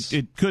balance. Right.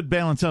 It could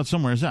balance out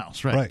somewhere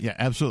else, right? Right. Yeah,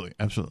 absolutely.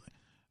 Absolutely.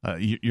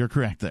 You're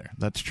correct there.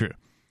 That's true.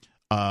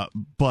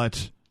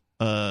 But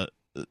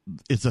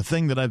it's a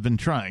thing that I've been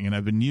trying and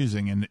I've been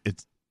using, and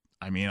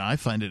I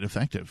find it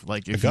effective.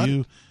 Like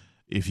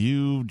if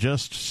you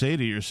just say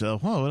to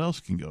yourself, "Oh, what else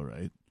can go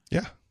right?"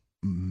 Yeah.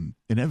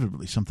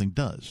 Inevitably something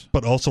does.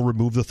 But also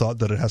remove the thought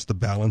that it has to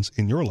balance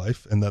in your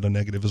life and that a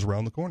negative is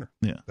around the corner.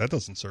 Yeah. That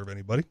doesn't serve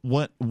anybody.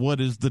 What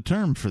is the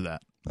term for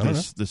that?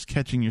 This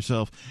catching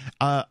yourself.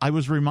 I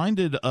was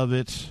reminded of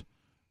it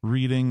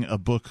reading a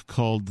book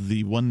called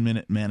The 1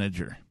 Minute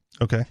Manager.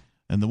 Okay.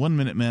 And The 1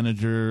 Minute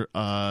Manager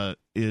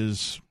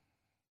it's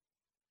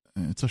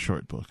a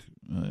short book.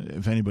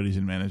 If anybody's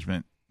in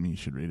management, you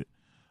should read it.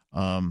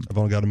 I've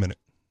only got a minute.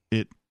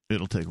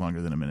 It'll take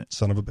longer than a minute.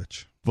 Son of a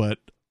bitch. But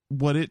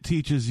what it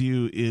teaches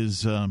you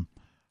is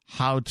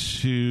how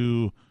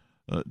to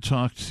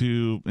talk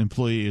to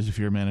employees, if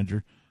you're a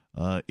manager,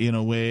 in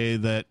a way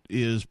that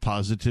is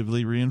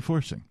positively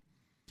reinforcing.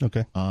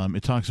 Okay.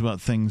 It talks about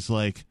things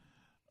like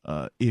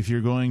if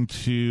you're going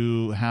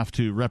to have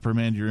to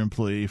reprimand your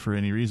employee for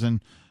any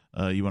reason,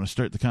 you want to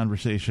start the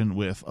conversation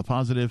with a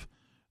positive,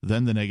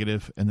 then the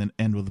negative, and then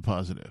end with the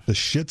positive. The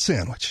shit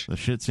sandwich. The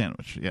shit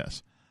sandwich,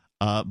 yes.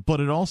 But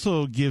it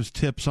also gives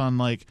tips on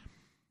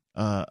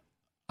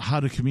how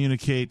to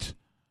communicate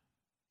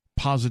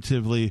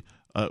positively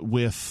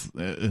with,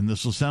 and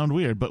this will sound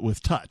weird, but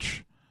with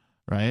touch.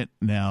 Right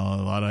now,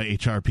 a lot of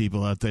HR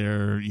people out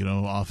there,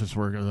 office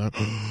workers. I'm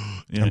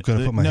going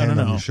to put my hand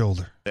on your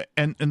shoulder,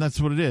 and that's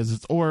what it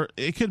is. Or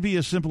it could be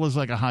as simple as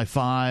like a high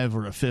five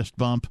or a fist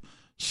bump,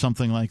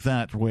 something like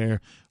that,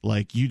 where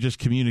like you just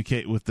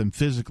communicate with them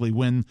physically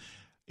when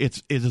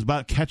it is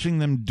about catching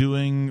them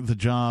doing the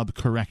job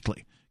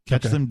correctly,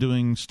 catch them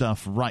doing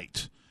stuff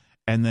right,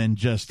 and then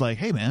just like,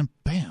 hey man,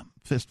 bam,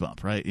 fist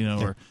bump, right?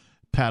 Or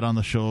pat on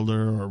the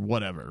shoulder or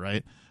whatever,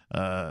 right?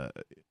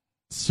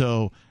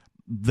 So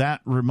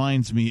that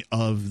reminds me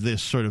of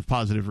this sort of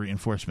positive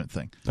reinforcement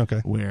thing.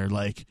 Okay. Where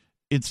like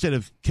instead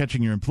of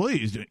catching your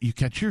employees, you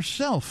catch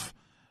yourself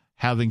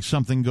having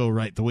something go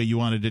right the way you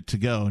wanted it to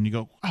go, and you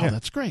go, "Oh, Yeah.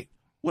 that's great.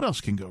 What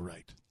else can go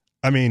right?"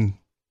 I mean,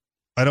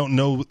 I don't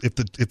know if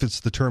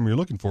it's the term you're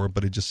looking for,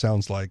 but it just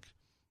sounds like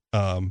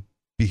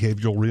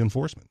behavioral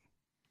reinforcement,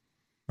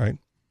 right?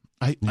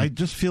 I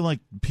just feel like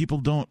people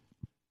don't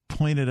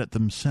point it at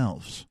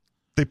themselves.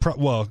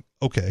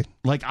 Okay.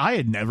 Like, I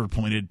had never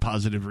pointed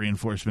positive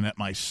reinforcement at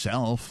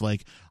myself.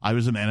 Like, I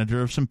was a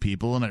manager of some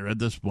people, and I read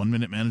this 1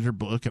 Minute Manager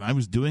book, and I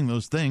was doing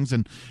those things,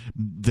 and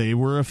they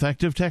were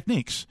effective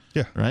techniques.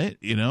 Yeah. Right?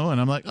 You know,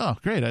 and I'm like, oh,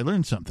 great, I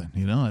learned something.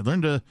 You know, I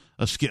learned a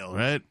skill,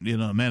 right? You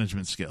know, a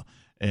management skill.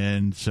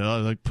 And so I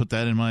like put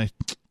that in my,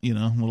 you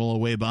know, little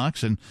away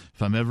box. And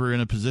if I'm ever in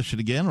a position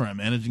again where I'm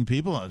managing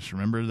people, I'll just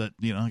remember that,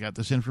 you know, I got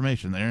this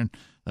information there, and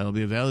that'll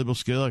be a valuable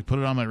skill. I can put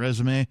it on my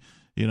resume,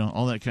 you know,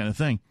 all that kind of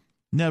thing.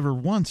 Never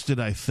once did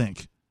I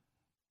think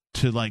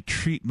to like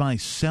treat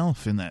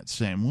myself in that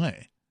same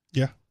way.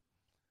 Yeah.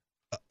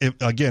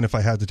 If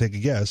I had to take a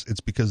guess, it's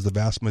because the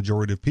vast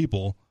majority of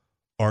people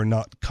are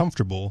not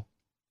comfortable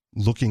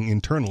looking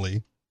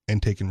internally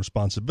and taking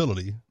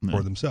responsibility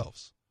for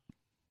themselves.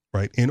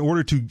 Right. In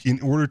order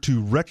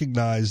to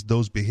recognize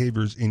those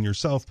behaviors in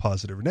yourself,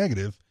 positive or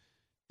negative,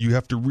 you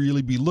have to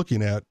really be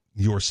looking at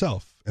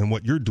yourself and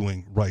what you're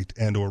doing right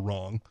and or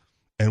wrong,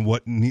 and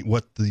what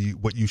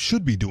you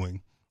should be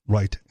doing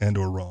right and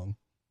or wrong.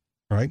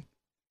 Right.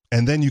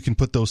 And then you can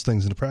put those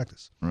things into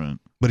practice. Right.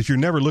 But if you're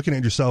never looking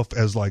at yourself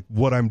as like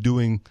what I'm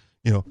doing,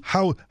 you know,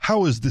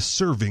 how is this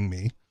serving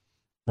me?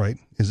 Right.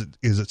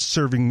 Is it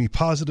serving me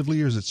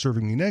positively or is it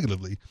serving me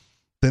negatively?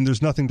 Then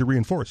there's nothing to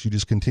reinforce. You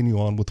just continue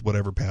on with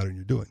whatever pattern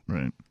you're doing.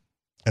 Right.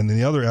 And then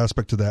the other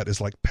aspect to that is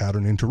like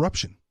pattern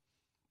interruption,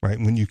 right?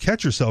 When you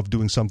catch yourself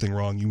doing something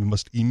wrong, you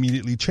must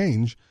immediately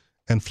change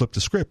and flip the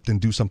script and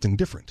do something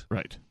different.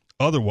 Right.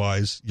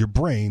 Otherwise, your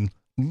brain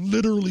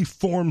literally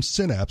forms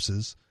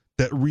synapses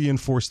that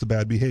reinforce the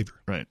bad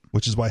behavior. Right.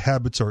 Which is why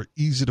habits are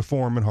easy to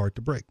form and hard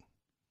to break.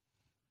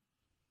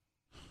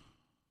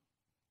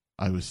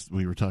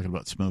 We were talking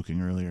about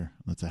smoking earlier.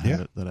 That's a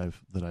habit that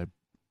I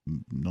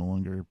no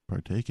longer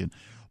partake in.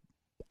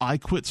 I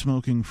quit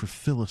smoking for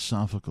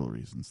philosophical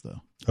reasons,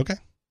 though. Okay.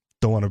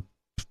 Don't want to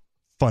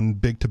fund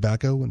big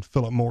tobacco and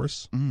Philip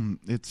Morris?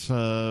 It's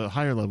a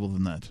higher level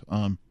than that.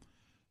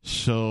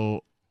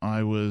 So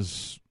I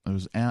was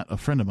at a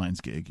friend of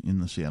mine's gig in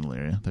the Seattle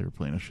area. They were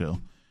playing a show,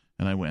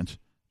 and I went.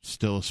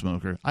 Still a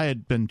smoker. I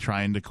had been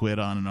trying to quit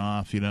on and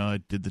off. You know, I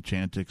did the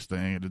Chantix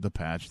thing. I did the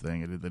patch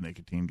thing. I did the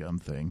nicotine gum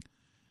thing.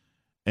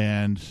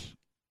 And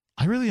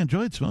I really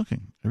enjoyed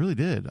smoking. I really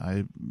did.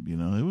 It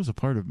was a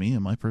part of me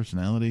and my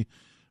personality.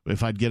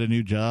 If I'd get a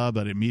new job,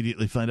 I'd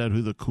immediately find out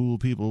who the cool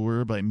people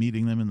were by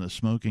meeting them in the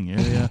smoking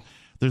area.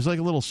 There's like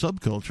a little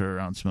subculture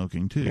around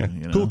smoking too. Yeah.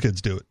 You know? Cool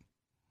kids do it.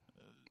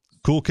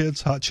 Cool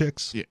kids, hot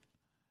chicks. Yeah.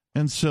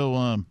 And so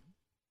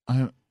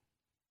I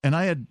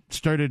had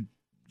started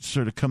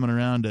sort of coming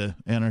around to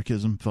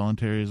anarchism,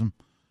 voluntarism,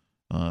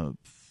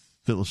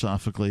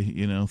 philosophically,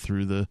 you know,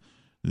 through the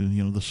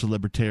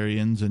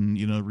celebritarians and,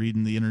 you know,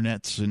 reading the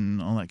internets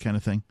and all that kind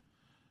of thing.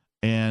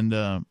 And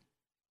I'm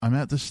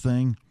at this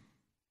thing,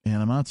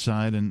 and I'm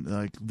outside, and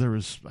like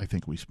I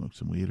think we smoked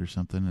some weed or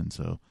something, and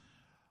so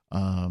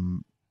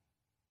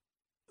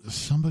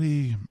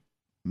somebody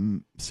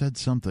said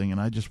something,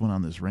 and I just went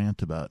on this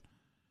rant about,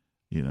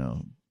 you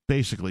know,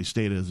 basically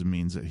statism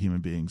means that human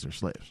beings are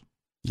slaves.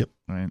 Yep.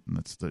 Right.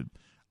 And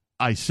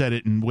I said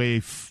it in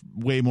way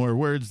more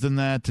words than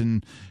that.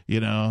 And, you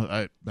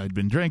know, I'd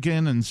been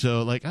drinking. And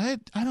so like, I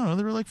don't know,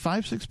 there were like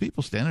 5-6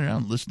 people standing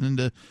around listening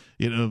to,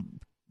 you know,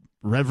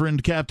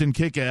 Reverend Captain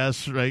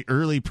Kickass, right.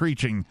 Early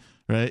preaching.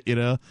 Right. You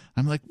know,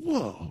 I'm like,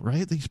 whoa,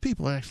 right. These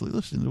people are actually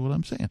listening to what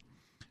I'm saying.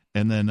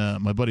 And then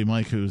my buddy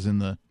Mike, who's in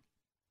the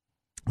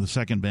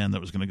second band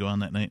that was going to go on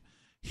that night,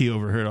 he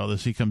overheard all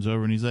this. He comes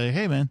over and he's like,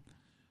 hey man,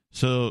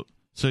 so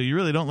you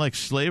really don't like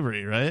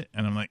slavery, right?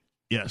 And I'm like,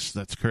 yes,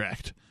 that's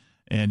correct.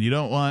 And you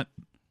don't want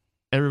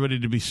everybody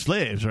to be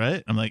slaves,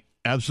 right? I'm like,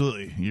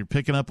 absolutely. You're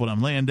picking up what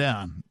I'm laying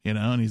down, you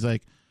know? And he's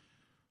like,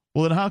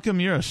 well, then how come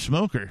you're a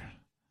smoker?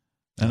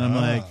 And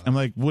I'm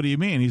like, what do you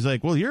mean? He's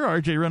like, well, you're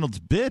RJ Reynolds'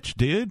 bitch,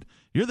 dude.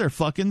 You're their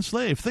fucking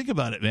slave. Think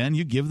about it, man.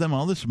 You give them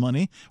all this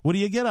money. What do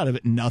you get out of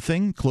it?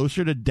 Nothing.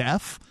 Closer to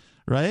death,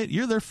 right?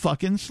 You're their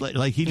fucking slave.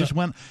 Like,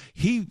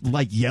 he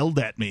like yelled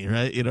at me,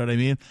 right? You know what I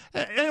mean?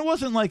 And it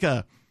wasn't like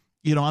a,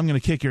 you know, I'm going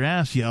to kick your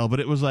ass yell,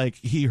 but it was like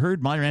he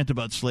heard my rant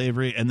about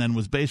slavery and then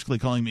was basically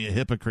calling me a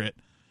hypocrite.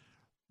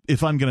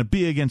 If I'm going to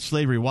be against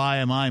slavery, why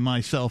am I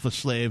myself a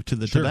slave to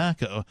the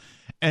tobacco?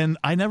 And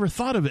I never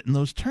thought of it in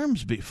those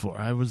terms before.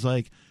 I was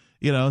like,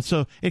 you know,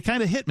 so it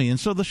kind of hit me. And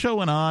so the show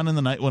went on and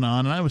the night went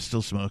on and I was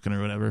still smoking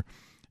or whatever.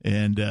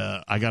 And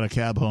I got a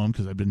cab home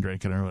because I'd been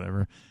drinking or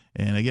whatever.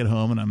 And I get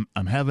home and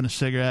I'm having a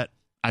cigarette.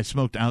 I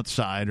smoked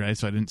outside, right?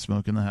 So I didn't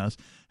smoke in the house.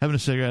 Having a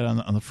cigarette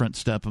on the front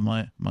step of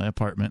my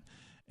apartment.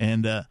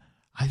 And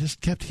I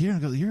just kept hearing, I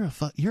go, you're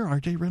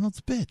RJ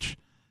Reynolds' bitch.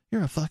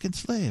 You're a fucking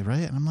slave,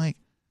 right? And I'm like,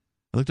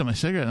 I looked at my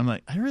cigarette and I'm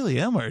like, I really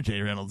am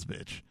RJ Reynolds'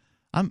 bitch.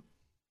 I'm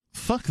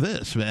fuck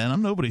this, man.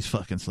 I'm nobody's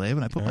fucking slave.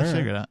 And I put my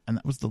cigarette out, and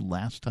that was the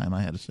last time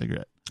I had a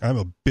cigarette. I'm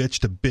a bitch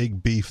to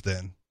big beef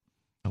then.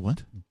 A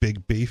what?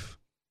 Big beef.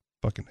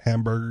 Fucking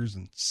hamburgers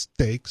and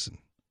steaks. And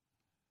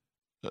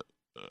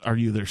Are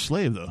you their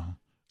slave, though?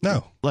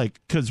 no. Like,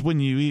 because when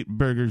you eat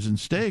burgers and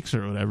steaks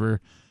or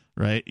whatever,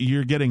 right,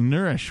 you're getting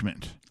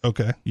nourishment.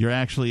 Okay. You're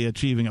actually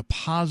achieving a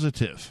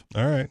positive.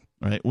 All right.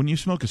 Right? When you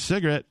smoke a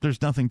cigarette,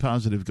 there's nothing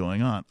positive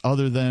going on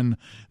other than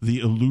the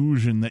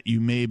illusion that you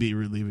may be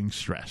relieving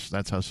stress.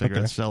 That's how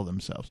cigarettes sell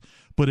themselves.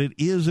 But it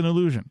is an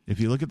illusion.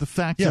 If you look at the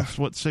facts of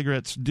what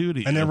cigarettes do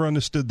to you. I never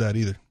understood that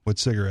either with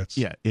cigarettes.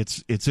 Yeah,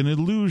 it's an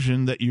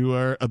illusion that you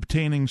are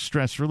obtaining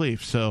stress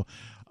relief. So,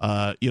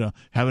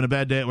 having a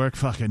bad day at work,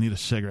 fuck, I need a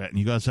cigarette. And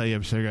you go outside, you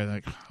have a cigarette,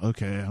 like,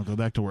 okay, I'll go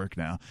back to work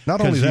now. Not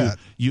only that.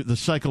 The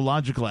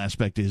psychological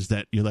aspect is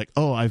that you're like,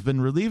 oh, I've been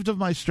relieved of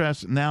my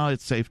stress. Now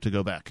it's safe to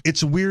go back.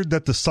 It's weird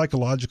that the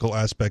psychological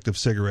aspect of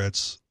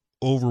cigarettes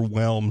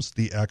overwhelms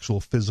the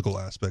actual physical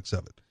aspects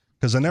of it.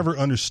 Because I never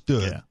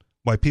understood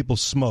why people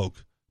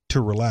smoke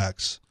to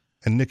relax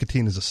and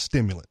nicotine is a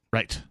stimulant.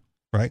 Right.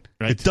 Right?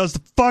 It does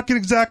the fucking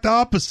exact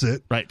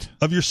opposite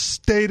of your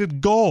stated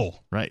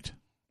goal. Right.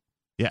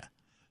 Yeah.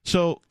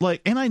 So,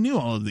 and I knew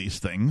all of these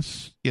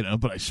things,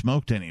 but I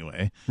smoked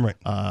anyway. Right.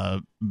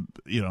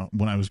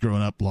 When I was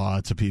growing up,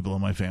 lots of people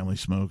in my family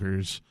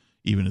smokers.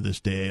 Even to this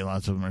day,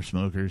 lots of them are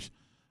smokers.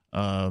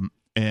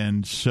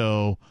 And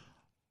so,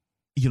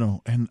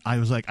 and I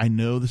was like, I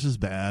know this is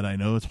bad. I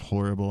know it's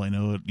horrible. I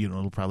know it,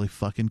 it'll probably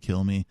fucking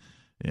kill me,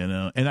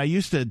 And I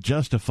used to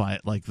justify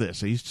it like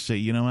this. I used to say,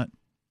 you know what?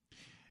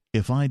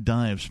 If I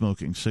die of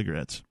smoking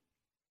cigarettes,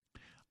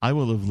 I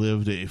will have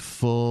lived a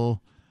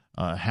full,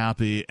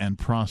 happy, and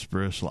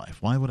prosperous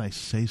life. Why would I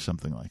say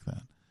something like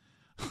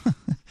that?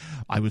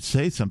 I would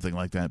say something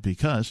like that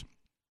because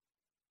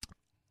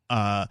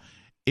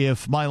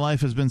if my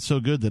life has been so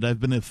good that I've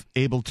been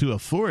able to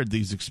afford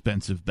these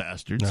expensive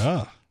bastards,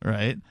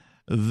 right,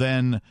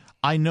 then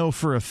I know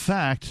for a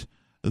fact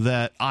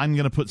that I'm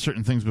going to put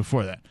certain things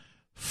before that.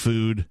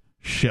 Food,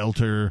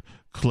 shelter,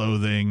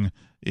 clothing,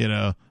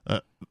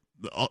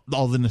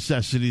 all the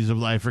necessities of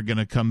life are going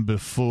to come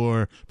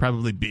before,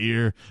 probably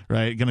beer,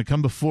 right? Going to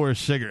come before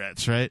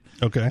cigarettes, right?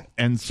 Okay.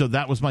 And so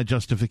that was my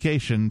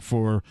justification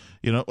for,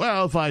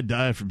 if I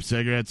die from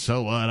cigarettes,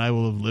 so what? I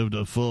will have lived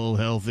a full,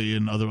 healthy,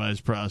 and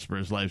otherwise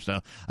prosperous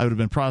lifestyle. I would have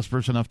been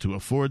prosperous enough to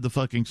afford the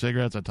fucking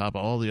cigarettes on top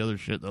of all the other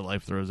shit that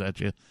life throws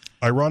at you.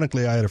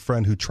 Ironically, I had a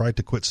friend who tried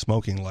to quit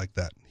smoking like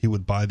that. He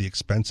would buy the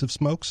expensive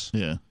smokes.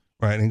 Yeah.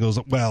 Right. And he goes,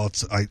 well,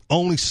 I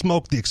only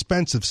smoke the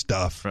expensive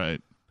stuff.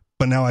 Right.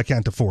 But now I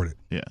can't afford it.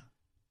 Yeah.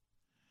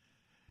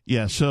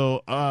 Yeah,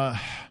 so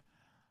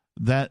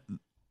that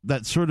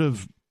sort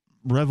of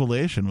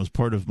revelation was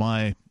part of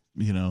my,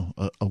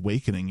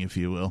 awakening, if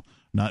you will.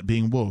 Not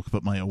being woke,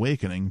 but my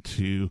awakening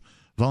to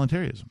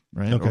voluntarism,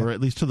 right? Okay. Or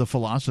at least to the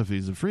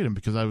philosophies of freedom,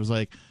 because I was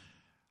like,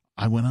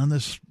 I went on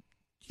this,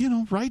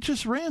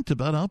 righteous rant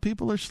about how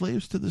people are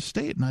slaves to the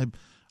state, and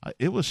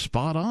it was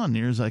spot on,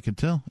 near as I could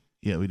tell.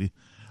 Yeah, we do.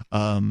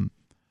 And,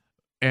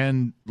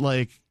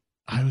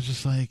 I was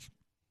just like,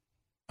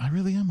 I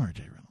really am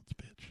R.J. Reynolds,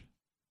 bitch.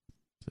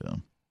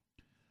 So,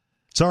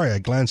 sorry, I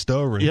glanced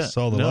over and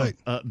saw the light.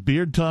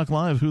 Beard Talk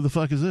Live. Who the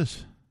fuck is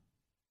this?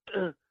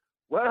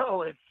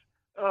 Well, it's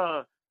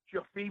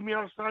your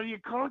female side of your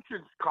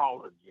conscience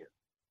calling you.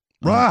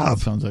 Rob.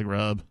 Sounds like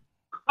Rob.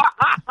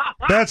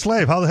 Bad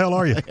slave. How the hell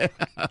are you?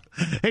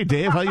 Hey,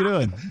 Dave. How you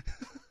doing?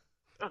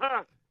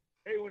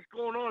 Hey, what's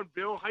going on,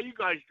 Bill? How you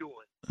guys doing?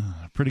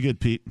 Pretty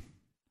good, Pete.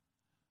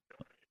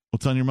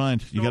 What's on your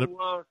mind? You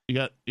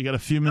got a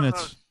few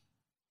minutes.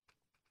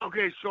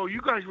 Okay, so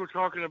you guys were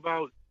talking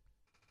about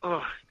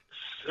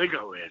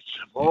cigarettes,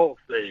 of all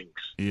things.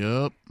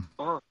 Yep.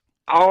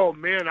 Oh,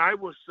 man, I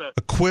was...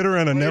 a quitter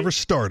and a never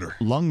starter.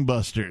 Lung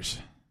busters.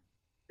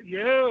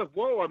 Yeah,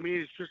 well, I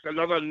mean, it's just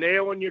another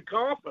nail in your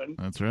coffin.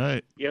 That's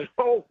right.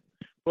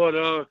 But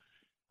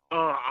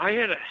I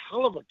had a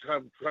hell of a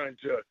time trying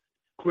to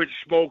quit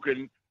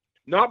smoking,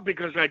 not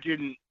because I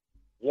didn't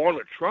want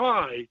to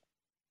try,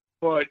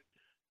 but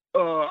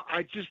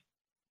I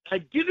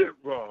did it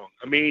wrong.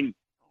 I mean,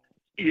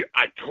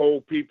 I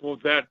told people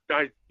that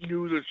I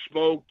knew that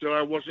smoked, that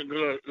I was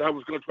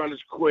gonna try to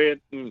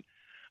quit, and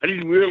I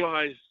didn't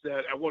realize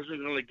that I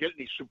wasn't gonna get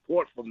any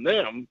support from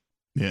them.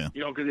 Yeah,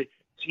 because they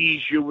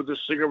tease you with the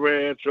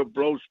cigarettes or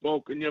blow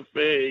smoke in your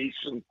face,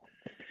 and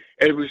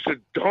it was a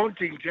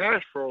daunting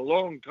task for a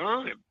long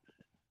time.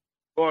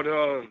 But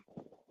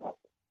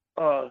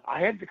I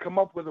had to come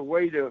up with a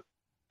way to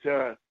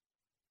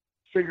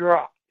figure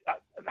out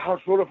how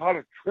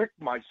to trick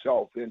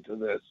myself into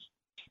this.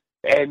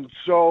 And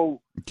so,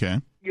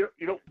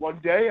 one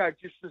day I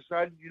just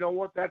decided, you know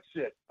what, that's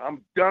it.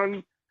 I'm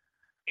done.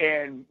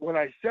 And when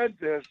I said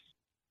this,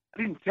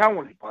 I didn't tell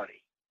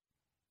anybody.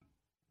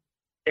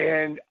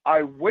 And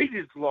I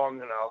waited long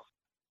enough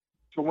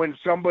so when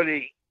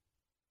somebody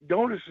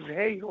notices,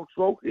 hey, you don't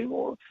smoke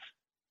anymore,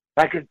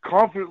 I could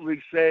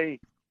confidently say,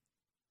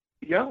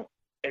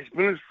 it's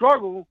been a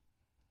struggle,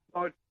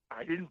 but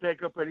I didn't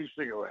pick up any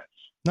cigarettes.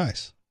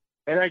 Nice.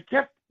 And I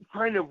kept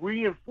trying to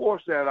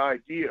reinforce that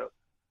idea.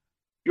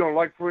 You know,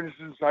 like, for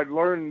instance, I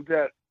learned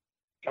that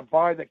to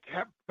buy the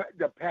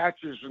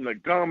patches and the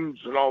gums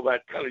and all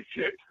that kind of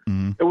shit,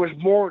 it was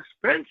more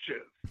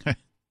expensive,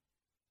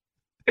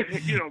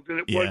 you know, than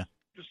it was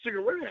the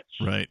cigarettes.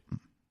 Right.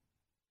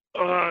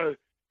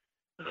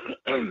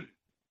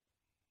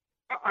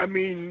 I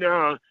mean,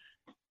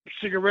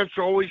 cigarettes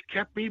always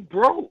kept me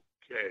broke.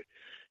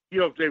 You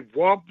know, they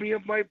robbed me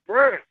of my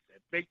breath.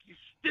 They make you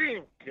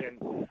stink.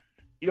 And,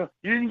 you know,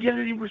 you didn't get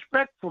any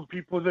respect from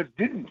people that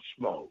didn't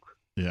smoke.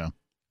 Yeah.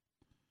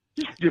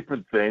 Just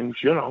different things,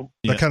 you know.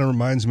 That kind of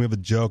reminds me of a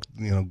joke.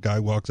 You know, guy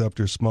walks up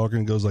to a smoker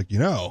and goes like, you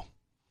know,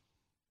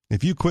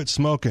 if you quit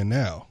smoking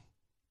now,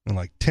 in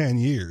like 10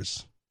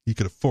 years, you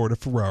could afford a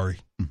Ferrari.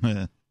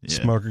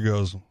 Smoker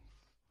goes,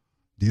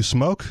 do you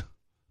smoke?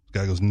 The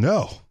guy goes,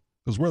 no.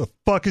 Goes, where the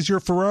fuck is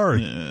your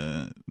Ferrari?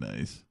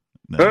 Nice.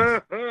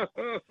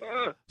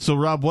 So,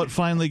 Rob, what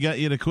finally got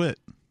you to quit?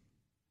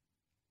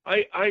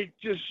 I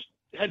just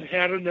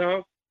had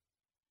enough,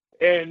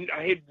 and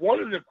I had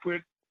wanted to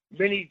quit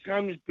many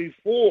times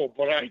before,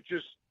 but I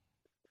just,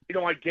 you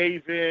know, I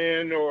gave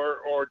in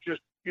or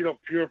just, you know,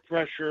 peer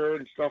pressure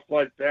and stuff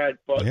like that.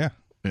 But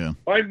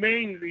my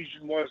main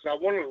reason was I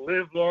wanted to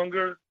live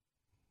longer,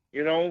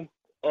 you know.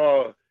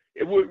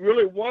 It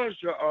really was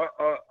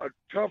a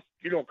tough,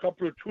 you know,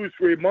 couple of 2 or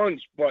 3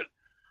 months. But,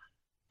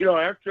 you know,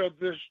 after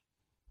this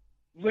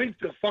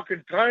length of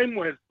fucking time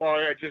went by,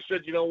 I just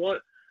said, you know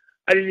what?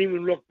 I didn't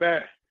even look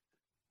back.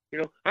 You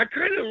know, I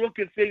kind of look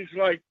at things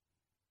like,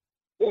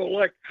 well,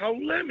 like how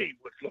Lemmy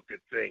would look at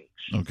things.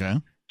 Okay.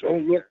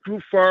 Don't look too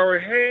far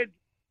ahead.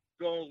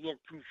 Don't look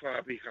too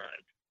far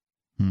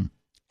behind.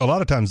 A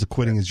lot of times the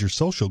quitting is your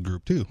social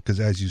group, too, because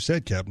as you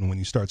said, Captain, when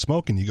you start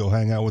smoking, you go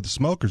hang out with the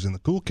smokers and the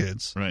cool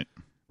kids. Right.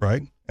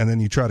 Right? And then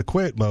you try to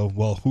quit.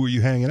 Well, who are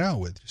you hanging out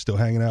with? You're still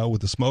hanging out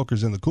with the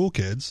smokers and the cool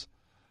kids.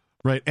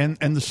 Right. And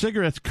the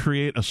cigarettes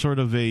create a sort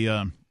of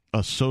a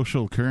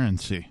social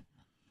currency,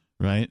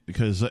 right?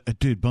 Because,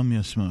 dude, bum me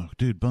a smoke.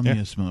 Dude, bum me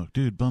a smoke.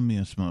 Dude, bum me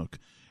a smoke.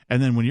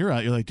 And then when you're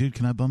out, you're like, dude,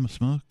 can I bum a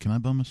smoke? Can I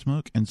bum a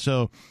smoke? And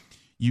so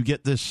you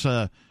get this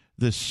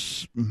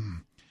this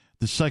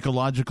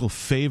psychological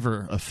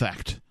favor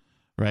effect,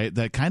 right?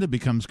 That kind of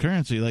becomes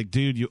currency. Like,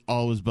 dude, you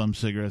always bum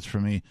cigarettes for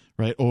me,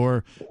 right?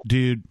 Or,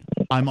 dude,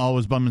 I'm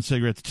always bumming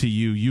cigarettes to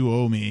you. You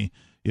owe me.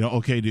 You know,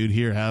 okay, dude,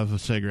 here, have a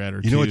cigarette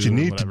or two. You know what you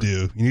need to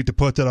whatever. do? You need to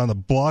put that on the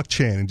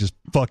blockchain and just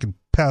fucking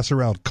pass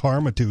around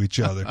karma to each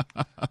other.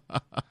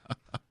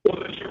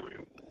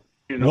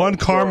 You know, one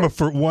karma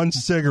for one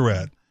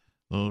cigarette.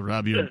 Oh,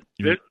 Rob, you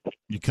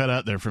cut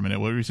out there for a minute.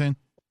 What were you saying?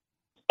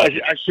 I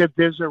said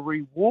there's a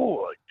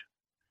reward,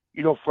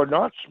 you know, for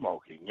not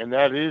smoking, and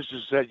that is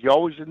that you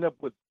always end up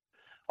with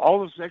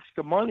all this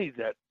extra money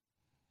that,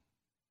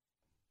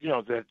 you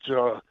know, that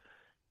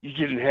you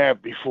didn't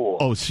have before.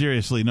 Oh,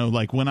 seriously? No,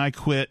 like when I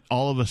quit,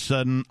 all of a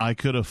sudden I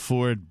could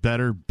afford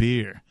better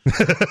beer.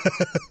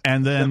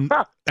 and then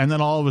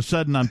all of a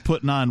sudden I'm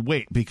putting on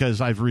weight because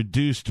I've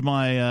reduced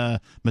my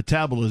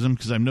metabolism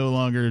because I'm no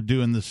longer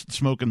doing the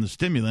smoking the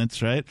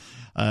stimulants, right?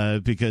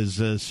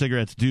 Because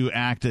cigarettes do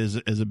act as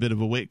a bit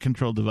of a weight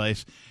control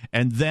device.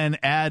 And then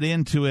add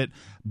into it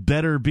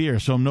better beer.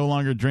 So I'm no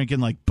longer drinking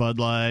like Bud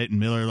Light and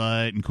Miller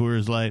Lite and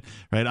Coors Light,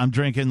 right? I'm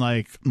drinking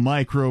like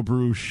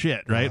microbrew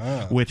shit,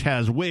 right? Which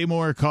has way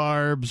more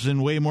carbs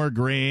and way more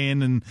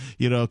grain and,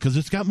 you know, because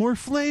it's got more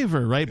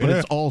flavor, right? But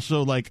it's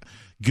also like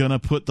gonna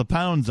put the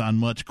pounds on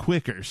much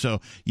quicker.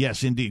 So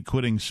yes, indeed,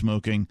 quitting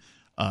smoking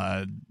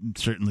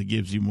certainly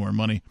gives you more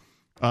money.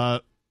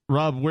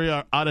 Rob, we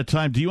are out of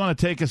time. Do you want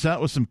to take us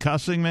out with some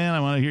cussing, man? I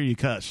want to hear you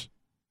cuss.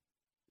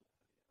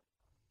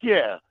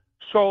 Yeah.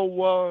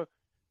 So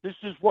this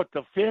is what,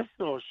 the 5th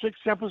or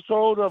 6th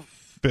episode of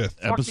 5th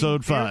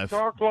episode 5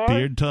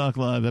 Beard Talk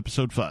Live,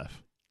 episode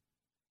 5.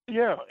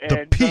 Yeah, the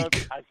and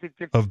peak I think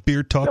of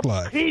Beard Talk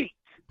Live.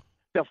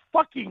 The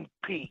fucking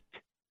peak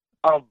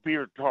of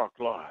Beard Talk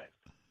Live.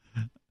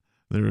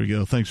 There we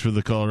go. Thanks for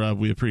the call, Rob.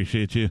 We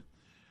appreciate you.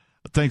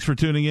 Thanks for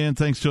tuning in.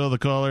 Thanks to all the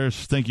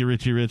callers. Thank you,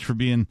 Richie Rich, for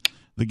being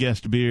the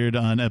guest Beard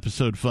on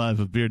episode 5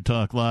 of Beard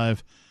Talk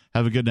Live.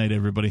 Have a good night,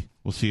 everybody.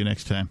 We'll see you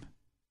next time.